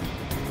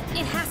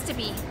 It has to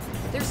be.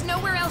 There's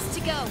nowhere else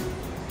to go.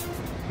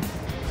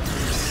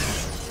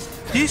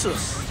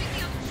 Jesus.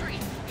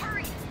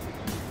 Hurry.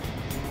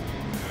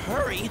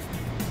 Hurry?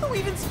 What are we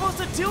even supposed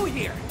to do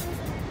here?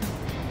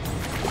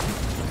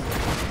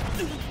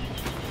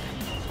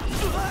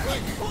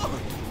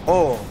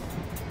 Oh,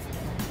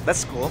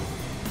 that's cool.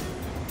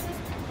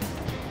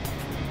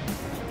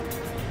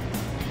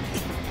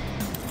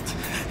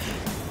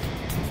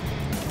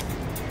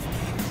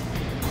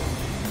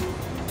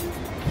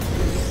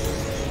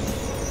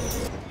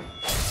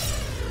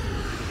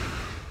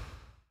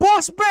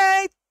 Boss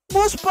bait!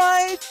 Boss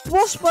bite!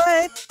 Boss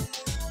bite!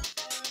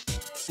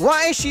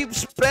 Why is she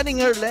spreading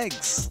her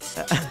legs?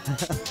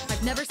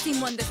 I've never seen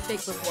one this big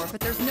before, but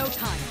there's no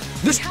time.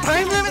 This We have to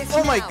time end limit? this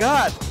Oh my now.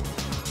 god!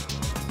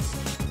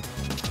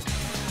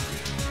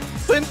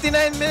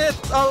 29 minutes!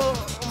 Oh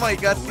my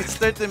god, it's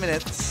 30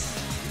 minutes.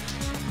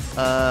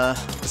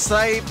 Let's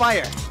try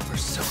fire.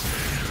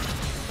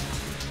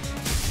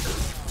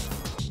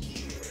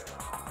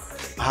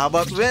 How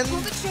about wind? Pull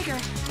the trigger.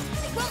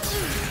 It won't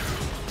lose.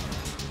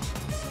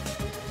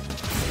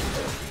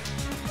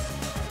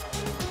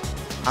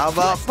 How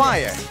about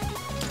fire?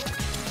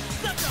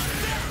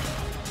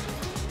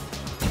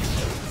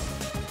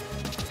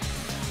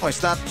 Oh,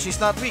 she's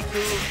not weak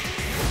to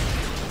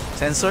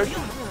sensor.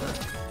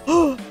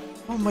 Oh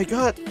my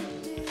god.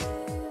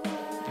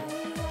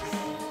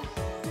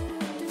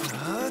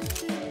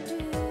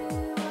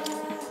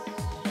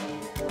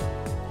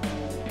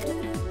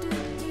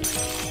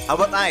 How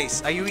about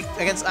ice? Are you weak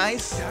against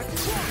ice?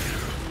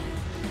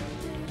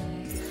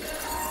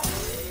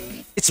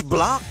 It's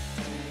blocked.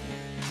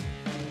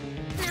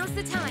 Now's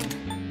the time.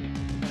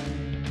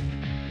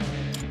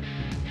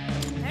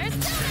 There's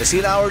time. Is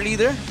he our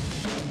leader?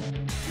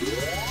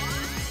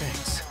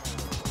 Thanks.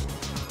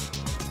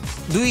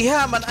 Do we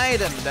have an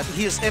item that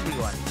heals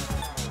everyone?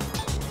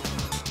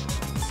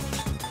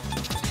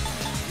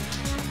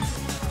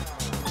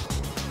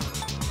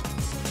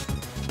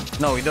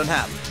 No, we don't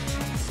have.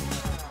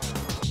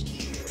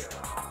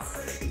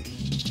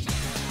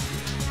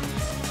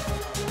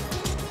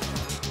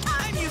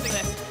 I'm using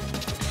this!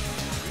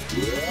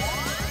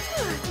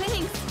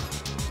 Thanks.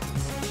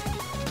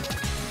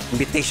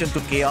 Invitation to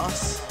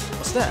chaos?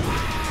 What's that?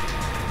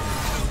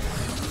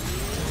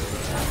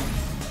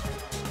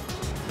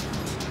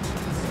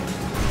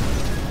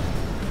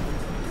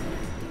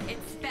 It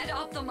sped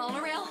up the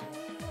monorail?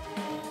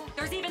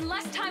 There's even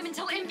less time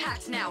until impact.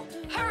 act now.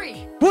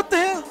 Hurry! What the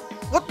hell?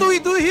 What do we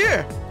do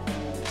here?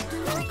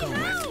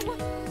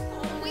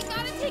 We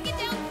gotta take it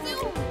down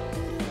soon.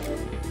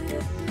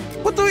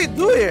 What do we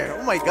do here?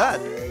 Oh my god.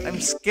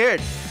 I'm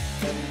scared.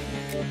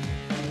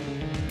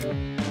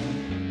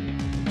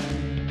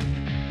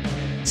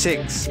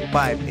 Six,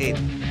 5, 8.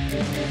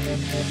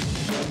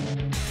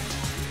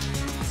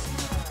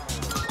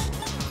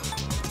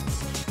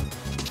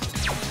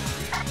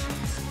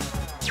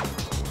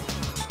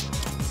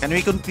 Can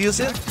we confuse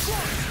it?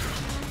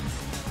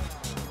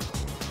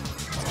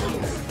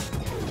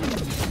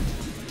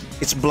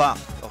 It's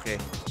blocked. Okay.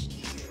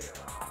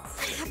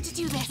 I have to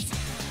do this.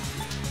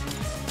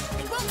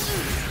 I won't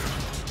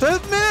lose.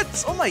 12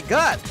 minutes! Oh my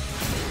god!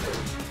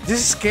 This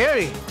is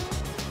scary.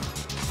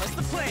 What's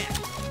the plan?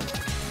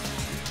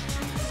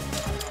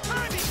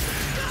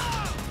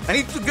 I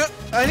need to go.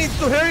 I need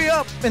to hurry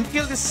up and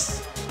kill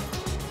this.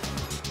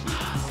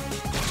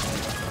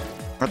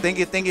 Oh, thank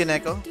you,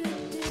 Neko.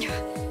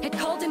 It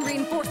called in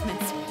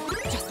reinforcements.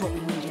 Just what we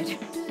needed.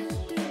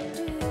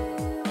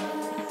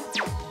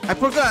 I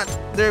forgot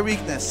their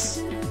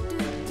weakness.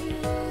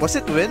 Was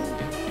it wind?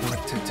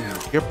 What to do?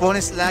 Your phone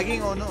is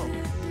lagging? Oh no.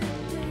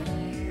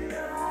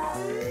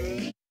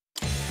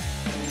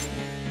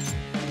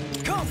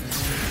 Come!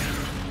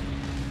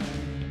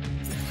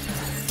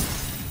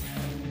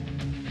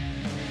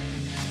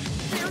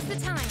 Now's the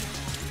time.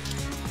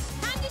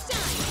 Time to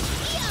shine.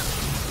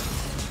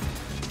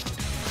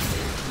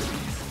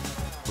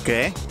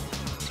 Okay.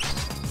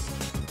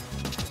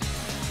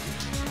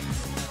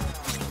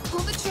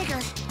 Pull the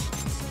trigger.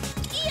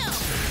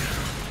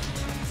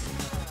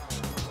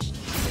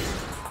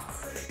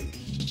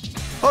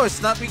 Oh,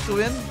 it's not weak to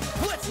wind?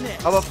 What's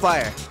next? How about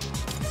fire?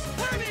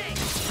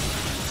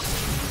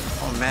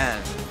 Oh man.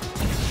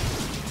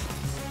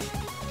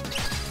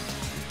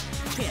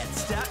 Can't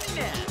stop me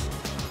now.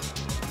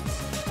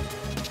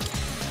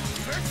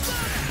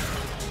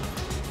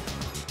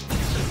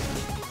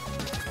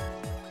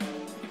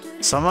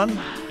 Someone?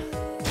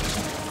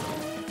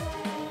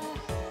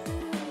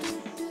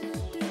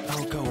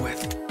 I'll go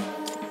with.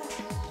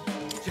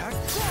 Jack.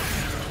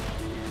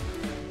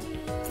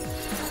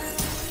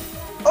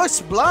 Oh,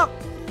 it's blocked.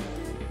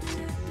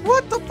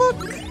 What the fuck?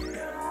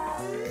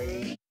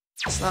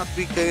 It's not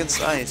weak against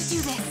Do ice.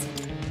 this.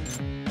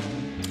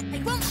 I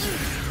won't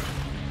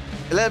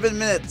lose. 11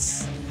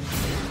 minutes.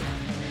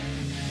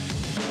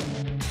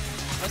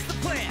 What's the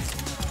plan?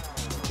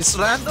 It's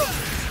random.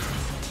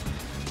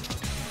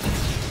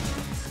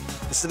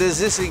 It's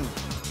resisting.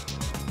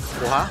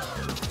 What?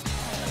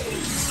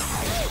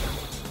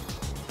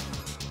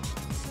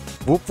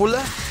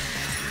 Bupula?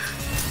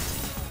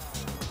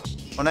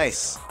 Oh,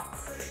 nice.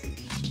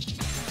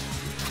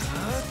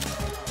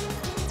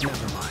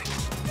 Never mind.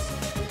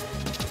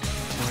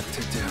 What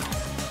to do?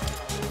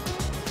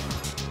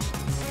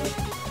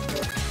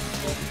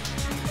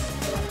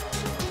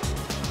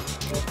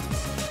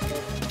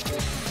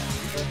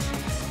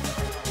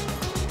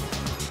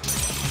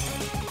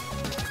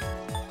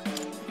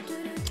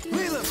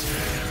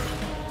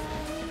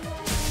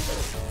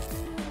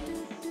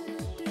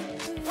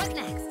 What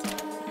next?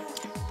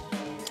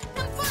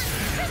 Come first,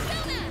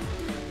 Persona!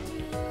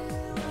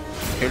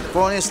 Your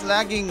phone is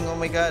lagging. Oh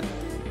my god.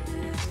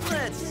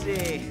 Let's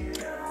see.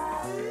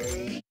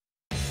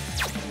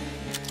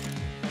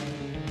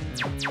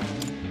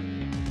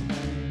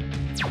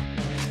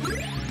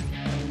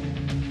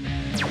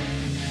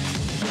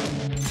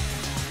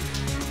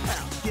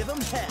 I'll give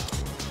him hell.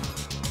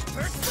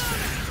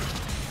 Persona!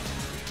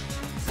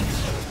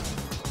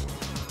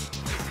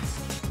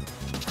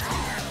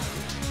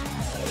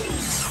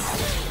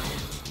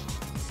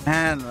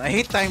 Man, I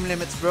hate time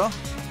limits, bro.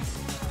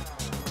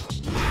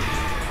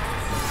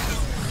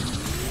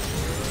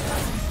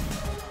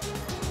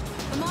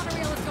 The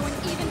monorail is going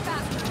even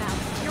faster now.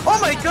 You're Oh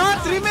my running out god,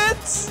 of 3 time.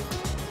 minutes!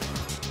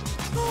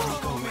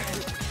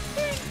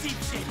 Deep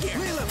shit here.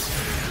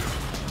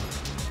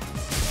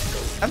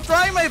 I'm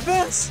trying my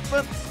best,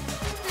 but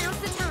Now's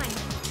the time.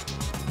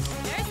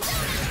 Persona!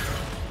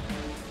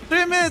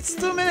 3 minutes,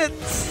 2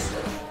 minutes.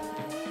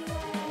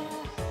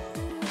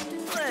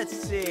 Let's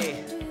see.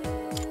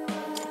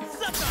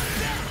 Suck on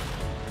that!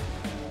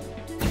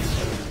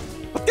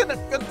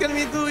 What can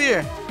we do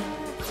here?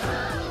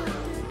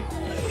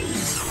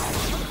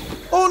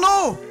 Oh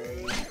no!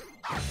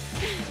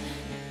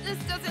 This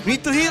doesn't We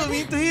need to heal, we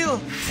need to heal.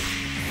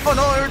 Oh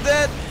no, we're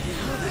dead.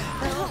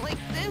 I don't like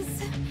this.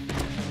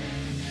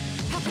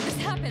 How could this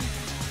happen?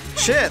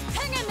 Shit.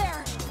 Hang in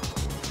there!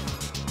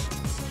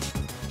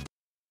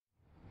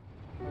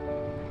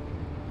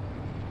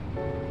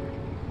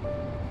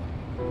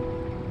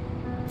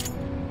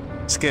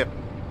 Skip.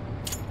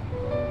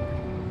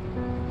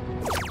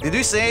 Did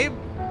we save?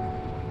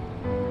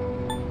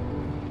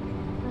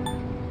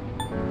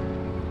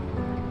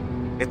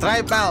 A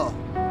tribal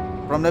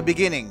from the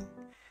beginning.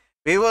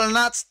 We will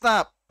not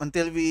stop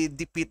until we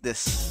defeat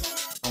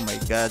this. Oh my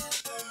god.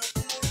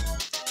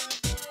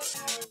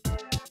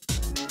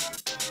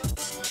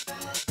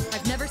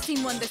 I've never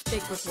seen one this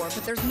big before,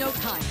 but there's no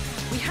time.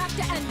 We have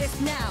to end this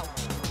now.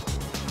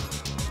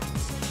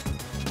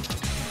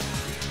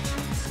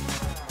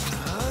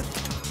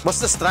 What's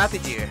the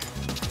strategy here?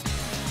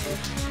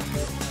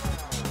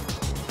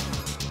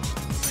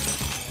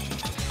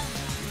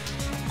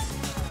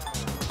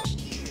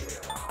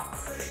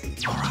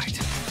 All right.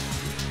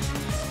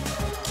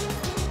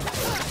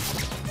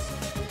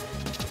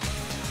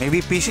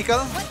 Maybe physical?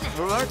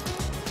 Reward?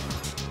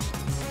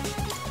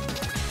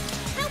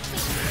 Help me!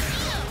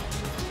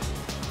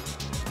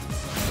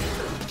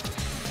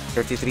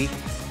 33.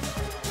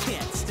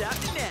 Can't stop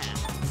me now.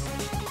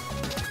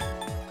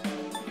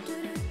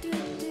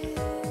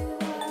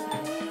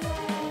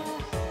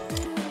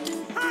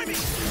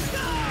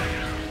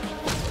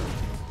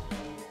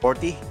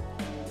 40.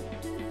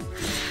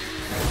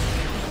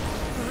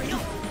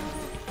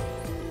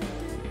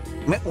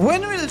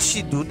 When will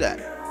she do that?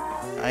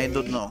 I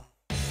don't know.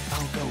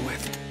 I'll go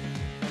with.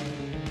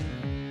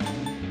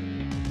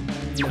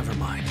 Never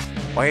mind.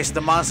 Why is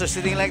the monster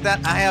sitting like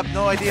that? I have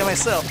no idea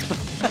myself.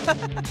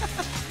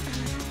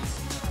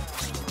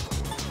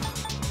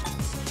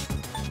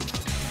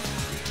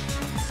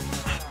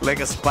 Like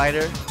a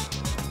spider?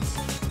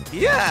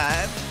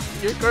 Yeah,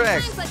 you're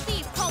correct. Times like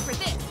these call for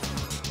this.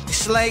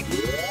 It's like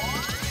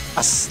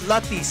a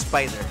slutty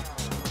spider.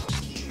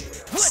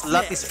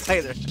 Slutty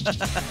spider.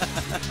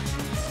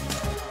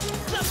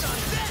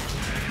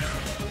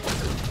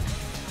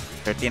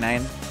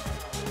 39.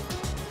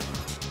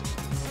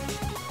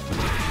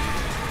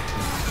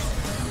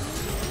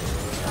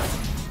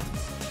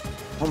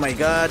 Oh my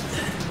god.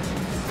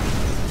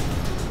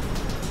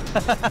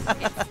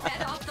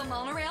 Instead off the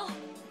monorail?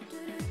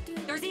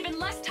 There's even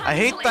less time. I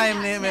hate until time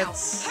impact now.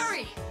 limits.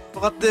 Hurry!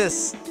 Look at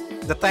this.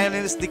 The time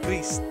limit is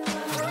decreased.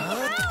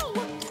 Oh,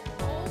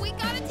 we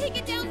gotta take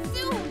it down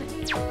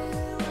soon.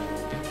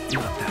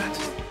 Not that.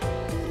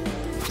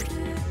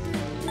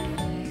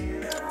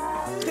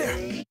 There.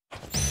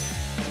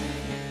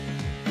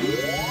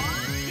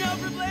 Go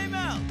for blame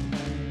out.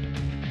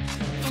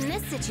 In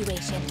this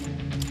situation,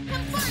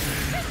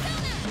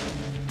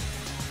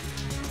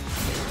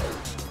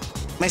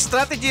 My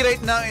strategy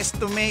right now is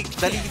to make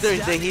the leader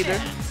the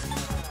healer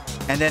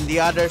and then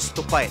the others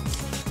to fight.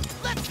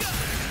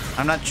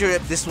 I'm not sure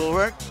if this will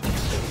work,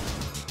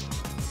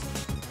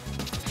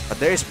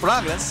 but there is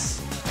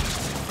progress.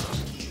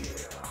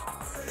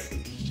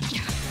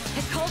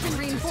 It called in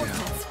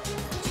reinforcements.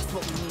 Just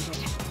what we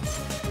needed.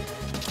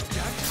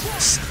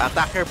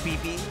 Attack her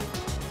PP.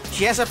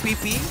 She has a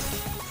PP.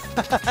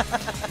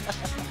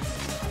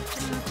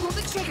 Pull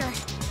the trigger.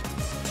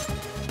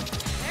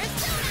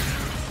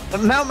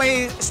 Now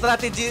my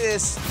strategy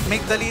is make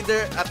the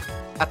leader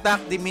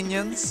attack the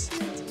minions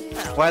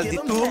while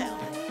the two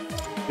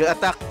will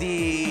attack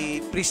the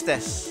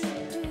priestess.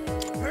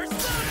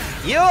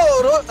 Yo,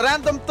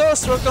 random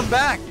toast, welcome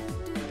back.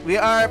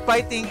 We are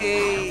fighting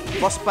a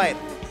boss fight.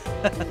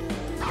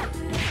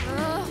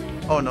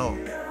 Oh no.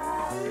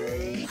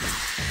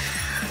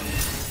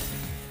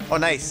 Oh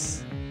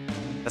nice.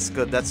 That's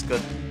good, that's good.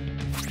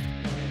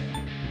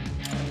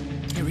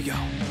 Here we go.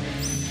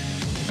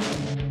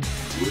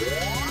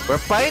 We're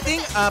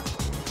fighting a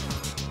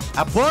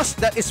boss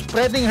that is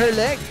spreading her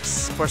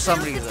legs for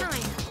some reason.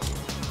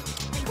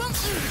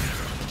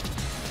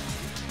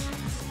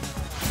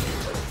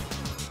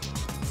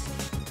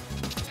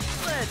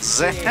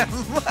 Zam!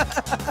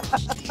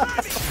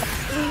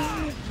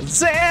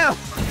 Zam!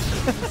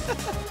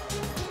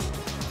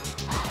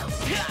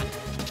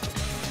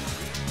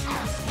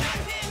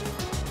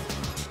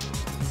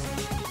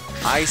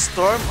 Ice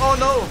storm? Oh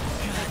no!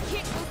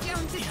 Can't go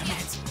down just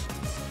yet.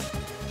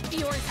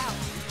 Eeyore's out.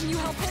 Can you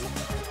help him?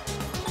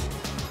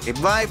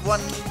 Revive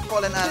one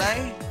fallen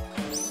ally.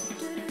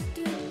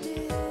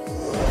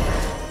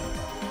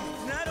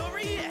 Not over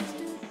yet.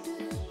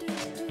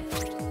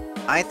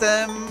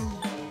 Item.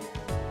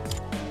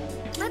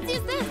 Let's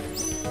use this.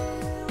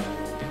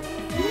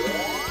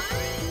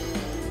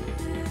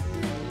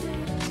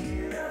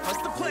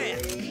 What's the plan?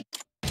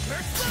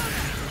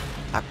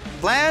 A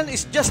plan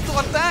is just to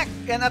attack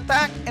and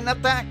attack and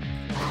attack.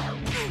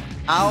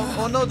 Ow!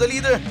 Oh no, the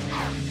leader.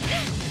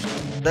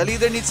 The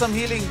leader needs some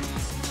healing.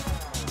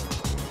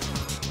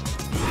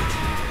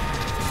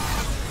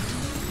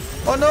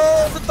 Oh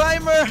no, the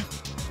timer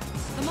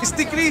is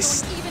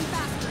decreased. Even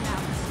faster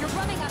now. You're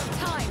running out of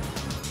time.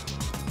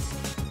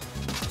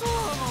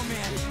 Oh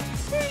man,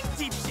 we're in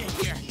deep shit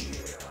here.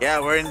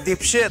 Yeah, we're in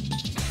deep shit.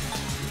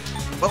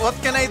 But what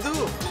can I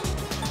do?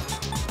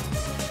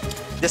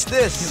 Just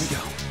this. Here we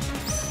go.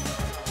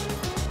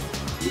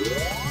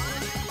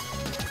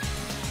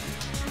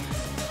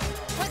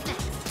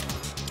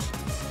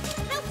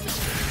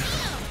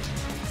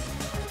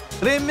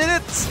 3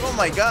 minutes. Oh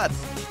my god.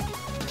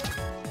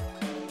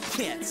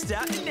 Can't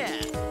stop me now.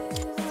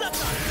 Suck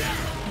on that.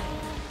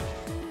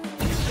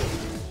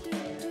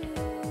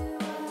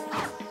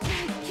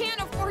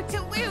 Can't afford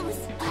to lose.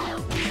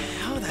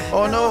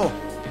 Oh no.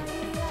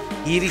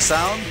 Eerie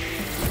sound.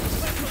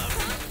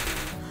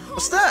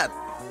 What's that?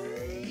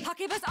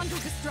 Takeba's under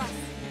distress.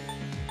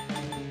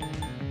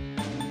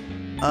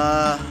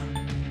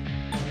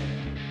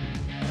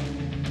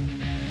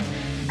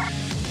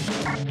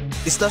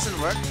 This doesn't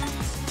work.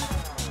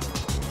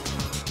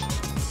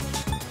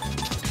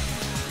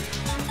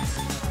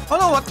 Oh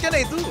no, what can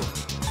I do?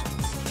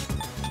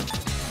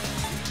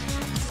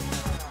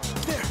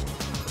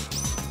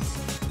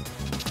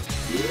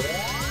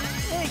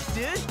 Thanks,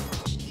 dude.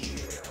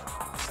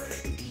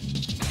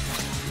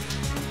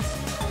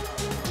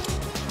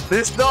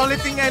 This is the only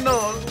thing I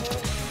know.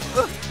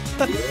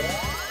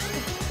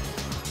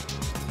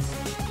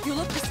 You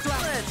look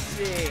distressed. Let's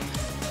see.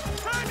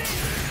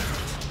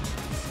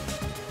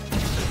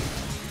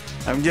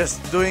 I'm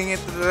just doing it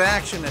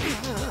reactionary.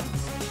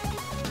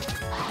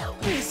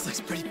 This looks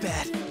pretty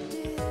bad.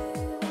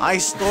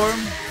 Ice Storm?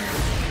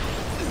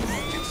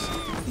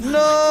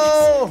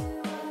 No!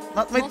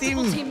 Not my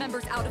Multiple team. team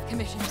members out of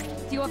commission.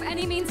 Do you have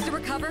any means to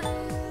recover?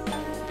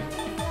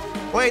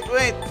 Wait,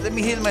 let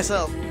me heal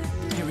myself.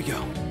 Here we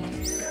go.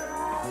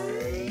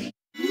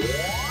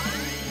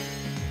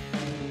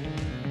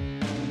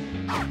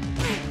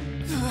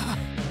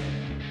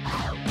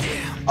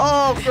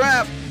 Oh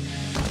crap!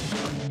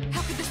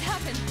 How could this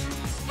happen?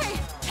 Hey,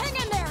 hang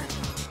in there!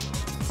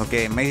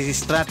 Okay, my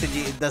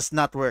strategy it does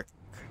not work.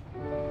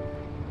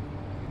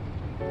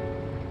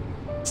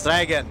 Let's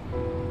try again.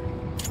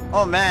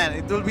 Oh man,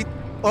 it will be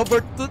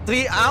over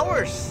 3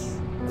 hours.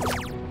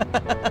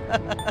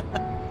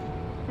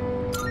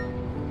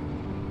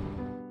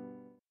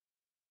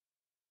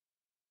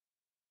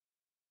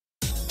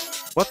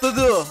 What to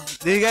do?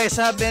 Do you guys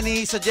have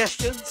any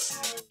suggestions?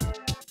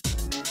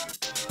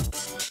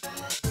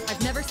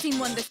 I've never seen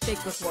one this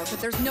big before, but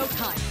there's no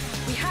time.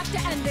 We have to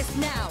end this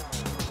now.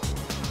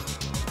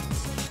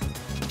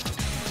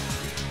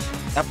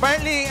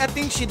 Apparently, I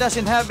think she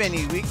doesn't have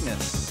any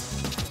weakness.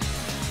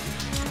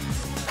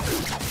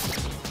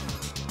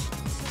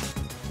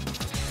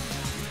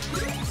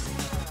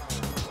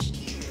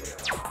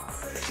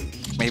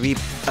 Maybe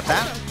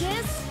attack?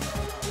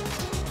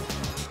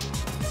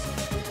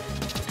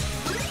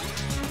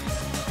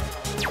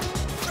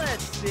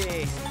 Let's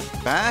see.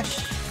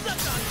 Bash?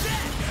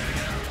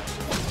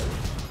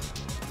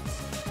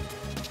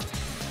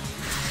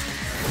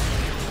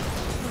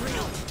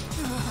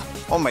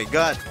 Oh my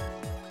god.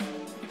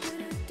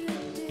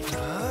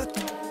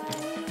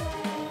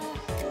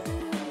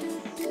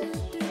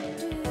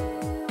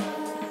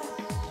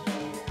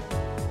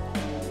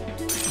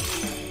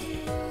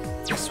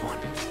 This one.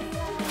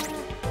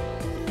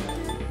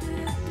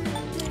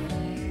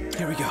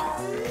 Here we go.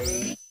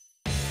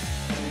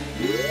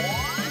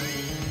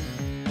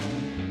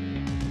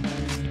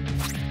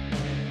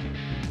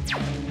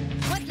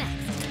 What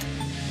next?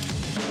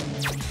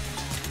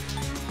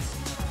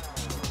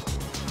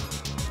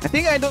 I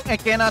think I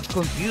cannot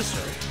confuse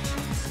her.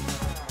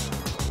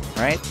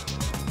 Right?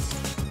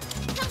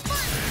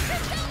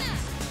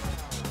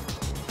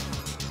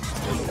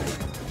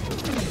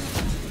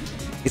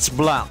 It's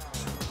blocked.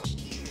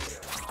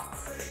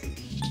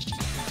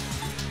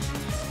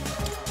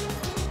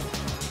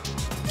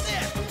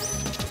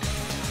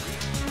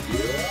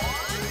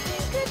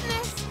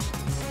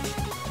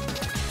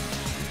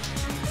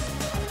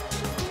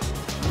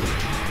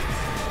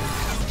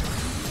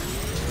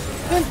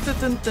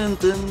 Dun, dun, dun,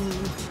 dun.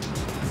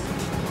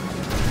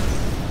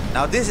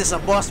 Now this is a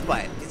boss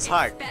fight. It's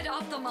hard. Sped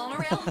off the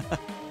monorail?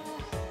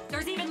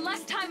 There's even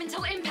less time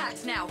until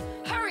impact now.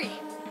 Hurry!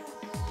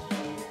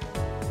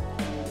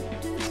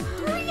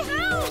 Hurry,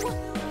 how?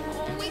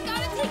 Oh, we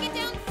gotta take it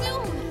down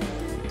soon.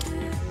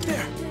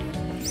 There.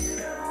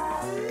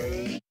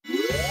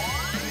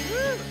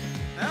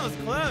 That was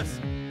close.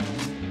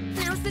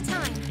 Now's the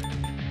time.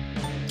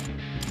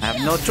 I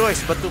have no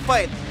choice but to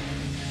fight.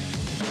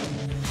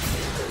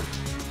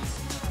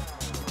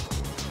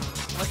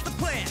 What's the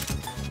plan?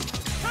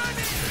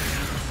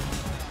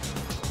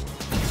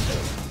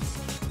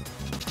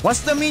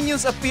 Once the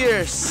minions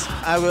appears,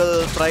 I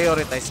will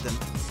prioritize them.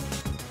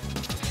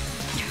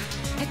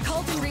 It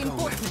called in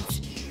reinforcements.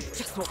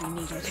 Just what we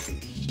needed.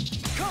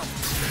 Come.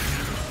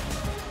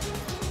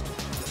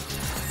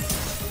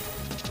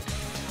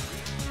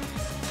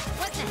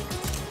 What's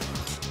next?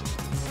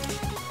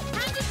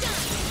 Time to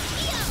shine.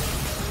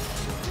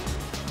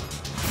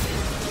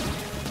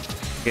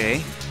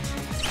 Okay.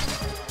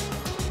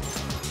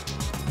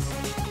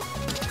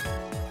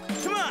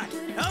 Come on.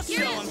 I'll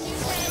show him.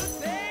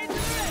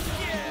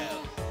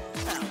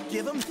 I'll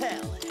give him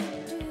hell.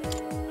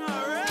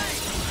 All right.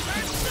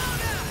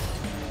 Persona.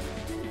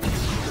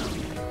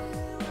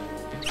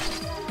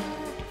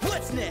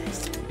 What's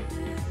next?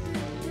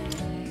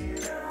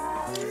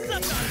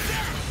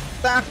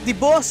 Attack the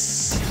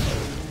boss.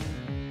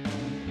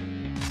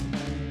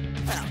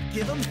 I'll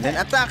give him Then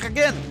hell. attack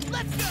again.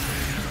 Let's go.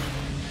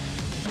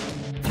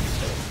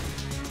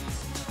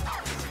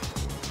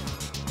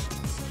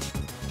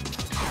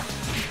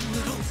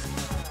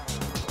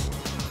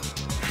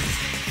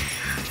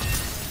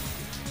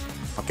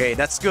 Okay,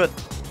 that's good.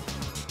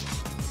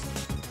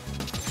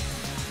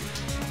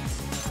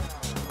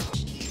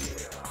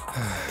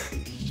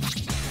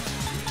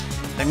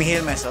 Let me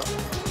heal myself.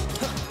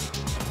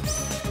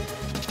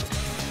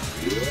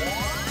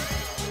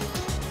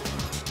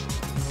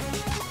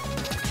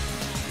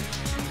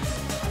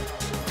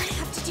 I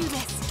have to do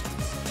this.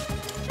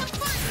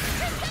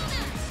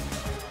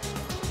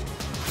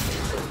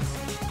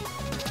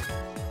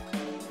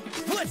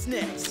 What's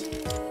next?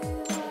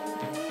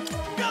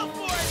 Go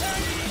for it,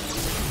 honey!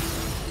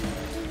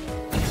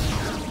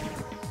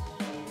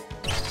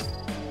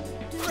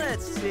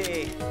 Let's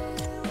see.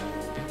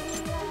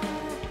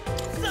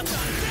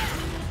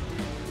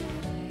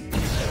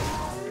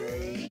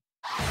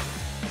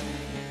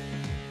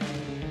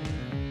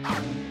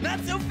 Not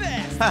so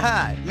fast!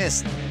 Haha,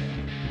 missed.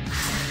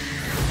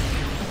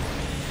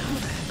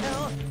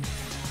 Hell.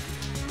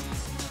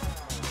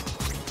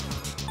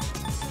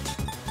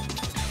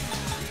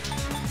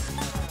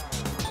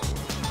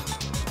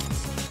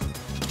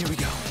 Here we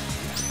go.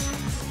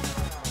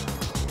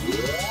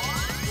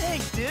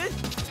 Thanks, dude.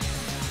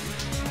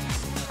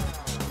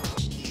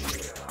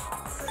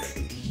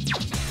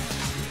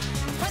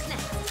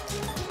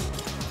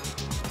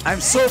 I'm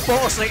so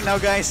focused right now,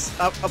 guys.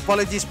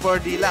 Apologies for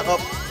the lack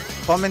of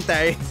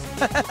commentary.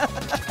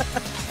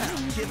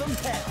 Give him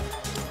hell.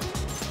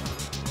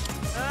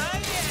 Oh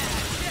yeah,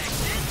 check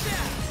this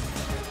out.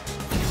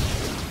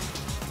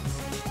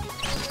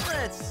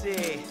 Let's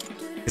see.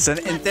 It's an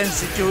intense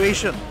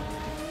situation.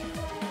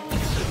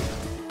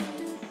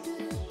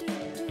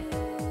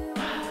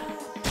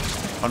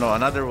 Oh no,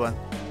 another one.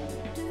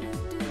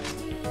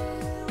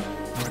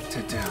 What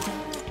to do?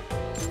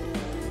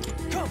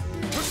 Come,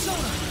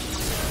 persona.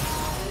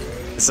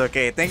 It's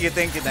okay. Thank you,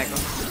 Neko.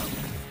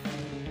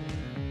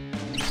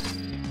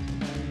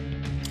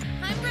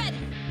 I'm ready.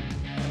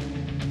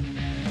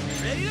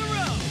 Ready to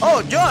roll.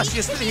 Oh, Josh,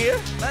 you're still here?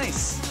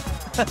 Nice.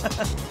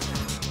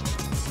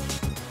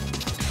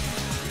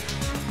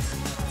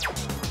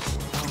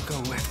 I'll go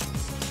with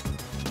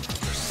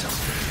persona.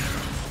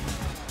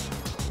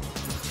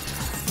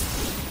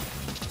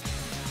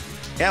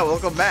 Yeah,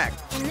 welcome back.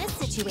 In this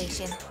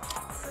situation,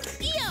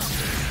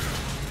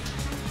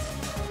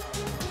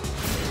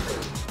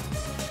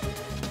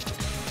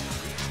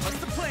 What's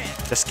the plan?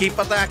 Just keep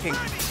attacking.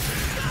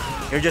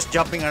 You're just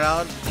jumping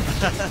around.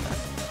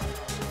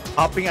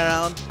 Hopping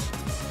around.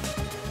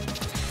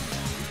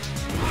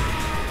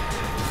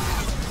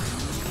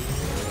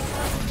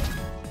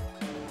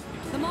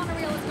 The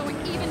monorail is going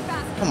even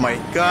faster. Oh my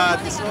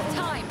god. We're running out of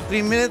time.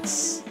 3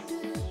 minutes.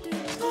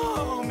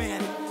 Oh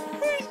man,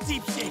 we're in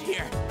deep shit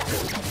here.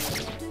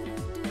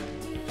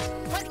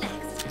 what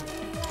next?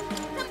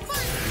 Come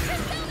first,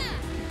 persona.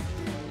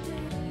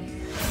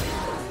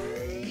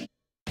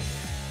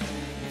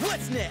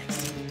 What's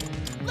next?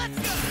 Let's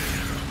go.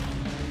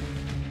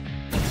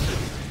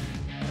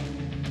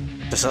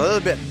 Just a little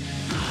bit.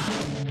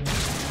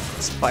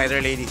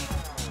 Spider lady.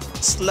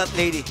 Slut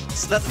lady.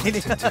 Slut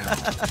lady.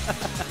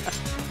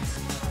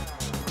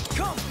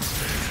 Come.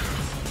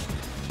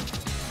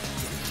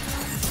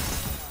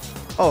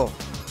 Oh.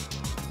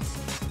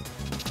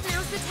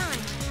 Now's the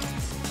time.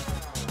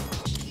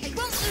 I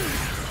won't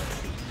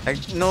lose.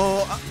 Like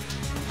no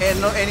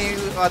no any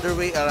other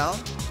way around?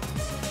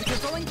 If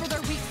you're going for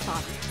their weak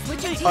spot,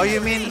 switching teams. Oh, you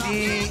mean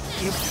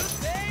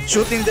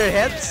shooting their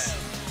heads?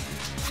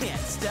 Can't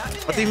stop me.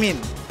 What do you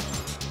mean?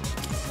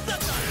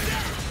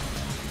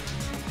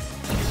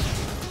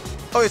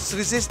 Oh, it's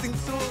resisting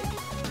to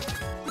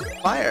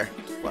fire.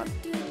 What?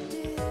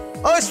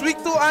 Oh, it's weak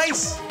to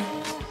ice. Oh,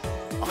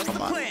 What's the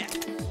come on. plan?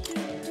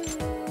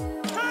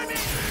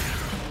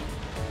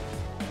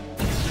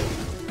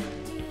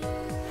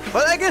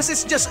 Well, I guess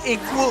it's just a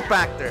cool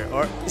factor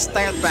or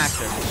style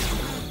factor.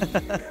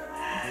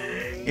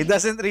 It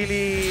doesn't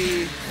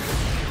really.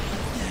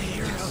 The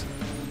hero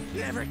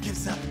never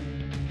gives up.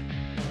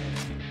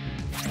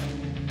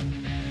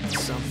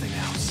 Something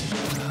else.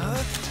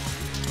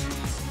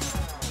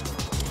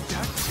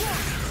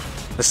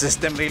 The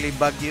system really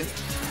bug you.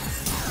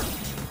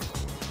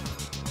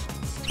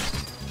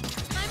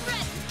 I'm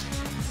ready.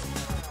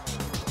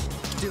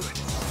 Do it.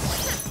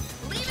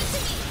 Leave it to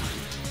me.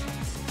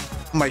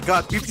 Oh my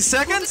god, 50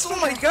 seconds? Oh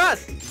my god!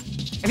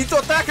 I need to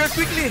attack her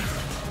quickly.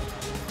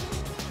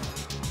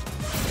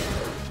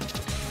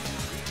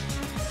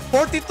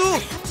 42! I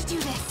have to do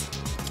this.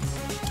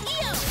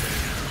 Ew.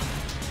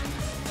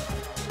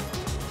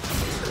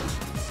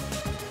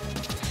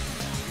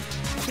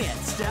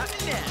 Can't stop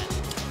me now.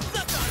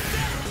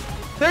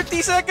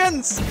 30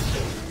 seconds!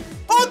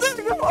 Oh, there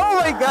you go! Oh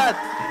my god!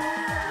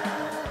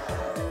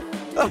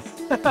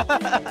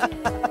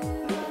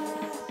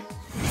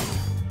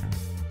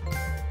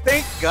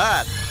 Thank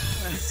god!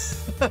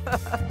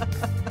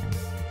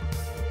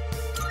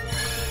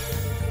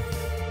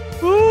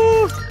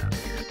 Woo!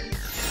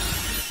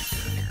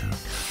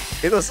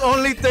 It was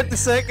only 30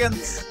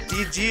 seconds.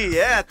 GG,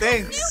 yeah,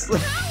 thanks.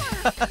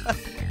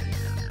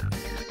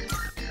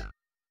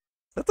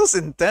 That was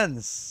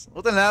intense.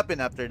 What will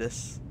happen after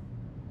this?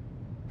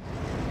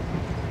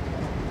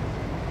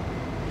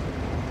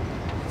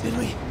 Did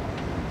we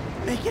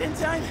make it in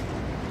time?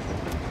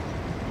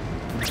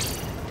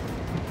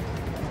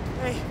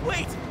 Hey,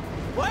 wait!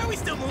 Why are we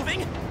still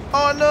moving?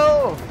 Oh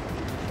no!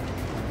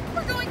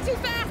 We're going too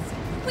fast.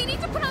 We need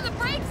to put on the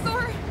brakes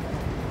or...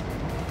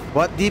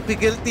 What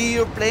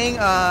difficulty you're playing?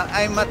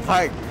 I'm at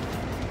hard.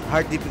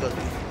 Hard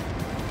difficulty.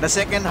 The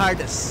second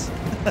hardest.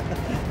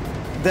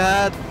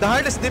 the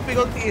hardest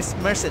difficulty is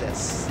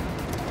merciless.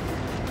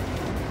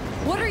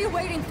 What are you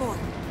waiting for?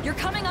 You're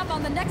coming up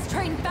on the next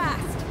train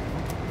fast.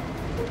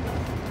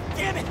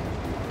 Damn it!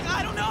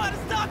 I don't know how to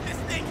stop this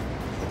thing!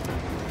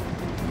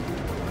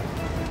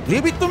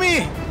 Leave it to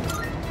me!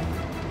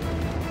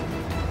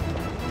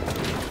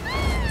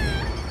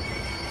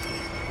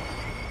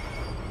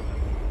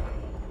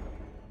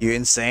 You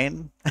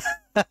insane?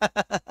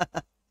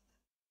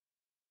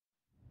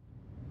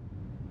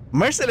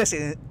 Merciless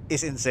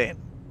is insane.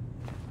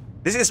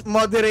 This is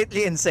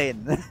moderately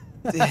insane.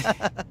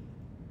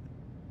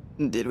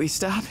 Did we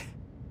stop?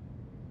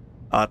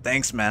 Oh,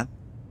 thanks, man.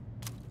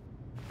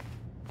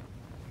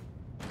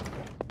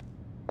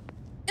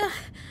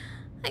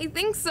 I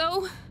think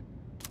so.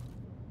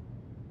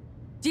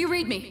 Do you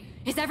read me?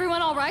 Is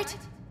everyone all right?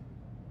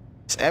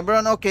 Is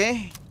everyone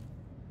okay?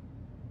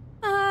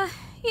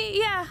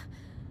 Yeah.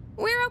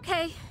 We're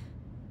okay.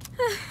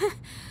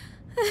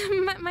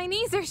 My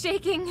knees are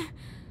shaking.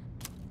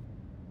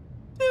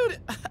 Dude,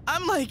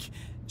 I'm like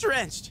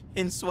drenched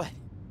in sweat.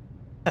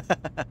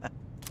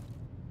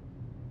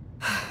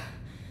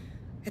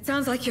 It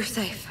sounds like you're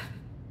safe.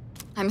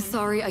 I'm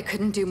sorry I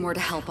couldn't do more to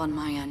help on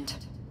my end.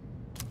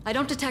 I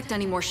don't detect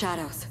any more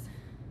shadows.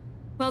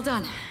 Well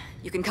done.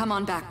 You can come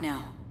on back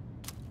now.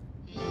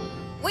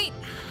 Wait,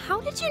 how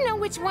did you know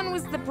which one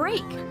was the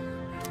break?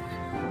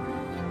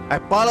 I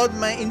followed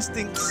my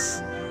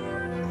instincts.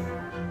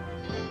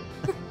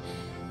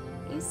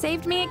 You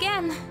saved me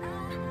again.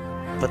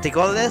 What they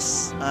call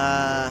this?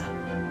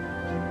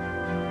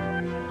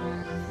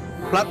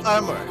 Plot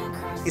armor.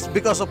 It's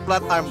because of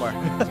plot armor.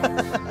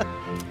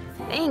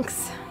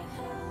 Thanks.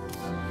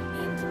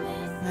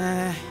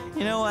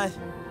 You know what?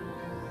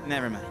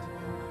 Never mind.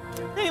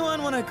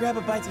 Anyone want to grab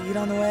a bite to eat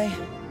on the way?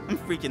 I'm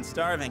freaking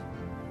starving.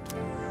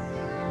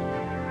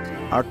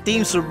 Our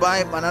team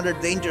survived another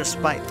dangerous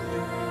fight.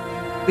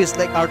 Feels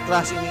like our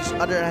trust in each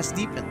other has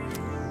deepened.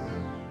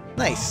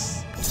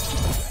 Nice.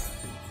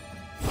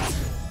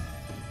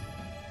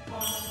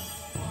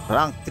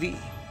 Rank 3.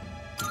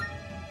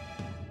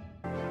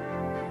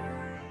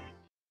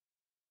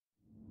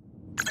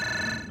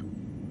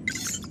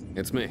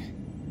 It's me.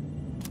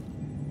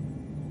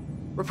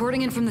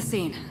 Reporting in from the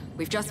scene.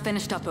 We've just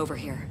finished up over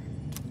here.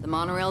 The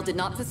monorail did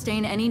not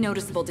sustain any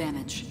noticeable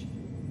damage.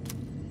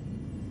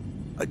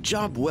 A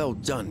job well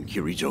done,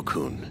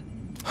 Kirijo-kun.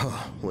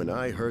 When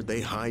I heard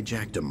they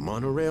hijacked a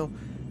monorail,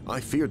 I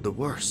feared the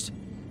worst.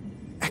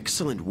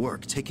 Excellent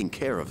work taking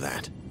care of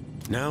that.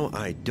 Now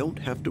I don't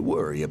have to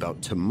worry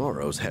about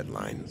tomorrow's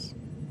headlines.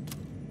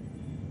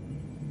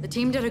 The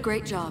team did a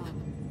great job.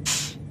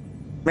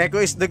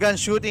 Meko, is the gun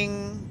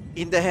shooting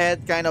in the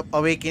head kind of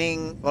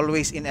Awakening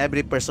always in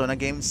every Persona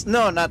games?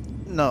 No.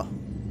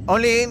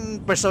 Only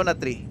in Persona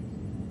 3.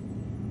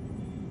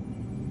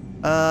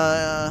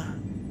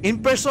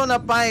 In Persona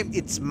 5,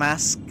 it's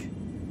mask.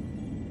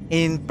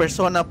 In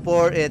Persona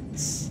 4,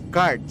 it's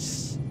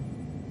cards.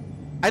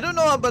 I don't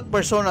know about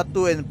Persona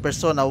 2 and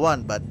Persona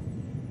 1, but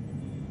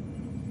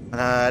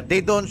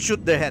they don't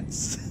shoot their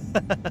heads.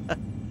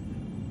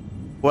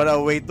 What a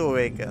way to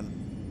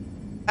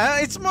awaken.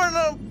 It's more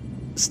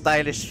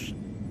stylish,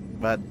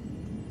 but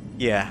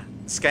yeah,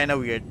 it's kind of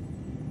weird.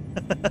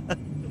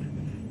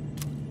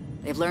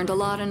 They've learned a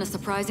lot in a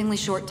surprisingly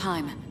short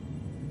time.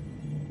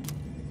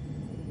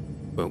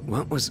 But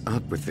what was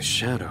up with the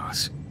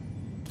shadows?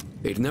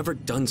 They've never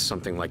done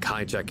something like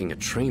hijacking a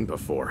train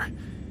before.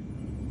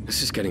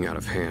 This is getting out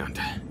of hand.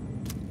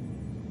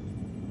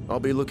 I'll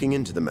be looking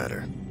into the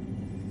matter.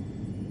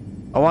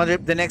 I wonder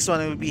if the next one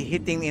will be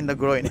hitting in the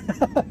groin.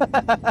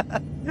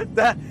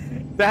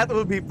 that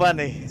will be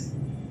funny.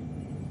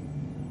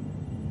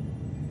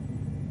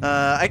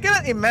 I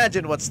cannot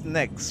imagine what's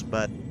next,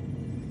 but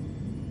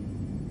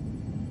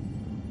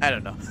I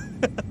don't know.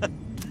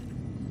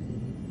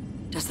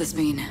 Does this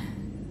mean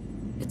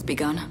it's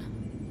begun?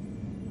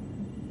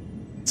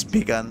 It's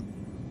begun.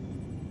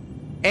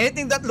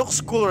 Anything that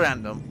looks cool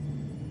random.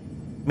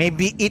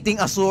 Maybe eating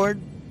a sword.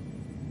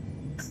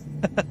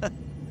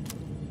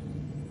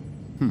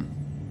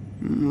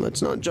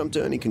 Let's not jump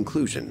to any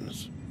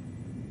conclusions.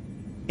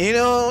 You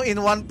know,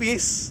 in One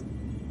Piece,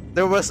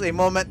 there was a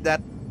moment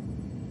that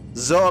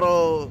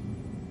Zoro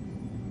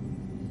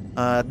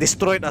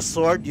destroyed a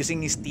sword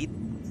using his teeth.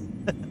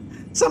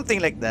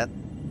 Something like that.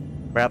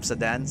 Perhaps a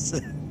dance.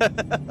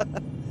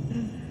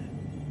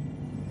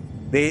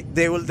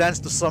 They will dance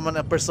to summon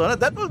a persona.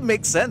 That would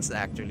make sense,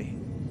 actually.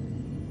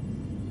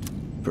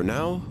 For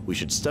now, we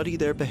should study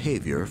their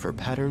behavior for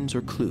patterns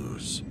or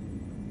clues.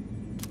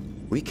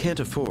 We can't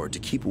afford to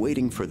keep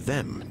waiting for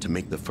them to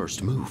make the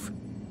first move.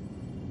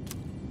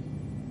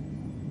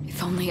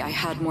 If only I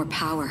had more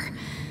power,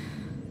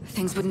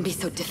 things wouldn't be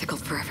so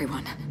difficult for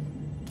everyone.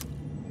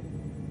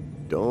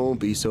 Don't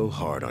be so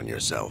hard on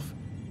yourself.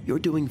 You're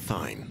doing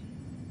fine.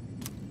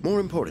 More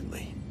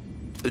importantly,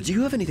 do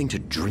you have anything to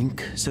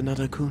drink,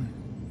 Sanada-kun?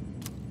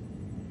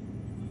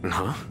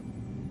 Huh?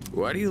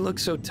 Why do you look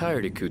so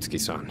tired,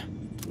 Ikutsuki-san?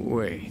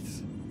 Wait.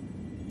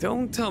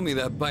 Don't tell me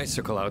that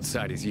bicycle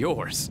outside is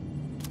yours.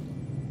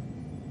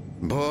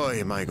 Boy,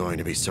 am I going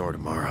to be sore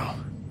tomorrow.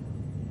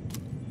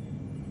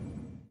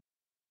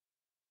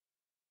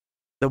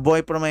 The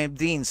boy from my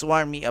dreams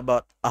warned me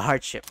about a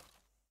hardship.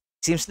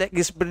 Seems like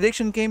his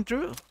prediction came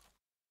true.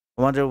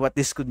 I wonder what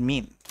this could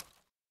mean.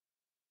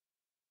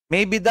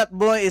 Maybe that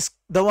boy is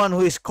the one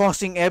who is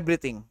causing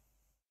everything.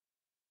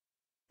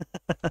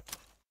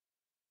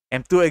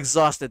 I'm too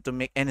exhausted to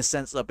make any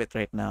sense of it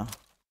right now.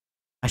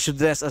 I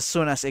should rest as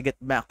soon as I get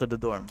back to the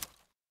dorm.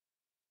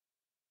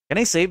 Can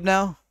I save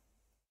now?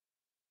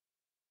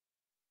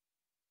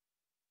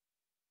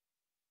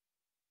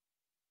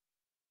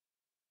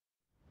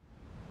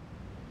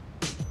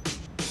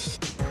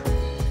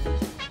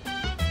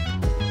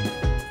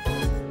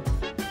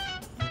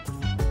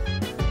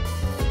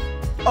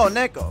 Oh,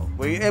 Neko,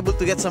 were you able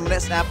to get some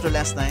rest after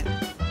last night?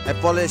 I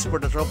apologize for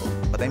the trouble,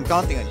 but I'm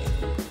counting on you.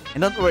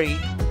 And don't worry,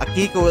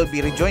 Akiko will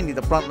be rejoining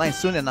the front line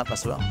soon enough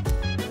as well.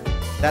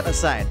 That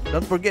aside,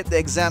 don't forget the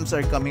exams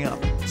are coming up.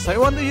 So I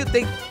want you to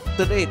take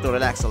today to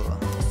relax a little.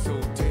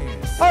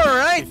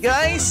 Alright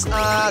guys,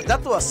 that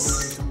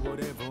was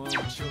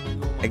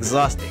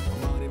exhausting.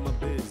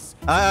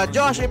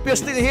 Josh, if you're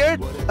still here,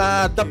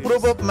 to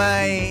prove of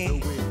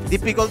my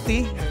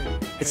difficulty,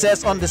 it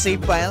says on the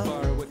save file,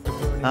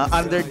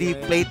 under the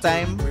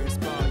playtime,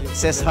 it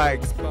says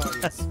hard.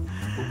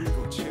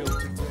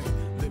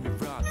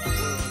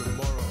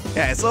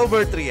 Yeah, it's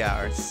over 3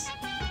 hours.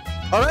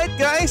 Alright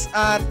guys,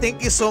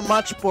 thank you so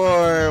much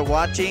for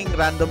watching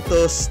Random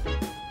Toast,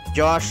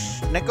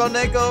 Josh, Neko,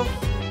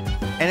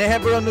 and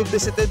everyone who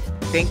visited.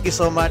 Thank you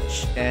so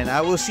much, and I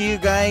will see you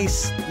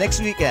guys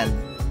next weekend.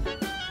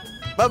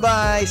 Bye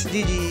bye,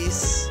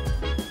 GG's.